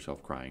fucking found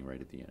yourself crying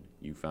right at the end.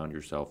 You found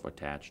yourself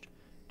attached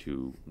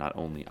to not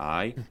only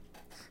I,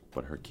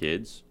 but her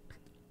kids,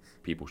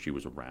 people she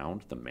was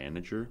around, the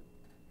manager.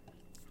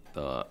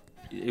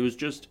 It was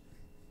just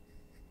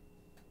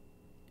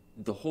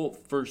the whole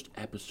first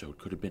episode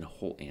could have been a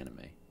whole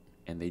anime,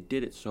 and they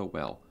did it so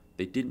well.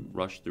 They didn't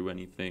rush through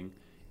anything.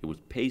 It was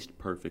paced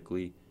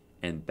perfectly,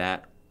 and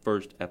that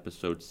first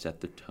episode set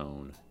the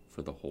tone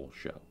for the whole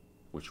show,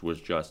 which was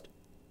just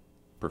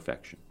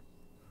perfection.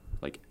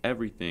 Like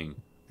everything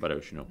about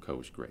Oshinoko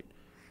was great.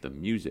 The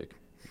music,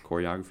 the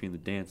choreography and the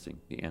dancing,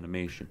 the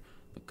animation,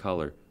 the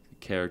color, the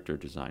character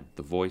design,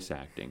 the voice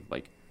acting.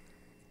 Like,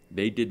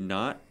 they did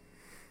not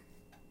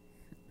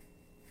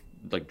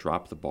like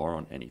drop the bar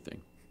on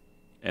anything.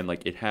 And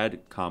like it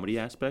had comedy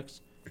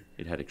aspects,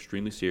 it had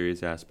extremely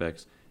serious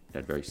aspects, it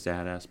had very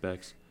sad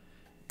aspects,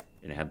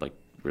 and it had like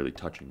really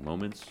touching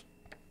moments.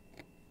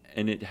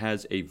 And it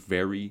has a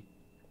very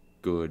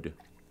good,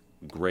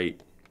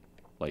 great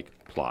like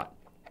plot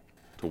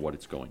to what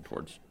it's going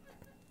towards.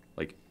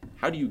 Like,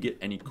 how do you get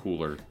any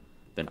cooler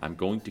than I'm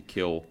going to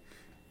kill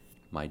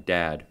my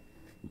dad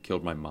who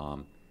killed my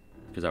mom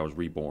because I was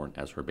reborn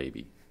as her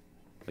baby?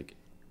 Like,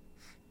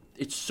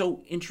 it's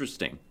so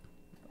interesting.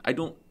 I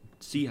don't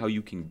see how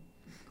you can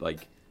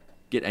like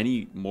get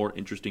any more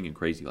interesting and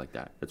crazy like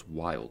that. That's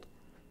wild.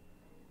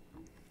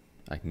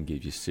 I can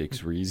give you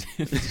 6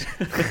 reasons.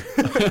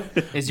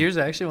 Is yours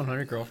actually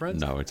 100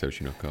 Girlfriends? No, it's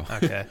Oshinoko.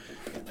 Okay.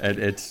 And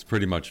it's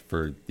pretty much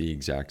for the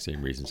exact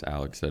same reasons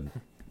Alex said.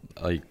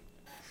 Like,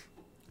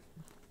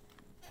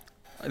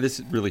 this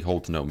really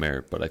holds no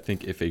merit, but I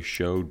think if a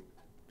show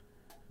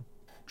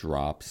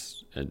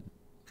drops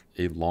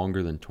a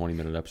longer than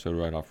 20-minute episode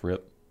right off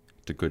rip,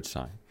 it's a good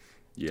sign.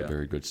 It's Yeah. a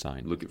very good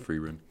sign. Look at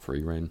Freerun.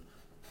 Free Rin,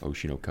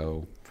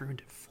 Oshinoko. Freeman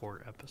did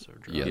 4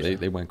 episodes. Yeah, Right?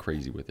 they went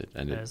crazy with it.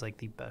 And That it, is like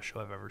the best show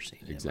I've ever seen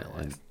in my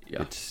exactly. life.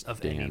 Yeah. It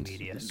Of any stands.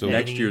 media. So Yeah.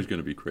 Next Any- year's going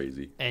to be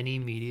crazy. Any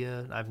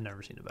media, I've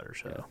never seen a better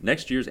show.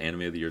 Next year's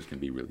anime of the year is going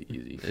to be really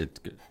easy. it's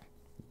good.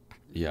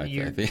 Yeah, I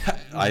You're- think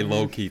I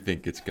low key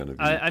think it's gonna be.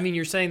 I mean,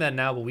 you're saying that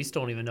now, but we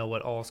still don't even know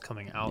what all's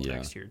coming out Yeah.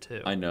 next year,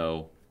 too. I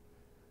know,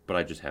 but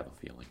I just have a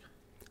feeling.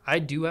 I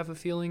do have a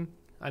feeling.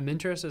 I'm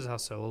interested as how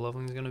Solo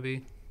Leveling is going to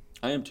be.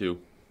 I am too.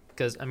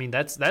 Because, I mean,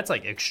 that's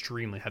like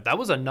extremely high. That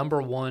was a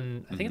number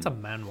one. I think it's a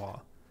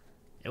manhwa.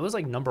 It was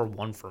like number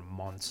one for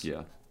months.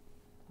 Yeah.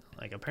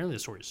 Like, apparently the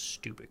story is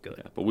stupid good.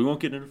 Yeah. But we won't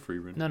get into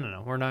Freerun.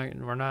 No. We're not. As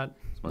much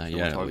Not as I yet,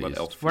 want at to talk about least.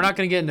 elf We're not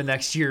going to get into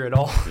next year at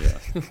all.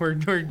 Yeah. we're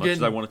As much as I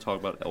getting. want to talk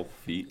about elf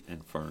feet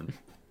and fern.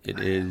 It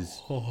is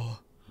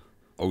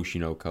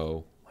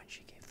Oshinoko. When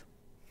she gave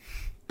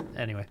them.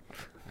 Anyway,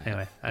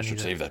 I need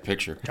to that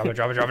picture. drop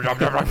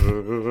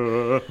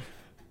it.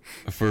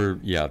 For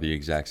the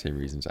exact same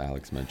reasons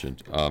Alex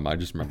mentioned. I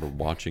just remember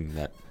watching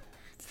that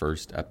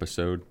first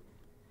episode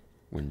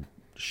when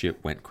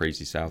shit went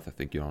crazy south. I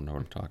think you don't know what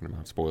I'm talking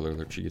about. Spoiler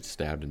alert: she gets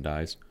stabbed and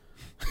dies.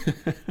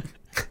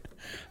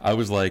 I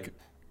was like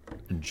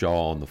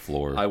jaw on the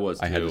floor. I was,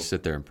 I had too. to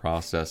sit there and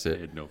process I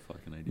it. had no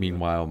fucking idea.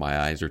 Meanwhile, my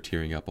eyes are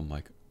tearing up. I'm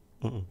like,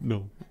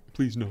 no,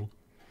 please no.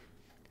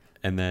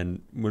 And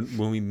then when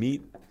we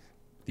meet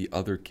the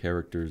other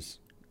characters,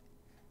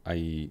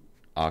 i.e.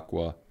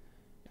 Aqua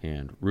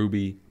and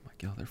Ruby, I'm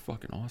like, yo, they're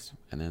fucking awesome.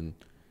 And then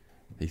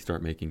they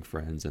start making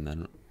friends, and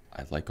then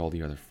I like all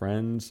the other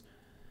friends.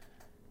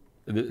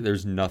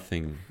 There's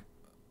nothing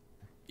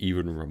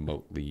even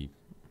remotely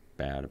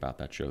bad about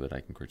that show that I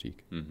can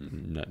critique.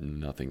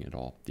 Nothing at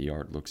all. The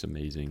art looks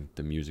amazing.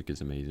 The music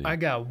is amazing. I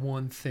got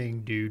one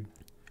thing, dude.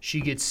 She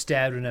gets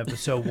stabbed in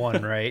episode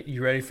 1, right?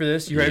 You ready for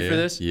this? You ready for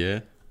this?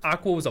 Yeah.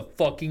 Aqua was a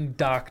fucking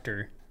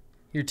doctor.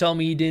 You're telling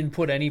me he didn't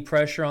put any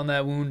pressure on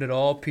that wound at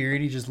all,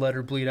 period? He just let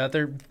her bleed out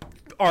there?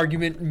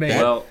 Argument made.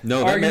 Well,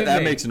 No, Argument that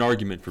made. makes an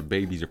argument for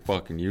babies are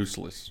fucking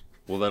useless.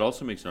 Well, that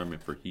also makes an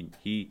argument for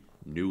he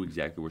knew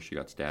exactly where she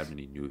got stabbed, and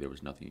he knew there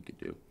was nothing he could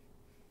do.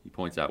 He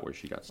points out where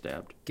she got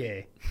stabbed.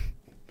 Gay.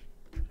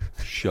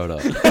 Shut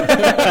up.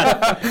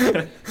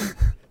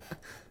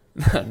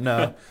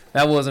 No,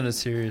 that wasn't a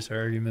serious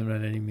argument by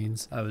any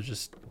means.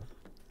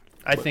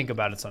 I think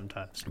about it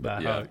sometimes.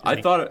 About Yeah, how, I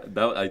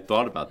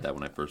thought about that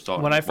when I first saw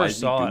it. when I Like, why first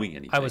isn't he saw doing it,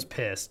 anything? I was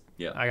pissed.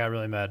 Yeah. I got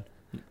really mad.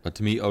 But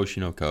to me,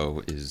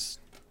 Oshinoko is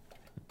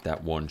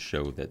that one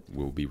show that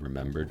will be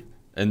remembered.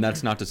 And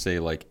that's not to say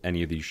like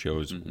any of these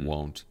shows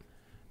won't.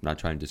 I'm not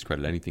trying to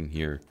discredit anything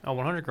here. Oh,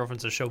 100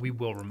 Girlfriends, a show we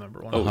will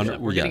remember. 100%.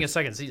 100 We're getting yeah. a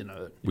second season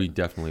of it. We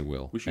definitely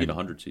will. We should And get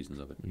 100 seasons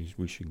of it.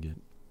 we should get.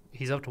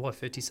 He's up to what,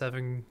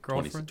 57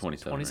 girlfriends?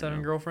 27 right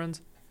now.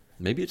 girlfriends?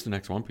 Maybe it's the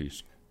next One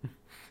Piece.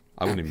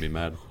 I wouldn't even be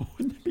mad.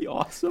 Wouldn't that be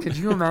awesome? Could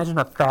you imagine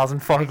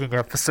 1,000 fucking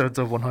episodes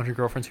of 100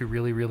 Girlfriends who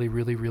really, really,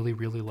 really, really,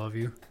 really love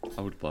you?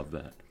 I would love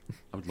that.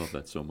 I would love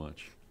that so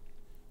much.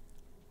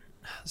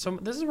 So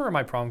this is where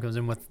my problem comes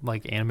in with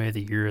like anime of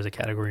the year as a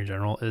category in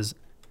general is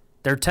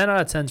they're 10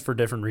 out of 10s for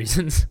different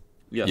reasons.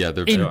 Yes. Yeah,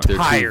 they're Entirely.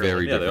 two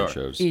very Yeah, they different are.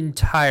 shows.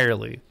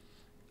 Entirely.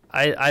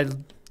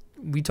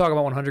 We talk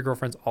about 100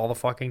 Girlfriends all the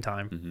fucking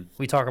time.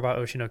 We talk about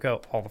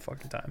Oshinoko all the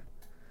fucking time.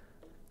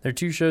 They're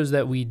two shows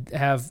that we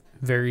have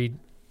very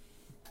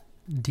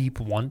deep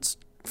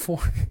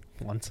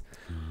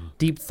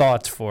deep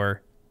thoughts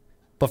for,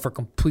 but for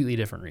completely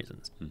different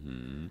reasons.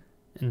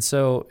 And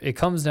so it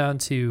comes down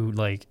to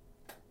like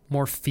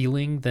more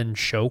feeling than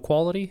show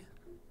quality,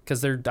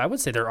 because I would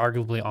say they're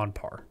arguably on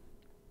par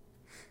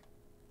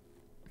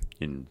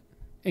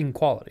in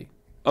quality.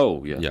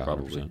 Oh, yes, Yeah,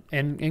 probably. 100%.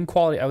 And in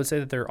quality, I would say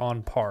that they're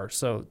on par.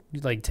 So,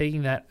 like,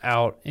 taking that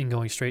out and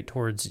going straight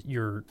towards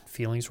your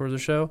feelings towards the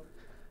show,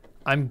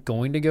 I'm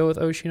going to go with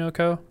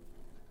Oshinoko,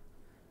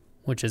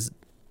 which is,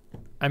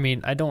 I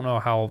mean, I don't know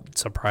how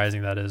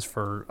surprising that is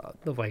for,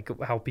 like,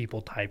 how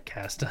people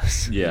typecast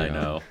us. Yeah, I Yeah.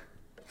 know.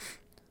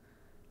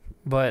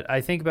 But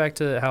I think back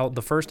to how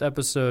the first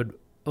episode,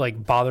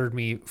 like, bothered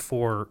me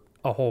for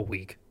a whole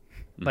week.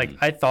 Like,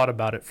 I thought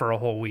about it for a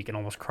whole week and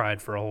almost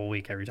cried for a whole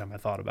week every time I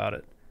thought about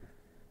it.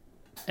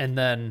 And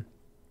then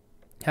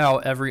how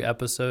every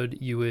episode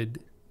you would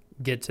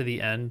get to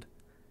the end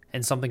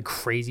and something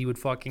crazy would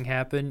fucking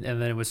happen,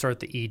 and then it would start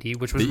the ED,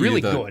 which was really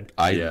good.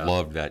 I Yeah.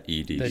 loved that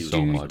ED The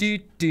so much.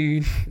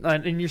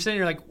 And you're sitting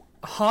there like,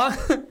 huh?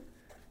 And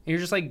you're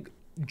just like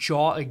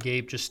jaw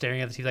agape, just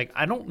staring at the TV. Like,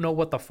 I don't know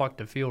what the fuck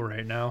to feel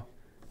right now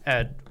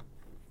at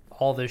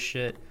all this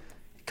shit.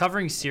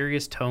 Covering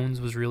serious tones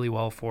was really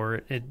well for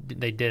it.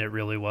 They did it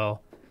really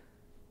well.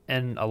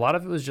 And a lot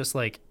of it was just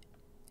like,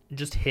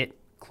 just hit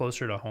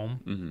closer to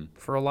home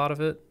for a lot of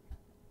it.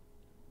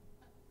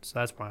 So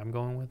that's why I'm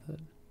going with it.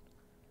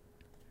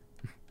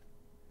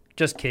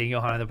 Just kidding,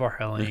 Johanna the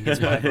Parhelion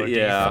gets my vote.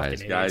 Yeah, You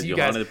fucking guys, idiots. You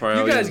Johanna the you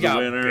Parhelion guys is the got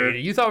winner.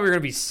 baited. You thought we were gonna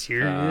be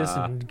serious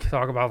and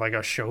talk about like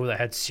a show that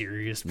had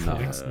serious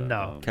points.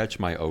 No. Catch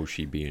my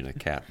Oshi being a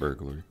cat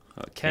burglar.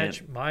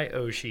 Catch my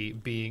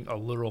Oshi being a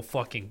literal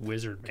fucking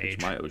wizard mage.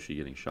 Catch my Oshi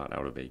getting shot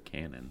out of a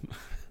cannon.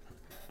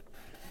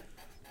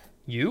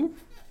 You?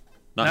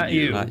 Not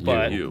you. Not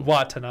but you.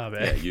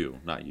 Watanabe. Yeah, you.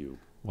 Not you.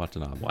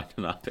 Watanabe.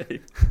 Watanabe.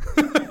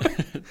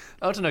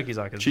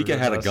 Otanokizaka's Chika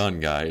ruined had a us. gun,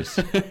 guys.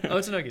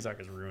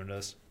 Otanokizaka's ruined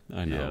us.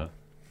 I know. Yeah.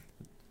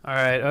 All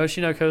right,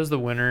 Oshinoko's the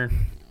winner.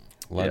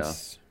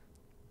 Let's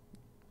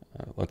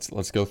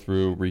go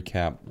through,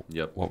 recap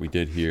Yep. what we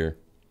did here.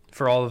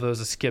 For all of those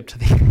that skipped to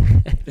the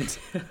end.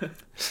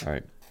 All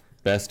right.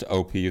 Best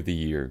OP of the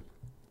year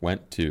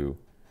went to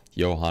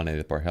Yohane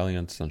the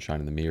Parhelion, Sunshine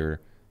in the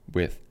Mirror,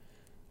 with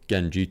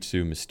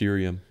Genjitsu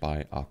Mysterium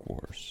by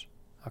Aquars.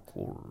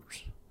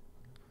 Aquars.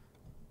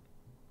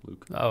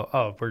 Luke.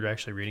 Oh, we're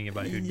actually reading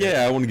about who did.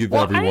 Yeah, I want to give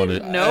Well, I everyone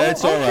didn't know.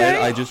 It's all right.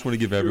 Okay. I just want to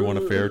give everyone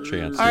a fair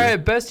chance. All here. right,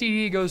 best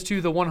ED goes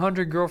to the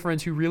 100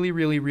 Girlfriends Who Really,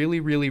 Really, Really,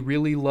 Really,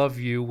 Really Love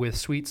You with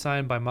Sweet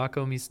Sign by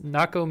Nako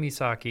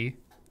Misaki.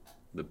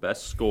 The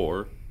best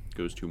score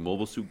goes to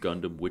Mobile Suit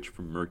Gundam Witch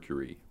from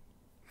Mercury.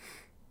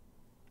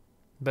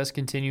 Best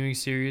continuing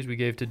series we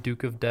gave to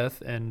Duke of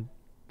Death and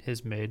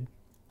his maid.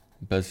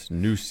 Best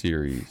new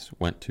series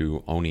went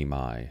to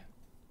Onimai.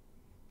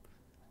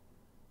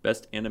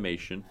 Best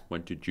animation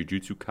went to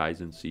Jujutsu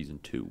Kaisen Season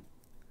 2.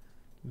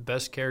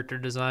 Best character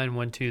design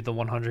went to the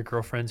 100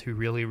 Girlfriends Who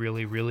Really,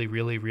 Really, Really,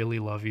 Really, Really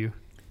Love You.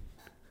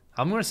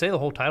 I'm going to say the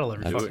whole title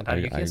every fucking time.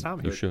 You can't stop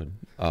me. You should.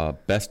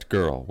 Best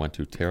girl went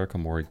to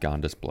Terakamori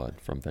Ganda's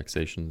Blood from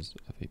Vexations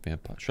of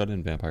a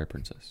Shut-In Vampire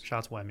Princess.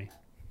 Shots Whammy.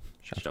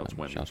 Shouts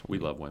Wemmy. We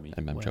love Wemmy.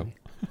 And Memcho.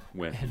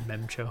 Wemmy. And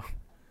Memcho.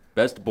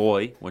 Best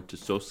boy went to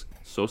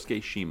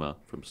Sosuke Shima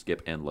from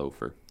Skip and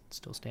Loafer.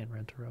 Still Stan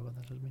Rentaro, but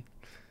that doesn't mean.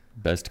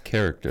 Best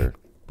character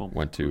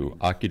went to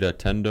Akira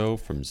Tendo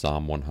from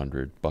Zom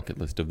 100, Bucket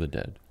List of the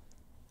Dead.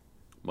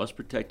 Must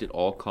protect at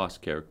all costs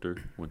character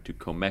went to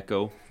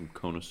Komeko from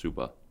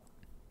Konosuba.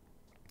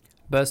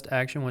 Best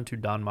action went to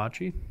Don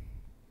Machi.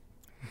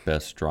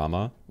 Best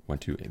drama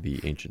went to The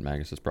Ancient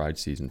Magus' Bride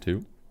Season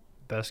 2.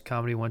 Best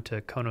comedy went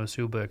to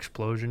Konosuba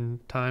Explosion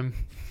Time.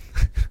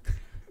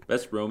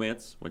 Best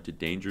romance went to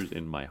Dangers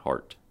in My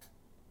Heart.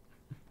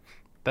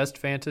 Best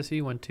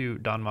fantasy went to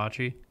Don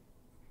Machi.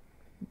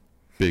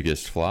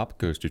 Biggest flop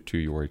goes to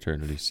Your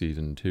Eternity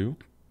Season 2.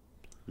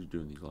 Who's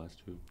doing these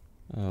last two?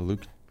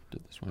 Luke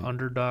did this one.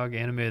 Underdog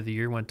anime of the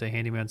year went to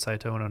Handyman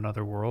Saito in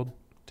Another World.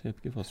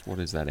 Tip, give us what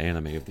is that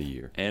anime of the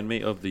year?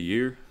 Anime of the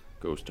year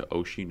goes to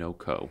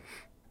Oshinoko.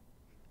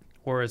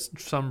 Or as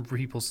some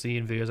people see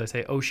in videos, I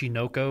say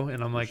Oshinoko,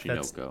 and I'm like,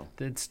 Oshinoko.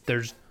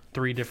 there's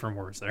 3 different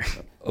words there.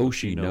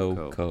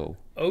 Oshinoko.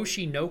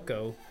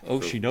 Oshinoko.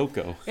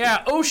 Oshinoko.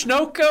 Yeah,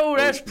 Oshinoko,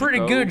 that's a pretty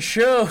Oshinoko. good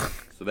show.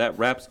 So that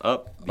wraps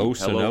up the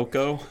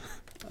Oshinoko?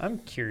 I'm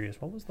curious,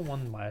 what was the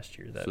one last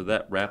year? So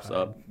that wraps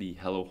up the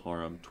Hello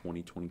Harem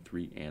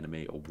 2023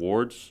 Anime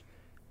Awards.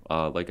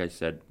 Like I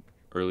said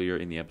earlier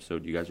in the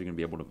episode, you guys are going to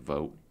be able to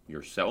vote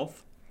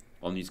yourself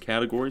on these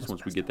categories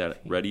once we get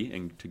that ready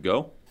and to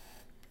go.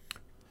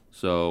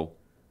 So,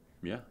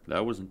 yeah,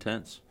 that was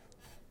intense.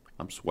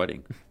 I'm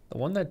sweating. The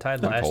one that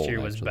tied I'm last cold,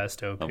 year was actually.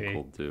 Best OP. I'm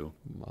cold too.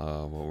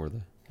 What were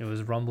they? It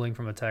was Rumbling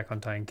from Attack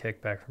on Titan,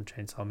 Kickback from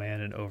Chainsaw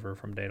Man, and Over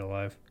from Date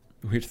Alive.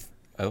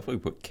 I love how we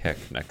put Keck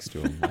next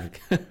to him. Like,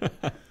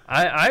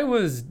 I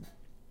was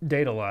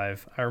Date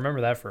Alive. I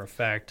remember that for a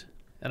fact.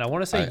 And I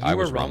want to say I you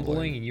were was Rumbling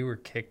Rumbling. and you were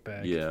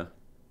Kickback. Yeah.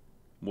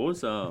 What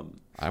was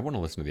I want to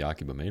listen to the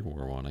Akiba Maid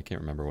War one. I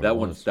can't remember what that it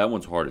one? was. That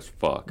one's hard as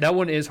fuck. That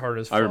one is hard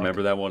as fuck. I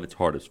remember that one. It's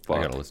hard as fuck.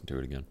 I gotta listen to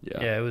it again.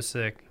 Yeah. Yeah, it was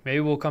sick. Maybe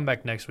we'll come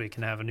back next week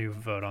and have a new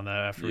vote on that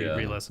after Yeah.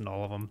 we re-listen to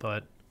all of them.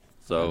 But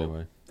So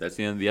Anyway. that's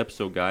the end of the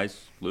episode,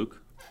 guys.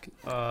 Luke.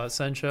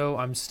 Sencho,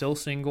 I'm still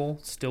single,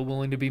 still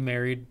willing to be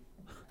married.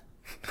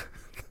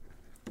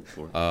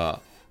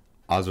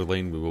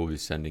 Ozerlane, we will be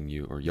sending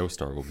you, or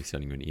Yostar will be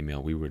sending you an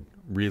email. We would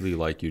really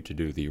like you to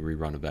do the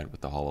rerun event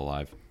with the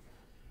Hololive.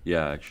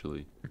 Yeah,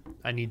 actually.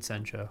 I need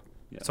Sencho,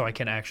 Yeah. so I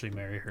can actually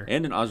marry her.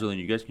 And in Ozerlane,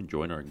 you guys can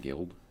join our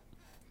guild.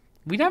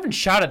 We haven't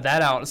shouted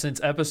that out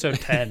since episode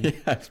 10.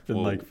 It's been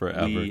Well, like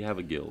forever. We have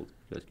a guild.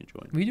 You guys can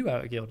join. We do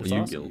have a guild. It's Well,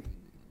 you- awesome. Guild.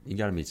 You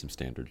gotta meet some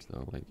standards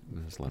though. Like,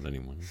 just let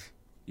anyone.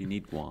 You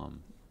need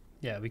Guam.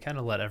 Yeah, we kind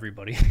of let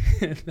everybody.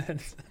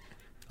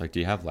 Like, do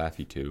you have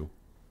Laffy too?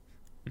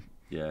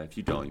 Yeah, if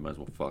you don't, you might as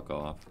well fuck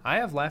off. I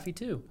have Laffy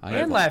too. I And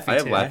have- Laffy I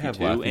have too. Laffy I have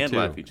too, Laffy and too.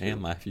 Laffy too.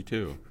 And Laffy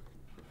too.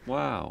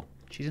 Wow.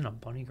 She's in a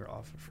bunny girl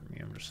outfit for me.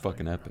 I'm just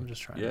Fucking like, epic. I'm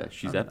just trying. Yeah, to,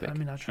 she's I'm, epic. I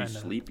mean, not trying She's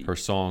to. sleepy. Her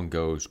song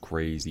goes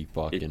crazy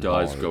fucking It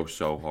does hard. go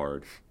so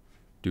hard.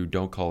 Dude,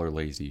 don't call her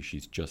lazy.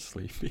 She's just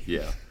sleepy.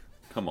 Yeah.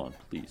 Come on,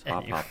 please.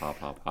 Hop, Anyway. hop,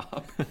 hop, hop,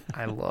 hop.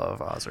 I love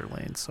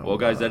Ozerlane so Well,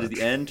 guys, that is much.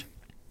 the end.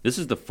 This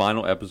is the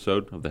final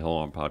episode of the Hello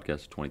Arm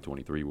Podcast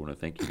 2023. We want to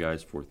thank you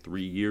guys for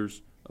 3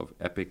 years of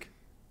epic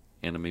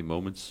anime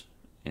moments.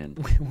 And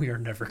We are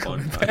never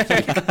coming fun back.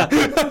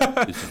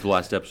 times. This is the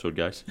last episode,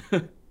 guys.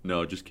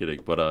 No, just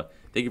kidding. But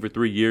thank you for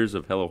 3 years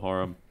of Hello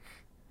Harem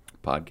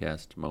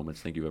Podcast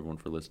moments. Thank you, everyone,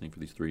 for listening for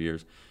these 3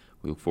 years.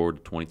 We look forward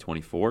to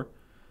 2024.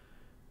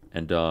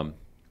 And,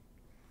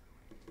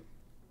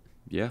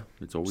 yeah,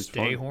 it's always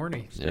Stay fun.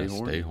 horny. Yeah,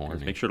 stay horny.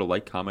 Guys, make sure to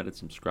like, comment, and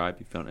subscribe if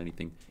you found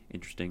anything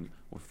interesting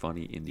or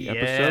funny in the Yeah,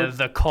 episode.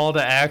 the call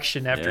to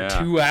action after Yeah.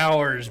 2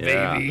 hours,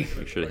 Yeah. baby.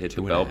 Make sure to hit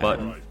the 2.5 bell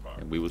button.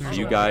 And we will see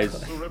you guys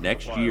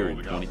next year in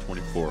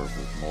 2024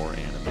 with more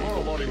anime.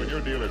 Tomorrow morning when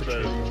your dealer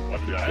says, what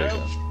do you have?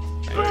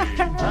 Say,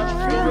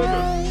 pass the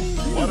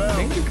ribbon. What else?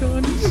 Finger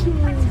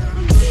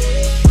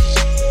guns.